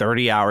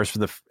 30 hours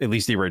for at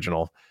least the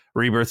original.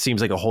 Rebirth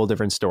seems like a whole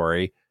different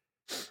story.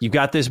 You've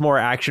got this more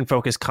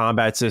action-focused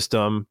combat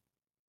system,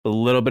 a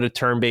little bit of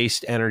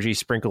turn-based energy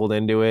sprinkled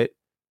into it.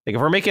 Like,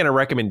 if we're making a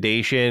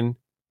recommendation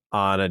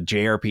on a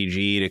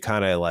JRPG to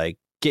kind of like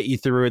get you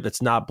through it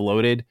that's not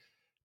bloated,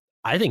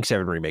 I think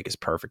 7 Remake is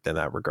perfect in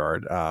that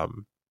regard.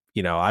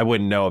 I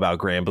wouldn't know about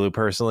Grand Blue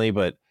personally,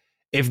 but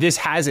if this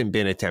hasn't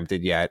been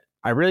attempted yet,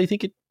 I really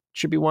think it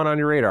should be one on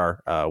your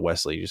radar,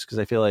 Wesley, just because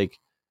I feel like,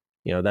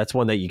 that's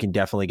one that you can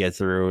definitely get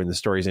through and the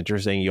story's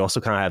interesting. You also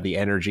kind of have the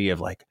energy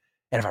of like,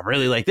 and if I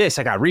really like this,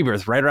 I got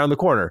Rebirth right around the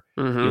corner.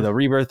 Mm-hmm.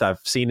 Rebirth I've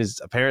seen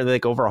is apparently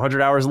like over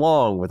 100 hours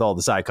long with all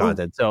the side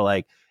content. So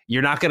like,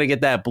 you're not going to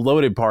get that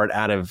bloated part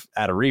out of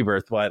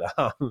Rebirth, but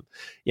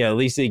at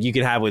least you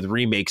can have with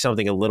Remake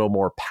something a little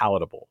more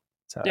palatable.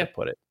 That's how I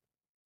put it.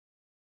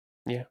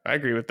 Yeah, I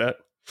agree with that.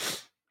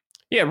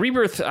 Yeah,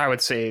 Rebirth, I would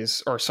say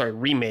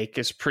Remake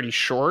is pretty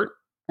short.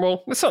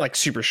 Well, it's not like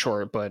super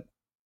short, but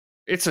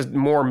it's a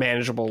more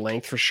manageable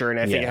length for sure. And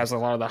I think it has a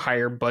lot of the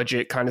higher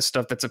budget kind of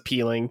stuff that's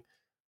appealing.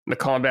 The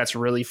combat's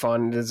really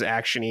fun. It's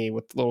actiony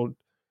with little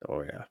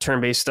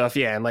turn-based stuff.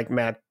 Yeah, and like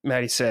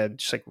Maddie said,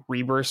 just like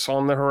Rebirth's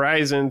on the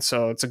horizon,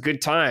 so it's a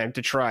good time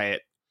to try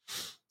it.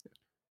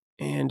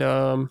 And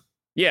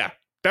that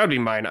would be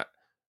mine.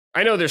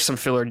 I know there's some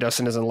filler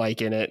Dustin doesn't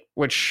like in it,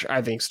 which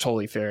I think is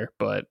totally fair,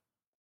 but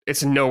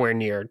it's nowhere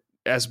near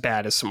as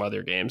bad as some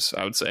other games,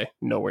 I would say.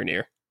 Nowhere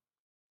near.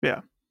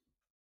 Yeah.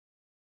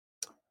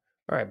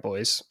 All right,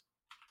 boys.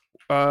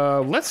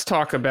 Let's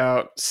talk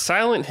about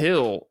Silent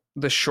Hill,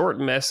 the short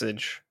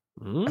message.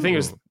 Ooh. I think it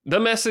was the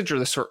message or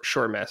the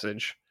short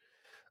message.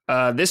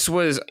 This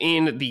was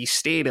in the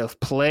state of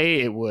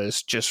play. It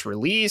was just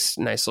released.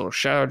 Nice little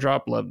shadow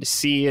drop. Love to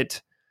see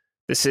it.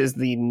 This is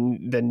the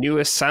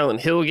newest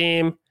Silent Hill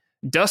game.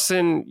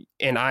 Dustin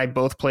and I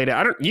both played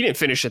it. You didn't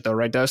finish it though,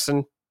 right,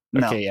 Dustin?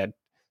 No. Okay, yeah.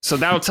 So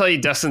that'll tell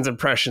you Dustin's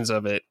impressions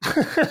of it.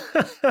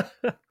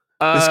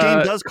 This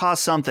game does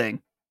cost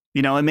something.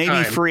 It may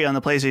be free on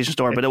the PlayStation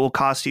Store, but it will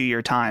cost you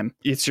your time.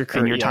 It's your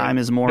and your time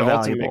is more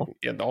valuable.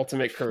 The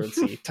ultimate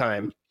currency,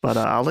 time. But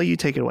I'll let you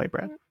take it away,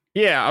 Brad.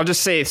 Yeah, I'll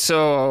just say,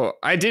 so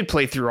I did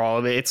play through all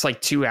of it. It's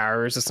like 2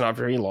 hours. It's not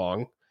very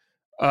long.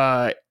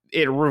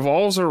 It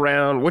revolves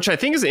around, which I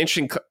think is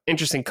an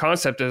interesting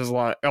concept. There's a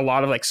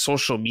lot of like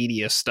social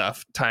media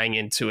stuff tying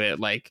into it,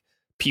 like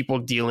people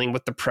dealing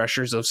with the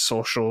pressures of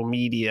social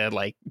media,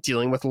 like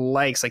dealing with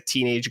likes, like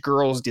teenage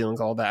girls dealing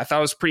with all that. I thought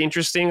it was pretty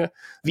interesting,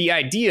 the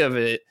idea of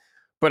it,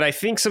 but I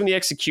think some of the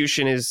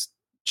execution is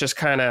just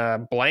kind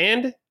of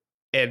bland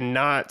and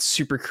not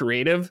super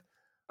creative.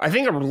 I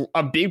think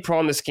a big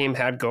problem this game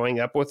had going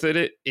up with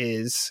it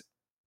is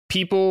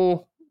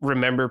people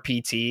remember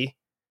PT.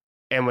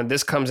 And when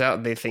this comes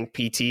out, they think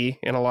PT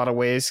in a lot of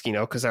ways,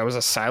 because that was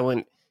a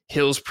Silent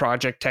Hills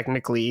project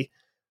technically.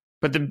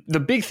 But the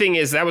big thing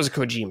is that was a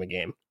Kojima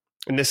game.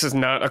 And this is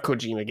not a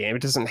Kojima game.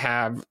 It doesn't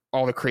have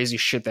all the crazy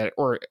shit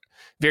or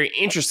very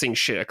interesting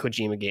shit a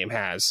Kojima game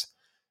has.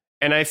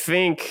 And I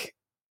think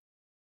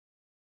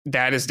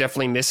that is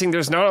definitely missing.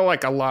 There's not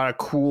like a lot of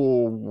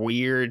cool,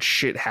 weird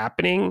shit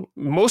happening.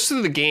 Most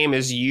of the game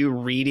is you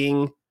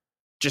reading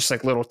just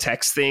like little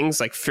text things,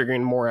 like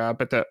figuring more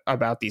out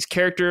about these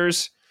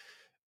characters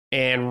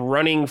and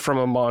running from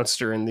a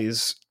monster in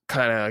these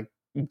kind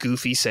of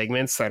goofy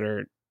segments that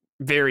are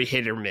very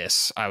hit or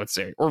miss, I would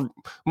say, or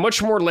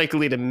much more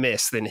likely to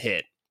miss than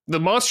hit. The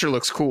monster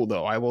looks cool,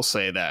 though. I will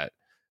say that.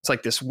 It's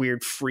like this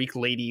weird freak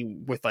lady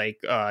with like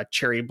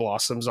cherry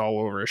blossoms all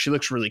over. She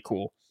looks really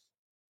cool.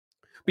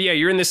 But yeah,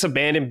 you're in this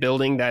abandoned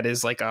building that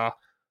is like a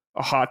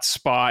hot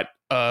spot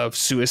of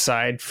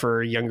suicide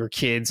for younger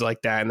kids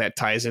like that. And that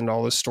ties into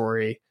all the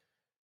story.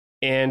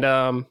 And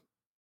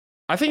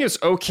I think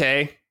it's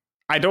okay.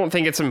 I don't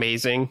think it's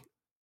amazing.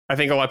 I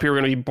think a lot of people are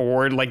going to be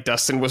bored, like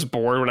Dustin was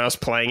bored when I was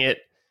playing it.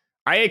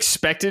 I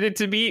expected it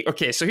to be.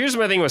 Okay, so here's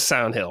my thing with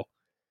Silent Hill.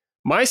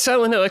 My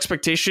Silent Hill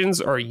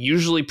expectations are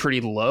usually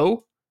pretty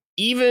low,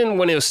 even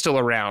when it was still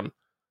around.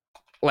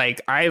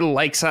 Like, I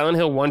like Silent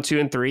Hill 1, 2,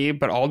 and 3,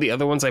 but all the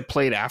other ones I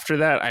played after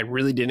that, I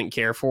really didn't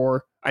care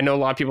for. I know a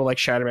lot of people like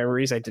Shattered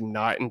Memories. I did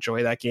not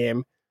enjoy that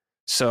game.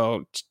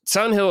 So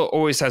Silent Hill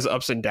always has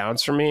ups and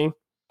downs for me.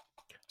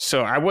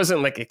 So I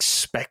wasn't like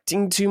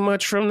expecting too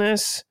much from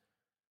this,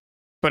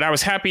 but I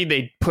was happy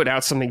they put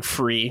out something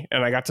free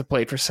and I got to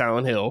play it for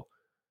Silent Hill.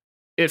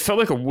 It felt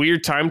like a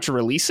weird time to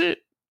release it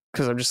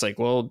because I'm just like,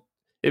 well,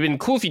 it'd been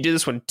cool if you did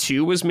this when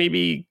 2 was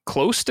maybe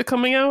close to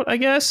coming out, I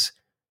guess.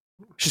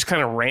 It's just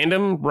kind of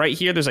random right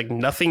here. There's like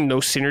nothing, no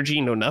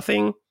synergy, no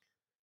nothing.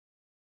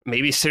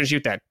 Maybe synergy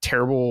with that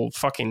terrible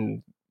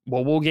fucking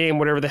mobile game,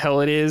 whatever the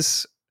hell it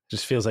is.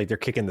 Just feels like they're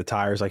kicking the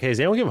tires. Like, hey, does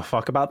anyone give a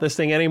fuck about this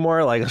thing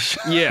anymore? Like,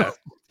 yeah,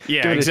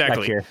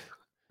 exactly.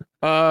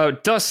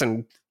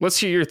 Dustin, let's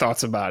hear your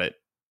thoughts about it.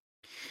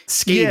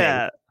 Scathing.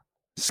 Yeah,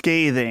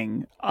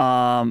 scathing.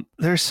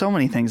 There's so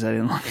many things I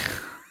didn't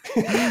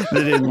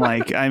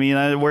like. I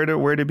mean,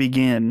 where to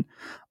begin?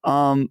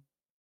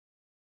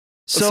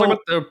 Let's talk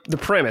about the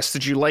premise.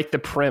 Did you like the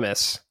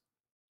premise?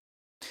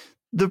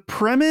 The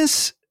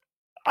premise,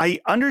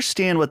 I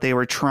understand what they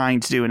were trying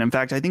to do, and in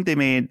fact, I think they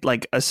made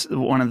like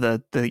one of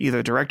the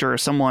either director or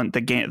someone,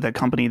 the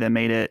company that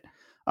made it,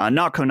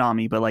 not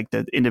Konami, but like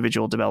the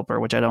individual developer,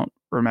 which I don't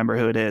remember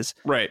who it is,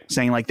 right?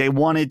 Saying like they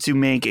wanted to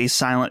make a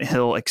Silent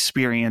Hill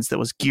experience that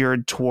was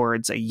geared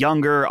towards a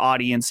younger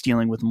audience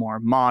dealing with more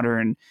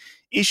modern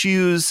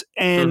issues,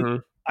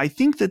 and I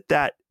think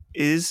that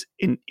is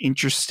an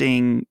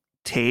interesting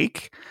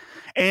take.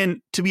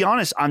 And to be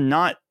honest, I'm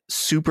not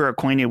super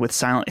acquainted with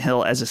Silent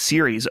Hill as a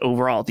series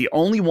overall. The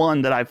only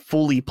one that I've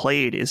fully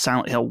played is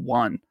Silent Hill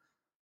 1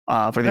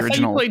 for the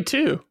original. You played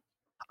 2.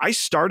 I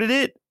started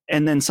it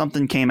and then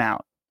something came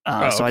out.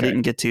 So I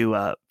didn't get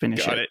to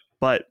finish it.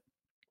 But,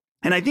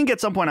 and I think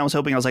at some point I was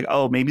like,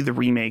 oh, maybe the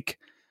remake,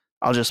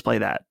 I'll just play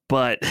that.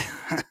 But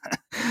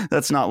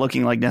that's not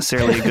looking like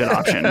necessarily a good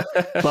option.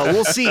 But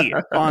we'll see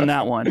on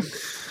that one.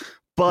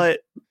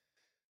 But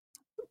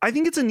I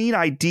think it's a neat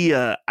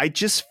idea. I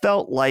just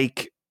felt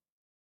like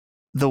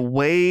the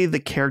way the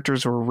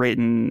characters were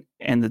written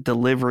and the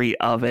delivery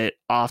of it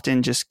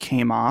often just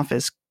came off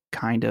as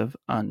kind of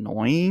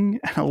annoying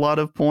at a lot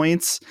of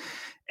points.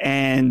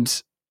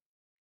 And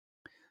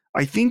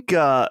I think,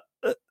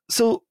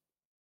 so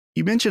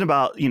you mentioned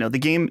about, the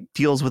game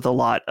deals with a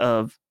lot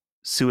of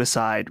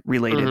suicide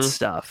related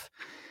stuff.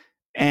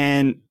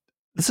 And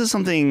this is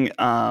something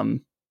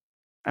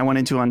I went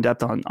into on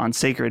depth on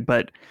Sacred,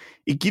 but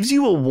it gives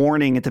you a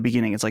warning at the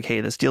beginning. It's like,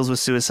 hey, this deals with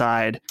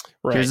suicide.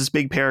 Right. Here's this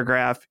big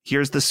paragraph.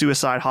 Here's the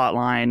suicide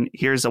hotline.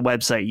 Here's a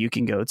website you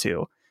can go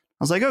to. I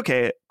was like,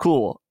 okay,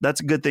 cool.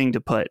 That's a good thing to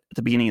put at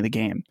the beginning of the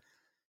game.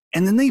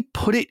 And then they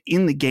put it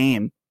in the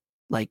game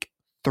like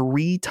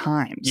 3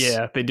 times.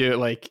 Yeah, they do it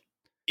like...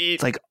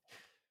 It's like...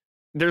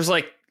 There's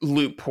like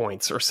loop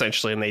points,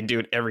 essentially, and they do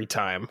it every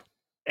time.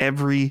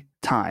 Every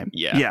time.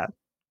 Yeah.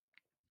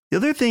 The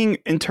other thing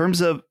in terms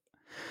of...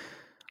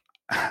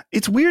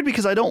 It's weird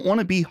because I don't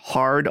want to be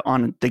hard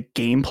on the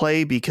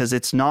gameplay because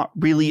it's not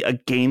really a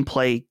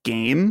gameplay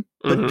game.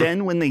 But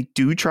then when they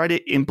do try to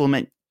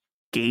implement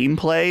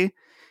gameplay,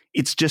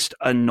 it's just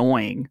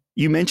annoying.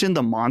 You mentioned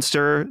the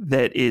monster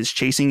that is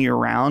chasing you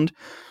around,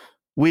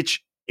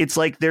 which it's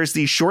like there's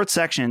these short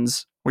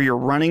sections where you're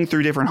running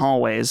through different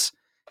hallways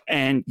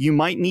and you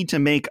might need to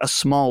make a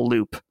small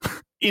loop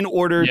in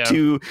order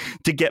to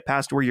get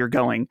past where you're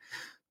going.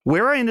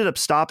 Where I ended up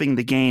stopping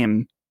the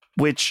game,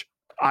 which...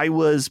 I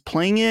was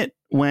playing it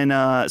when,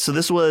 so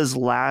this was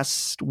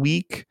last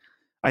week,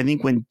 I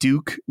think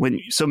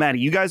so Maddie,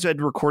 you guys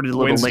had recorded a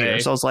little later.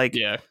 So I was like,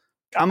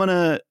 I'm going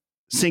to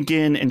sink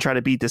in and try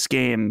to beat this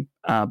game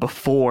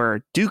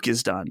before Duke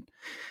is done.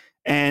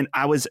 And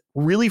I was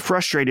really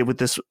frustrated with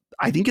this.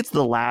 I think it's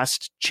the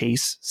last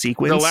chase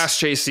sequence. The last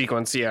chase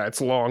sequence. Yeah.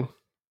 It's long.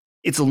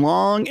 It's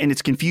long and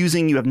it's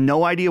confusing. You have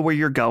no idea where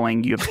you're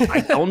going.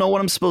 I don't know what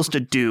I'm supposed to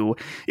do.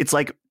 It's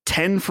like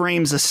 10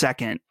 frames a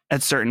second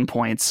at certain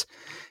points.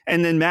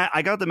 And then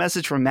I got the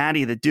message from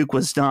Maddie that Duke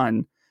was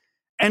done.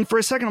 And for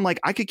a second, I'm like,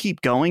 I could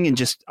keep going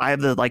and I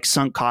have the like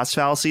sunk cost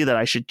fallacy that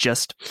I should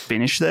just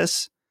finish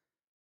this.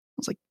 I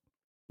was like,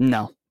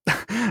 no,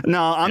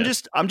 I'm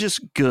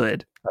just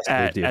good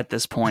at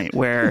this point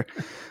where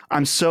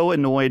I'm so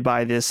annoyed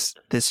by this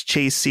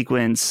chase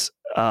sequence.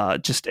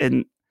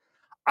 And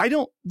I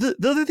don't, the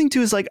other thing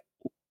too is like,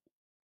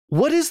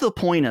 what is the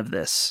point of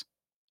this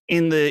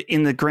in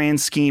the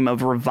grand scheme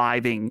of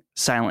reviving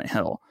Silent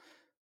Hill?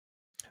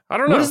 I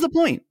don't know. What is the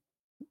point?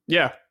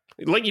 Yeah.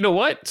 Like, you know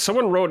what?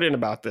 Someone wrote in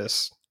about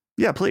this.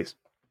 Yeah, please.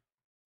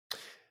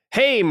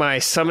 Hey, my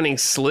summoning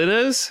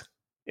Slidas.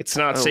 It's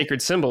not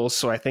sacred symbols,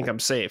 so I think I'm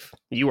safe.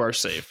 You are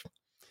safe.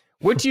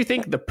 What do you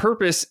think the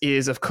purpose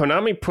is of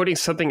Konami putting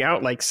something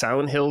out like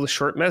Silent Hill: The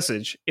Short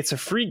Message? It's a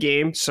free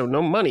game, so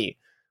no money.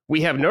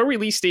 We have no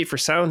release date for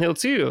Silent Hill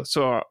 2,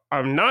 so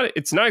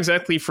it's not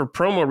exactly for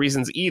promo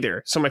reasons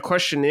either. So my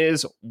question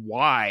is,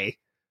 why?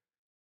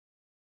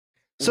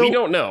 So, we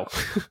don't know.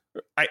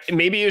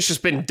 Maybe it's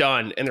just been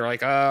done and they're like,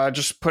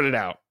 just put it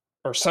out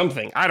or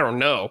something. I don't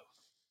know.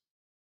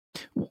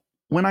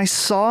 When I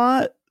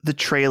saw the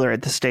trailer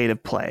at the State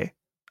of Play,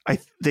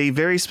 they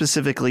very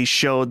specifically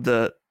showed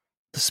the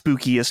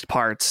spookiest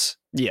parts.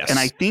 Yes. And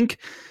I think,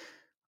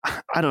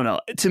 I don't know.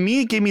 To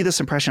me, it gave me this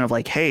impression of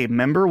like, hey,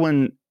 remember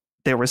when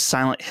there was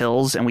Silent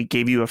Hills and we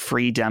gave you a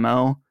free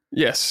demo?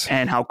 Yes.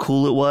 And how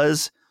cool it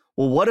was?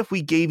 Well, what if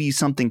we gave you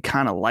something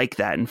kind of like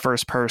that in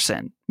first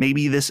person?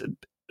 Maybe this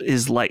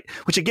is like,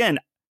 which again,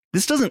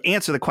 this doesn't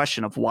answer the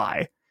question of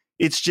why.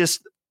 It's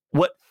just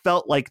what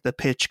felt like the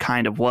pitch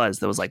kind of was.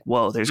 That was like,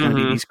 whoa, there's going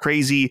to be these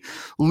crazy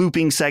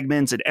looping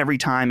segments, and every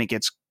time it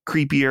gets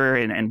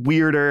creepier and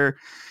weirder.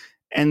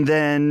 And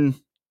then,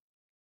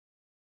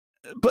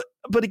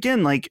 but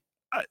again, like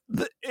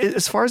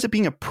as far as it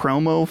being a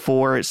promo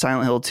for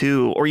Silent Hill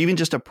 2, or even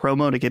just a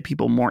promo to get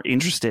people more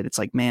interested, it's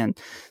like, man,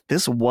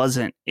 this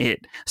wasn't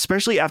it.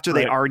 Especially after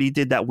they already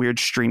did that weird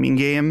streaming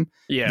game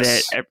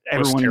that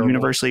everyone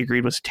universally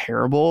agreed was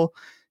terrible.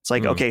 It's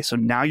like, okay, so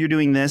now you're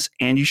doing this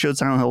and you showed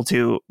Silent Hill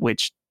 2,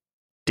 which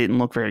didn't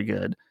look very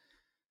good.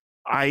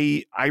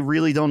 I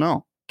really don't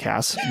know,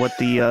 Cass, what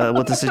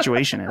the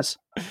situation is.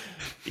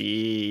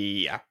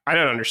 Yeah, I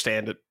don't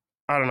understand it.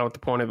 I don't know what the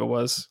point of it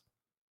was.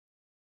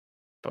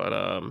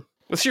 But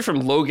let's hear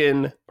from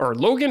Logan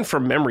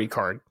from Memory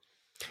Card.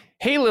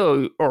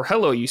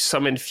 Hello, you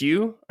summoned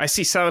few. I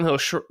see Silent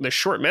Hill the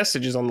short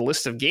messages on the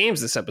list of games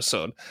this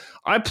episode.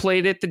 I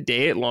played it the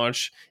day it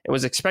launched and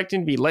was expecting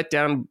to be let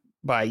down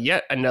by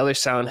yet another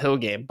Silent Hill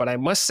game, but I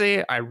must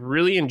say I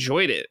really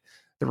enjoyed it.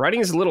 The writing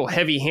is a little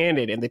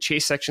heavy-handed and the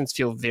chase sections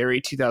feel very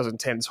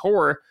 2010s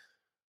horror,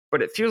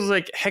 but it feels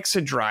like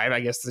Hexadrive, I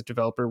guess the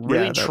developer,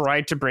 really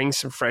tried to bring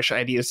some fresh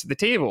ideas to the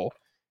table.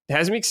 It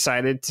has me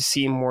excited to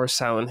see more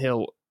Silent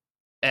Hill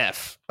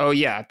F. Oh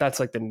yeah, that's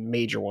like the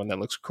major one that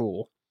looks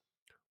cool.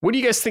 What do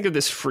you guys think of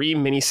this free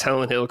mini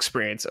Silent Hill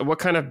experience? And what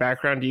kind of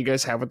background do you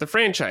guys have with the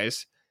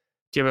franchise?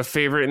 Do you have a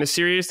favorite in the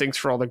series? Thanks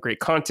for all the great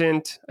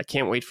content. I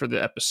can't wait for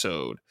the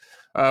episode.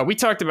 We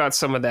talked about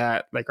some of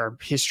that, like our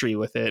history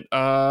with it.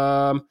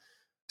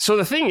 So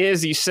the thing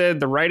is, you said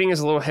the writing is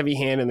a little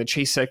heavy-handed and the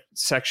chase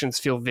sections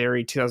feel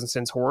very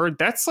 2010s horror.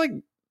 That's like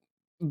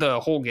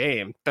the whole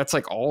game. That's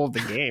like all of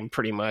the game,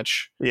 pretty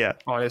much. Yeah.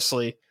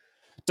 Honestly.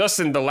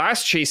 Dustin, the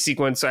last chase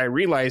sequence, I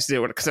realized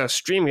it because I was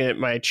streaming it.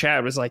 My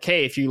chat was like,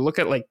 hey, if you look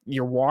at like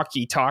your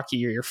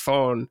walkie-talkie or your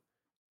phone,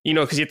 you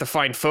know, because you have to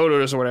find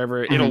photos or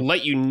whatever, it'll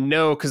let you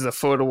know because the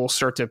photo will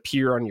start to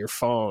appear on your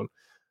phone.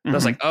 And I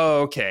was like,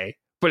 oh, okay.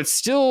 But it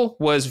still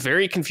was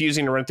very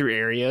confusing to run through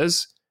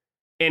areas.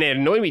 And it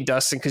annoyed me,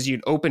 Dustin, because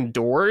you'd open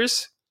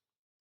doors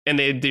and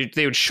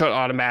they would shut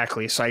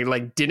automatically. So I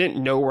like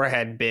didn't know where I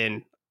had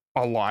been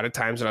a lot of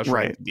times when I was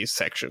running through these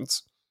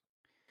sections.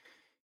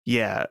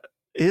 Yeah.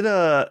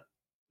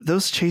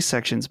 Those chase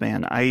sections,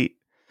 man.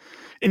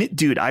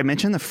 Dude, I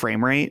mentioned the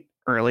frame rate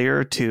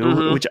earlier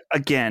too, which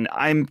again,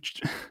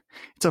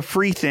 it's a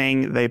free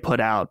thing they put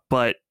out,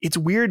 but it's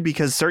weird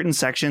because certain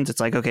sections, it's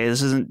like, okay,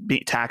 this isn't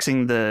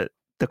taxing the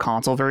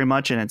console very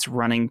much and it's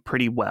running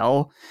pretty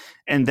well.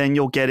 And then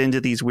you'll get into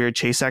these weird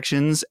chase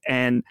sections.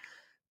 And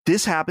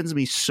this happens to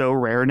me so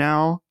rare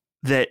now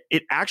that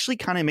it actually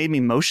kind of made me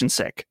motion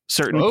sick.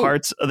 Certain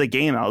parts of the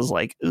game, I was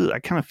like, I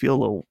kind of feel a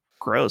little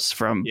gross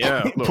from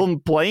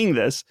playing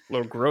this. A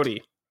little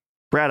grody.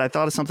 Brad, I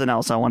thought of something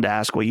else I wanted to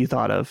ask what you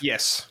thought of.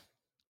 Yes.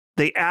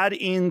 They add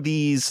in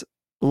these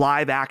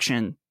live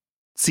action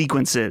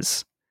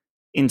sequences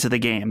into the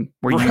game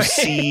where you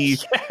see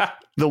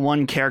the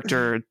one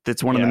character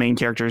that's one of the main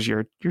characters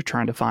you're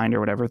trying to find or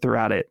whatever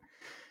throughout it.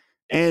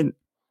 And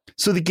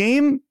so the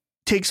game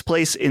takes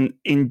place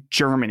in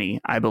Germany,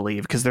 I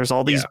believe, because there's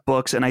all these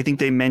books, and I think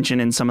they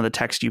mention in some of the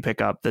text you pick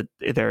up that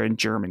they're in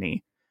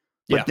Germany.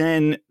 But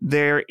then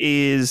there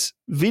is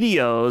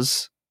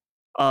videos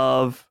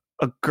of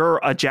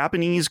a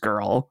Japanese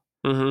girl,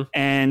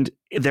 and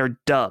they're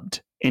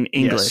dubbed in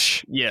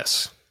English.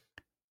 Yes.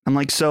 I'm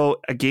like,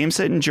 so a game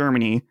set in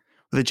Germany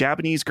with a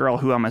Japanese girl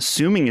who I'm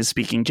assuming is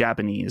speaking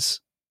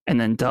Japanese and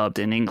then dubbed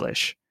in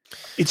English.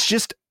 It's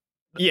just,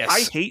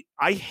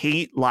 I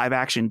hate live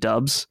action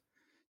dubs.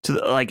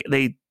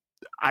 I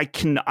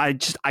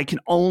can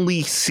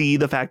only see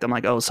the fact I'm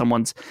like, oh,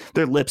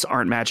 their lips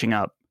aren't matching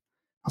up.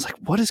 I was like,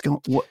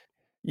 what?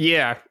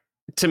 Yeah.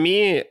 To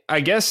me, I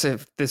guess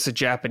if this is a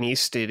Japanese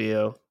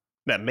studio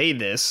that made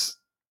this,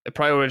 it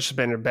probably would have just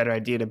been a better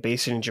idea to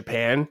base it in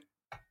Japan.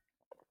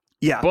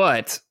 Yeah.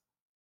 But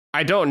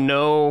I don't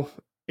know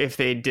if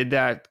they did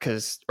that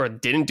or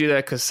didn't do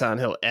that because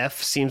Silent Hill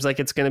F seems like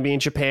it's going to be in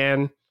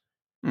Japan.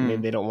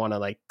 Maybe they don't want to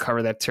like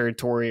cover that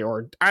territory,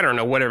 or I don't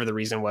know, whatever the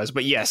reason was.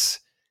 But yes,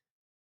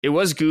 it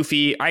was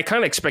goofy. I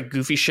kind of expect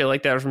goofy shit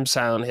like that from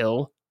Silent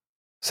Hill.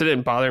 So it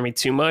didn't bother me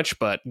too much,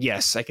 but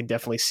yes, I could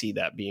definitely see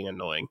that being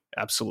annoying.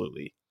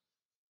 Absolutely.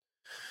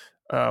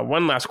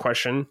 One last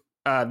question.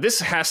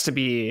 This has to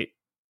be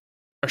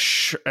a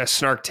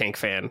Snark Tank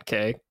fan,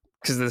 okay?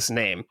 Because of this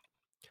name.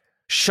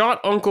 Shot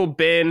Uncle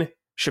Ben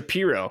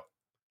Shapiro.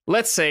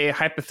 Let's say,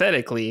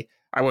 hypothetically,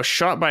 I was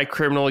shot by a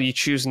criminal you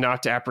choose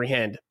not to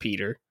apprehend,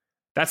 Peter.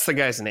 That's the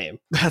guy's name.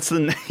 That's the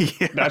name.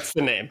 Yeah. That's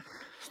the name.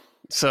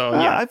 So,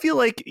 yeah. I feel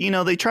like,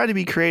 they try to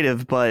be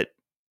creative, but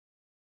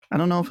I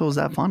don't know if it was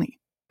that funny.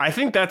 I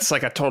think that's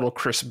like a total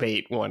Chris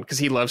Bate one because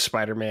he loves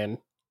Spider-Man.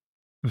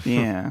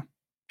 Yeah.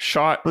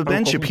 Shot but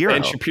Ben Shapiro.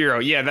 Ben Shapiro.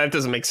 Yeah, that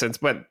doesn't make sense.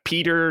 But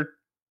Peter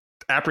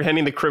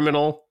apprehending the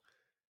criminal,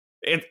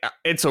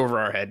 it's over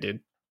our head,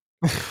 dude.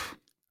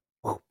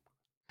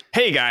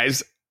 Hey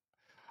guys,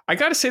 I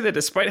got to say that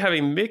despite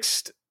having how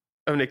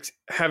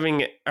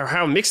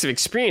mixed of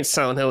experience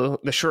Silent Hill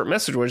the short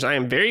message was, I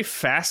am very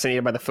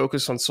fascinated by the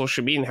focus on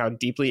social media and how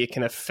deeply it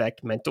can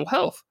affect mental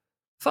health.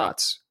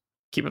 Thoughts?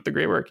 Keep up the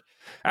great work.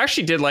 I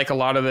actually did like a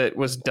lot of it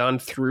was done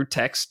through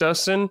text,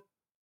 Dustin.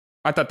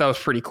 I thought that was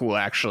pretty cool,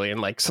 actually,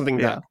 and like something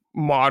that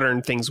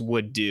modern things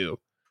would do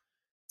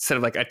instead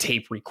of like a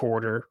tape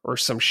recorder or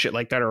some shit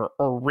like that,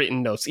 or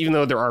written notes, even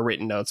though there are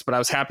written notes. But I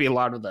was happy a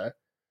lot of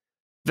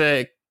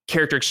the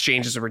character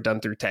exchanges were done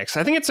through text.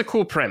 I think it's a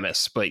cool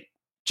premise, but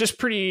just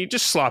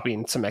sloppy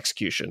in some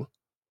execution.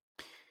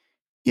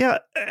 Yeah,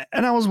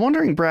 and I was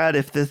wondering, Brad,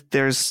 if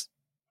there's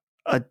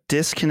a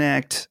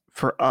disconnect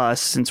for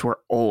us since we're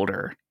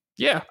older.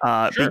 Yeah,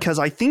 sure. Because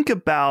I think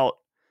about,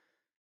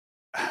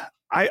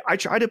 I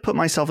try to put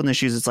myself in the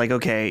shoes. It's like,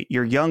 okay,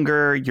 you're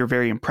younger, you're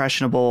very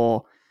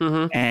impressionable,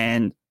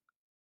 and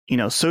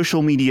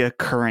social media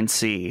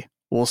currency,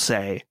 we'll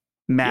say,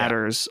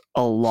 matters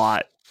a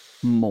lot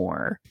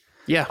more.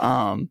 Yeah.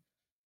 And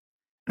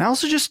I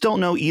also just don't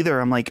know either.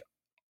 I'm like,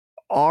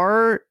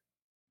 are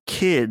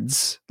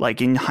kids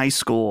like in high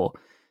school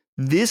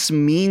this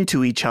mean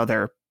to each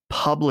other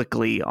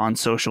publicly on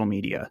social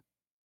media?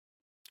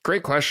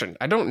 Great question.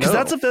 I don't know. Because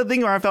that's the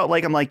thing where I felt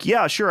like, I'm like,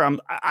 yeah, sure.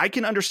 I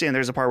can understand.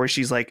 There's a part where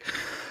she's like,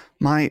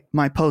 my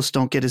posts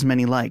don't get as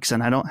many likes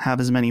and I don't have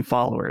as many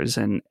followers.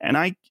 And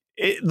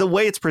the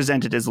way it's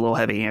presented is a little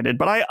heavy handed,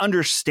 but I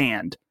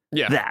understand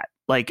that.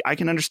 Like, I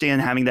can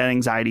understand having that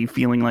anxiety,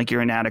 feeling like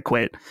you're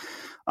inadequate.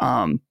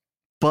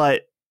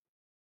 But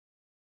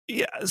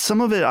yeah,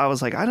 some of it I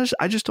was like,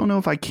 I just don't know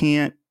if I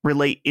can't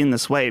relate in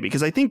this way,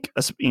 because I think,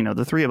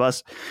 the three of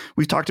us,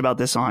 we've talked about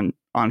this on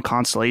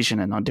Constellation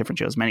and on different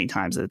shows many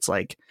times. It's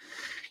like,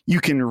 you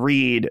can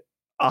read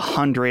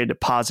 100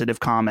 positive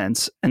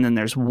comments and then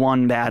there's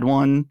one bad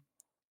one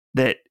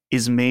that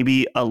is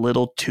maybe a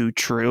little too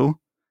true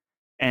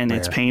and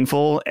it's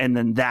painful. And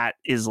then that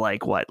is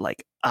like,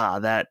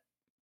 that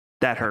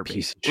hurt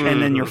me.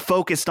 And then you're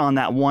focused on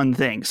that one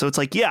thing. So it's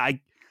like, yeah,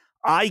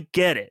 I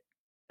get it.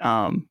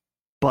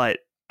 But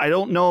I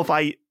don't know if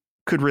I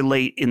could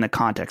relate in the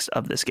context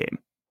of this game.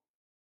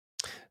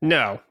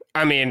 No,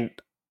 I mean,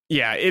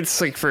 yeah, it's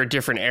like for a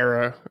different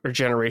era or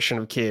generation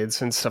of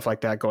kids and stuff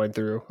like that going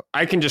through.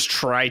 I can just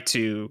try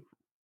to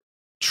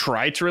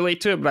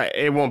relate to it, but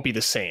it won't be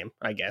the same,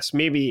 I guess.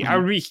 Maybe I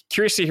would be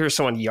curious to hear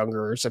someone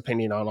younger's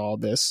opinion on all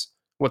this,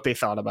 what they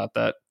thought about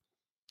that.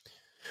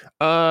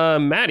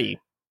 Maddie,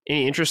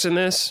 any interest in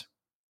this?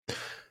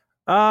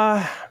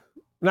 Not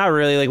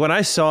really. Like, when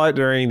I saw it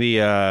during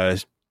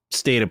the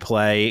state of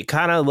play, it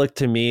kind of looked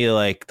to me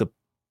like the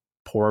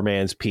poor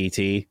man's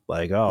PT.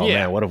 Like, oh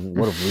man, what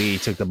if we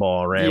took the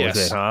ball and ran with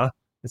it, huh?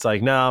 It's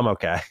like, no, I'm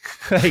okay.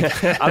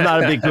 Like, I'm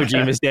not a big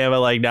Kojima stan,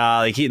 but like, nah,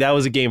 like that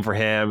was a game for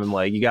him, and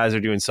like, you guys are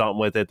doing something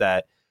with it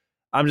that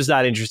I'm just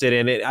not interested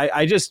in it.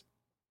 I just,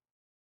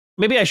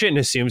 maybe I shouldn't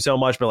assume so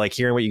much, but like,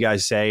 hearing what you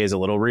guys say is a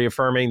little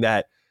reaffirming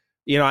that,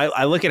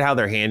 I look at how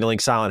they're handling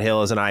Silent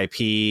Hill as an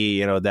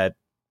IP, that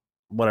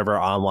whatever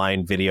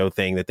online video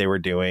thing that they were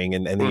doing.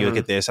 And then you look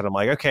at this and I'm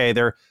like, okay,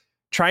 they're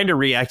trying to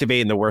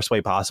reactivate in the worst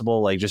way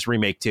possible. Like, just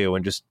remake 2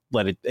 and just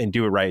let it and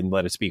do it right and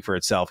let it speak for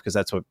itself. Because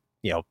that's what,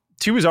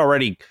 2 is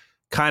already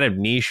kind of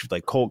niche,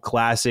 like cult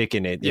classic,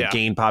 and it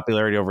gained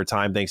popularity over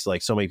time thanks to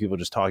like so many people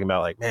just talking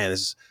about like, man, this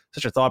is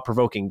such a thought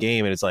provoking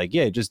game. And it's like,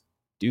 yeah, just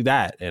do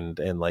that.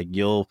 And like,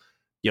 you'll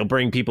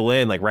bring people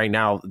in. Like, right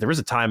now, there was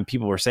a time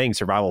people were saying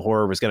survival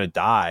horror was going to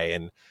die.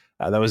 And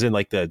that was in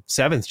like the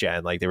 7th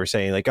gen. Like, they were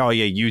saying like, oh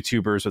yeah,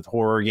 YouTubers with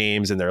horror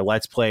games and their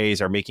Let's Plays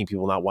are making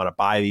people not want to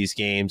buy these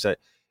games. It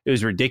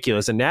was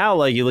ridiculous. And now,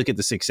 like, you look at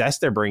the success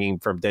they're bringing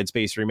from Dead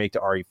Space remake to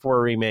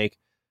RE4 remake.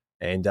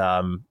 And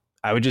I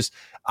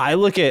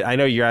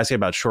know you're asking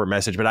about Short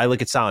Message, but I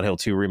look at Silent Hill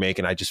 2 remake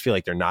and I just feel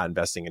like they're not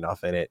investing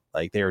enough in it.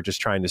 Like, they were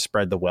just trying to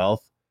spread the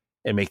wealth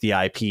and make the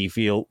IP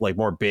feel like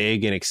more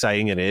big and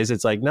exciting than it is.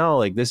 It's like, no,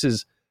 like, this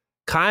is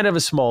kind of a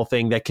small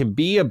thing that can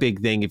be a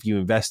big thing if you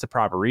invest the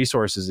proper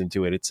resources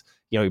into it. It's,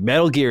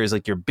 Metal Gear is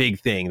like your big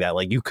thing that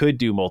like you could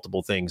do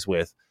multiple things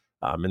with.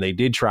 And they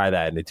did try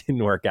that and it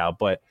didn't work out.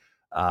 But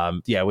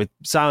with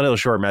Silent Hill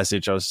Short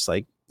Message, I was just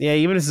like, yeah,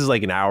 even if this is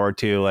like an hour or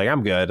two, like,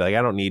 I'm good. Like,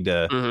 I don't need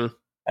to,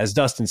 as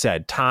Dustin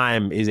said,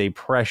 time is a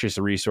precious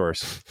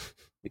resource.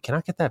 We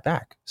cannot get that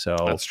back. So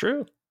that's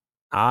true.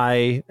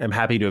 I am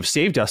happy to have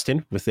saved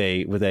Dustin with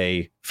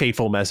a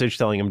fateful message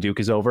telling him Duke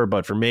is over.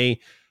 But for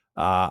me,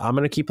 I'm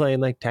going to keep playing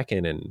like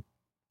Tekken and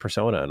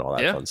Persona and all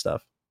that fun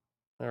stuff.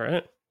 All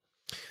right.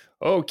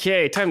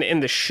 Okay, time to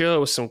end the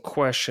show with some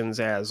questions,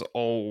 as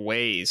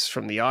always,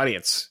 from the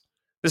audience.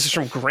 This is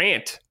from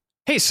Grant.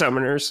 Hey,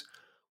 Summoners.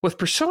 With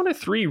Persona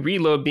 3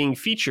 Reload being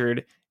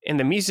featured and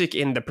the music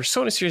in the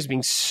Persona series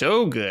being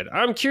so good,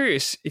 I'm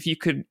curious if you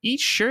could each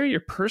share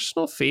your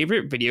personal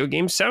favorite video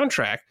game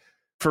soundtrack.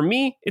 For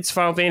me, it's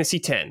Final Fantasy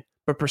X,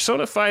 but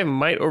Persona 5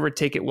 might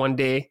overtake it one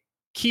day.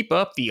 Keep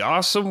up the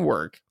awesome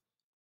work.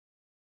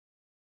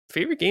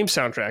 Favorite game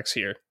soundtracks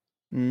here?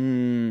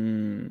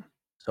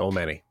 So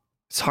many.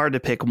 It's hard to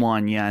pick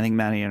one. Yeah, I think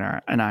Maddie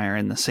and I are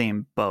in the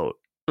same boat.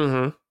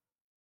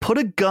 Put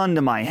a gun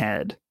to my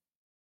head.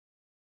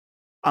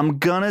 I'm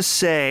gonna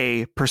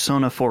say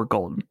Persona 4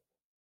 Golden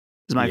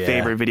is my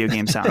favorite video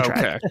game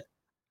soundtrack.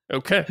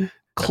 Okay.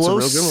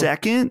 Close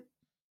second,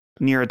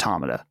 Nier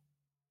Automata.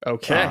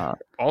 Okay.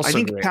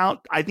 Also,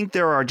 I think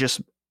there are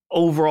just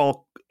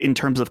overall, in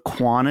terms of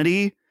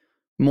quantity,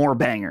 more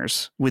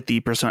bangers with the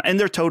Persona, and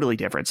they're totally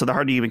different, so they're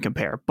hard to even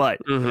compare. But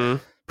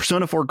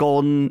Persona 4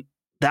 Golden,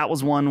 that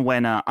was one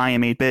when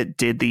IM8-bit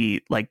did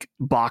the like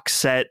box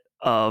set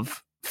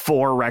of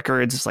 4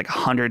 records. It's like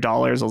 $100.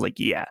 I was like,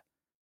 yeah,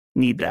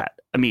 need that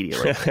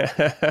immediately.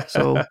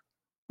 So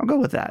I'll go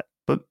with that.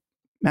 But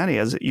Maddie,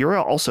 as you're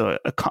also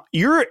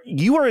you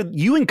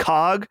and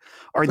Cog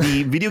are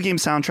the video game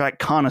soundtrack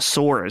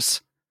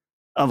connoisseurs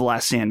of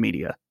Last Stand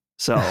Media.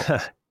 So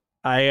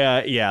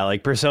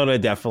like Persona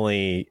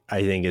definitely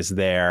I think is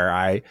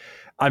there.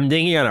 I'm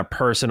thinking on a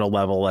personal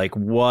level, like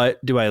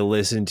what do I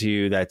listen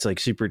to that's like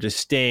super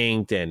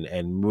distinct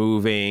and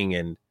moving,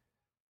 and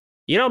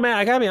man,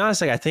 I gotta be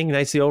honest, like I think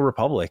Knights of the Old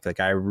Republic, like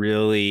I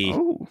really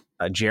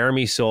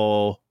Jeremy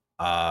Soule,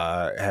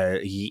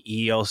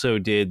 he also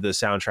did the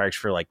soundtracks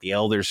for like the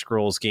Elder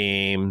Scrolls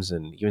games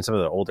and even some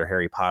of the older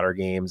Harry Potter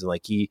games, and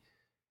like he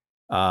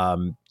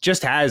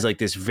just has like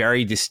this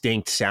very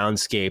distinct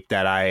soundscape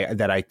that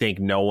I think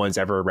no one's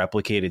ever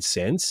replicated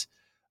since.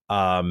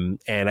 And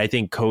I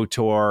think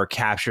KOTOR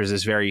captures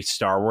this very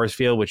Star Wars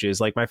feel, which is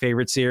like my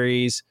favorite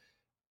series,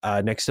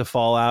 next to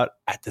Fallout.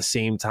 At the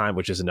same time,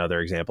 which is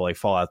another example, like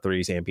Fallout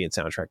 3's ambient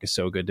soundtrack is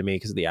so good to me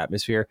because of the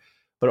atmosphere,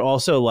 but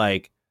also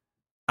like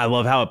I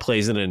love how it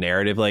plays in a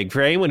narrative. Like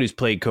for anyone who's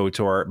played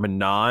KOTOR,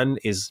 Manon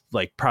is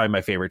like probably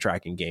my favorite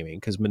track in gaming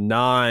because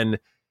Manon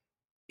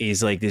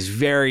is like this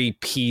very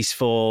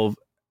peaceful,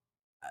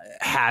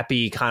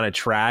 happy kind of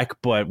track,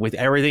 but with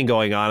everything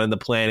going on in the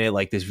planet,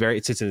 like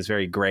it sits in this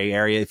very gray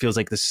area. It feels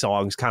like the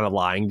song's kind of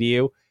lying to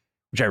you,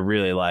 which I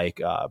really like.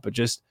 But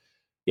just,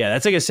 yeah,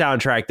 that's like a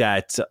soundtrack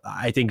that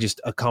I think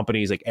just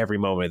accompanies like every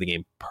moment of the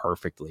game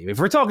perfectly. If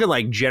we're talking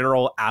like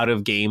general out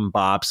of game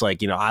bops,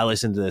 like, I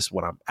listen to this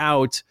when I'm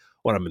out,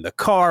 when I'm in the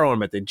car, when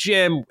I'm at the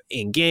gym,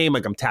 in game,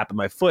 like I'm tapping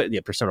my foot.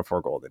 Yeah, Persona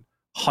 4 Golden,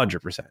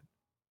 100%.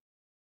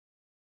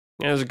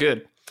 Yeah, it was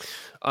good.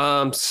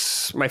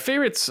 My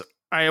favorites,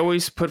 I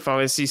always put Final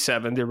Fantasy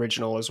VII, the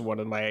original, as one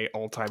of my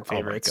all-time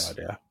favorites.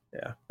 Oh my God,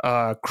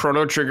 yeah.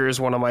 Chrono Trigger is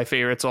one of my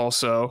favorites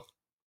also.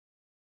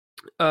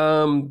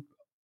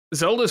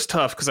 Zelda's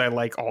tough because I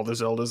like all the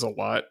Zeldas a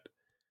lot.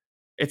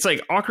 It's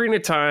like Ocarina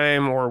of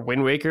Time or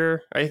Wind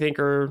Waker, I think,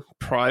 are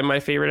probably my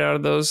favorite out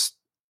of those,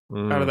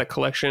 out of that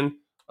collection.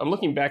 I'm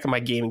looking back at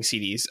my gaming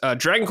CDs.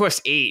 Dragon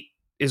Quest VIII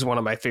is one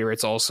of my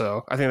favorites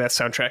also. I think that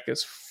soundtrack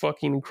is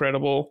fucking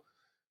incredible.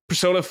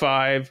 Persona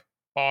 5,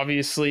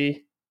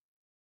 obviously.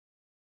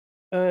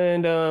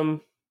 And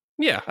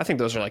I think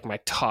those are like my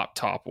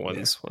top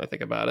ones when I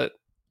think about it.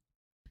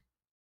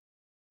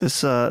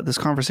 This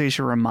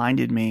conversation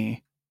reminded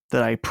me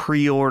that I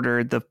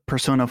pre-ordered the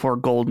Persona 4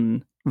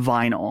 Golden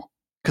vinyl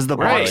because the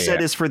box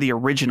set is for the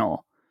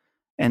original,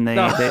 and they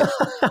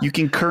you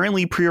can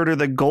currently pre-order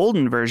the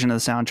golden version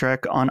of the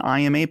soundtrack on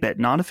IM8bit,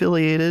 not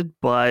affiliated,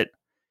 but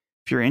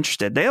if you're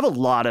interested, they have a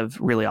lot of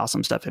really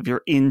awesome stuff. If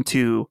you're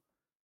into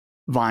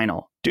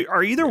vinyl,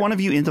 are either one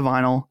of you into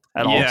vinyl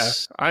at all?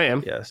 Yes, I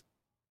am. Yes,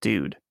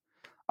 dude.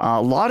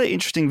 A lot of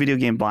interesting video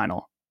game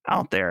vinyl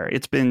out there.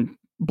 It's been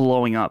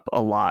blowing up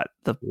a lot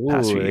the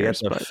past few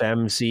years. They got the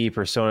FemC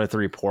Persona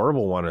 3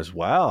 portable one as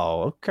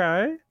well.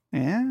 Okay.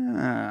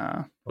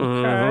 Yeah. Okay.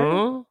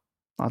 Mm-hmm.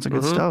 Lots of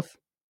good stuff.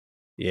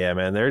 Yeah,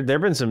 man.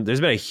 There's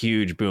been a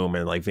huge boom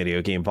in like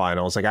video game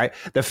vinyls. Like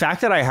the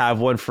fact that I have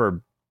one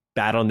for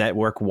Battle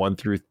Network 1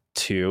 through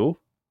 2,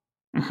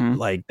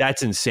 like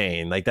that's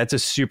insane. Like that's a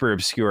super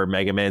obscure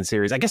Mega Man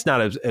series. I guess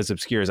not as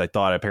obscure as I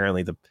thought.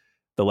 Apparently the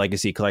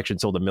Legacy Collection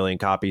sold 1 million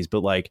copies,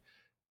 but like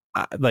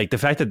the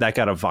fact that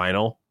got a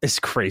vinyl is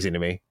crazy to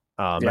me.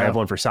 I have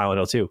one for Silent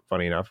Hill 2,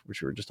 funny enough,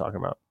 which we were just talking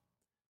about.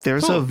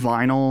 There's a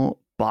vinyl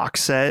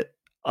box set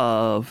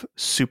of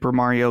Super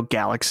Mario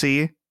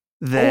Galaxy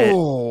that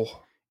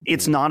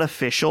it's not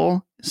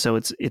official, so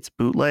it's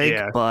bootleg.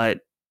 Yeah. But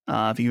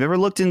if you've ever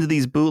looked into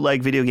these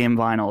bootleg video game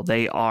vinyl,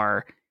 they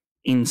are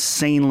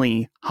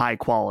insanely high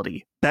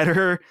quality,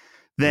 better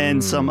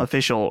than some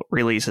official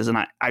releases. And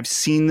I've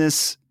seen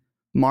this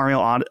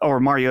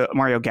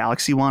Mario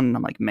Galaxy one, and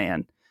I'm like,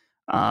 man,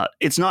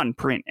 it's not in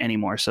print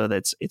anymore, so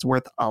it's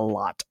worth a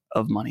lot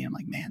of money. I'm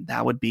like, man,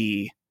 that would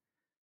be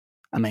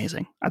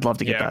amazing. I'd love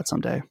to get that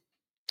someday.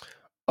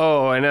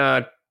 Oh, and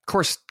of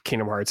course,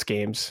 Kingdom Hearts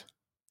games.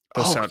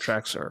 Those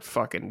soundtracks are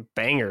fucking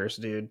bangers,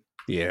 dude.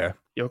 Yeah.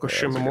 Yoko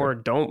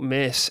Shimomura, don't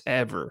miss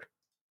ever.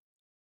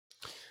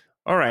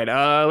 All right,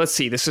 let's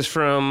see. This is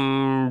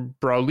from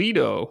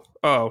Braulio.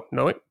 Oh,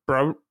 no, wait.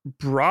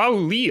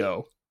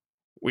 Braulio.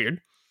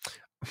 Weird.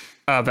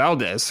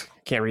 Valdez.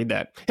 Can't read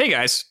that. Hey,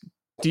 guys.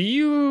 Do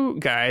you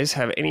guys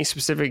have any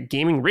specific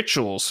gaming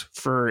rituals?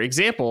 For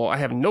example, I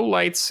have no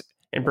lights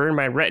and burn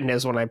my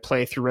retinas when I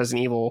play through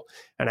Resident Evil,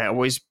 and I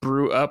always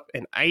brew up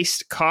an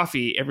iced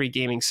coffee every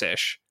gaming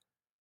sesh.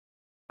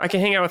 I can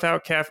hang out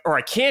without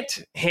I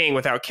can't hang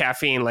without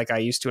caffeine like I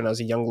used to when I was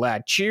a young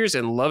lad. Cheers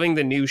and loving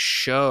the new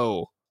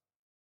show.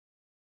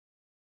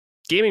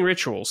 Gaming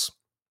rituals.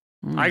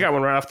 I got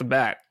one right off the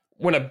bat.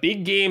 When a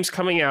big game's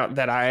coming out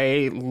that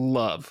I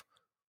love,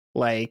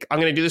 like I'm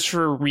going to do this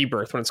for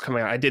Rebirth when it's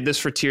coming out. I did this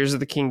for Tears of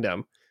the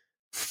Kingdom.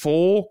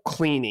 Full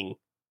cleaning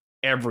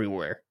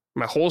everywhere.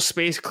 My whole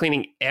space,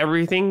 cleaning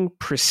everything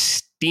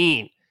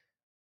pristine.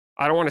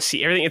 I don't want to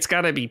see everything. It's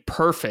got to be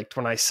perfect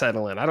when I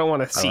settle in. I don't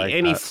want to see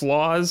any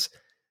flaws.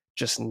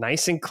 Just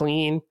nice and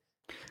clean.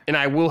 And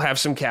I will have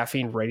some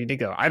caffeine ready to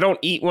go. I don't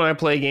eat when I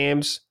play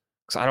games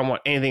because I don't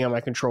want anything on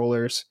my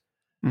controllers.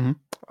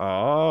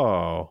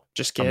 Oh,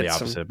 Just I'm get the some.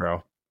 opposite,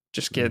 bro.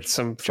 Just get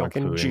some Junk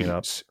fucking fooding it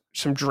up. juice,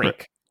 some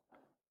drink.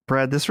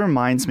 Brad, this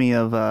reminds me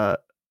of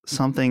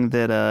something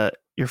that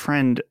your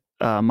friend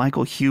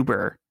Michael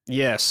Huber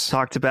Yes.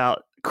 talked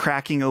about,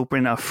 cracking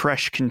open a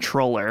fresh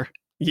controller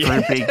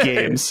Yeah. for big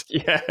games.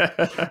 Yeah.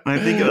 And I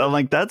think I'm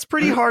like, that's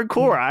pretty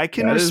hardcore. I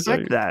can That is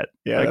respect like- that.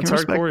 Yeah, I that's can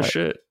respect hardcore as that.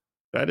 shit.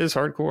 That is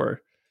hardcore.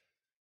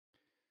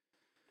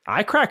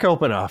 I crack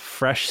open a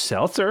fresh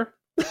seltzer.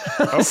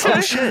 Oh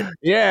shit.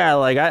 Yeah,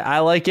 like I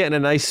like getting a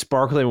nice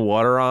sparkling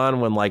water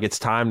on when like it's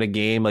time to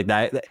game like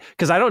that,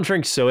 because I don't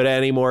drink soda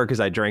anymore because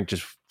I drank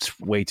just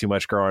way too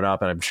much growing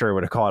up, and I'm sure it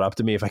would have caught up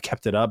to me if I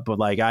kept it up. But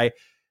like I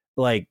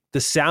like the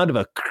sound of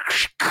a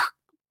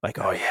like,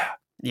 oh yeah,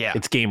 Yeah.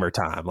 it's gamer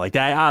time. Like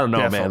that, I don't know,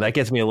 Definitely. man. That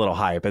gets me a little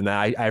hype, and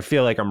I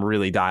feel like I'm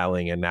really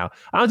dialing in now.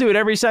 I don't do it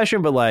every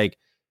session, but like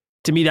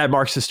to me, that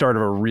marks the start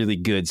of a really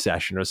good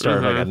session, or start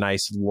of like a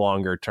nice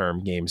longer term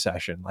game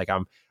session. Like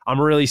I'm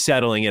really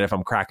settling in if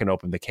I'm cracking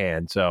open the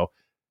can. So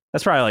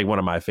that's probably like one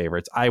of my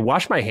favorites. I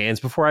wash my hands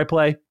before I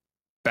play.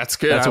 That's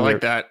good. That's I a like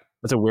weird- that.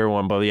 That's a weird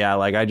one, but yeah,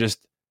 like I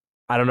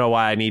don't know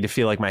why I need to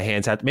feel like my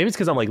hands have. Maybe it's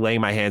because I'm like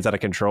laying my hands on a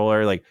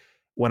controller. Like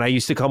when I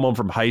used to come home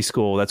from high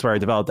school, that's where I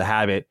developed the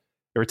habit.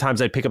 There were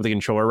times I'd pick up the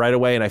controller right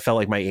away, and I felt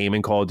like my aim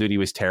in Call of Duty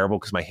was terrible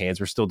because my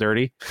hands were still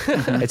dirty.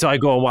 And so I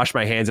go and wash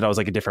my hands, and I was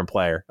like a different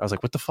player. I was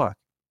like, what the fuck?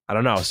 I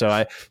don't know. So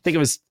I think it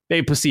was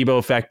maybe placebo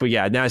effect, but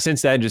yeah. Now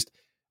since then, just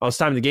it's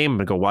time of the game. I'm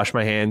gonna go wash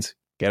my hands,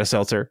 get a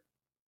seltzer,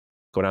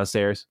 go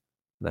downstairs,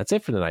 and that's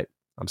it for the night.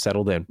 I'm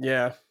settled in.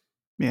 Yeah.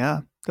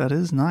 Yeah, that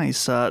is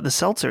nice. The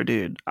seltzer,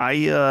 dude.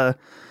 I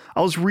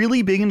was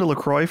really big into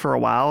LaCroix for a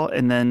while,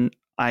 and then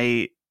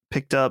I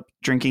picked up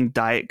drinking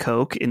Diet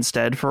Coke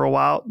instead for a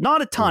while.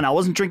 Not a ton. I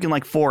wasn't drinking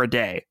like 4 a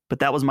day, but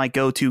that was my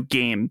go-to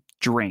game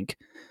drink.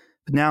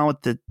 But now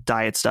with the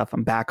diet stuff,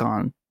 I'm back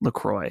on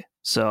LaCroix.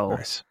 So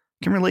Nice.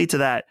 can relate to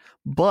that.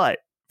 But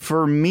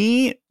for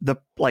me, the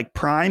like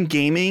prime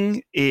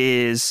gaming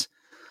is,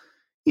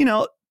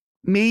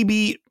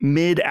 maybe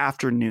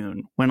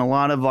mid-afternoon when a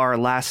lot of our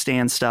Last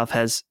Stand stuff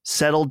has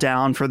settled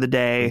down for the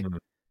day. Mhm.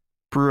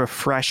 Brew a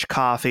fresh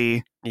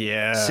coffee,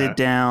 Yeah. sit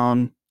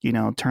down,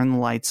 turn the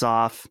lights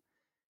off.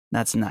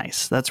 That's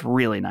nice. That's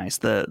really nice.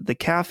 The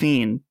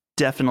caffeine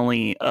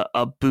definitely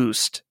a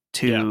boost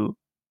to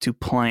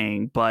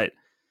playing, but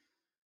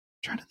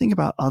I'm trying to think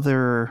about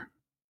other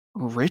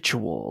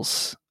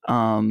rituals.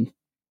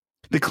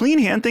 The clean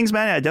hand things,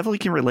 man, I definitely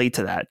can relate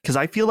to that because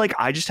I feel like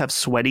I just have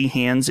sweaty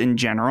hands in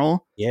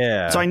general.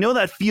 Yeah. So I know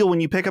that feel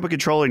when you pick up a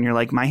controller and you're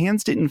like, my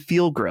hands didn't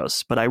feel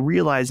gross, but I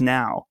realize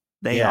now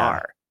they Yeah.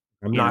 are.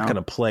 I'm not going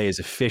to play as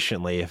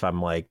efficiently if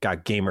I'm like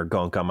got gamer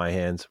gunk on my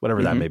hands,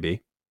 whatever that Mhm. may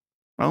be.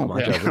 Oh,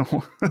 my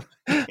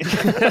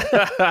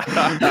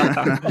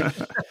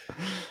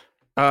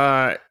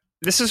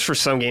This is for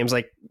some games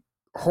like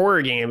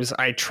horror games.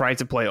 I tried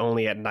to play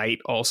only at night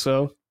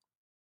also.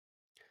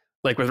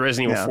 Like with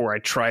Resident Evil 4, I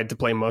tried to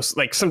play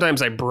like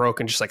sometimes I broke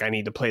and just like I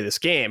need to play this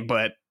game,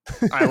 but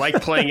I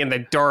like playing in the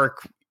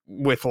dark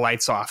with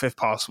lights off if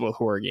possible.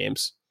 Horror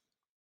games.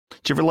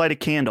 Did you ever light a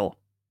candle?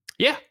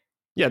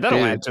 Yeah, that'll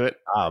Dude. add to it.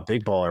 Oh,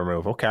 big baller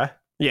move. Okay.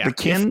 Yeah,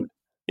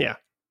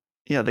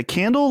 The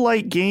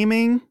candlelight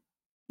gaming,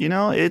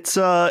 it's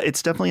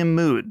definitely a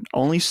mood.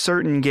 Only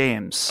certain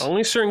games.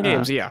 only certain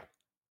games. Yeah.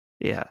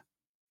 Yeah.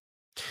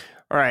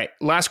 All right.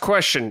 Last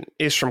question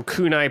is from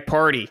Kunai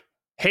Party.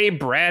 Hey,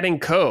 Brad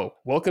and Co.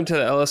 Welcome to the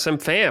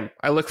LSM fam.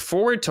 I look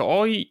forward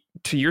to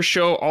your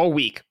show all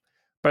week.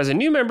 But as a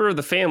new member of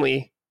the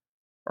family,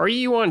 are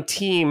you on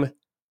team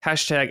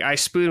hashtag I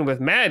spoon with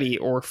Maddie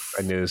or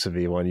I knew this would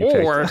be one you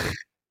or picked.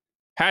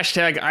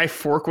 hashtag I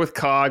fork with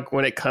Cog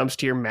when it comes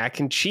to your mac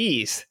and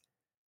cheese?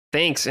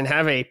 Thanks, and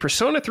have a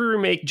Persona 3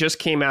 remake just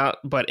came out,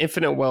 but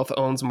Infinite Wealth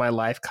owns my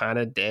life kind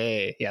of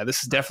day. Yeah,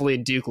 this is definitely a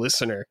Duke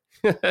listener.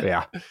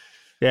 Yeah.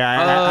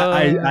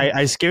 Yeah,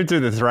 I skimmed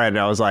through the thread and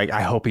I was like,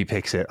 I hope he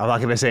picks it. I'm not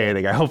going to say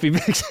anything. I hope he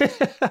picks it.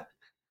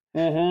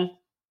 Mm-hmm.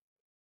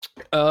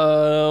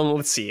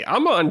 Let's see.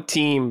 I'm on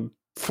team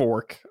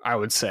fork, I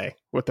would say,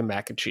 with the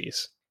mac and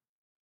cheese.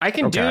 I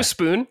can do Okay. a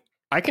spoon.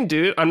 I can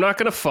do it. I'm not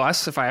going to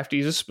fuss if I have to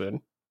use a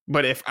spoon.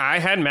 But if I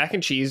had mac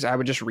and cheese, I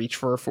would just reach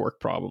for a fork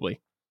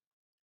probably.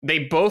 They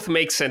both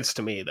make sense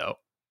to me, though.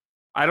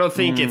 I don't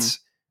think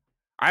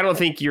I don't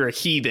think you're a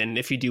heathen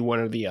if you do one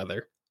or the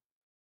other.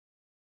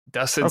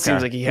 Dustin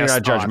seems like he has You're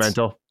not thoughts.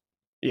 judgmental.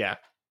 Yeah.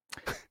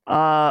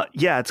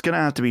 Yeah, it's gonna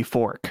have to be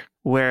fork.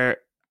 Where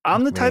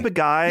I'm the type of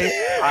guy,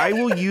 I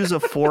will use a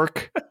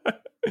fork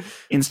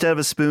instead of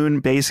a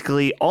spoon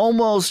basically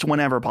almost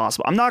whenever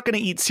possible. I'm not gonna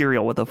eat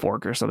cereal with a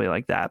fork or something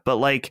like that, but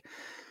like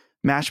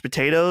mashed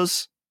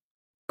potatoes,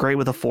 great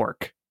with a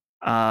fork.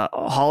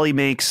 Holly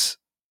makes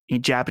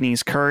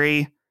Japanese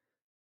curry.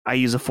 I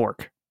use a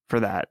fork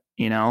for that,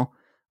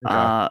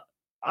 Okay.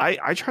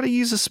 I try to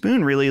use a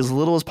spoon really as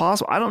little as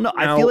possible. I don't know.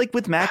 I feel like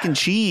with mac and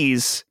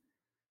cheese,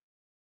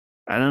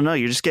 I don't know.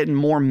 You're just getting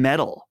more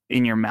metal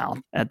in your mouth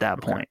at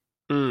that point.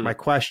 My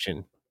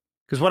question,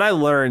 because what I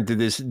learned through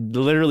this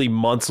literally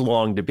months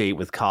long debate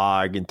with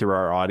Cog and through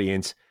our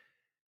audience,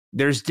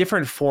 there's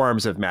different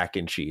forms of mac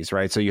and cheese,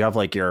 right? So you have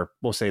like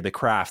we'll say the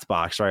Kraft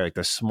box, right? Like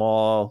the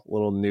small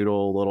little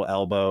noodle, little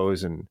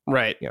elbows, and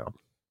right,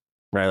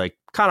 right, like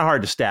kind of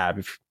hard to stab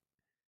if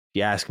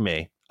you ask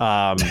me.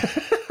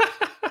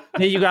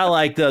 Then you got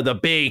like the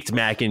baked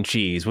mac and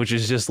cheese, which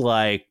is just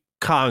like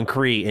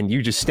concrete, and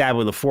you just stab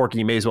with a fork, and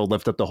you may as well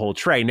lift up the whole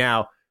tray.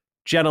 Now,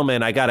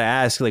 gentlemen, I gotta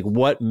ask, like,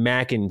 what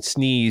mac and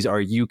sneeze are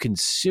you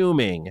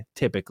consuming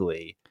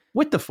typically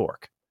with the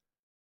fork?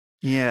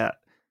 Yeah.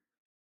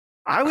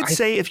 I would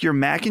say if your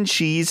mac and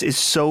cheese is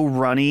so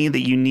runny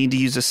that you need to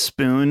use a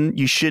spoon,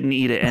 you shouldn't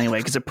eat it anyway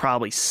because it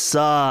probably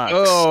sucks.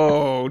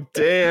 Oh,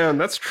 damn.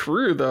 That's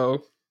true,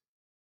 though.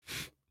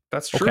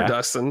 That's true, Okay.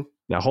 Dustin.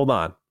 Now, hold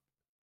on.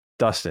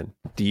 Dustin,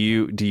 do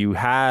you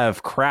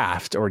have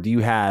Kraft, or do you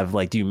have,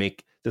 like,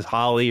 does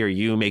Holly or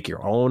you make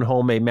your own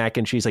homemade mac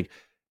and cheese? Like,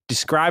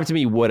 describe to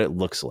me what it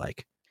looks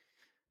like.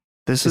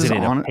 This Is is it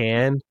in a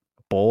pan,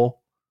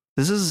 bowl?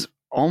 This is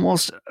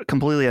almost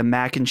completely a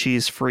mac and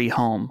cheese free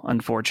home,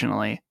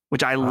 unfortunately,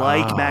 which I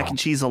like mac and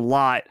cheese a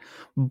lot,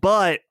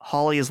 but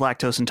Holly is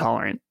lactose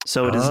intolerant.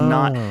 So it is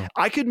not,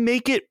 I could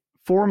make it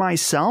for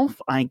myself,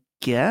 I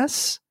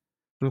guess,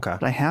 Okay.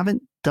 but I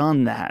haven't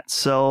done that.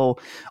 So,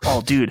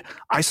 dude,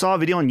 I saw a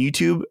video on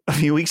YouTube a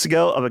few weeks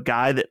ago of a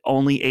guy that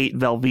only ate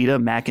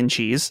Velveeta mac and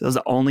cheese. That was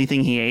the only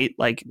thing he ate,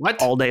 like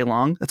all day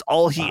long. That's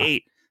all he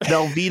ate.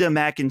 Velveeta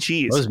mac and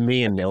cheese. That was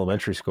me in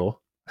elementary school.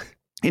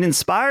 It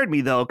inspired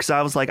me though, because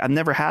I was like, I've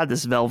never had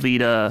this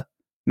Velveeta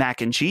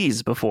mac and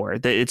cheese before.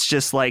 That it's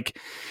just like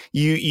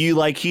you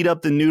like heat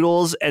up the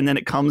noodles and then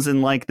it comes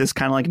in like this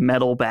kind of like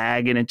metal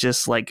bag and it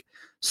just like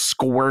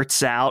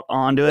squirts out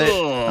onto it.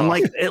 Ugh. I'm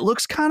like, it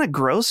looks kind of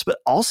gross, but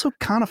also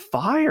kind of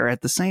fire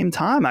at the same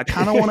time. I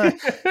kind of want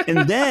to.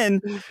 And then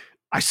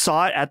I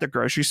saw it at the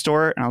grocery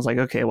store and I was like,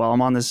 okay, well,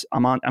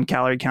 I'm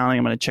calorie counting.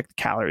 I'm going to check the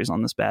calories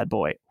on this bad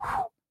boy.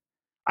 Whew.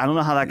 I don't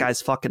know how that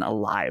guy's fucking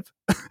alive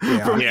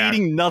from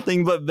eating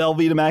nothing but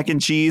Velveeta mac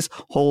and cheese.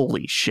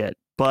 Holy shit.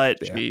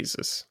 But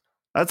Jesus,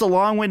 that's a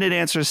long-winded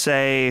answer to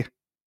say,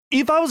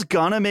 if I was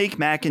gonna make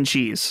mac and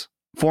cheese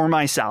for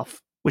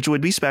myself, which would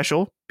be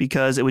special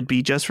because it would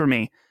be just for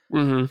me,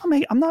 I'm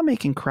not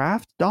making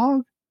Kraft,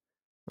 dog.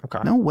 Okay.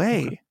 No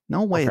way.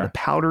 No way. Okay. The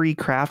powdery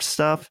Kraft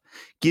stuff.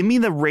 Give me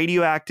the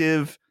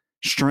radioactive,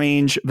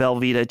 strange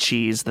Velveeta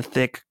cheese, the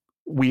thick,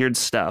 weird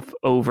stuff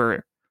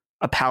over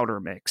a powder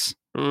mix.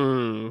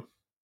 I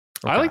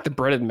like the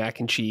breaded mac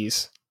and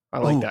cheese. I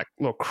like that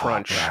little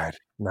crunch. God,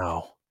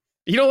 no.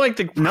 You don't like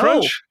the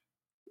crunch?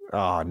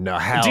 Oh no,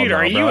 hell Dude, no,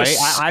 are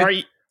bro.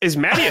 you is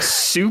Maddie a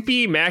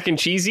soupy mac and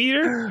cheese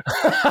eater?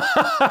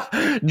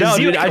 No,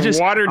 dude, I just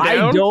watered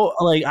down. I don't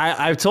like.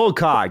 I've told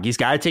Cog he's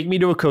got to take me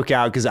to a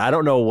cookout because I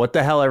don't know what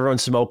the hell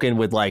everyone's smoking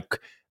with. Like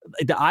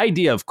the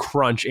idea of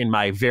crunch in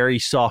my very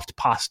soft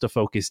pasta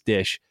focused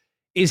dish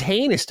is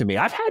heinous to me.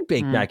 I've had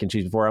baked mac and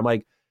cheese before. I'm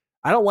like,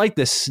 I don't like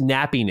the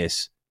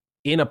snappiness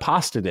in a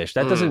pasta dish.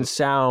 That doesn't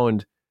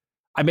sound.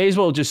 I may as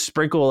well just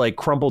sprinkle like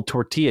crumbled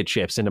tortilla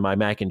chips into my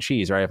mac and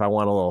cheese, right? If I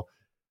want a little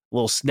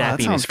snappiness.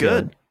 That sounds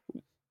good.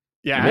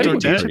 Yeah, I'd I'd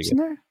eat that. chips in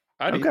there?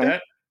 I'd eat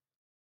that.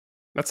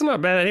 That's not a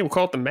bad idea. We'll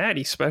call it the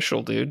Maddie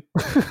special, dude.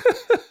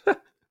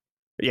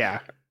 Yeah.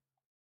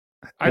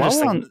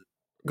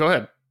 Go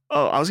ahead.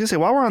 Oh, I was gonna say,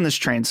 while we're on this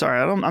train,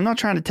 sorry, I'm not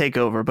trying to take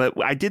over, but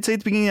I did say at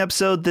the beginning of the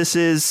episode, this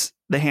is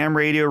the ham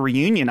radio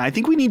reunion. I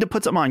think we need to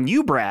put something on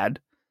you, Brad.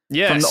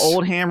 Yes. From the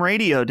old ham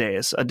radio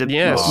days.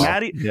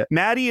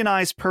 Maddie and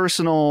I's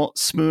personal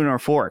spoon or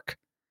fork.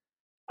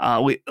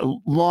 A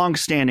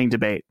long-standing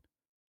debate.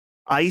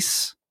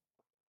 Ice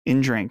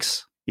in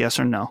drinks, yes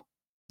or no?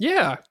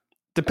 Yeah.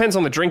 Depends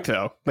on the drink,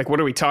 though. Like, what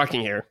are we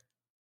talking here?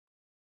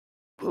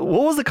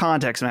 What was the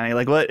context, Maddie?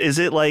 Like, what is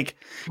it like?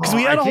 Because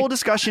we had a whole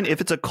discussion.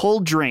 If it's a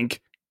cold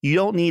drink, you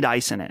don't need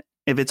ice in it.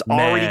 If it's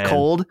already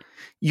cold,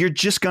 you're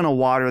just going to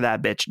water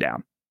that bitch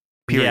down.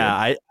 Period.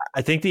 Yeah,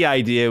 I think the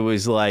idea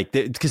was like,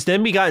 because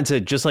then we got into,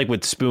 just like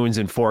with spoons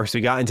and forks, we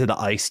got into the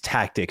ice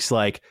tactics.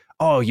 Like,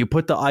 oh, you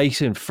put the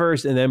ice in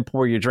first and then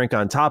pour your drink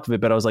on top of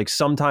it. But I was like,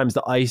 sometimes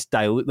the ice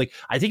dilute. Like,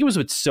 I think it was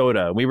with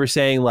soda. We were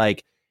saying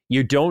like,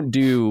 you don't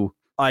do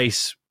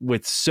ice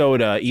with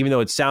soda, even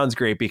though it sounds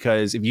great,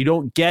 because if you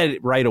don't get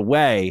it right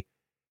away,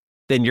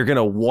 then you're going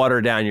to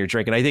water down your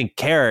drink. And I think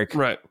Carrick,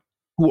 right,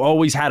 who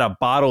always had a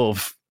bottle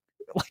of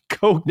like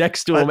Coke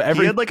next to him,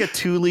 he had like a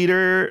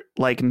 2-liter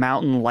like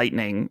Mountain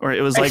Lightning, or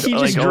it was like he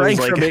just drank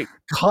from it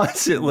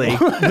constantly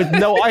with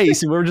no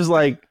ice, and we were just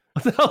like,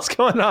 what the hell's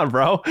going on,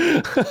 bro?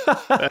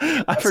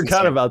 I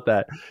forgot about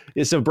that.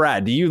 Yeah, so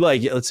Brad, do you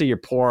like, let's say you're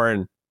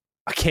pouring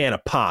a can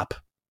of pop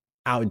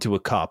out into a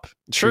cup,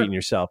 treating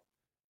yourself,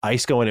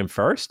 ice going in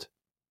first?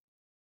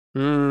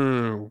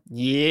 Yeah.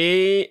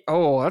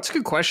 Oh, that's a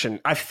good question.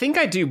 I think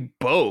I do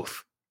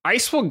both.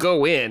 Ice will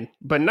go in,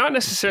 but not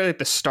necessarily at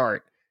the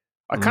start.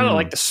 I kind of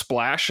like the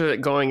splash of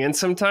it going in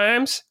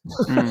sometimes.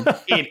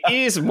 It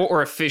is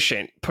more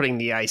efficient putting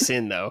the ice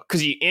in, though,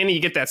 because you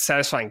get that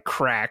satisfying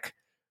crack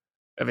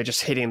of it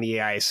just hitting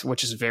the ice,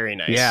 which is very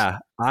nice. Yeah,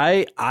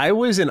 I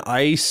was an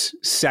ice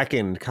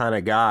second kind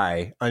of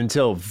guy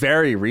until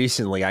very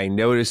recently. I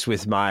noticed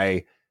with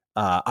my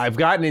I've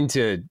gotten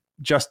into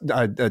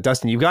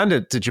Dustin, you've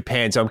gotten to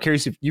Japan, so I'm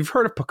curious if you've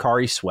heard of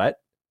Pocari Sweat.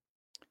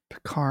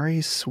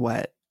 Pocari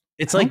Sweat.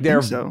 It's like their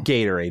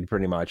Gatorade,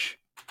 pretty much.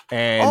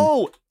 And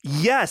oh,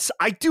 yes,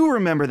 I do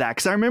remember that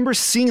because I remember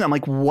seeing them.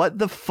 Like, what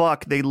the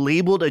fuck? They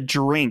labeled a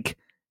drink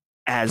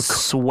as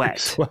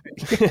sweat.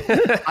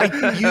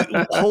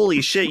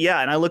 Holy shit, yeah.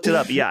 And I looked it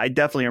up. Yeah, I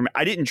definitely remember.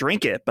 I didn't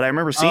drink it, but I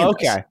remember seeing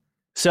this.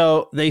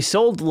 So they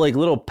sold like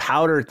little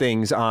powder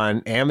things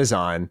on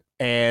Amazon.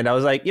 And I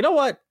was like, you know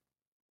what?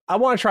 I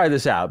want to try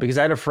this out because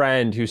I had a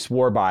friend who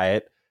swore by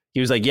it.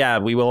 He was like, yeah,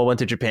 we all went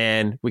to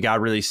Japan. We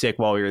got really sick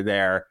while we were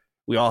there.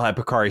 We all had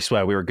Pocari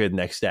Sweat. We were good the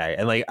next day.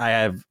 And like, I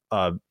have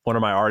one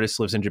of my artists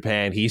lives in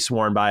Japan. He's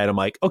sworn by it. I'm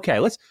like, okay,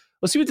 let's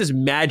see what this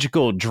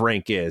magical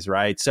drink is,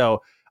 right?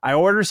 So I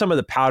ordered some of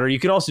the powder. You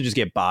can also just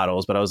get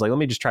bottles, but I was like, let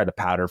me just try the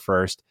powder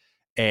first.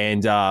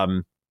 And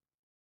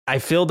I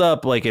filled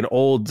up like an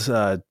old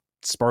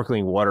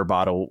sparkling water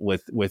bottle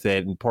with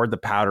it and poured the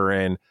powder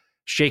in,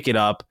 shake it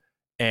up.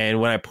 And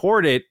when I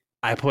poured it,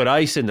 I put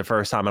ice in the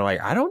first time. And I'm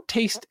like, I don't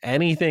taste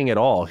anything at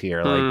all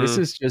here. Like, this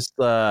is just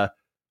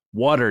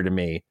water to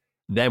me.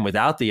 Then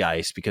without the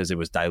ice, because it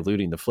was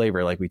diluting the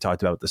flavor, like we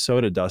talked about with the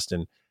soda,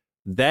 Dustin,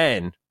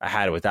 then I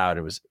had it without.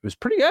 It was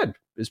pretty good.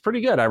 It was pretty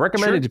good. I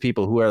recommend it to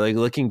people who are like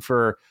looking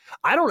for,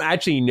 I don't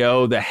actually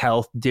know the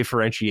health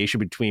differentiation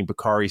between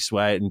Pocari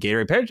Sweat and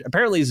Gatorade.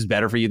 Apparently this is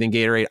better for you than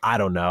Gatorade. I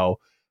don't know.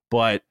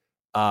 But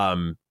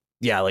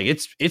yeah, like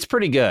it's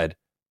pretty good.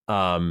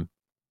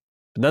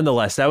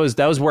 Nonetheless, that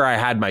was where I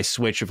had my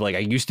switch of like, I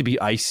used to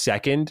be ice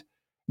second.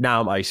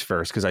 Now I'm ice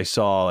first because I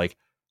saw like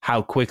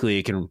how quickly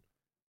it can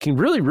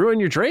really ruin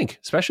your drink,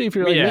 especially if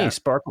you're like me,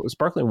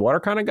 sparkling water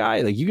kind of guy.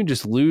 Like you can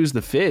just lose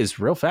the fizz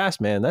real fast,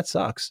 man. That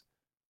sucks.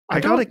 I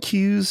got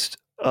accused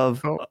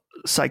of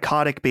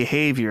psychotic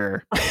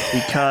behavior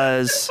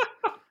because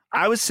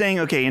I was saying,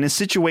 okay, in a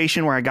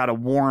situation where I got a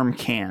warm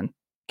can,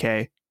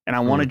 okay, and I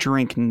want to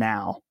drink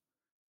now,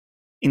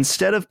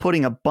 instead of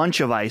putting a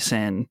bunch of ice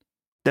in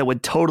that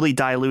would totally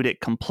dilute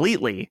it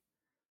completely,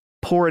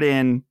 pour it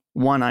in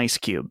one ice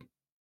cube.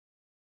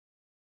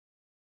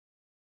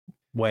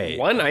 Wait.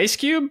 One ice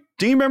cube?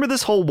 Do you remember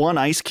this whole one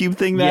ice cube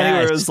thing, Maddie,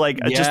 where it was like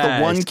just the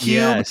one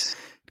cube,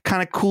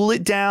 kind of cool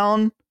it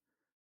down,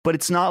 but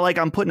it's not like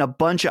I'm putting a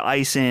bunch of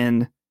ice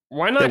in.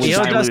 Why not? You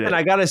know, Dustin,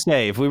 I gotta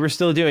say, if we were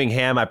still doing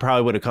ham, I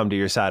probably would have come to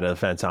your side of the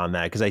fence on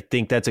that because I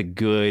think that's a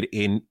good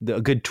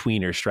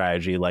tweener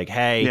strategy. Like,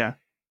 hey,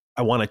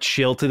 I want to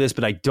chill to this,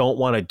 but I don't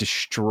want to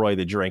destroy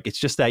the drink. It's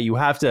just that you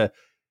have to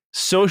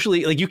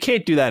socially, like, you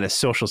can't do that in a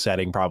social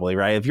setting, probably,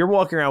 right? If you're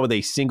walking around with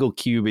a single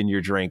cube in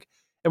your drink,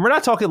 and we're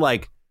not talking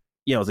like,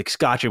 you know, like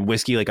scotch and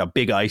whiskey, like a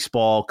big ice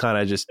ball kind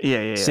of just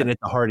sitting at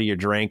the heart of your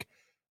drink.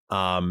 You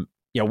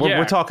know,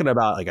 we're talking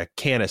about like a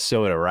can of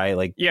soda, right?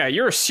 Like, yeah,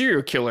 you're a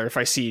serial killer if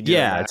I see you doing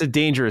that. It's a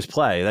dangerous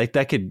play.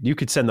 Like you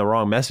could send the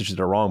wrong message to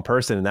the wrong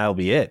person, and that'll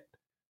be it.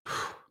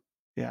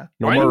 Yeah,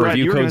 no more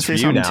review codes for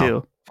you now.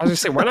 Too. I was gonna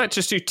say, why not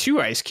just do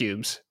 2 ice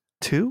cubes?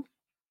 2?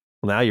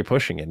 Well, now you're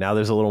pushing it. Now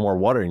there's a little more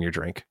water in your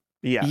drink.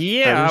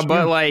 Yeah,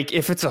 but like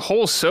if it's a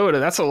whole soda,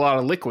 that's a lot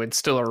of liquid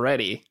still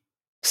already.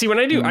 See, when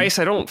I do ice,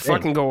 I don't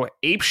fucking go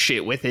ape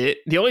shit with it.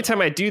 The only time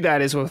I do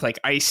that is with like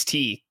iced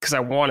tea because I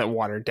want it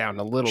watered down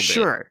a little bit.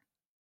 Sure.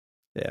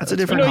 Yeah, that's a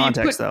different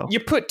context, though. You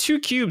put 2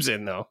 cubes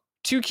in, though.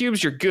 2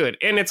 cubes, you're good.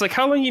 And it's like,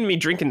 how long are you going to be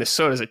drinking the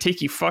soda? Does it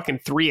take you fucking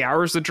 3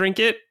 hours to drink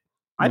it?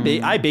 I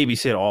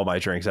babysit all my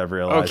drinks, I've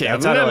realized. Okay,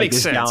 outside that of like makes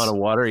this sense. gallon of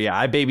water, yeah,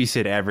 I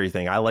babysit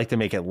everything. I like to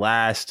make it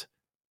last.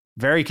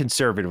 Very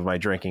conservative with my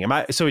drinking.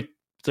 So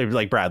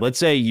like Brad, let's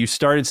say you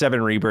started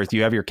 7 Rebirth,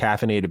 you have your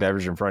caffeinated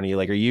beverage in front of you.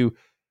 Like, are you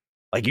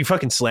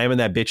fucking slamming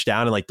that bitch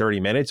down in like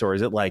 30 minutes, or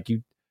is it like is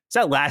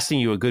that lasting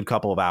you a good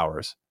couple of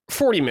hours?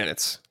 40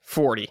 minutes.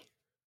 40.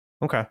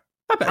 Okay.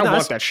 I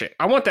want that shit.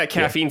 I want that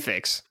caffeine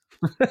fix.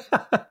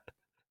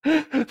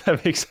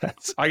 That makes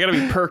sense. I gotta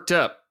be perked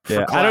up.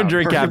 Yeah, I don't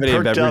drink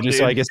caffeinated beverages,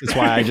 so I guess that's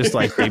why I just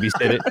like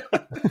babysit it.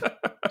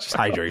 Just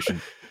hydration.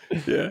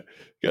 Yeah,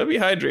 gotta be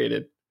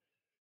hydrated.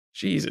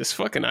 Jesus,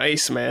 fucking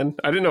ice, man.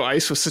 I didn't know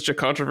ice was such a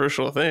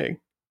controversial thing.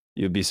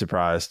 You'd be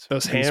surprised.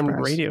 Those ham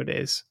radio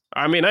days.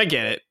 I mean, I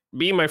get it.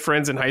 Me and my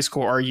friends in high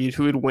school argued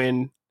who would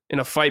win in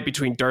a fight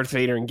between Darth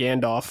Vader and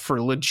Gandalf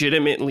for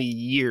legitimately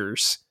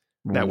years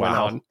that went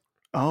on.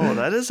 Oh,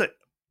 that's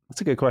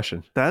a good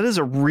question. That is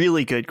a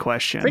really good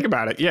question. Think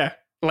about it. Yeah.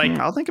 Like,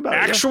 I'll think about it.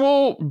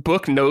 Actual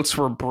book notes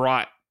were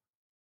brought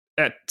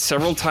at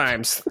several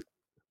times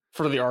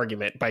for the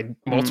argument by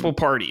multiple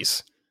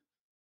parties.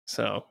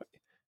 So,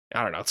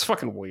 I don't know. It's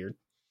fucking weird.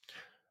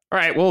 All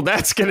right. Well,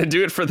 that's going to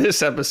do it for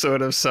this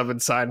episode of Sub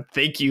Inside.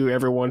 Thank you,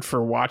 everyone,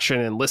 for watching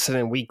and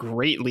listening. We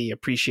greatly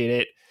appreciate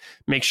it.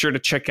 Make sure to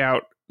check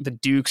out the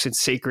Dukes and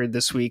Sacred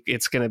this week.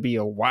 It's going to be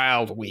a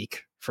wild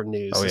week for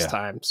news this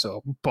time.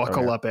 So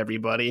buckle up,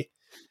 everybody.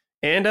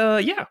 And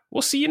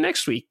we'll see you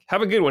next week.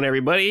 Have a good one,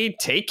 everybody.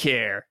 Take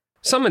care.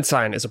 Summon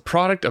Sign is a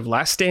product of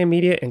Last Stand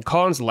Media and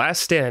Collins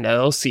Last Stand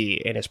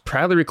LLC and is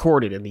proudly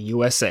recorded in the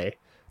USA.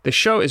 The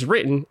show is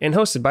written and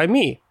hosted by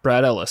me,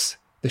 Brad Ellis.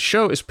 The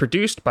show is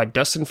produced by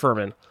Dustin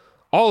Furman.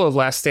 All of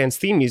Last Stand's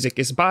theme music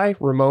is by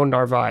Ramon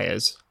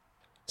Narvaez.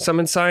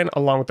 Summon Sign,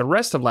 along with the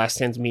rest of Last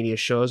Stand's media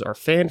shows, are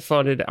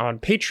fan-funded on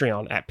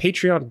Patreon at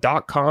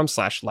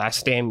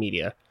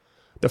patreon.com/laststandmedia.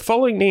 The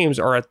following names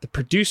are at the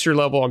producer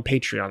level on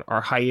Patreon,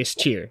 our highest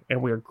tier,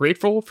 and we are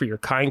grateful for your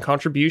kind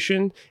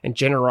contribution and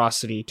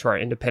generosity to our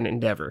independent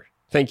endeavor.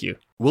 Thank you.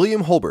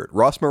 William Holbert,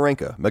 Ross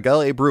Marenka,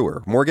 Miguel A.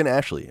 Brewer, Morgan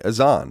Ashley,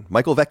 Azan,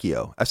 Michael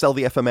Vecchio,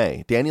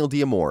 SLVFMA, Daniel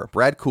Diamore,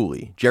 Brad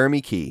Cooley, Jeremy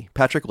Key,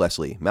 Patrick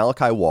Leslie,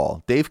 Malachi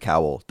Wall, Dave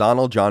Cowell,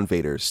 Donald John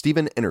Vader,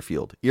 Stephen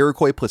Innerfield,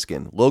 Iroquois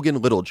Pliskin, Logan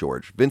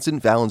Littlegeorge,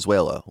 Vincent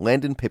Valenzuela,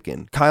 Landon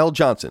Pipkin, Kyle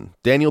Johnson,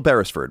 Daniel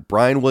Beresford,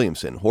 Brian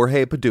Williamson,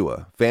 Jorge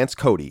Padua, Vance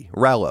Cody,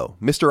 Rallo,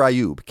 Mr.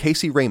 Ayub,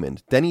 Casey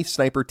Raymond, Denny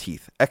Sniper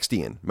Teeth,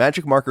 Xdian,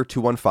 Magic Marker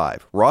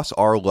 215, Ross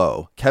R.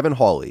 Lowe, Kevin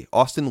Hawley,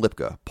 Austin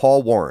Lipka,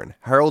 Paul Warren,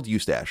 Harold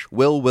Eustache,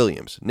 Will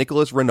Williams,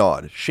 Nicholas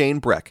Renaud, Shane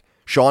Breck,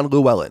 Sean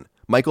Llewellyn,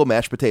 Michael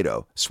Mashed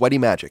Potato, Sweaty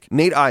Magic,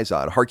 Nate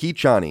Izod, Harkeet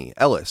Johnny,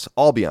 Ellis,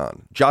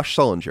 Albion, Josh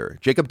Sullinger,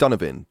 Jacob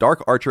Donovan,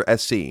 Dark Archer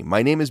SC,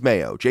 My Name is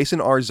Mayo,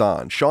 Jason R.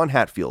 Zahn, Sean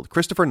Hatfield,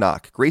 Christopher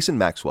Knock, Grayson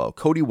Maxwell,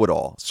 Cody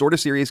Woodall, Sorta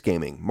Serious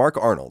Gaming, Mark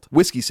Arnold,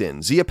 Whiskey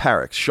Sin, Zia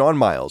Parix, Sean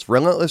Miles,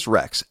 Relentless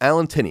Rex,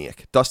 Alan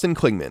Tiniak, Dustin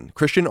Klingman,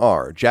 Christian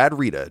R., Jad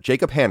Rita,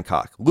 Jacob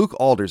Hancock, Luke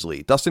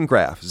Aldersley, Dustin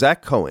Graff,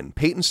 Zach Cohen,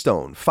 Peyton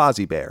Stone,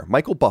 Fozzie Bear,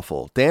 Michael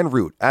Buffle, Dan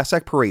Root,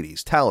 Asak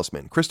Paredes,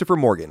 Talisman, Christopher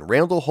Morgan,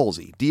 Randall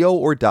Holsey, Dio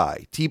or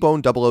Die,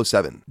 T-Bone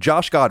 007,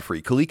 Josh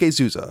Godfrey, Kalike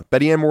Zuza,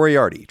 Betty Ann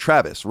Moriarty,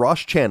 Travis, Ross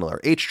Chandler,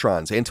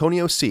 H-Trons,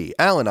 Antonio C.,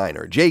 Alan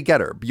Einer, Jay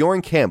Getter,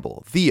 Bjorn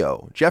Campbell,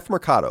 Theo, Jeff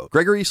Mercado,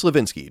 Gregory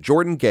Slavinsky,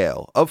 Jordan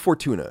Gale, Of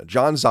Fortuna,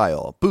 John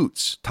Zile,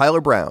 Boots,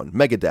 Tyler Brown,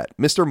 Megadet,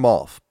 Mr.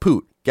 Malf,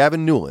 Poot,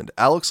 Gavin Newland,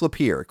 Alex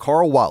Lapierre,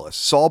 Carl Wallace,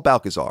 Saul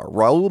Balcazar,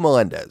 Raul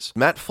Melendez,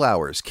 Matt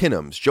Flowers,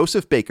 Kinnums,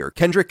 Joseph Baker,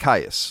 Kendrick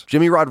Caius,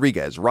 Jimmy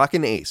Rodriguez,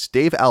 Rockin' Ace,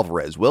 Dave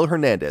Alvarez, Will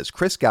Hernandez,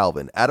 Chris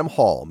Galvin, Adam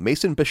Hall,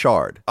 Mason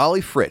Bichard,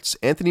 Ollie Fritz,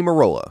 Anthony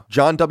Marola,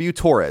 John W.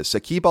 Torres,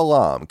 Sakib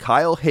Alam,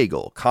 Kyle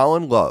Hagel,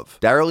 Colin Love,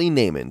 Daryl E.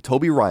 Naiman,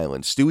 Toby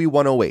Ryland, Stewie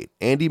 108,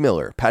 Andy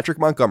Miller, Patrick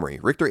Montgomery,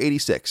 Richter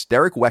 86,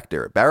 Derek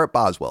Wechter, Barrett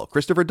Boswell,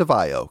 Christopher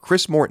DeVio,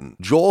 Chris Morton,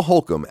 Joel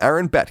Holcomb,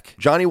 Aaron Beck,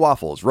 Johnny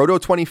Waffles, Roto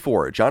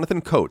 24, Jonathan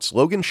Coates,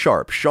 Logan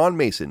Sharp, Sean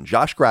Mason,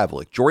 Josh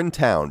Gravelick, Jordan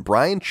Town,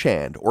 Brian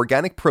Chand,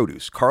 Organic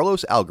Produce,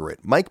 Carlos Algarit,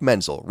 Mike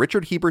Menzel,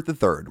 Richard Hebert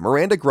III,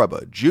 Miranda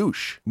Grubba,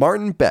 Juice,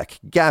 Martin Beck,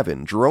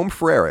 Gavin, Jerome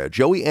Ferreira,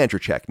 Joey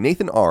Andrzejczyk,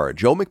 Nathan R.,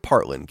 Joe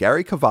McPartlin,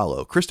 Gary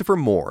Cavallo, Christopher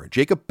Moore,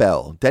 Jacob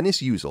Bell,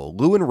 Dennis Uzel,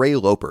 Lewin Ray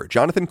Loper,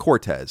 Jonathan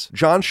Cortez,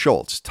 John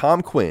Schultz,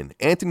 Tom Quinn,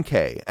 Anton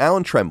K.,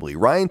 Alan Tremblay,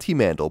 Ryan T.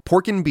 Mandel,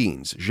 Porkin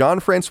Beans,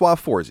 Jean-Francois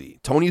Forzi,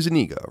 Tony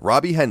Zuniga,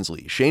 Robbie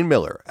Hensley, Shane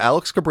Miller,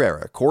 Alex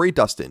Cabrera, Corey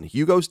Dustin,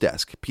 Hugo's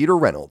Desk, Peter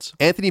Reynolds,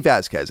 Anthony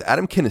Vasquez,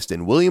 Adam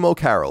Kinniston, William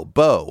O'Carroll,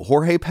 Bo,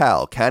 Jorge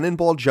Pal,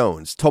 Cannonball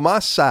Jones,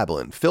 Tomas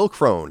Sablin, Phil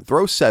Crone,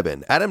 Throw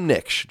 7, Adam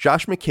Nix,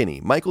 Josh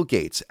McKinney, Michael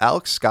Gates,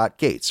 Alex Scott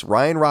Gates,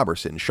 Ryan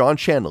Robertson, Sean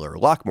Chandler,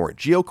 Lockmore,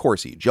 Gio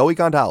Corsi, Joey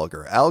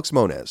Gondoliger, Alex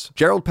Moniz,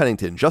 Gerald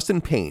Pennington,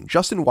 Justin Payne,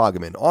 Justin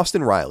Wagaman,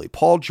 Austin Riley,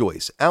 Paul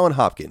Joyce, Alan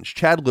Hopkins,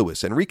 Chad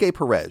Lewis, Enrique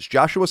Perez,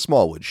 Joshua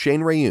Smallwood,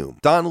 Shane Rayum,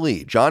 Don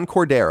Lee, John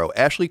Cordero,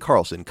 Ashley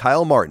Carlson,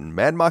 Kyle Martin,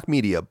 Mad Mock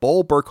Media,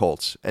 Bull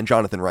Burkholtz, and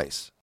Jonathan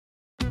Rice.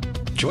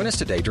 Join us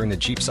today during the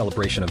Jeep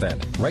Celebration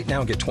event. Right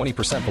now, get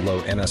 20%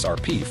 below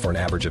MSRP for an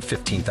average of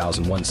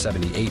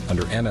 $15,178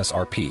 under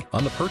MSRP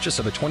on the purchase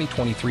of a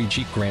 2023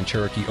 Jeep Grand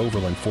Cherokee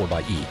Overland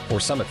 4xE or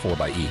Summit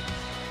 4xE.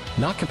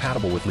 Not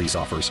compatible with lease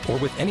offers or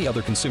with any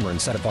other consumer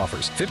incentive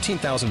offers.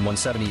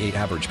 $15,178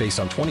 average based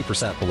on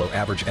 20% below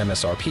average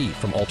MSRP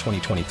from all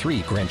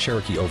 2023 Grand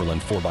Cherokee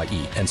Overland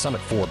 4xE and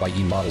Summit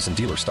 4xE models in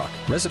dealer stock.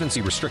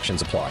 Residency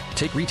restrictions apply.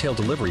 Take retail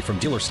delivery from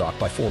dealer stock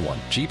by 4/1.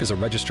 Jeep is a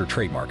registered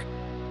trademark.